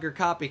Slugger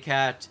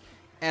copycat,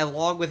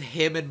 along with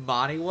him and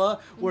Maniwa,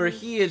 where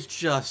he is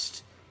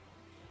just...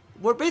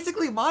 Where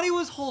basically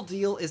Maniwa's whole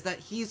deal is that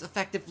he's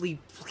effectively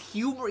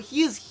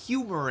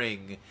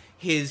humoring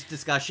his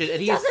discussion,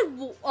 and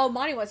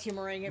Maniwa's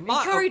humoring it.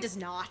 Ikari does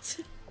not.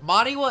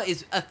 Maniwa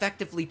is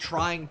effectively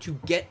trying to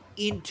get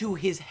into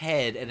his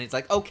head, and it's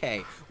like,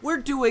 okay, we're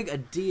doing a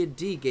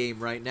D&D game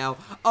right now.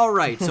 All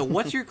right, so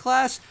what's your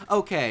class?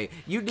 Okay,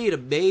 you need a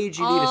mage,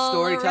 you need a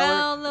storyteller. All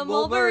around the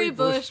mulberry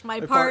bush,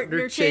 my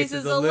partner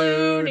chases a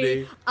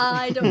loony.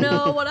 I don't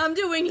know what I'm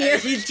doing here.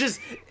 He's just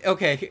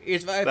okay.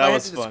 If I had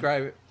was to fun.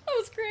 describe it, That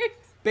was great.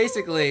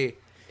 basically,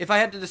 if I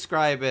had to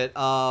describe it,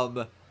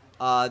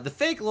 the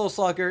fake Little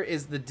Slugger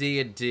is the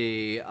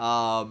D&D.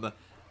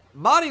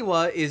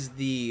 Maniwa is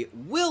the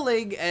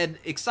willing and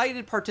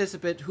excited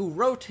participant who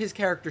wrote his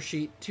character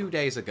sheet 2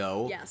 days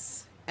ago.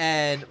 Yes.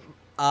 And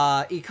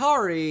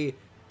Ikari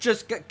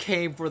just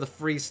came for the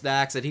free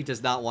snacks, and he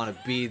does not want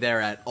to be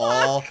there at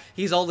all.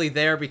 He's only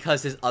there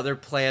because his other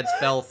plans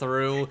fell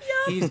through.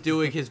 He's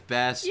doing his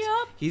best. Yep.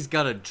 He's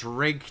gonna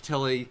drink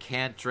till he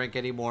can't drink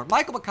anymore.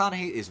 Michael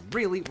McConaughey is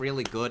really,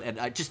 really good, and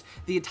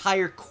the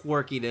entire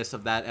quirkiness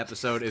of that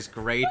episode is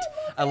great.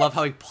 I love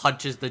how he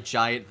punches the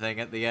giant thing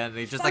at the end, and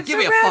he's just like, give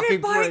me a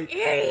fucking break.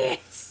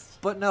 Idiots.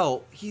 But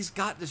no, he's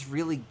got this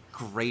really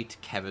great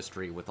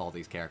chemistry with all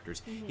these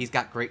characters. He's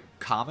got great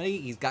comedy,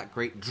 he's got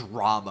great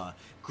drama,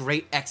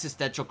 great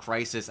existential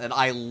crisis, and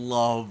I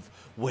love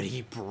when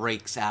he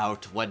breaks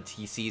out when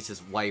he sees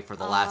his wife for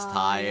the last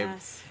time,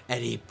 yes.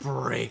 and he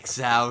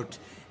breaks out,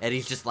 and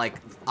he's just like,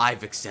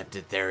 I've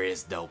accepted there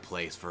is no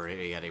place for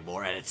me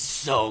anymore, and it's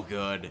so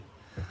good.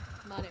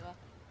 Maniwa.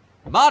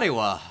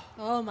 Maniwa!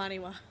 Oh,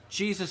 Maniwa.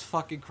 Jesus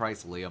fucking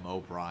Christ, Liam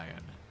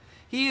O'Brien.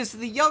 He is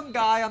the young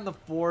guy on the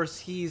force.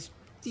 He's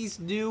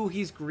new,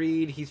 he's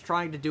green, he's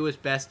trying to do his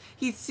best.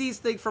 He sees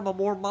things from a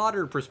more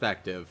modern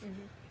perspective.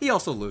 He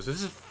also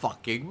loses his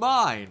fucking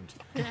mind.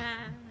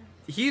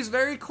 He's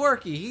very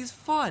quirky, he's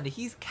fun,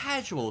 he's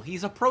casual,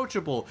 he's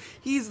approachable.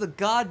 He's the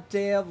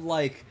goddamn,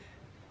 like,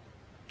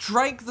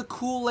 drank the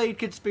Kool-Aid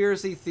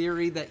conspiracy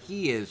theory that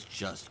he is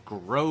just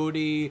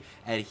grody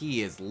and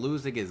he is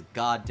losing his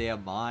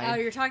goddamn mind. Oh,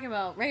 you're talking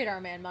about Radar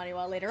Man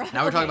Maniwa later on.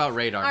 Now we're talking Okay. about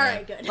Radar All Man.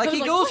 right, good. Like I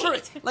he was goes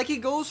wait. from he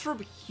goes from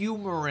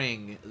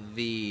humoring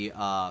the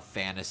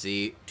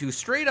fantasy to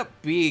straight up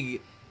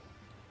being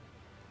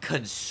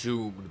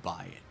consumed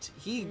by it.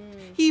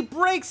 He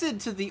breaks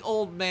into the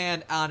old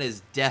man on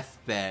his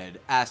deathbed,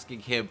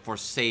 asking him for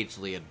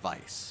sagely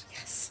advice.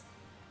 Yes.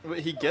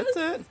 Wait, he gets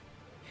it?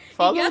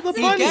 Follow gets the it.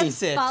 bunny. He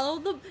gets it. Follow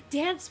the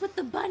dance with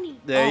the bunny.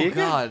 There Oh you go.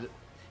 God.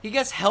 He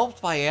gets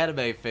helped by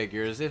anime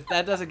figures. If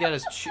that doesn't get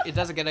us, it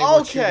doesn't get any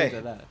more tuning Okay.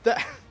 than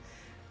that.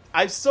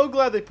 I'm so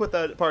glad they put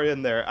that part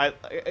in there.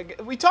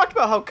 We talked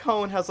about how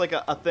Cone has like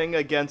a thing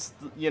against,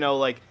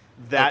 like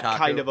that Otaku.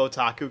 kind of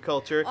otaku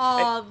culture.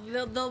 Oh,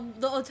 the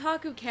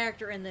otaku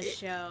character in this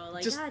show.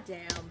 Like, just-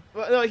 goddamn.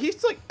 Well, no,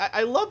 he's like,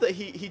 I love that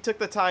he took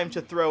the time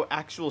to throw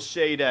actual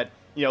shade at,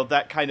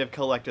 that kind of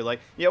collector. Like,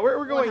 yeah,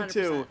 we're going to,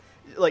 100%.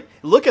 like,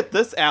 look at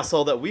this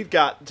asshole that we've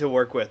got to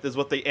work with, is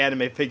what the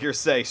anime figures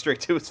say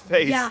straight to his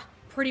face. Yeah.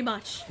 Pretty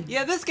much.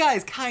 Yeah, this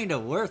guy's kind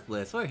of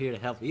worthless. We're here to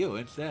help you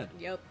instead.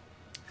 Yep.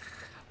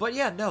 But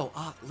yeah, no,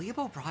 Liam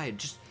O'Brien,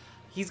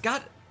 he's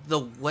got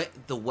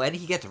when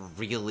he gets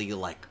really,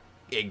 like,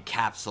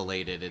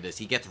 encapsulated in this,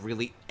 he gets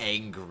really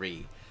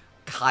angry,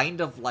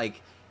 kind of,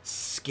 like,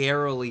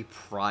 scarily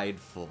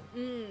prideful.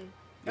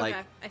 Like,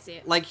 Okay, I see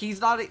it. Like, he's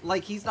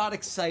not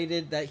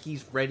excited that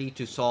he's ready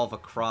to solve a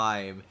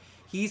crime.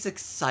 He's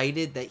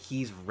excited that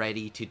he's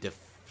ready to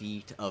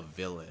defeat a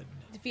villain.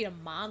 Defeat a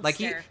monster.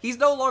 Like, he's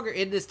no longer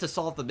in this to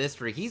solve the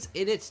mystery. He's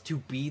in it to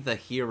be the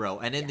hero.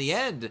 And in the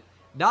end,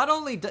 not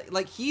only,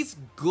 he's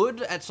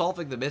good at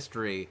solving the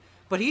mystery,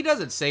 but he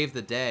doesn't save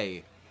the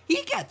day.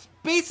 He gets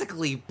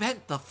basically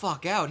bent the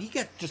fuck out. He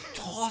gets just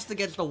tossed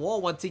against the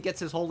wall once he gets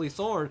his holy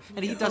sword,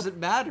 and he doesn't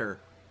matter.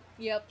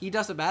 Yep. He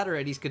doesn't matter,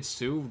 and he's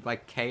consumed by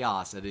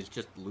chaos, and he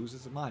just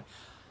loses his mind.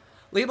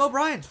 Liam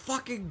O'Brien's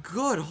fucking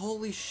good.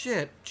 Holy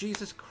shit.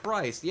 Jesus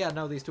Christ. Yeah,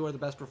 no, these two are the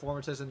best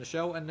performances in the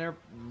show, and they're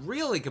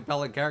really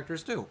compelling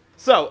characters, too.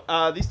 So,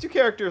 these two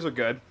characters are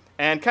good,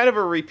 and kind of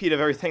a repeat of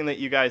everything that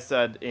you guys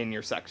said in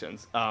your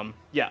sections.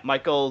 Yeah,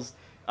 Michael's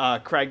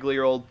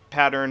craggly old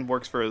pattern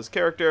works for his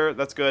character.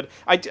 That's good.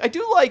 I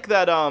do like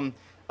that, I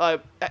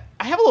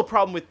have a little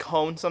problem with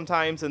Cone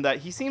sometimes, in that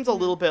he seems a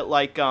little bit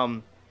like,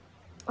 oh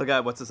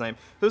god, what's his name?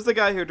 Who's the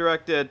guy who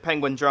directed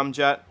Penguin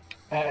Drumjet?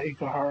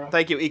 Ikuhara.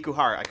 Thank you,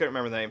 Ikuhara. I couldn't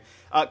remember the name.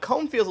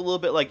 Cone feels a little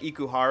bit like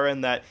Ikuhara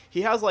in that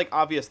he has, like,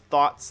 obvious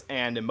thoughts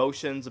and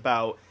emotions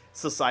about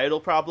societal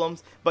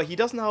problems, but he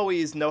doesn't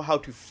always know how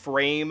to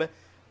frame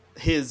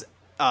his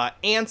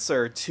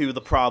answer to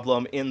the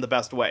problem in the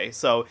best way.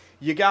 So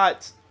you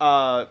got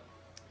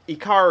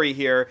Ikari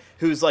here,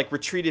 who's, like,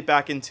 retreated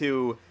back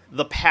into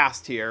the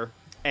past here,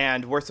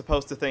 and we're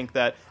supposed to think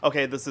that,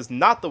 okay, this is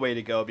not the way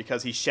to go,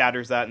 because he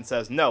shatters that and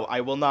says, no,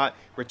 I will not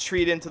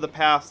retreat into the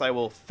past. I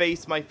will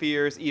face my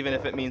fears, even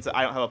if it means that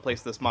I don't have a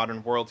place in this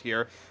modern world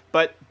here.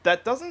 But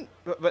it doesn't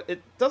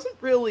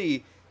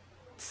really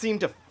seem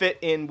to fit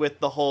in with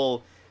the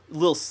whole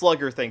Lil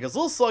Slugger thing, because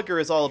Lil Slugger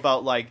is all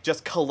about, like,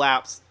 just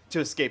collapse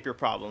to escape your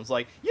problems.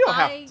 Like, you don't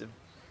have to.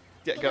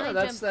 Yeah, go. I-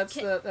 That's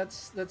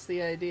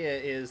the idea,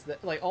 is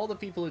that, like, all the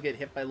people who get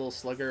hit by Little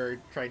Slugger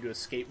are trying to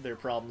escape their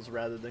problems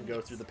rather than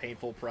go through the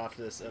painful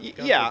process of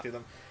going yeah. through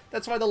them.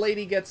 That's why the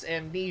lady gets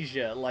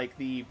amnesia. Like,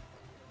 the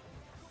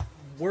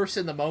worse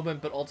in the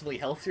moment but ultimately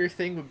healthier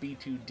thing would be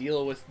to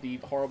deal with the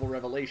horrible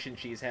revelation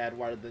she's had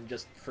rather than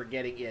just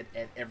forgetting it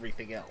and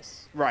everything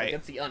else. Right. Like,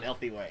 that's the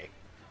unhealthy way.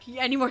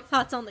 Any more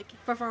thoughts on the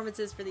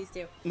performances for these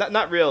two?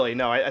 Not really.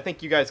 No, I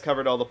think you guys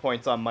covered all the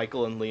points on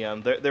Michael and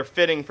Liam. They're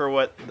fitting for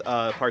what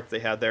parts they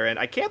had there, and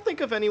I can't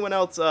think of anyone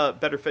else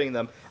better fitting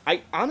them.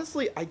 I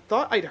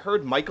thought I'd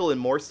heard Michael in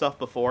more stuff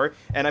before,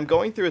 and I'm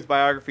going through his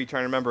biography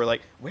trying to remember, like,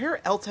 where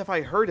else have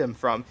I heard him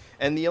from?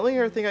 And the only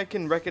other thing I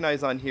can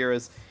recognize on here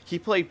is he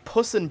played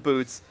Puss in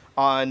Boots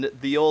on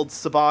the old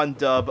Saban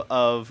dub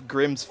of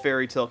Grimm's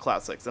Fairy Tale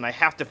Classics, and I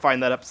have to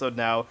find that episode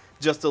now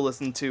just to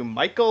listen to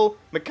Michael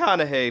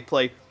McConaughey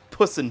play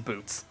Puss in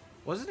Boots.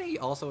 Wasn't he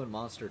also in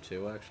Monster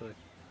 2, actually?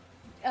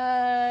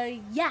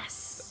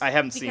 Yes. I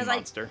haven't seen Because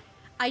Monster.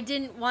 I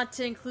didn't want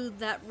to include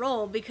that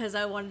role because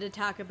I wanted to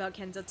talk about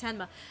Kenzo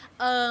Tenma.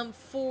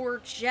 For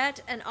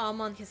Jet and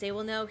Amon, because they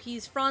will know,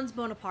 he's Franz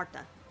Bonaparte.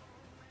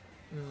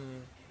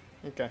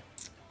 Okay.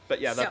 But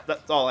yeah, So-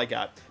 that's all I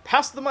got.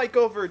 Pass the mic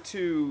over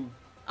to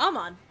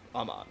Amon.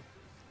 Amon.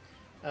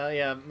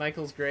 Yeah,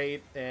 Michael's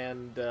great,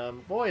 and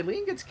boy,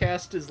 Liam gets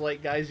cast as,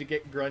 like, guys who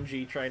get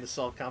grungy trying to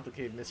solve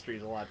complicated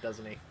mysteries a lot,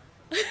 doesn't he?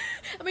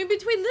 I mean,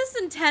 between this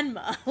and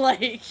Tenma,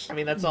 like, I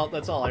mean, that's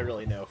all I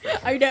really know.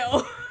 I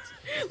know.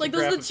 Like,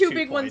 those are graph the of 2 2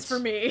 big ones points. for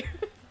me.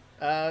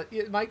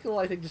 Yeah, Michael,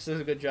 I think, just does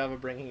a good job of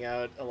bringing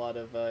out a lot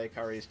of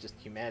Ikari's just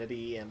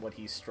humanity and what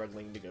he's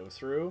struggling to go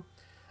through.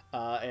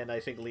 And I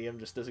think Liam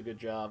just does a good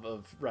job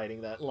of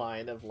writing that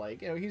line of,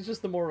 like, you know, he's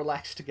just the more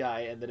relaxed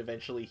guy, and then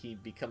eventually he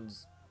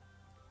becomes...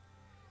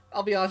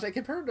 I'll be honest, I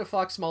compare him to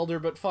Fox Mulder,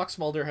 but Fox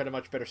Mulder had a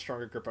much better,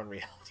 stronger grip on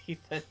reality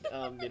than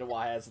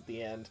Minowa has at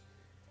the end.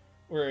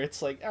 Where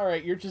it's like,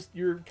 alright,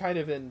 you're kind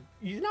of in...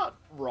 He's not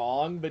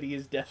wrong, but he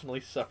is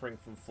definitely suffering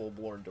from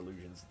full-blown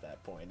delusions at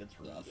that point. It's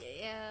rough.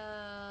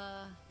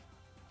 Yeah.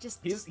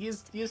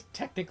 He is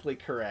technically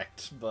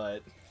correct,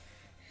 but...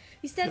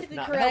 He's technically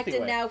Not in a correct, healthy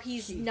and way. now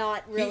he's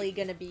not really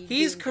gonna be.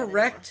 He's doing that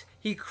correct.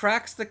 He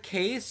cracks the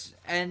case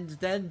and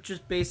then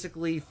just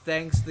basically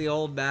thanks the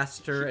old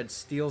master and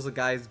steals a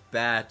guy's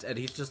bat, and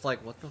he's just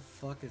like, what the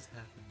fuck is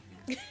happening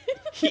here?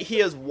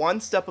 He is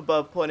one step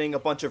above putting a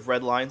bunch of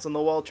red lines on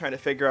the wall trying to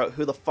figure out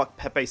who the fuck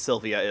Pepe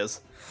Sylvia is.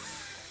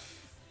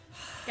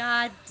 anymore.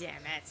 God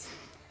damn it.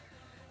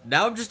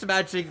 Now I'm just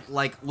imagining,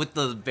 like, with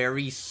the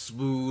very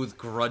smooth,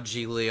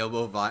 grungy Liam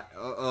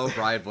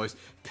O'Brien voice,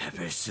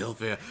 Pepe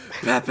Sylvia,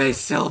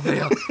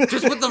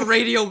 just with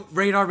the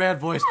radar man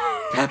voice,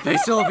 Pepe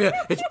Sylvia,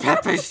 it's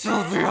Pepe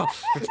Sylvia,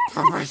 it's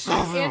Pepe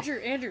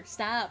Sylvia. Andrew,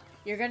 stop.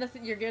 You're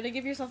gonna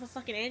give yourself a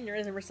fucking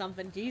aneurysm or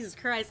something. Jesus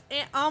Christ.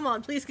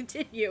 Amon, please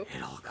continue.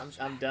 It all comes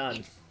I'm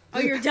done. Oh,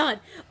 you're done.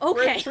 We're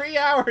Okay. at 3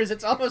 hours.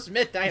 It's almost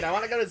midnight. I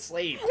want to go to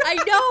sleep. I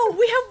know.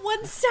 We have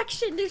one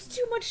section. There's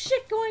too much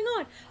shit going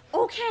on.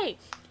 Okay.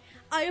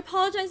 I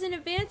apologize in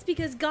advance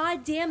because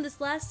goddamn,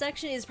 this last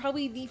section is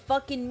probably the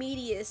fucking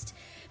meatiest.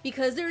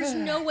 Because there's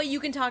no way you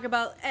can talk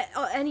about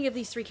any of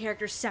these three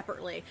characters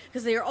separately.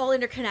 Because they are all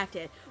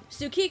interconnected.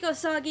 Tsukiko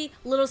Sagi,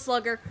 Little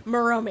Slugger,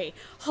 Moromi.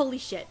 Holy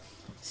shit.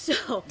 So,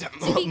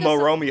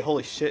 Moromi,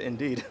 holy shit,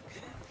 indeed.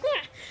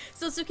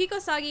 So Tsukiko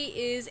Sagi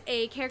is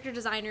a character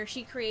designer.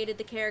 She created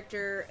the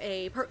character,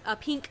 a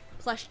pink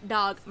plush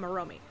dog,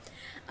 Moromi.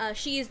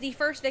 She is the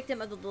first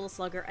victim of the Little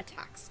Slugger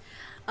attacks.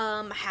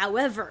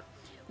 However,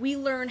 we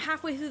learn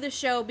halfway through the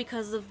show,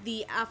 because of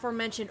the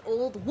aforementioned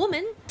old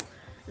woman,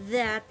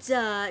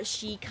 that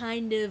she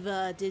kind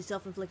of did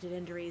self-inflicted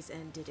injuries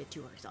and did it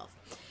to herself.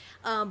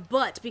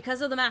 But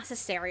because of the mass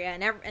hysteria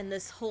and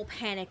this whole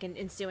panic and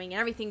ensuing and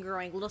everything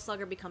growing, Little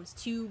Slugger becomes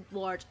too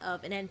large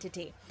of an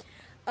entity.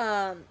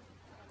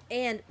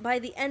 And by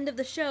the end of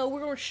the show, we're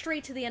going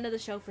straight to the end of the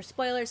show for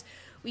spoilers,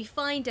 we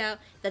find out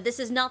that this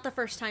is not the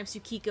first time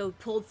Tsukiko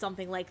pulled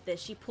something like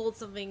this. She pulled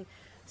something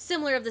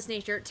similar of this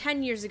nature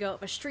 10 years ago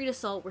of a street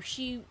assault where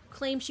she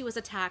claimed she was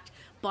attacked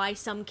by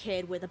some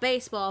kid with a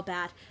baseball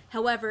bat.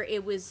 However,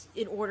 it was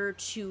in order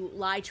to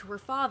lie to her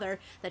father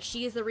that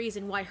she is the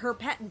reason why her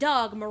pet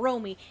dog,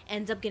 Moromi,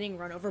 ends up getting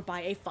run over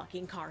by a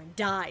fucking car and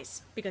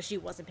dies because she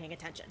wasn't paying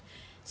attention.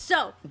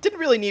 So, Didn't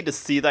really need to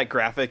see that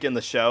graphic in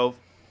the show.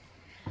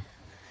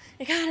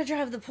 I gotta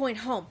drive the point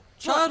home.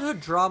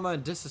 Childhood drama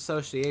and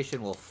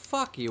disassociation will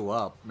fuck you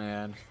up,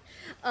 man.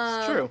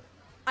 It's true.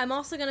 I'm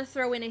also going to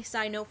throw in a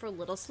side note for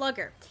Little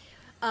Slugger.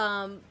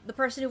 The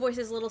person who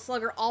voices Little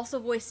Slugger also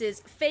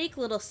voices fake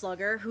Little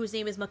Slugger, whose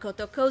name is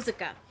Makoto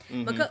Kozuka.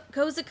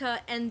 Kozuka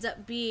ends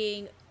up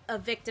being a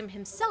victim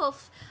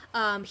himself.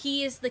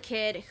 He is the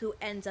kid who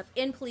ends up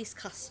in police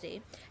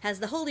custody,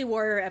 has the Holy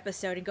Warrior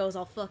episode and goes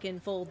all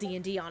fucking full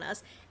D&D on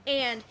us,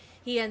 and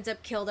he ends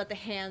up killed at the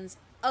hands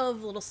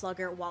of Little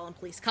Slugger while in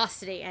police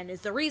custody, and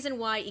is the reason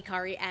why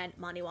Ikari and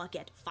Maniwa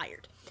get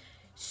fired.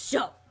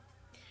 So,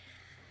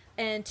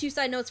 and two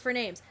side notes for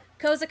names.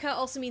 Kozuka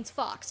also means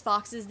fox.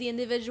 Fox is the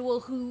individual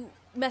who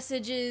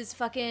messages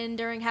fucking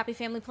during Happy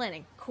Family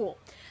Planning. Cool.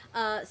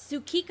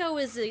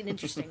 Tsukiko is an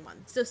interesting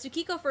one. So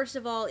Tsukiko, first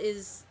of all,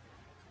 is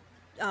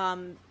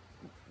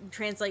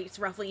translates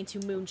roughly into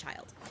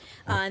Moonchild.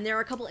 And there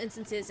are a couple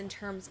instances in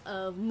terms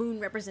of moon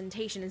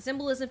representation and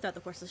symbolism throughout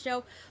the course of the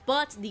show,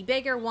 but the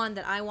bigger one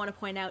that I want to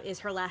point out is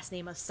her last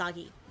name of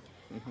Sagi.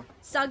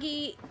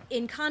 Sagi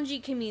in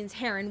kanji can mean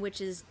heron, which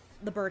is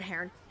the bird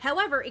heron.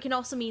 However, it can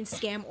also mean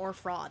scam or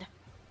fraud.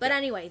 But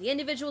anyway, the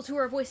individuals who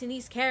are voicing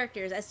these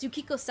characters, as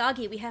Tsukiko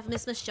Sagi, we have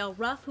Miss Michelle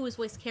Ruff, who has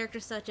voiced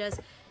characters such as...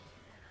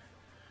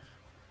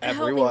 Help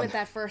me Everyone. with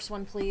that first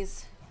one,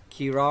 please.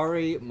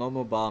 Kirari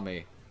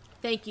Momobami.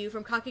 Thank you,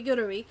 from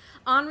Kakegurui,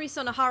 Henri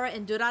Sonohara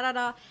in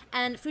Durarara,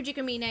 and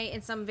Fujikamine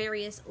in some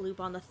various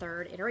Loop on the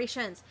Third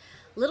iterations.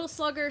 Little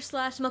Slugger /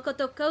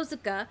 Makoto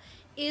Kozuka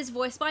is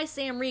voiced by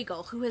Sam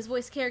Riegel, who has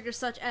voiced characters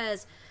such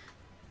as...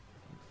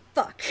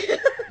 Fuck.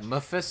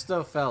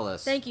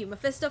 Mephistopheles. Thank you,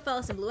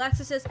 Mephistopheles in Blue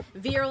Exorcist,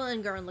 Viral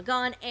in Gurren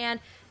Lagann,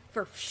 and,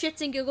 for shits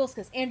and giggles,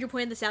 because Andrew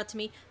pointed this out to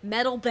me,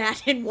 Metal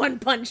Bat in One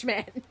Punch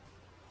Man.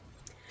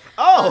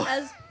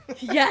 Oh!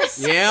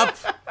 Yes! Yep.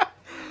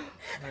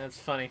 That's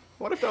funny.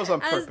 What if that was on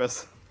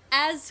purpose?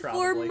 As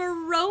Probably. for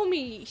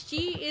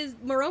Moromi,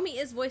 Moromi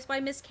is voiced by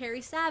Miss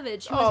Carrie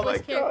Savage, who Oh has my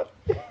voiced god.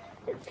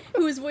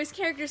 who has voiced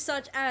characters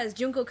such as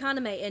Junko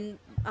Kaname in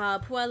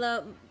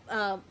Puella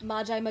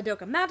Majai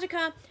Madoka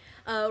Magica,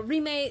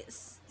 Rime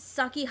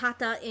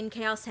Sakihata in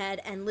Chaos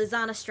Head, and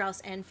Lizana Strauss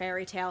in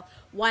Fairy Tale.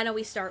 Why don't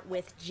we start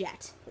with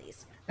Jet,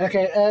 please?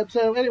 Okay,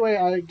 so anyway,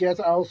 I guess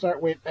I'll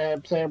start with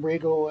Sam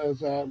Riegel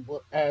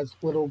as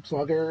Little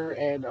Slugger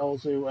and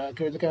also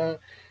Kozuka,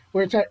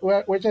 which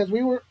as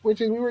we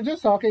were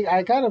just talking,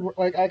 I kind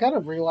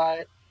of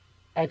realized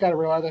I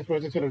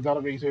suppose I should have done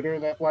it any sooner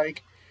that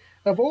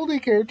of all the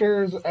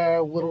characters,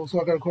 Little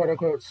Slugger quote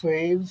unquote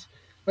saves,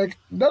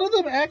 none of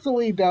them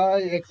actually die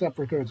except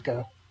for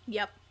Kozuka.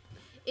 Yep.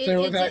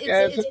 So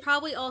It's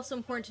probably also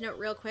important to note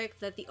real quick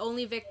that the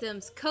only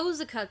victims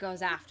Kozuka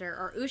goes after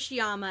are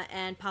Ushiyama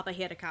and Papa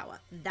Hirakawa.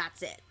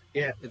 That's it.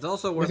 Yeah. It's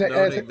also worth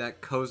noting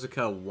that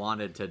Kozuka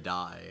wanted to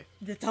die.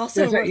 That's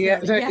also worth yeah,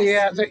 noting.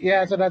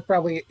 Yes. so that's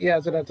probably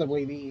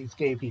the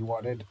escape he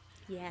wanted.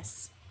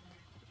 Yes.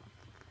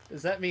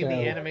 Does that mean So- the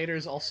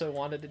animators also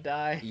wanted to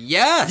die?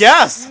 Yes!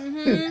 Yes!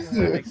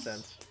 That makes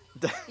sense.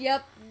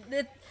 Yep.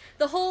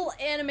 The whole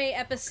anime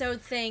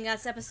episode thing,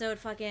 that's episode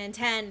fucking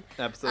 10.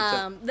 Episode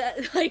 10.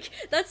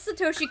 That's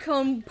Satoshi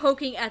Kon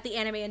poking at the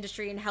anime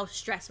industry and how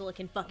stressful it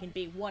can fucking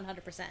be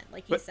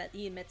 100%.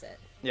 He admits it.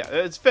 Yeah,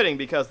 it's fitting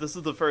because this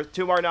is the first,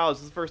 to our knowledge,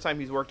 this is the first time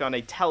he's worked on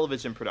a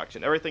television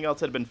production. Everything else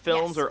had been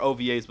films Yes. or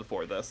OVAs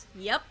before this.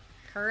 Yep.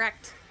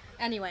 Correct.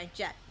 Anyway,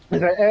 Jet.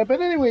 Okay, but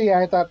anyway,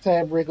 I thought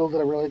Sam Riegel did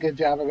a really good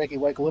job of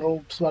making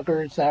Little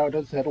Slugger sound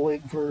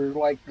unsettling for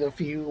the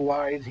few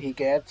lines he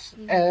gets.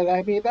 And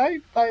I mean,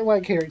 I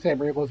like hearing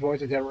Sam Riegel's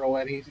voice in general,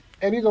 and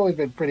he's always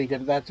been pretty good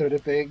at that sort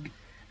of thing.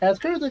 As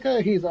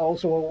Kurzuka, he's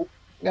also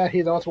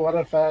a lot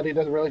of fun. He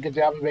does a really good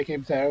job of making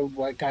him sound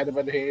like kind of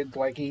unhinged.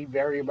 Like he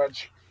very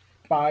much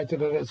buys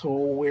into this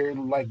whole weird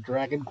like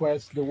Dragon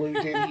Quest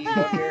delusion he's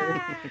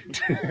under.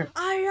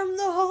 I am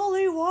the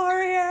holy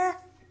warrior.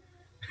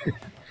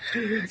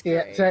 Well,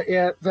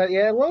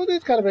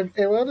 it's kind of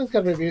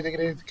amusing.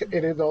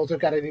 It is also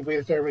kind of deeply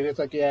disturbing. It's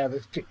like,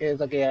 this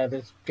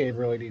kid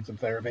really needs some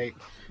therapy.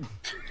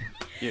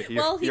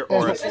 Your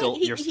aura still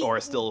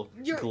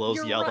glows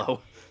you're yellow. Right.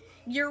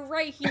 You're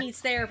right. He needs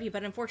therapy,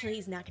 but unfortunately,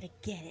 he's not gonna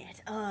get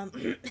it.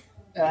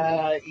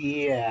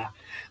 Yeah,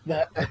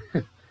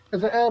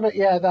 I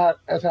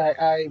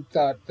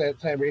thought that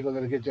Sam Riegel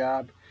did a good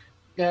job.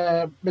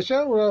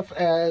 Michelle Ruff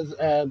as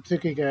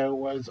Tsukiko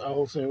was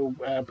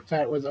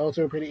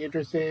also pretty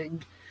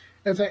interesting.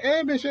 And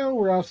Michelle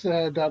Ruff's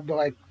done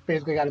like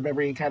basically got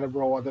every kind of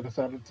role under the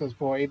sun at this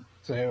point.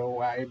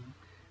 I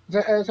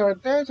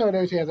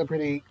know she has a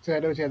pretty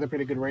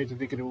good range and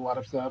she can do a lot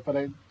of stuff.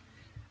 But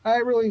I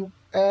really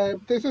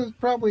this is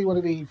probably one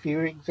of the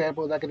few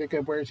examples I can think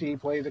of where she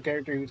plays a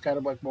character who's kind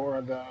of like more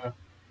on the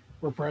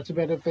repressive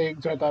end of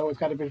things. So I thought it was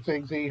kind of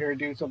interesting to see her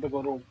do something a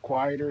little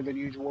quieter than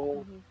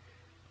usual. Mm-hmm.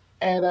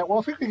 And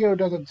while Tsukiko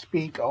doesn't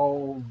speak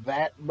all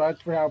that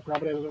much for how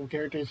prominent of a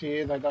character she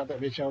is, I thought that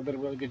Michelle did a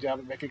really good job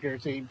of making her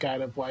seem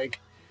kind of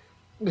like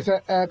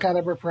kind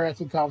of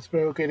repressed and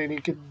soft-spoken, and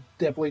you can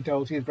definitely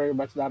tell she's very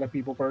much not a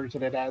people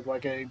person and has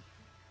like a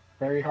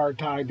very hard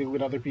time doing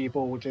with other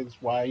people, which is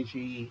why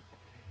she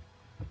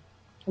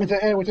kind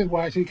of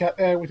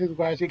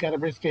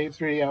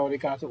escapes reality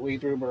constantly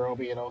through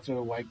Moromi and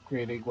also like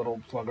creating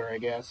little slugger, I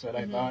guess. And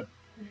I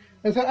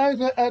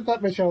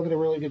thought Michelle did a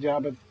really good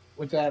job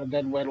with that, and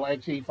then when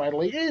like she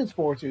finally is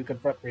forced to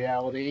confront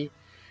reality,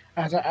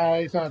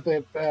 I thought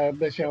that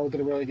Michelle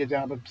did a really good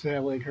job of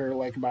selling her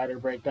like minor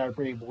breakdown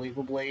pretty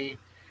believably.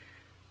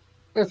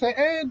 I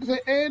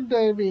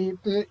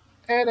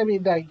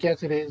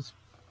guess it is.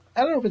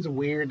 I don't know if it's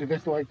weird that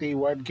it's like the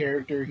one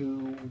character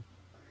who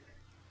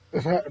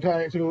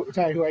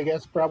I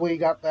guess probably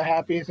got the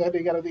happiest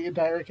ending out of the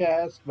entire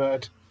cast,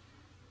 but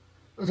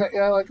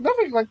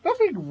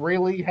nothing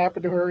really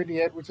happened to her in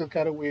the end, which is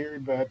kind of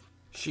weird, but.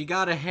 She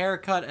got a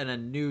haircut and a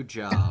new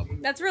job.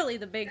 That's really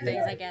the big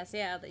things, I guess,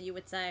 that you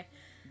would say.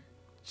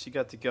 She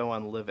got to go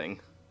on living.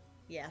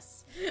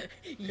 Yes.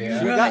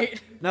 Yeah. Right.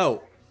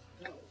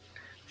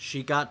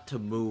 She got to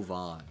move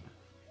on.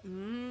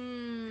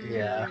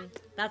 Yeah.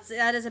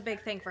 That is a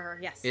big thing for her,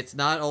 yes. It's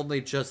not only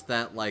just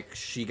that, like,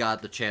 she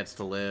got the chance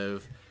to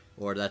live,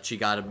 or that she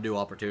got a new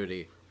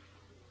opportunity.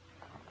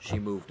 She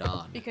moved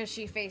on. Because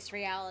she faced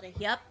reality.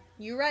 Yep.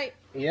 You're right.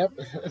 Yep.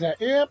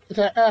 Yeah,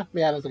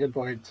 that's a good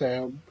point.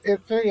 In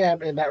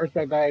that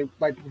respect, my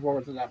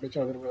performance in that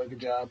Michelle did a really good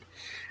job.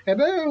 And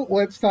now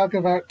let's talk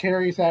about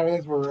Carrie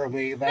Samuels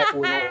Moromi, that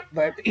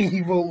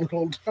evil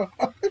little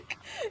dog.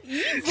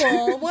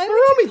 Evil? Why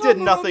Moromi did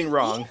nothing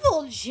wrong.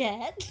 Evil,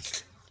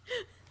 Jet.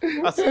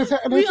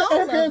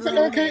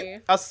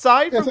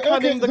 Aside from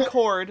cutting the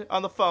cord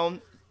on the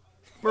phone,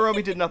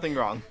 Moromi did nothing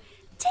wrong.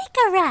 Take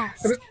a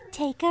rest.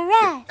 Take a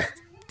rest.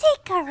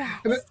 Take a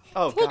rest.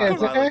 Oh God,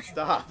 Riley,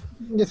 stop.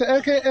 So in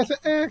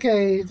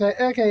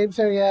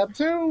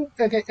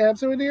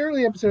the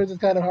early episodes, it's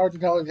kind of hard to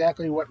tell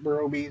exactly what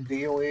Moromi's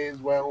deal is.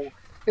 Well,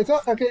 it's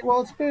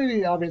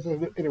pretty obvious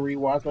in a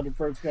rewatch on the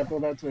first couple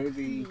of episodes.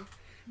 The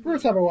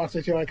first time I watched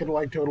the show, I could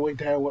like totally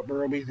tell what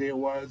Moromi's deal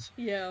was.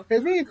 Yeah.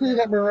 It's really clear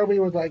that Moromi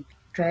was like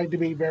trying to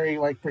be very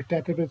like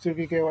protective of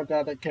Tsukiko. I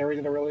thought that Carrie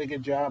did a really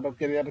good job of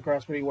getting that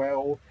across pretty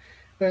well.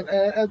 But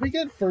as we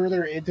get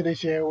further into the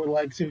show, and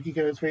like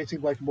Tsukiko is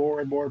facing like more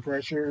and more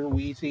pressure,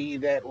 we see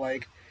that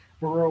like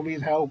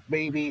Moromi's help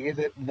maybe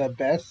isn't the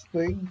best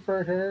thing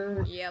for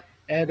her. Yep.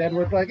 And then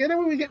when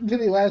we get into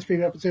the last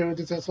few episodes,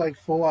 it's just like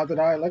full on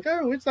denial, like,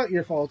 oh, it's not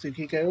your fault,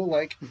 Tsukiko.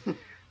 Like,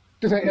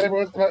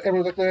 everyone's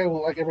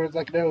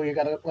like, no, you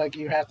gotta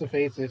you have to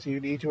face this. You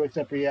need to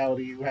accept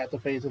reality. You have to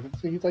face it. And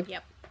so he's like,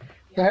 yep.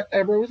 That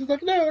everyone was just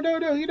like, no,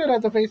 you don't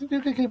have to face it.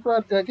 You can keep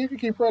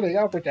running.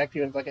 I'll protect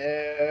you. And it's like,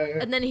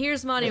 And then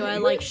here's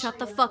Manuel, like, shut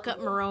the fuck up,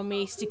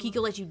 Moromi.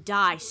 Tsukiko let you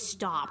die.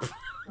 Stop.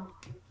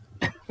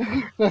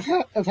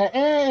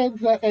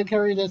 and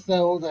Carrie just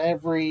knows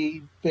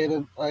every bit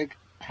of like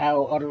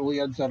how utterly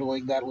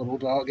unsettling that little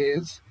dog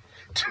is.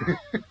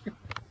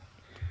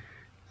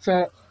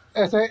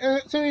 It was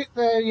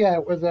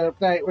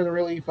a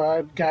really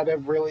fun, kind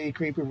of really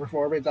creepy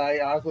performance. I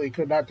honestly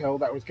could not tell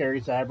that was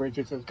Carrie Sabridge,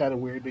 which is kind of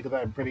weird because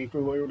I'm pretty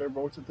familiar with her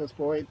voice at this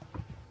point.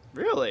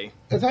 Really?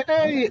 I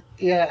definitely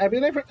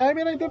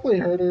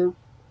heard her.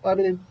 I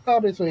mean,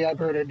 obviously I've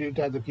heard her do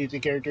tons of cutesy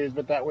characters,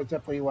 but that was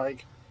definitely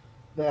like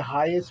the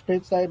highest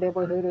pitch I've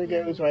ever heard her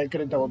go, so I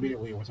couldn't tell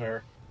immediately it was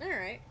her.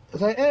 Alright.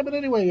 But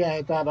anyway,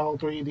 I thought all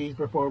three of these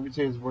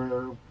performances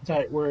were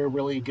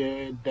really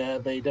good.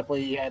 They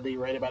definitely had the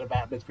right amount of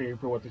atmosphere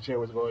for what the show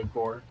was going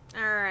for.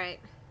 Alright.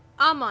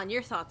 Amon,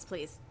 your thoughts,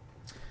 please.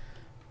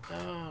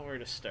 Oh, where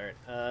to start?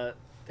 I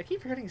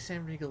keep forgetting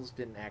Sam Riegel's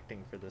been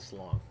acting for this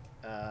long.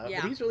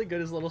 Yeah. But he's really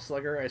good as Little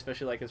Slugger. I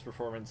especially like his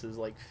performance as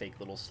like fake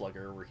Little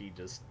Slugger, where he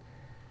just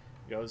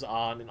goes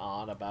on and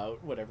on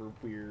about whatever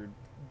weird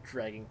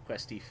Dragon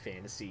Questy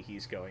fantasy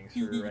he's going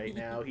through right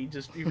now. He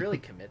really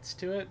commits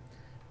to it.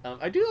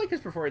 I do like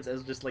his performance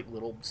as just like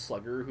little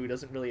slugger who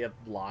doesn't really have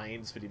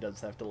lines, but he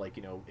does have to like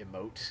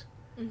emote.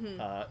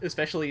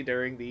 Especially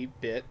during the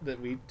bit that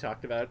we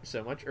talked about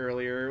so much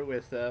earlier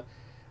with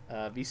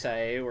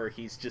Visae, where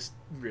he's just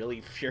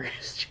really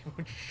furious. She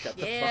won't shut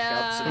the fuck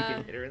up so he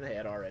can hit her in the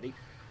head already.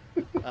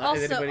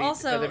 Also, and then when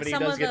he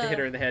some does of get to the- hit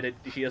her in the head,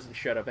 she doesn't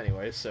shut up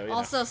anyway. So you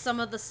Also, some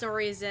of the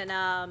stories in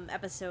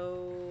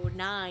episode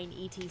 9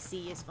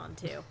 ETC is fun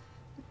too.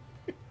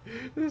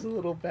 there's a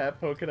little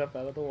bat poking up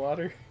out of the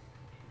water.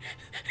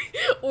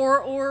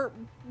 or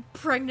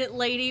pregnant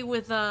lady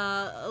with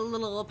a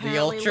little The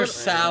apparently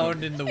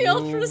ultrasound in the the womb.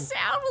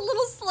 ultrasound with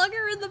little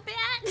slugger in the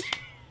bat.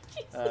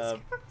 Jesus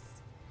Christ.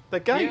 The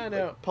guy Yeah, I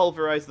know. who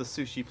pulverized the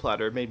sushi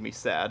platter made me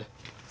sad.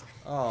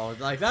 Oh,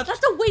 like that's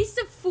That's a waste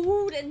of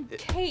food and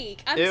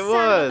cake. I'm it sad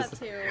was. about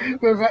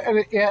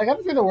that too. Yeah, I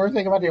gotta say the worst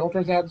thing about the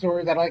ultrasound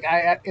story that like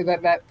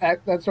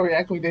that story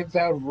actually did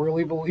sound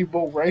really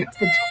believable right up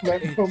until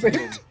that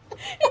moment.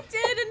 It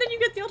did, and then you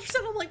get the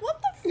ultrasound. I'm like,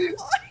 what the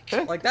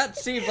fuck? like that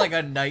seems like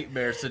a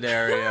nightmare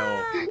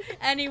scenario.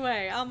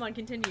 Anyway, I'm gonna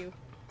continue.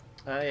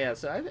 Yeah,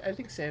 so I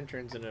think San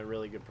turns in a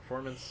really good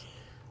performance.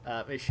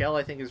 Michelle,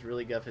 I think, is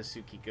really good as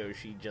Tsukiko.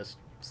 She just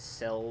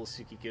sells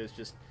Tsukiko's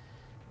just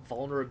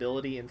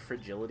vulnerability and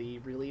fragility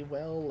really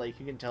well. Like,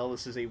 you can tell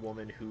this is a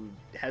woman who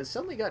has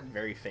suddenly gotten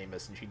very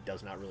famous and she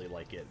does not really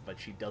like it, but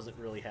she doesn't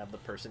really have the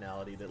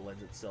personality that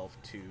lends itself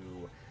to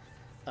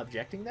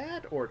objecting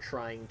that or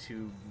trying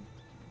to,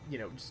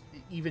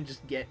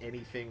 just get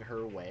anything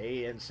her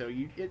way. And so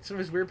it's sort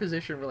of this weird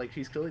position where, like,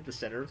 she's clearly at the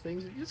center of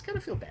things and you just kind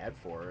of feel bad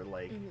for her.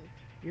 Like,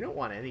 you don't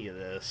want any of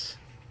this.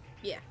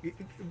 Yeah.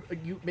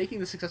 You making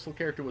the successful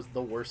character was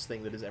the worst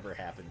thing that has ever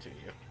happened to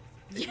you.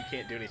 And you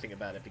can't do anything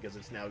about it because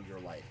it's now your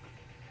life.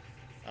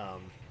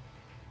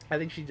 I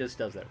think she just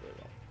does that really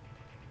well.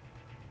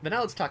 But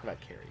now let's talk about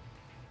Carrie.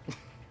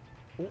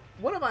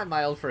 One of my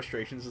mild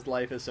frustrations with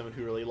life as someone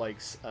who really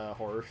likes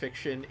horror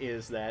fiction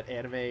is that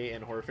anime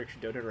and horror fiction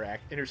don't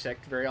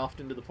intersect very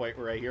often, to the point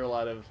where I hear a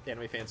lot of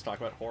anime fans talk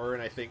about horror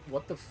and I think,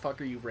 what the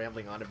fuck are you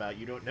rambling on about?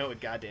 You don't know a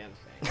goddamn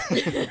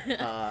thing.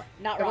 Not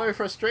One of wrong. my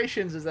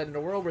frustrations is that in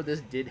a world where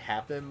this did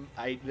happen,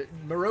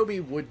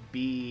 Moromi would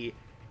be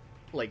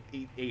like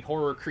a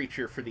horror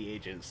creature for the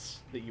ages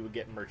that you would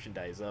get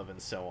merchandise of and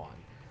so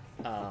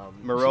on.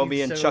 Moromi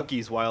she's and so-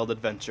 Chucky's Wild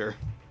Adventure.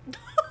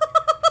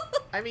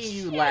 I mean,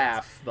 you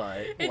laugh,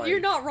 but And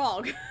you're not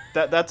wrong.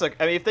 That's I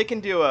mean, if they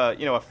can do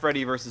a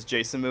Freddy versus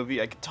Jason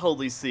movie, I could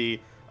totally see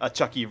a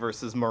Chucky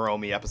versus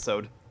Moromi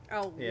episode.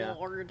 Oh, Yeah.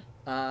 Lord.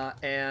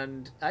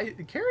 And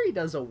Carrie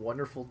does a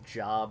wonderful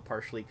job,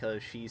 partially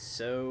because she's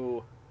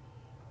so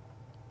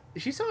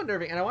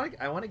unnerving, and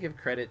I want to give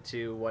credit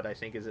to what I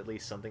think is at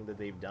least something that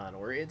they've done,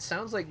 where it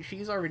sounds like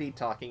she's already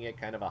talking at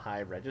kind of a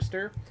high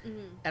register,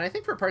 and I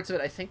think for parts of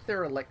it, I think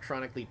they're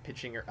electronically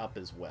pitching her up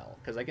as well,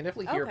 because I can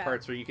definitely hear Okay.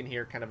 parts where you can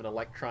hear kind of an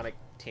electronic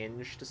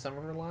tinge to some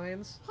of her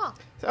lines. Huh.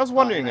 So I was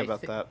wondering and I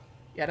about thi- that.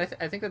 Yeah, and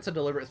I think that's a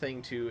deliberate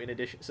thing too. In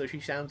addition, so she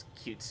sounds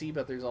cutesy,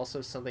 but there's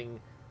also something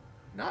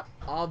not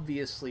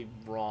obviously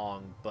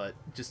wrong, but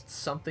just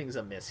something's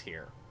amiss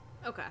here.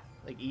 Okay.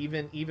 Like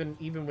even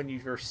when you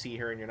first see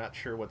her and you're not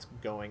sure what's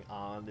going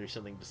on, there's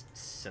something just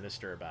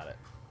sinister about it.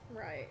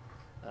 Right.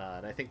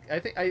 And I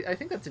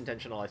think that's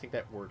intentional. I think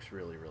that works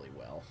really, really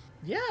well.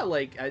 Yeah,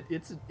 like I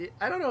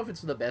don't know if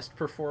it's the best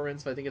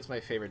performance, but I think it's my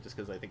favorite just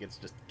because I think it's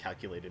just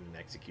calculated and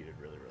executed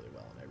really, really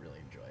well, and I really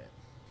enjoy it.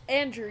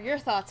 Andrew, your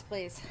thoughts,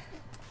 please.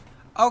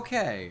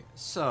 Okay,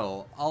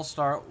 so I'll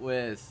start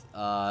with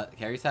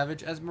Carrie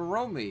Savage as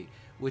Moromi,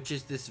 which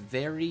is this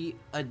very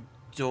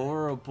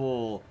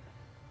adorable,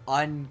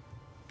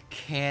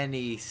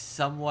 uncanny,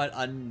 somewhat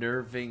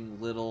unnerving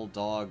little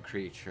dog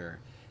creature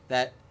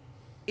that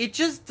it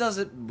just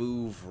doesn't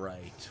move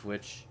right,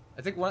 which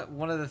I think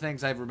one of the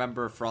things I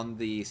remember from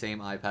the same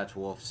iPatch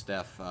Wolf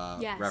Steph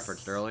Yes.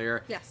 referenced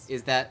earlier Yes.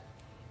 is that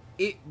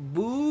it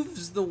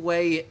moves the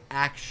way it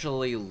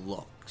actually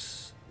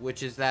looks,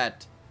 which is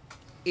that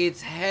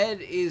its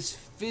head is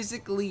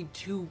physically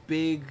too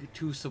big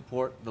to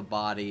support the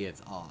body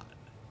it's on.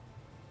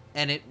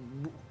 And it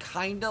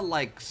kind of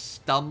like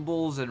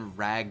stumbles and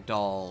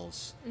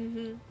ragdolls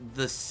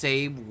the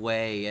same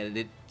way, and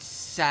it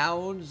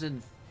sounds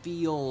and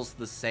feels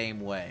the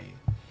same way.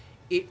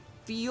 It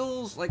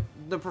feels like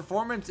the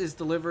performance is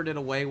delivered in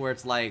a way where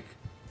it's like,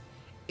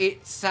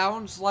 it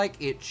sounds like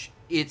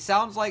it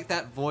sounds like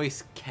that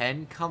voice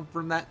can come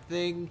from that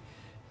thing,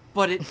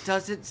 but it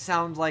doesn't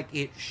sound like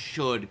it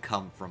should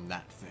come from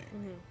that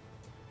thing.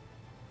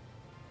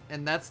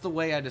 And that's the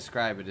way I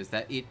describe it, is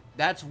that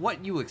that's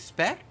what you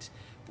expect,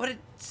 but it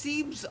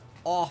seems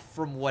off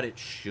from what it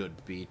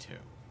should be too.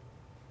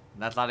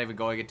 And that's not even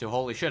going into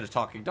holy shit, a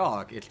talking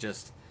dog. It's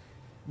just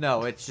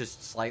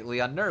slightly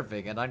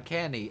unnerving and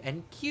uncanny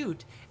and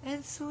cute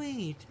and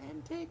sweet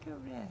and take a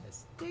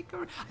rest.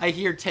 I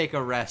hear take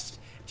a rest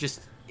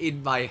just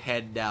in my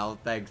head now,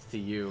 thanks to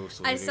you,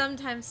 sweetie. I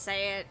sometimes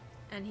say it,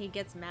 and he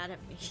gets mad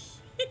at me.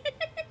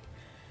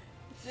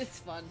 It's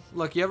fun.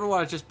 Look, you ever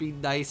want to just be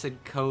nice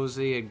and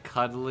cozy and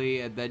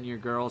cuddly, and then your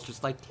girl's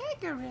just like,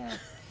 take a rest,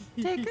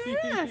 take a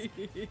rest,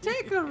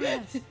 take a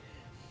rest.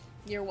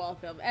 You're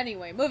welcome.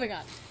 Anyway, moving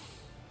on.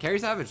 Carrie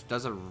Savage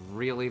does a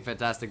really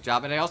fantastic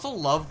job, and I also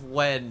love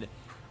when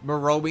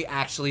Moromi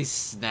actually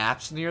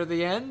snaps near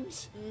the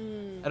end.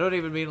 I don't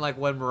even mean like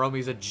when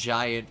Moromi's a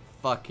giant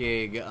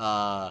fucking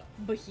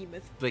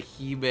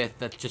behemoth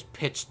that's just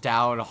pitched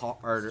down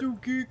hard.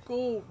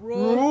 Tsukiko,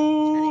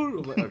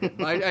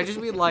 Okay. I just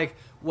mean like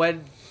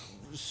when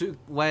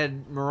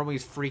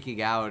Moromi's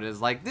freaking out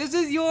is like, this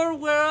is your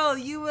world,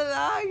 you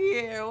belong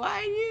here,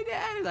 why you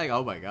dead? Like,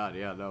 oh my god,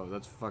 yeah, no,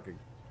 that's fucking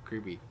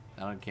creepy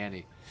and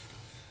uncanny.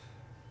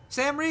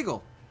 Sam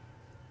Riegel.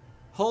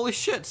 Holy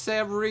shit,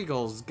 Sam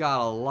Riegel's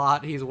got a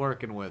lot he's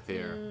working with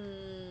here.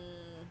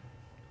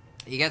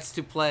 He gets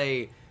to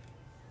play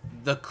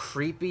the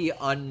creepy,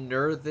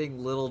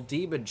 unnerving little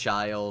demon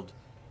child,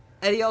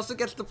 and he also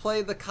gets to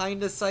play the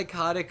kind of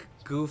psychotic,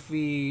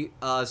 goofy,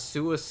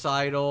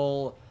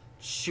 suicidal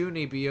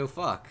Shunibyo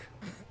fuck.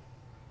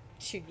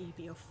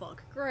 Shunibyo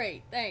fuck.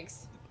 Great,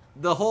 thanks.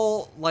 The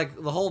whole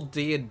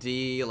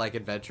D&D like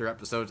adventure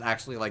episode's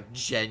actually like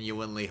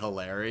genuinely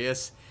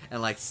hilarious,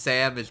 and like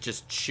Sam is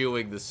just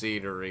chewing the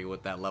scenery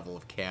with that level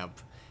of camp,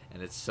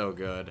 and it's so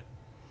good.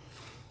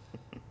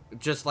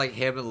 Just like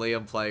him and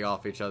Liam playing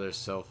off each other is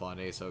so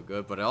funny, so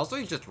good, but also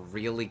he's just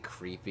really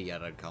creepy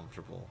and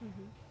uncomfortable.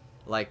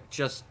 Like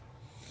just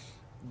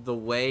the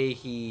way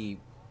he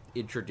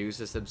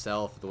introduces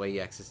himself, the way he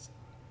exits.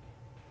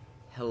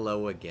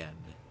 Hello again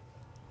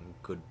and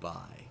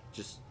goodbye.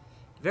 Just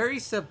very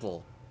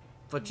simple,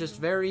 but just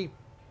very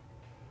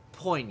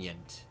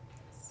poignant.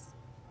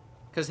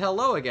 Because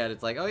hello again,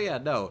 it's like, oh yeah,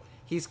 no,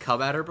 he's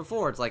come at her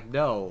before. It's like,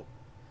 no,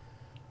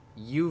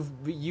 you've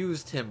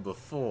used him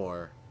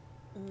before.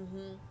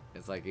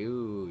 It's like,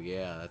 ooh,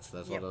 yeah, that's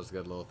one of those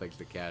good little things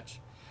to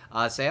catch.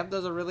 Sam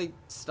does a really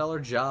stellar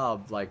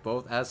job, like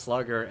both as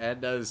Slugger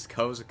and as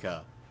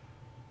Kozuka.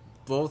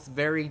 Both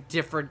very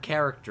different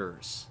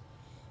characters,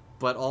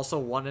 but also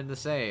one and the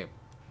same.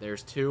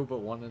 There's two,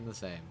 but one and the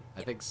same.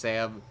 I think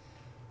Sam's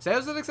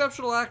an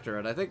exceptional actor,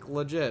 and I think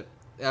legit,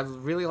 I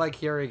really like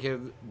hearing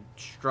him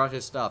strut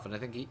his stuff, and I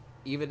think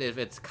even if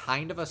it's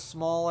kind of a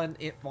small and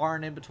far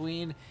and in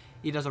between,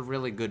 he does a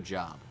really good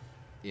job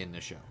in the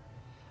show.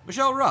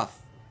 Michelle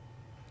Ruff.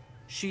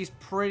 She's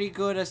pretty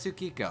good as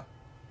Tsukiko.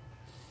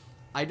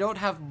 I don't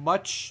have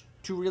much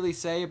to really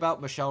say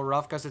about Michelle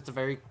Ruff because it's a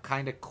very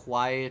kind of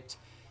quiet,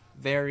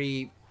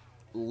 very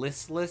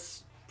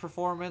listless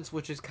performance,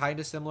 which is kind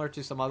of similar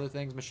to some other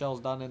things Michelle's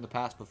done in the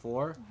past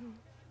before.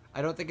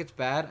 I don't think it's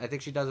bad. I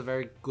think she does a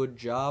very good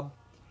job.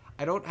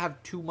 I don't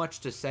have too much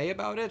to say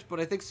about it, but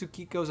I think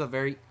Tsukiko's a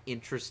very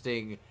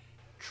interesting,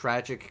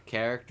 tragic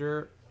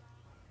character.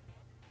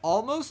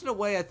 Almost in a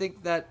way, I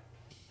think that...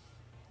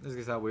 This is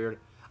going to sound weird.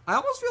 I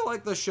almost feel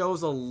like the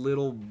show's a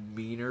little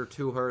meaner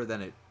to her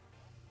than it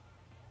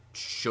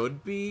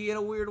should be in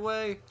a weird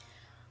way.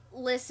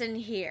 Listen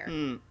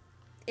here.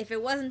 If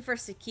it wasn't for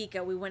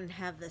Tsukiko, we wouldn't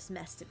have this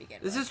mess to begin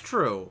with. This is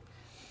true.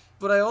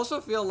 But I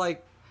also feel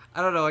like,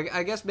 I don't know,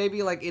 I guess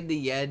maybe like in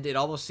the end, it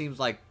almost seems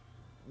like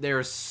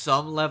there's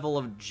some level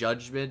of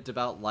judgment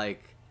about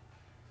like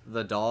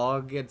the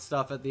dog and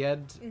stuff at the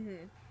end.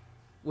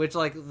 Which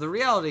like, the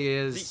reality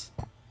is...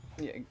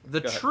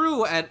 The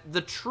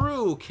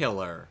true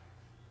killer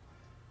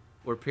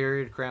were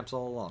period cramps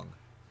all along.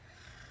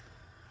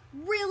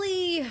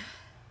 Really?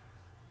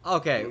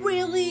 Okay.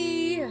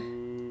 Really?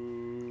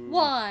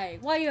 Why?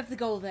 Why do you have to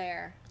go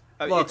there?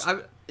 Look,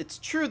 it's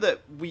true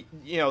that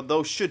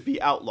those should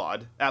be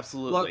outlawed.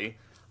 Absolutely.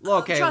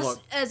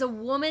 As a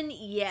woman,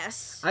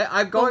 yes.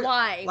 I'm going. But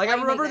why? Like, Why I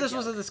remember make that this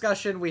was a joke?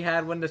 discussion we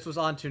had when this was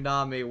on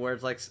Toonami, where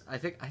it's like, I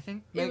think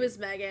It was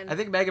Megan. I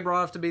think Megan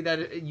brought up to me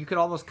that you could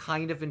almost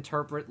kind of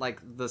interpret like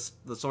the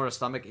sort of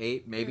stomach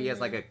ache maybe as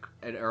like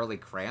an early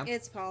cramp.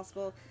 It's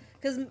possible.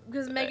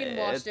 Because Megan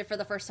watched it for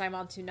the first time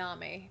on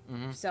Toonami.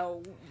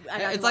 So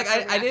it's like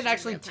I didn't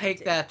actually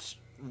take that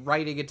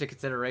writing into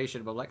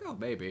consideration, but I'm like, oh,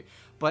 maybe.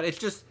 But it's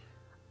just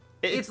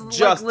it's like,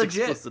 just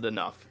legit. explicit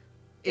enough.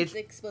 It's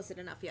explicit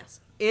enough, yes.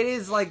 It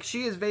is like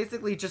she is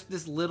basically just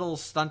this little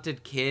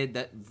stunted kid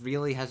that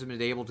really hasn't been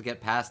able to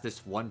get past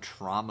this one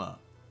trauma.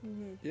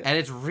 Yeah. And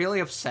it's really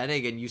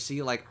upsetting, and you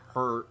see like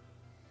her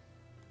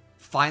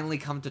finally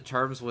come to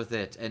terms with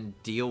it and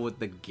deal with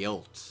the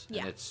guilt.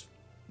 Yeah. And it's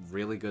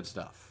really good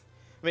stuff.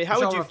 I mean, how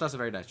Michelle would you? Ruff does a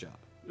very nice job.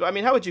 I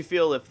mean, how would you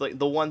feel if like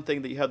the one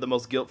thing that you had the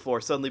most guilt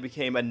for suddenly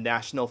became a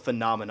national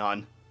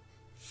phenomenon?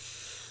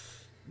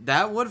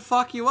 That would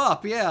fuck you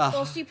up, yeah.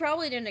 Well, she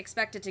probably didn't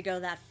expect it to go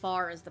that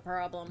far is the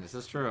problem. This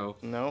is true.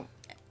 No.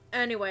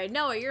 Anyway,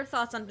 Noah, your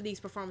thoughts on these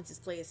performances,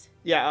 please.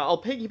 Yeah,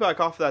 I'll piggyback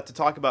off of that to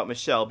talk about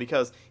Michelle,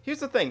 because here's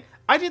the thing.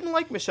 I didn't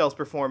like Michelle's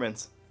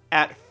performance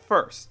at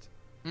first.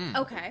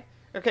 Okay.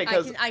 Okay,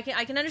 because... I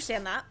can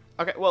understand that.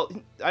 Okay, well,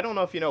 I don't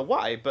know if you know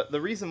why, but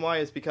the reason why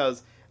is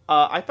because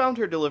I found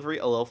her delivery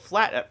a little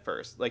flat at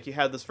first. Like, you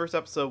had this first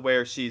episode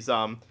where she's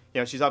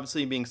she's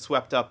obviously being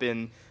swept up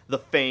in the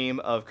fame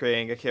of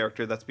creating a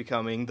character that's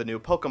becoming the new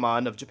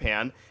Pokemon of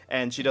Japan,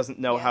 and she doesn't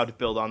know how to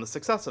build on the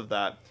success of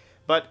that.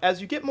 But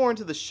as you get more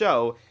into the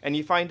show, and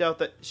you find out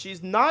that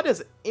she's not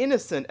as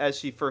innocent as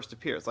she first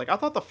appears. Like, I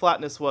thought the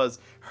flatness was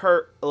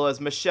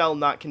Michelle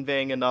not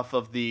conveying enough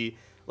of the,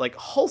 like,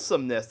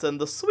 wholesomeness and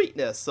the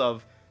sweetness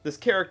of this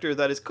character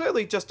that is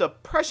clearly just a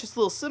precious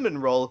little cinnamon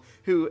roll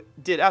who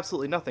did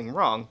absolutely nothing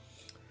wrong.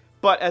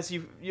 But as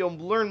you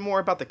learn more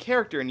about the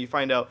character and you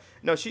find out,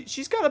 no,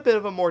 she's got a bit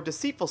of a more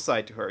deceitful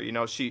side to her. You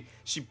know, she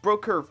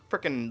broke her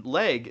frickin'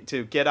 leg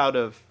to get out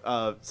of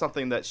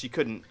something that she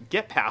couldn't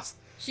get past.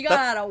 She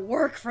got out of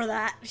work for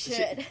that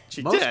shit.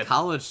 She Most did.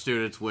 college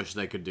students wish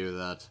they could do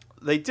that.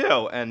 They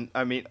do, and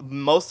I mean,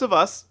 most of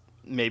us,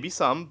 maybe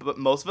some, but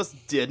most of us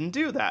didn't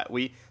do that.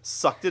 We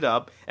sucked it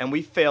up, and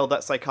we failed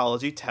that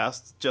psychology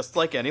test just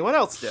like anyone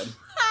else did.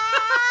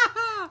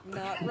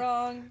 Not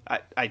wrong.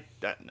 I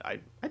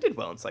did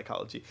well in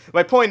psychology.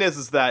 My point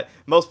is that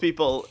most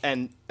people,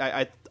 and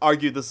I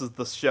argue this is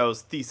the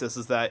show's thesis,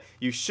 is that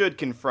you should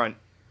confront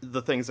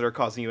the things that are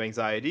causing you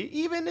anxiety,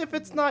 even if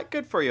it's not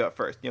good for you at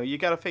first. You know, you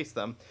gotta face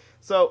them.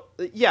 So,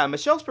 yeah,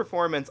 Michelle's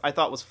performance I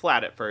thought was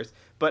flat at first,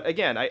 but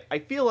again, I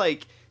feel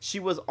like she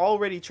was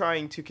already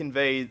trying to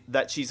convey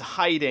that she's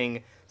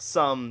hiding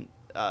some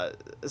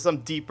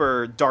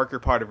deeper, darker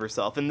part of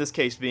herself. In this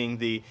case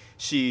being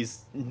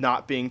she's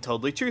not being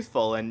totally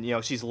truthful, and, you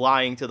know, she's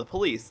lying to the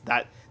police.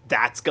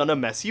 That's gonna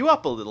mess you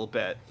up a little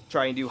bit,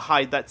 trying to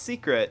hide that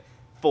secret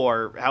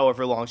for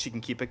however long she can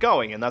keep it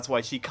going, and that's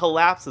why she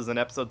collapses in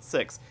episode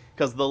 6,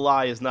 because the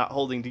lie is not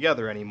holding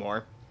together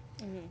anymore.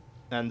 Mm-hmm.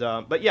 And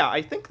but yeah,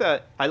 I think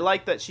that I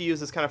like that she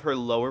uses kind of her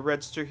lower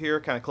register here,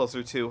 kind of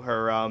closer to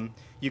her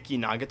Yuki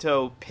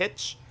Nagato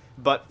pitch,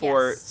 but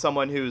for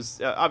someone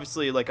who's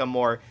obviously like a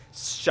more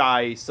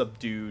shy,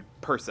 subdued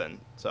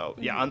person. So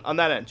yeah, on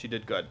that end, she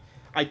did good.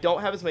 I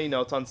don't have as many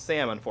notes on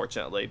Sam,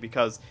 unfortunately,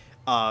 because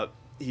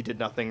he did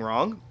nothing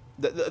wrong.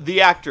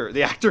 The actor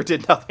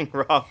did nothing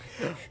wrong.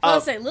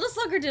 I'll say Little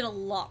Slugger did a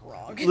lot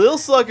wrong. Little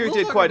Slugger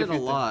did quite a a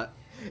lot.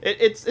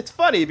 It's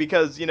funny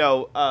because, you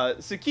know,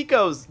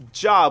 Tsukiko's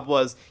job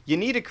was, you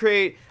need to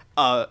create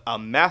a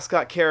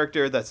mascot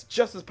character that's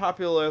just as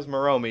popular as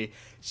Moromi.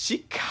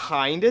 She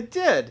kind of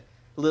did.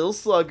 Little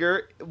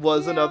Slugger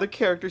was another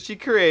character she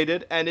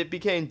created, and it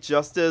became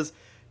just as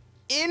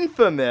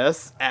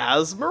infamous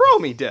as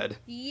Moromi did.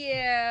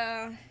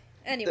 Yeah.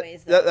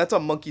 Anyways, that's a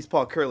monkey's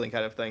paw curling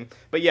kind of thing.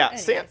 But yeah,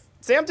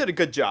 Sam did a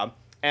good job.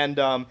 And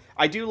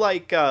I do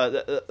like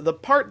the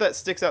part that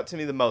sticks out to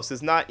me the most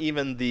is not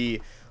even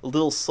the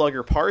Little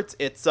Slugger parts.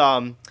 It's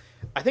I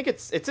think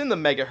it's in the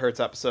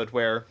Megahertz episode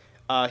where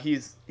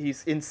he's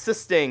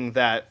insisting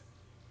that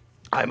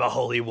I'm a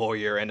holy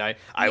warrior and I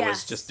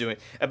was just doing.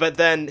 But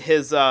then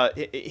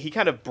he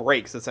kind of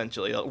breaks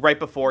essentially right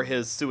before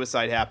his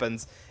suicide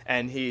happens,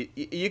 and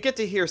you get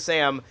to hear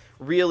Sam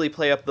really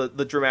play up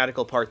the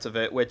dramatical parts of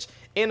it, which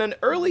in an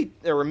early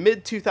or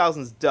mid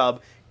 2000s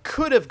dub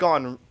could have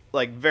gone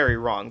like very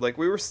wrong. Like,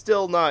 we were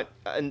still not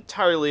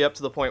entirely up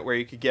to the point where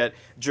you could get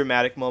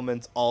dramatic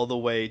moments all the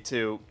way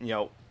to, you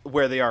know,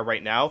 where they are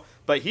right now.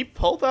 But he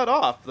pulled that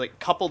off, like,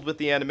 coupled with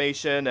the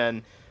animation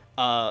and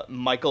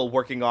Michael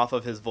working off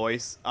of his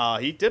voice.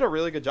 He did a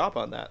really good job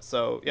on that.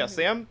 So yeah,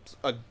 Sam's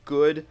a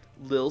good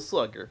little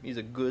slugger. He's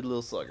a good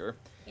little slugger.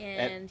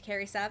 And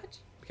Carrie Savage?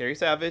 Carrie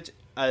Savage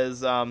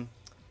is,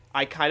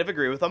 I kind of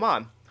agree with him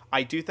on.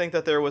 I do think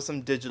that there was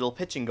some digital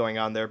pitching going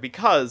on there,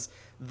 because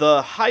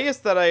the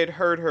highest that I had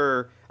heard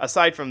her,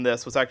 aside from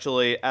this, was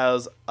actually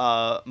as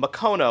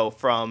Makono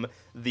from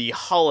the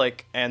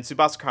Holic and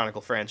Tsubasa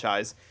Chronicle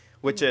franchise,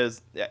 which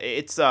is,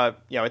 it's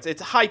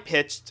high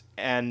pitched,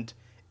 and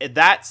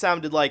that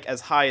sounded like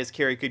as high as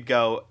Carrie could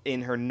go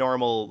in her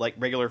normal, like,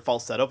 regular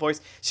falsetto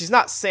voice. She's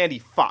not Sandy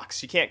Fox.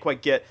 She can't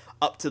quite get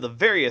up to the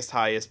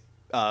highest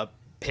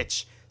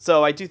pitch.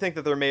 So I do think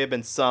that there may have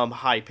been some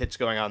high pitch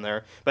going on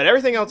there. But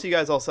everything else you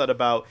guys all said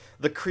about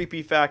the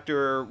creepy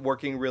factor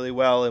working really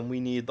well, and we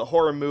need the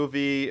horror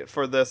movie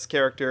for this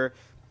character,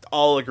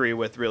 all agree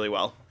with really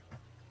well.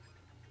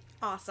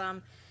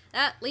 Awesome.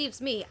 That leaves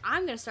me.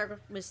 I'm going to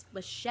start with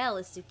Michelle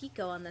as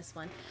Tsukiko on this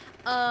one.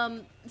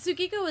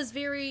 Tsukiko is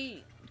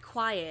very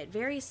quiet,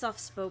 very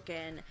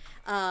soft-spoken.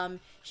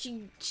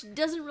 She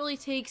doesn't really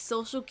take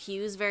social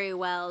cues very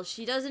well.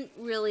 She's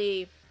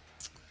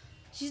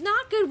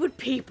not good with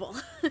people,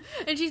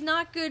 and she's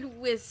not good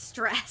with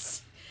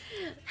stress.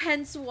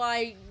 Hence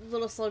why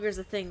Little Slugger's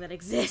a thing that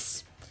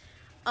exists.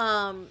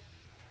 And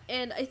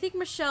I think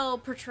Michelle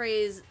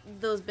portrays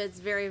those bits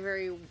very,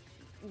 very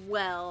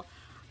well.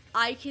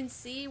 I can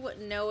see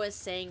what Noah's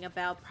saying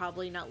about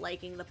probably not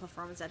liking the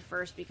performance at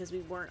first, because we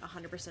weren't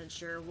 100%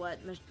 sure what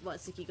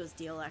Tsukiko's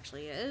deal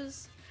actually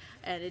is,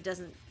 and it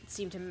doesn't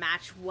seem to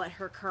match what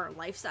her current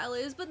lifestyle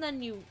is, but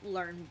then you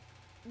learn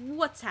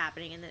what's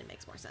happening, and then it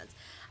makes more sense.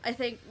 I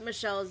think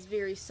Michelle is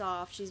very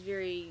soft, she's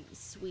very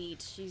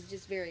sweet, she's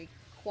just very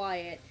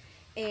quiet,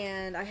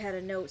 and I had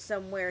a note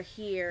somewhere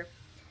here.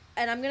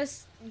 and I'm gonna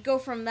go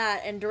from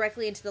that and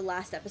directly into the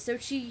last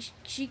episode.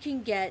 She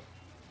can get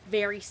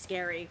very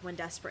scary when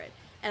desperate.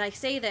 And I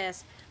say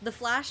this, the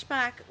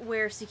flashback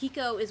where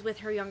Tsukiko is with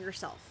her younger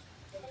self,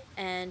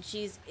 and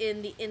she's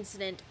in the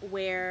incident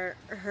where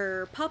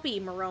her puppy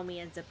Moromi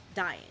ends up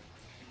dying,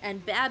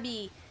 and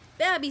Babby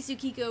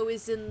Tsukiko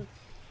is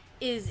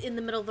in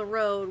the middle of the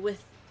road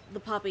with the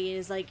puppy and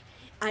is like,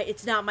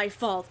 it's not my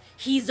fault.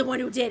 He's the one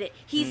who did it.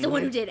 He's the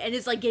one who did it. And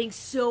is like getting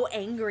so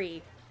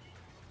angry.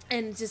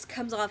 And just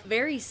comes off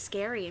very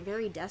scary and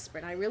very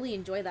desperate. I really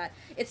enjoy that.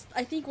 It's,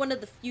 I think, one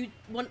of the few,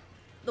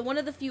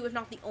 if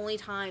not the only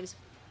times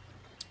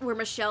where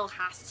Michelle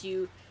has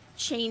to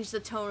change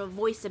the tone of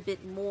voice a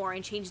bit more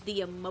and change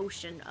the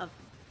emotion of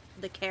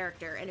the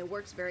character. And it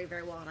works very,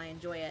 very well, and I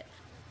enjoy it.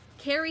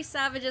 Carrie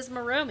Savage's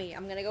Moromi.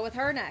 I'm gonna go with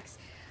her next.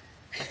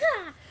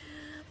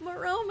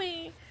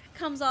 Moromi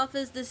comes off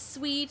as this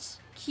sweet,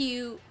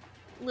 cute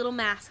little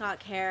mascot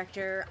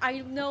character.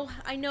 I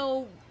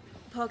know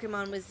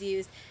Pokemon was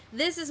used.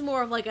 This is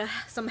more of like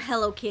some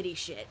Hello Kitty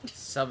shit.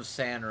 Some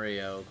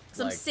Sanrio.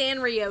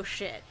 Sanrio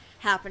shit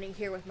happening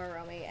here with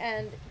Moromi.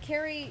 And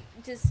Carrie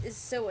just is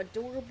so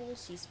adorable.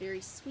 She's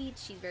very sweet.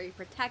 She's very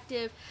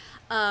protective.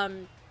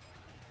 But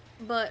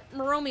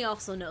Moromi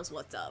also knows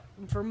what's up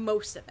for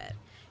most of it.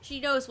 She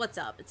knows what's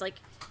up. It's like,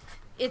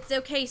 it's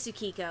okay,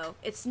 Tsukiko.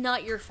 It's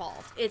not your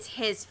fault. It's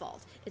his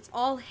fault. It's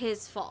all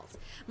his fault.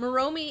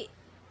 Moromi,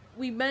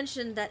 we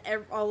mentioned that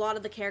a lot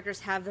of the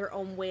characters have their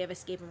own way of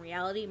escaping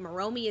reality.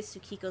 Moromi is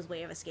Tsukiko's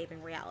way of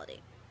escaping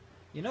reality.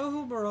 You know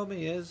who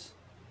Moromi is?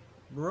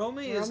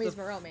 Moromi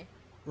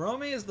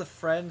is the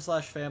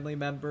friend/family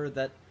member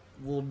that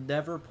will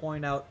never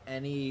point out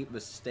any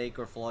mistake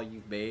or flaw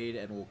you've made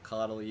and will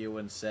coddle you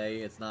and say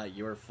it's not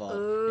your fault.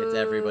 Ooh. It's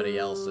everybody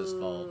else's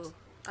fault.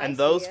 And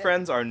those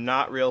friends are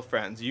not real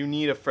friends. You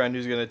need a friend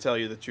who's going to tell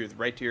you the truth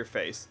right to your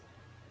face.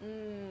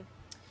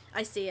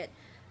 I see it.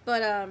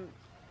 But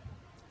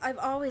I've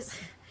always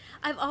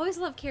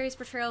loved Carrie's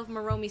portrayal of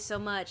Moromi so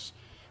much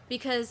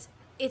because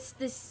it's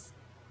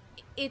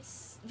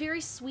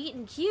very sweet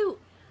and cute,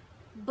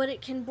 but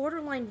it can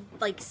borderline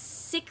like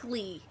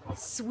sickly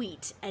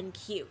sweet and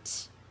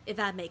cute, if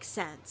that makes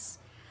sense.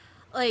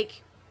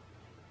 Like,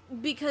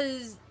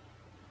 because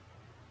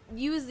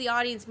you as the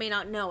audience may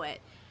not know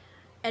it,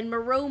 and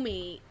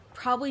Moromi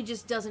probably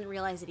just doesn't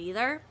realize it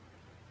either,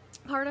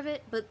 part of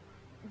it, but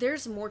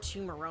there's more to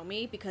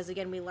Moromi, because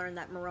again, we learned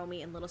that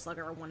Moromi and Little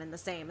Slugger are one and the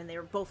same, and they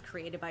were both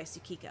created by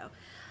Tsukiko.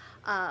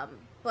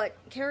 But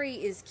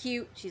Carrie is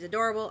cute, she's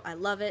adorable, I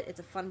love it, it's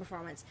a fun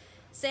performance.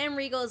 Sam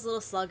Riegel is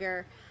Little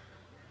Slugger.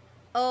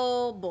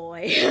 Oh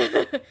boy.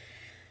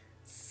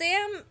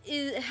 Sam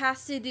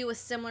has to do a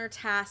similar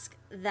task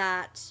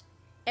that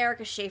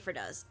Erica Schaefer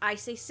does. I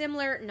say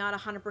similar, not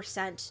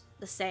 100%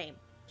 the same.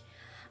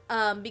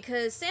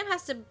 Because Sam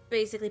has to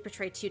basically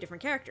portray two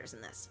different characters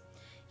in this.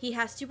 He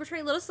has to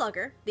portray Little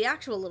Slugger, the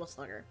actual Little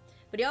Slugger,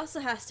 but he also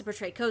has to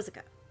portray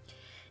Kozuka.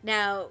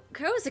 Now,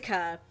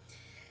 Kozuka,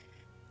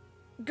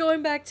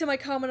 going back to my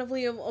comment of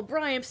Liam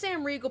O'Brien,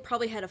 Sam Riegel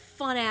probably had a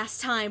fun-ass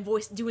time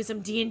doing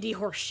some D&D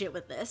horse shit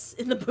with this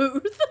in the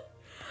booth.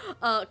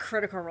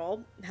 Critical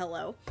Role,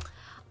 hello.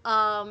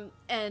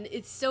 And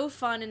it's so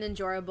fun and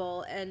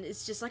enjoyable, and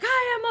it's just like,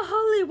 I am a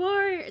holy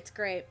warrior! It's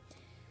great.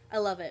 I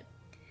love it.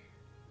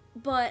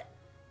 But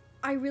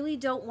I really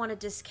don't want to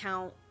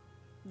discount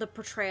the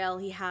portrayal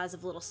he has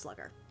of Little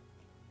Slugger.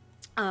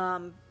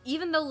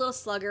 Even though Little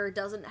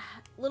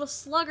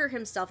Slugger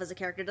himself as a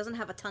character doesn't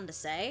have a ton to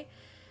say,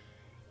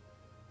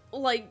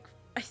 like,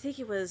 I think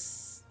it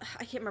was,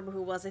 I can't remember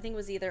who it was, I think it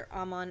was either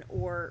Amon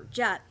or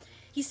Jet,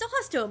 he still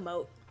has to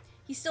emote.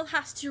 He still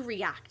has to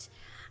react.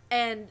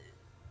 And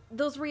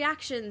those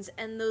reactions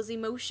and those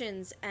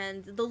emotions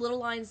and the little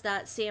lines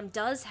that Sam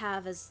does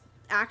have as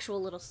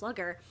actual Little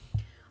Slugger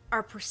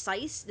are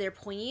precise, they're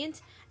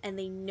poignant, and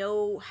they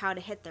know how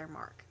to hit their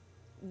mark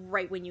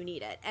right when you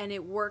need it. And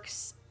it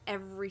works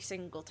every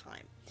single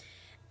time.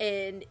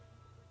 And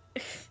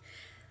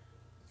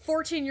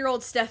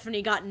 14-year-old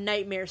Stephanie got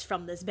nightmares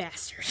from this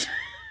bastard.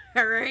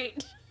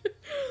 Alright?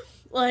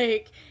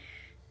 Like,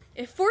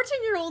 if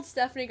 14-year-old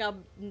Stephanie got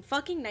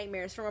fucking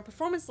nightmares from a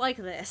performance like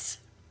this,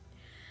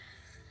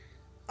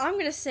 I'm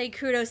gonna say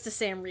kudos to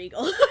Sam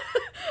Riegel.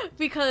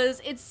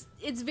 Because it's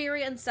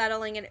very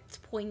unsettling and it's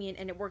poignant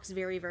and it works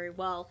very, very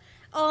well.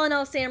 All in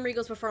all, Sam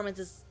Riegel's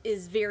performance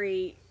is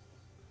very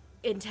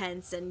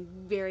intense and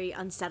very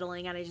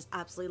unsettling, and I just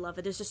absolutely love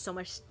it. There's just so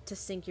much to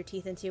sink your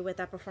teeth into with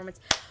that performance.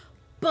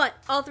 But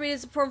all three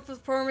of his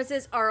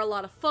performances are a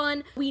lot of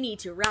fun. We need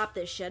to wrap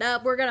this shit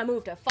up. We're gonna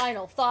move to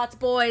final thoughts,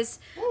 boys.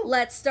 Woo.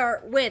 Let's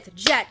start with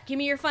Jet. Give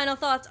me your final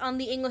thoughts on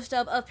the English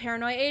dub of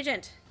Paranoia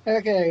Agent.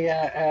 Okay,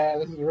 yeah,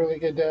 this is a really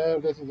good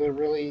dub. This is a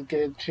really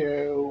good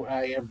show.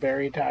 I am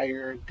very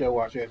tired. Go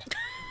watch it.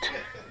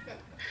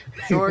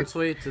 Short,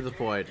 sweet, to the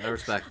point. I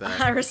respect that.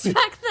 I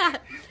respect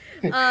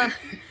that.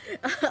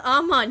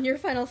 Amon, your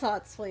final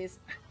thoughts, please.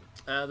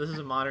 This is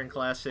a modern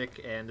classic,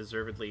 and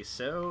deservedly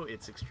so.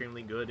 It's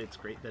extremely good. It's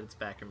great that it's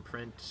back in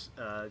print.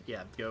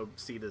 Yeah, go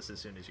see this as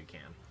soon as you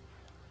can.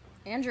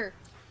 Andrew.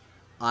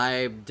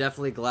 I'm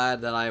definitely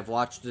glad that I've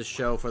watched this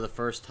show for the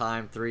first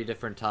time 3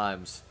 different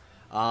times.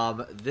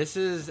 This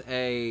is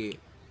a...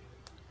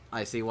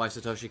 I see why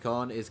Satoshi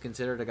Kon is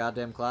considered a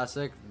goddamn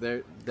classic.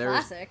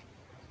 Classic.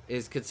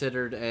 Is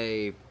considered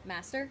a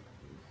Master?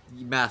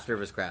 master of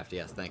his craft,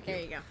 yes, thank you.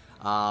 There you go.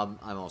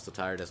 I'm also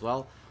tired as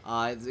well.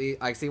 I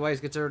see why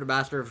he's considered a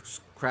master of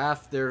his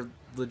craft. They're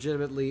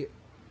legitimately...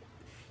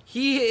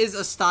 He is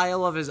a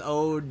style of his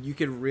own. You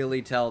can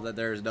really tell that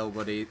there's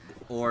nobody,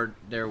 or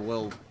there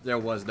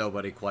was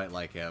nobody quite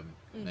like him.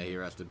 May he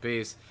rest in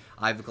peace.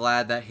 I'm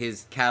glad that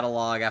his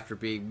catalog, after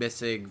being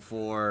missing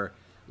for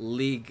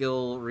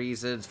legal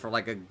reasons for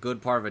like a good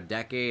part of a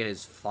decade,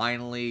 is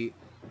finally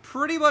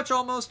pretty much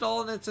almost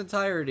all in its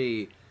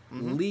entirety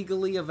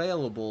legally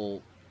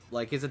available.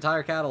 Like, his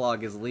entire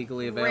catalog is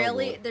legally available.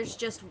 Really? There's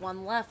just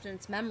one left, and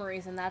it's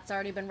Memories, and that's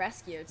already been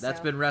rescued. That's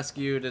so. been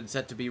rescued and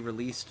set to be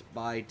released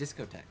by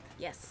Discotech.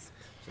 Yes.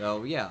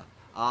 So, yeah.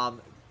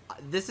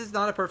 This is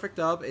not a perfect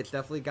dub. It's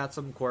definitely got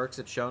some quirks.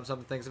 It's shown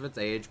some things of its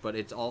age, but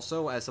it's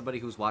also, as somebody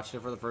who's watched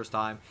it for the first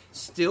time,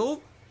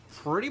 still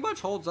pretty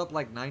much holds up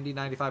like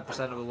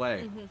 90-95% of the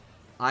way.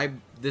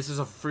 This is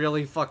a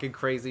really fucking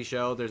crazy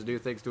show. There's new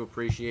things to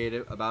appreciate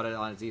about it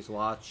on each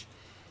watch.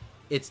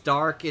 It's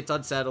dark, it's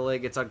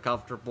unsettling, it's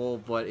uncomfortable,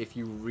 but if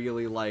you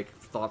really like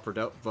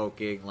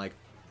thought-provoking, like,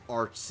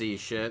 artsy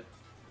shit,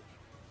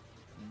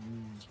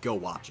 go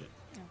watch it.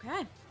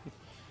 Okay.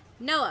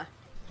 Noah.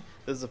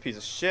 This is a piece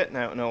of shit, and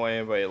I don't know why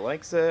anybody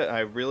likes it. I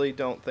really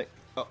don't think...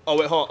 Oh,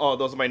 wait, hold on. Oh,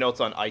 those are my notes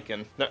on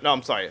Icon. No,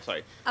 I'm sorry.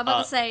 I'm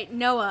about to say,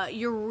 Noah,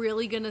 you're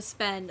really going to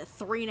spend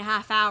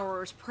 3.5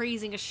 hours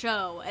praising a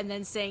show and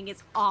then saying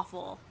it's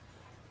awful.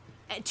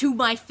 To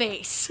my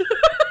face.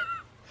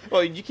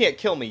 Well, you can't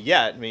kill me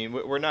yet. I mean,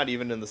 we're not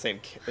even in the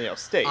same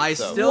state. I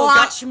so. still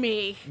Watch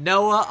me.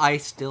 Noah, I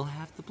still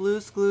have the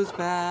Blue's Clues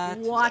bat.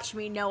 Watch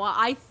me, Noah.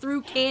 I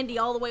threw candy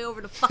all the way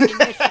over to fucking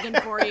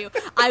Michigan for you.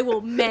 I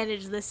will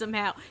manage this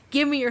somehow.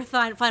 Give me your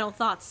final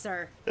thoughts,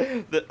 sir.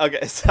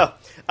 Okay, so,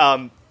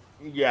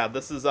 yeah,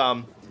 this is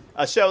a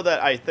show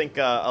that I think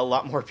a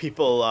lot more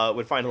people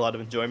would find a lot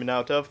of enjoyment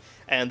out of,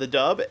 and the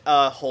dub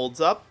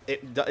holds up.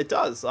 It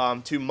does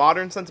to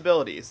modern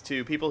sensibilities,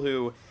 to people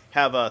who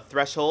have a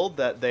threshold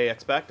that they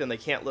expect and they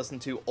can't listen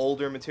to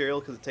older material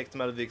because it takes them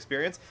out of the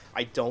experience.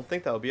 I don't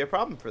think that would be a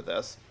problem for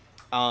this.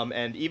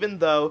 And even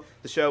though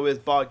the show is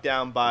bogged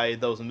down by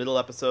those middle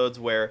episodes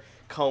where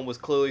Kon was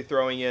clearly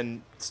throwing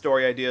in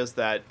story ideas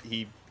that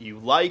you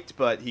liked,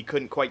 but he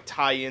couldn't quite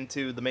tie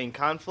into the main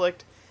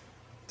conflict,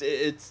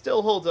 it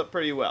still holds up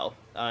pretty well.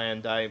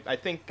 And I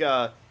think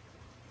it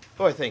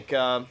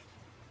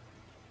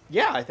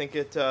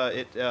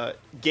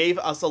gave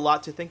us a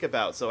lot to think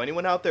about. So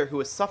anyone out there who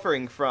is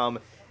suffering from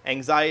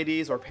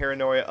anxieties or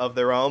paranoia of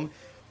their own,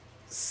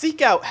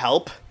 seek out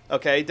help.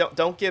 Okay,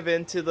 don't give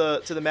in to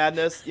the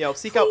madness.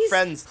 Seek out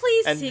friends.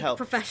 Please and seek help.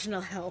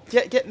 professional help.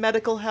 Get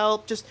medical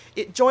help. Just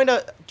join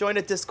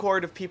a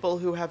Discord of people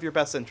who have your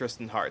best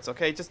interest in hearts.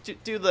 Okay, just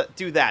do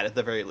that at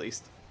the very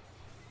least.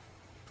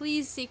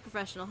 Please seek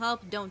professional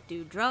help. Don't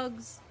do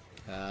drugs.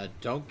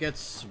 Don't get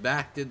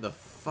smacked in the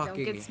fucking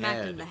head. Don't get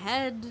smacked in the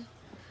head.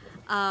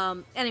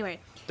 Anyway.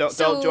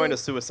 Don't join a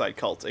suicide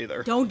cult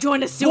either. Don't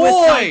join a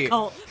suicide Boy,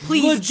 cult.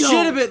 Please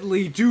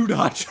legitimately do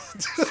not join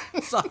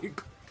a suicide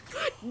cult.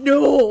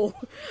 No.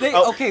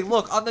 Okay,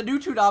 look, on the new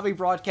Toonami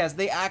broadcast,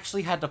 they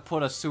actually had to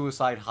put a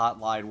suicide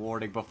hotline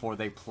warning before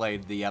they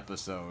played the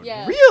episode.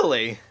 Yeah.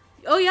 Really?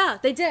 Oh yeah,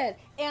 they did.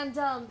 And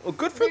Well,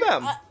 good for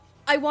them.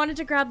 I wanted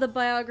to grab the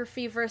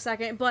biography for a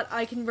second, but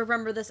I can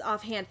remember this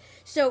offhand.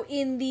 So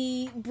in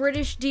the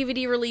British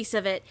DVD release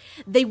of it,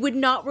 they would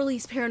not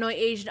release Paranoid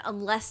Agent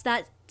unless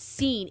that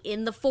scene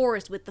in the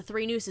forest with the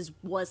 3 nooses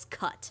was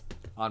cut.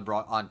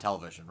 On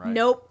television, right?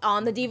 Nope,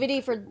 on the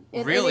DVD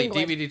Really? in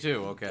England. DVD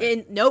too,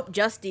 okay. Nope,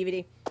 just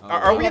DVD.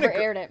 Are we They never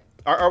aired it.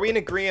 Are we in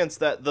agreement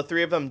that the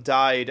 3 of them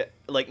died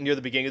like near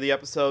the beginning of the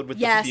episode with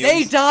Yes. the They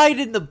fumes? died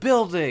in the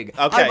building.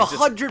 Okay, I'm just-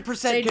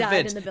 100% They died in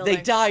convinced the building.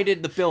 they died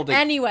in the building.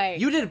 Anyway.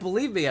 You didn't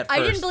believe me at first.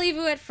 I didn't believe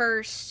you at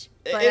first,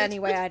 but It's-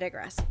 anyway, I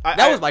digress.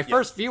 That was my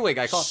first viewing.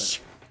 I caught that.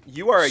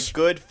 You are a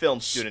good film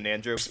student,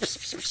 Andrew.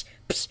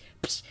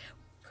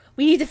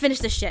 We need to finish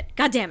this shit.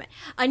 God damn it.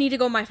 I need to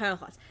go with my final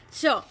thoughts.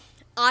 So,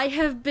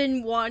 I've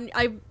been wanting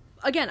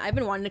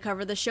to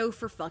cover the show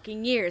for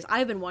fucking years.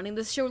 I've been wanting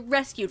this show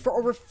rescued for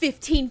over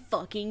 15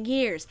 fucking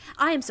years.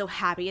 I am so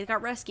happy it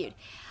got rescued.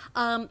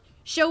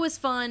 Show is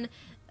fun,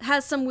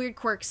 has some weird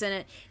quirks in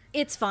it.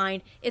 It's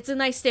fine. It's a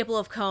nice staple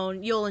of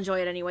Kon. You'll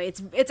enjoy it anyway.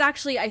 It's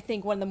actually, I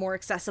think, one of the more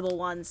accessible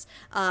ones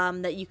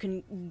that you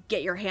can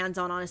get your hands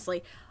on,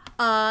 honestly.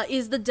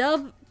 Is the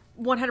dub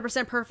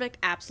 100% perfect?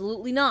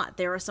 Absolutely not.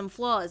 There are some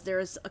flaws.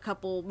 There's a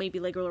couple maybe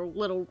like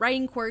little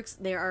writing quirks.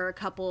 There are a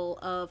couple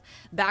of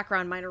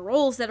background minor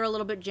roles that are a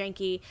little bit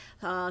janky,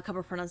 a couple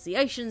of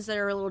pronunciations that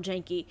are a little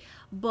janky,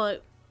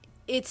 but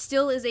it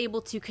still is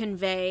able to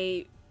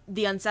convey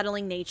the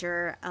unsettling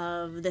nature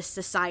of this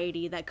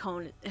society that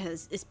Kon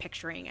is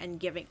picturing and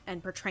giving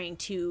and portraying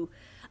to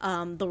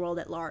the world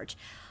at large.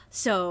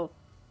 So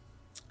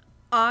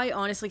I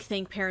honestly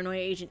think Paranoia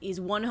Agent is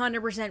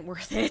 100%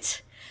 worth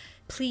it.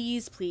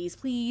 Please, please,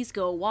 please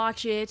go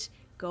watch it.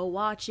 Go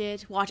watch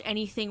it. Watch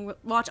anything.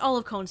 Watch all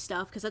of Cone's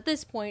stuff, because at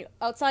this point,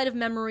 outside of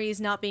Memories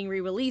not being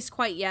re-released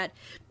quite yet,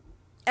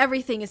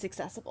 everything is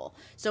accessible.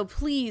 So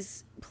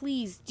please,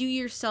 please do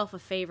yourself a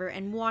favor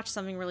and watch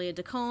something related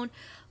to Cone.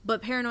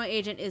 But Paranoia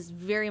Agent is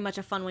very much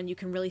a fun one you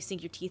can really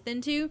sink your teeth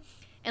into.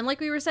 And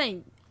like we were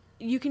saying,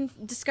 you can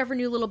discover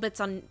new little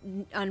bits on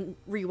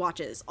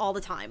rewatches all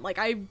the time. Like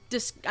I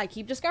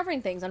keep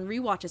discovering things on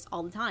rewatches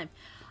all the time.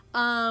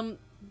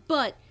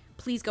 But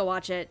please go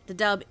watch it. The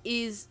dub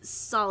is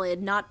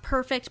solid, not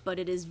perfect, but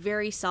it is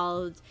very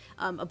solid,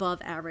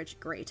 above average,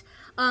 great.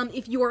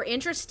 If you are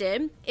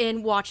interested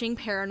in watching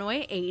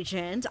Paranoia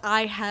Agent,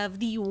 I have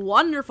the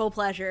wonderful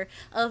pleasure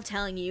of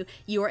telling you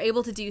you are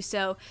able to do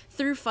so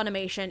through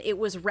Funimation. It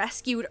was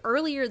rescued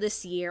earlier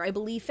this year, I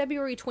believe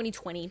February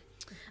 2020.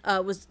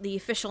 Was the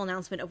official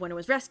announcement of when it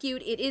was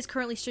rescued. It is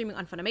currently streaming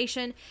on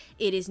Funimation.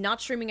 It is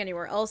not streaming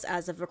anywhere else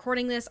as of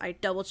recording this. I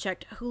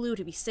double-checked Hulu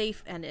to be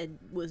safe, and it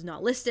was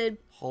not listed.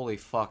 Holy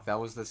fuck, that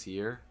was this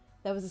year?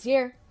 That was this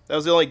year. That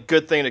was the only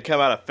good thing to come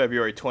out of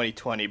February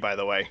 2020, by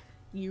the way.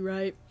 You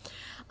right.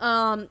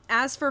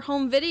 As for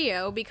home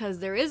video, because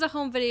there is a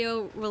home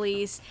video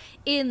release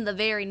in the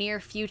very near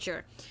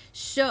future.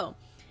 So,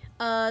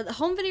 the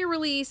home video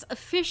release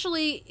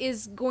officially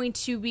is going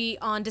to be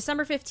on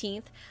December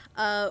 15th.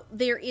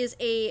 There is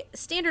a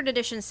standard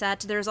edition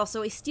set. There's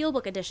also a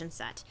steelbook edition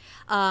set,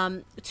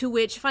 to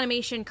which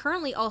Funimation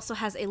currently also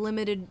has a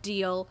limited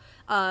deal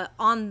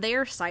on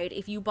their site.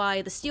 If you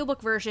buy the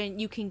steelbook version,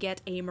 you can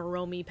get a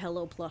Moromi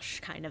pillow plush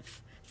kind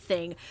of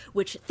thing,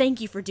 which thank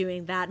you for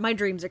doing that. My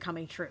dreams are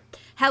coming true.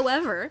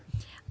 However,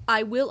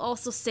 I will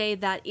also say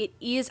that it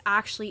is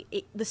actually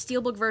the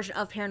steelbook version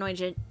of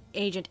Paranoia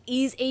Agent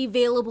is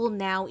available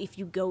now if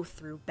you go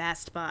through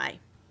Best Buy.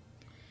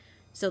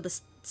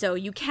 So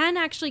you can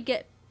actually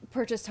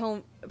purchase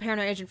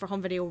Paranoia Agent for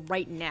home video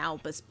right now,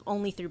 but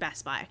only through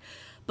Best Buy.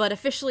 But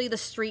officially the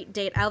street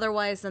date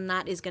otherwise than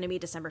that is going to be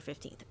December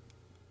 15th.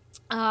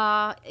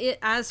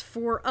 As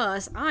for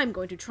us, I'm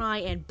going to try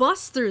and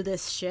bust through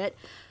this shit.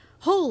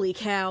 Holy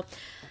cow.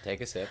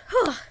 Take a sip.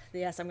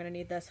 Yes, I'm going to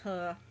need this.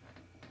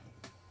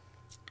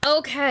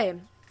 Okay.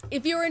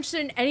 If you're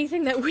interested in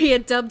anything that we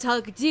at Dub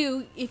Talk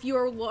do, if you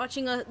are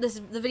watching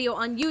the video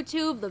on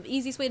YouTube, the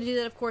easiest way to do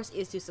that, of course,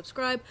 is to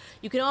subscribe.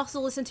 You can also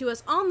listen to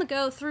us on the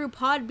go through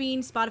Podbean,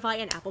 Spotify,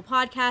 and Apple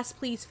Podcasts.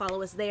 Please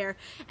follow us there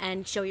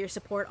and show your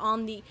support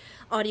on the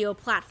audio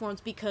platforms,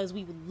 because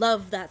we would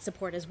love that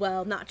support as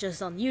well, not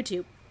just on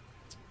YouTube.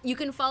 You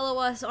can follow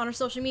us on our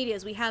social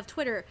medias. We have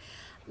Twitter.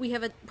 We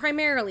have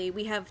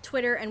we have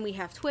Twitter and we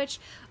have Twitch.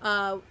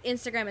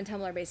 Instagram and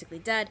Tumblr are basically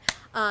dead.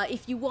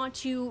 If you want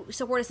to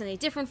support us in a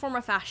different form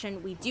or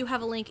fashion, we do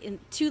have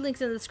two links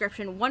in the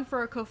description. One for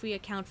our Ko-fi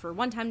account for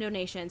one-time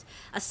donations.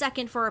 A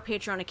second for our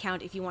Patreon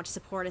account if you want to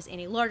support us in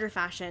a larger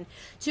fashion.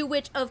 To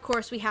which, of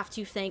course, we have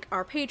to thank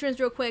our patrons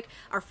real quick.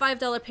 Our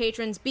 $5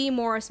 patrons, B.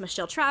 Morris,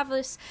 Michelle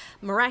Travis,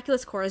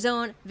 Miraculous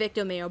Corazon,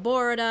 Victor Mayo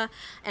Borda,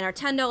 and our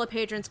 $10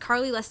 patrons,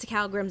 Carly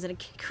Lestical,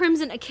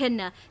 Crimson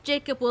Echidna,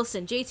 Jacob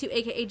Wilson, J2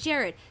 aka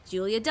Jared,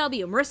 Julia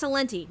W, Marissa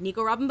Lenti,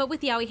 Nico Robin but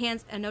with Yowie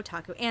Hands, and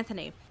Notaku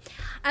Anthony.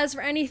 As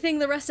for anything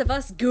the rest of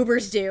us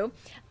goobers do,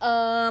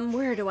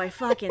 where do I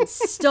fucking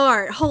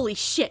start? Holy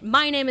shit,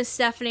 my name is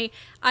Stephanie.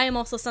 I am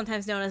also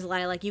sometimes known as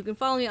Lilac. You can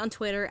follow me on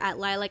Twitter at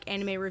Lilac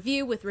Anime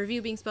Review, with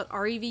review being spelled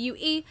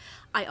REVUE.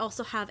 I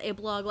also have a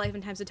blog,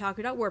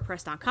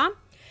 lifeandtimesotaku.wordpress.com.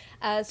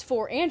 As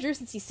for Andrew,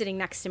 since he's sitting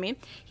next to me,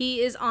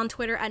 he is on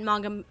Twitter at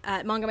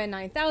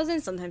Mangaman9000.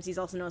 Sometimes he's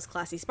also known as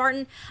Classy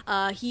Spartan.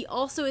 He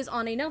also is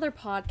on another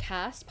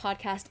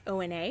podcast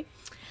ONA,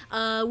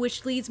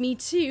 which leads me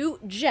to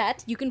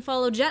Jet. You can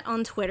follow Jet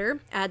on Twitter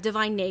at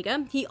Divine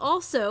Nega. He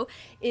also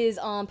is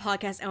on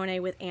podcast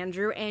ONA with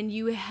Andrew, and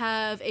you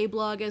have a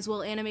blog as well,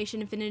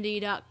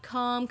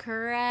 animationinfinity.com,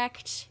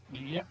 correct?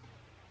 Yep.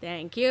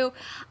 Thank you.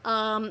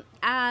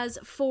 As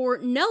for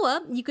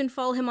Noah, you can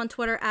follow him on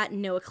Twitter at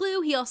Noah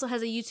Clue. He also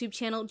has a YouTube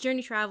channel,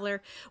 Journey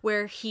Traveler,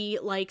 where he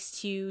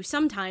likes to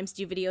sometimes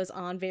do videos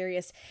on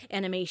various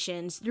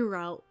animations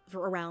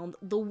around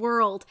the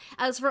world.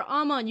 As for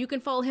Amon, you can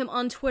follow him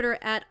on Twitter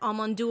at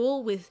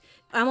AmonDuel with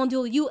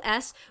AmonDuel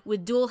US,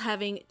 with Duel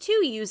having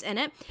 2 U's in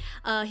it.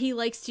 He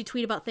likes to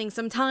tweet about things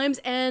sometimes.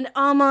 And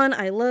Amon,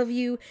 I love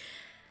you.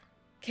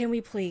 Can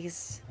we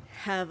please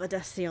have a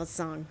Dusty Old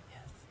song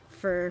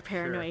for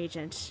Paranoia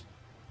Agent?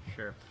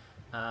 Sure.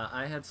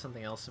 I had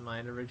something else in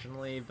mind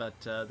originally, but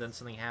then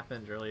something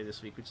happened earlier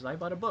this week, which is I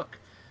bought a book,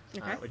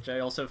 which I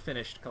also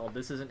finished, called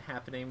This Isn't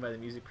Happening by the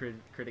music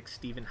critic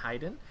Stephen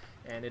Hayden,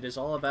 and it is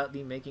all about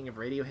the making of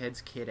Radiohead's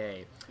Kid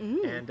A.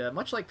 And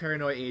much like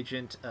Paranoia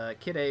Agent,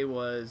 Kid A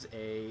was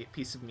a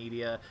piece of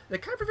media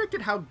that kind of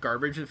predicted how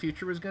garbage the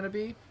future was going to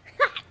be.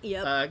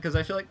 Yep. Because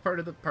I feel like part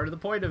of the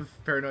point of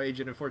Paranoia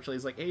Agent, unfortunately,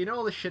 is like, hey, you know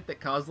all the shit that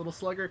caused Little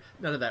Slugger?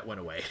 None of that went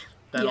away.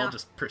 That all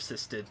just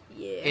persisted.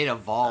 Yeah. It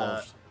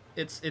evolved.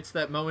 It's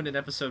that moment in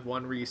episode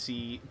 1 where you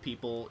see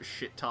people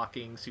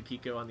shit-talking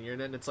Tsukiko on the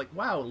internet, and it's like,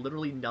 wow,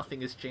 literally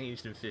nothing has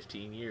changed in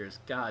 15 years.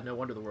 God, no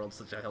wonder the world's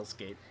such a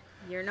hellscape.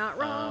 You're not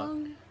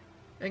wrong.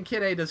 And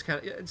Kid A does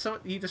kind of... So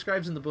he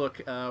describes in the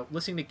book,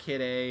 listening to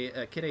Kid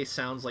A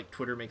sounds like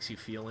Twitter makes you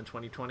feel in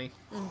 2020.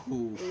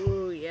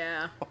 Ooh,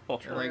 yeah.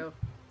 True. Like,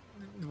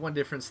 one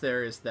difference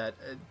there is that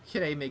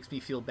Kid A makes me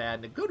feel bad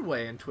in a good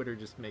way, and Twitter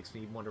just makes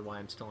me wonder why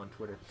I'm still on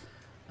Twitter.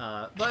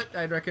 But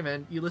I'd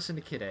recommend you listen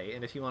to Kid A,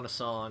 and if you want a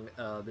song,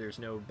 there's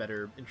no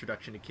better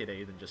introduction to Kid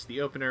A than just the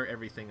opener,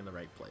 Everything in the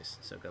Right Place.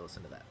 So go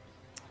listen to that.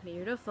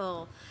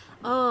 Beautiful.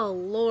 Oh,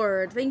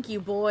 Lord. Thank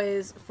you,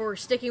 boys, for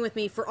sticking with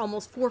me for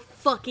almost 4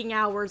 fucking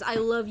hours. I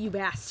love you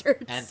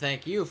bastards. And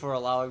thank you for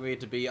allowing me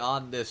to be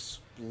on this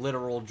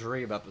literal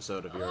dream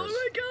episode of yours. Oh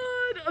my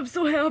god. I'm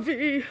so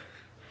happy.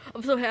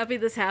 I'm so happy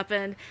this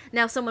happened.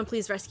 Now someone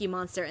please rescue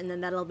Monster, and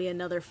then that'll be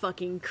another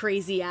fucking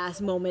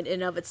crazy-ass moment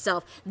in of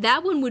itself.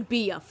 That one would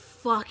be a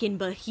fucking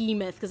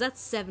behemoth, because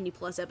that's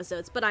 70-plus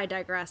episodes, but I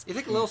digress. You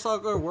think Lil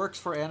Saga works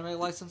for anime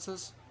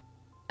licenses?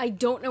 I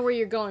don't know where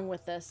you're going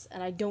with this,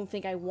 and I don't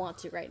think I want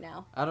to right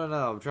now. I don't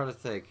know. I'm trying to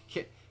think.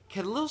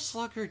 Can Lil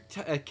Slugger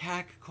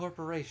attack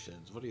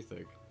corporations? What do you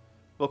think?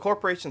 Well,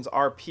 corporations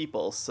are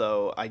people,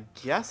 so I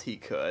guess he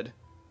could.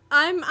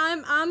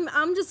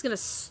 I'm just gonna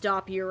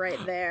stop you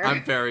right there.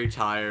 I'm very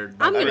tired.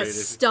 I'm gonna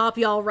stop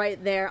y'all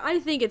right there. I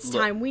think it's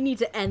time we need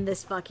to end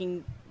this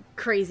fucking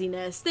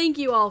craziness. Thank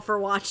you all for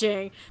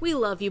watching. We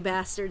love you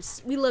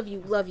bastards. We love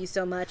you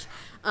so much.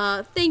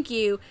 Thank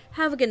you.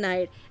 Have a good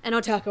night. And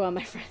otaku on,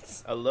 my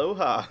friends.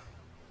 Aloha.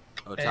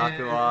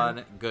 Otaku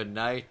on, good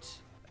night.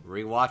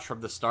 Rewatch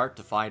from the start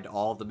to find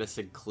all the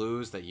missing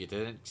clues that you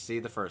didn't see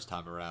the first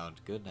time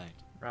around. Good night.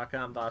 Rock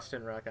on,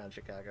 Boston. Rock on,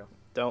 Chicago.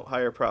 Don't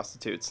hire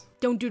prostitutes.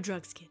 Don't do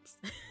drugs, kids.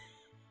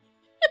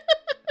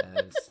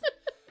 And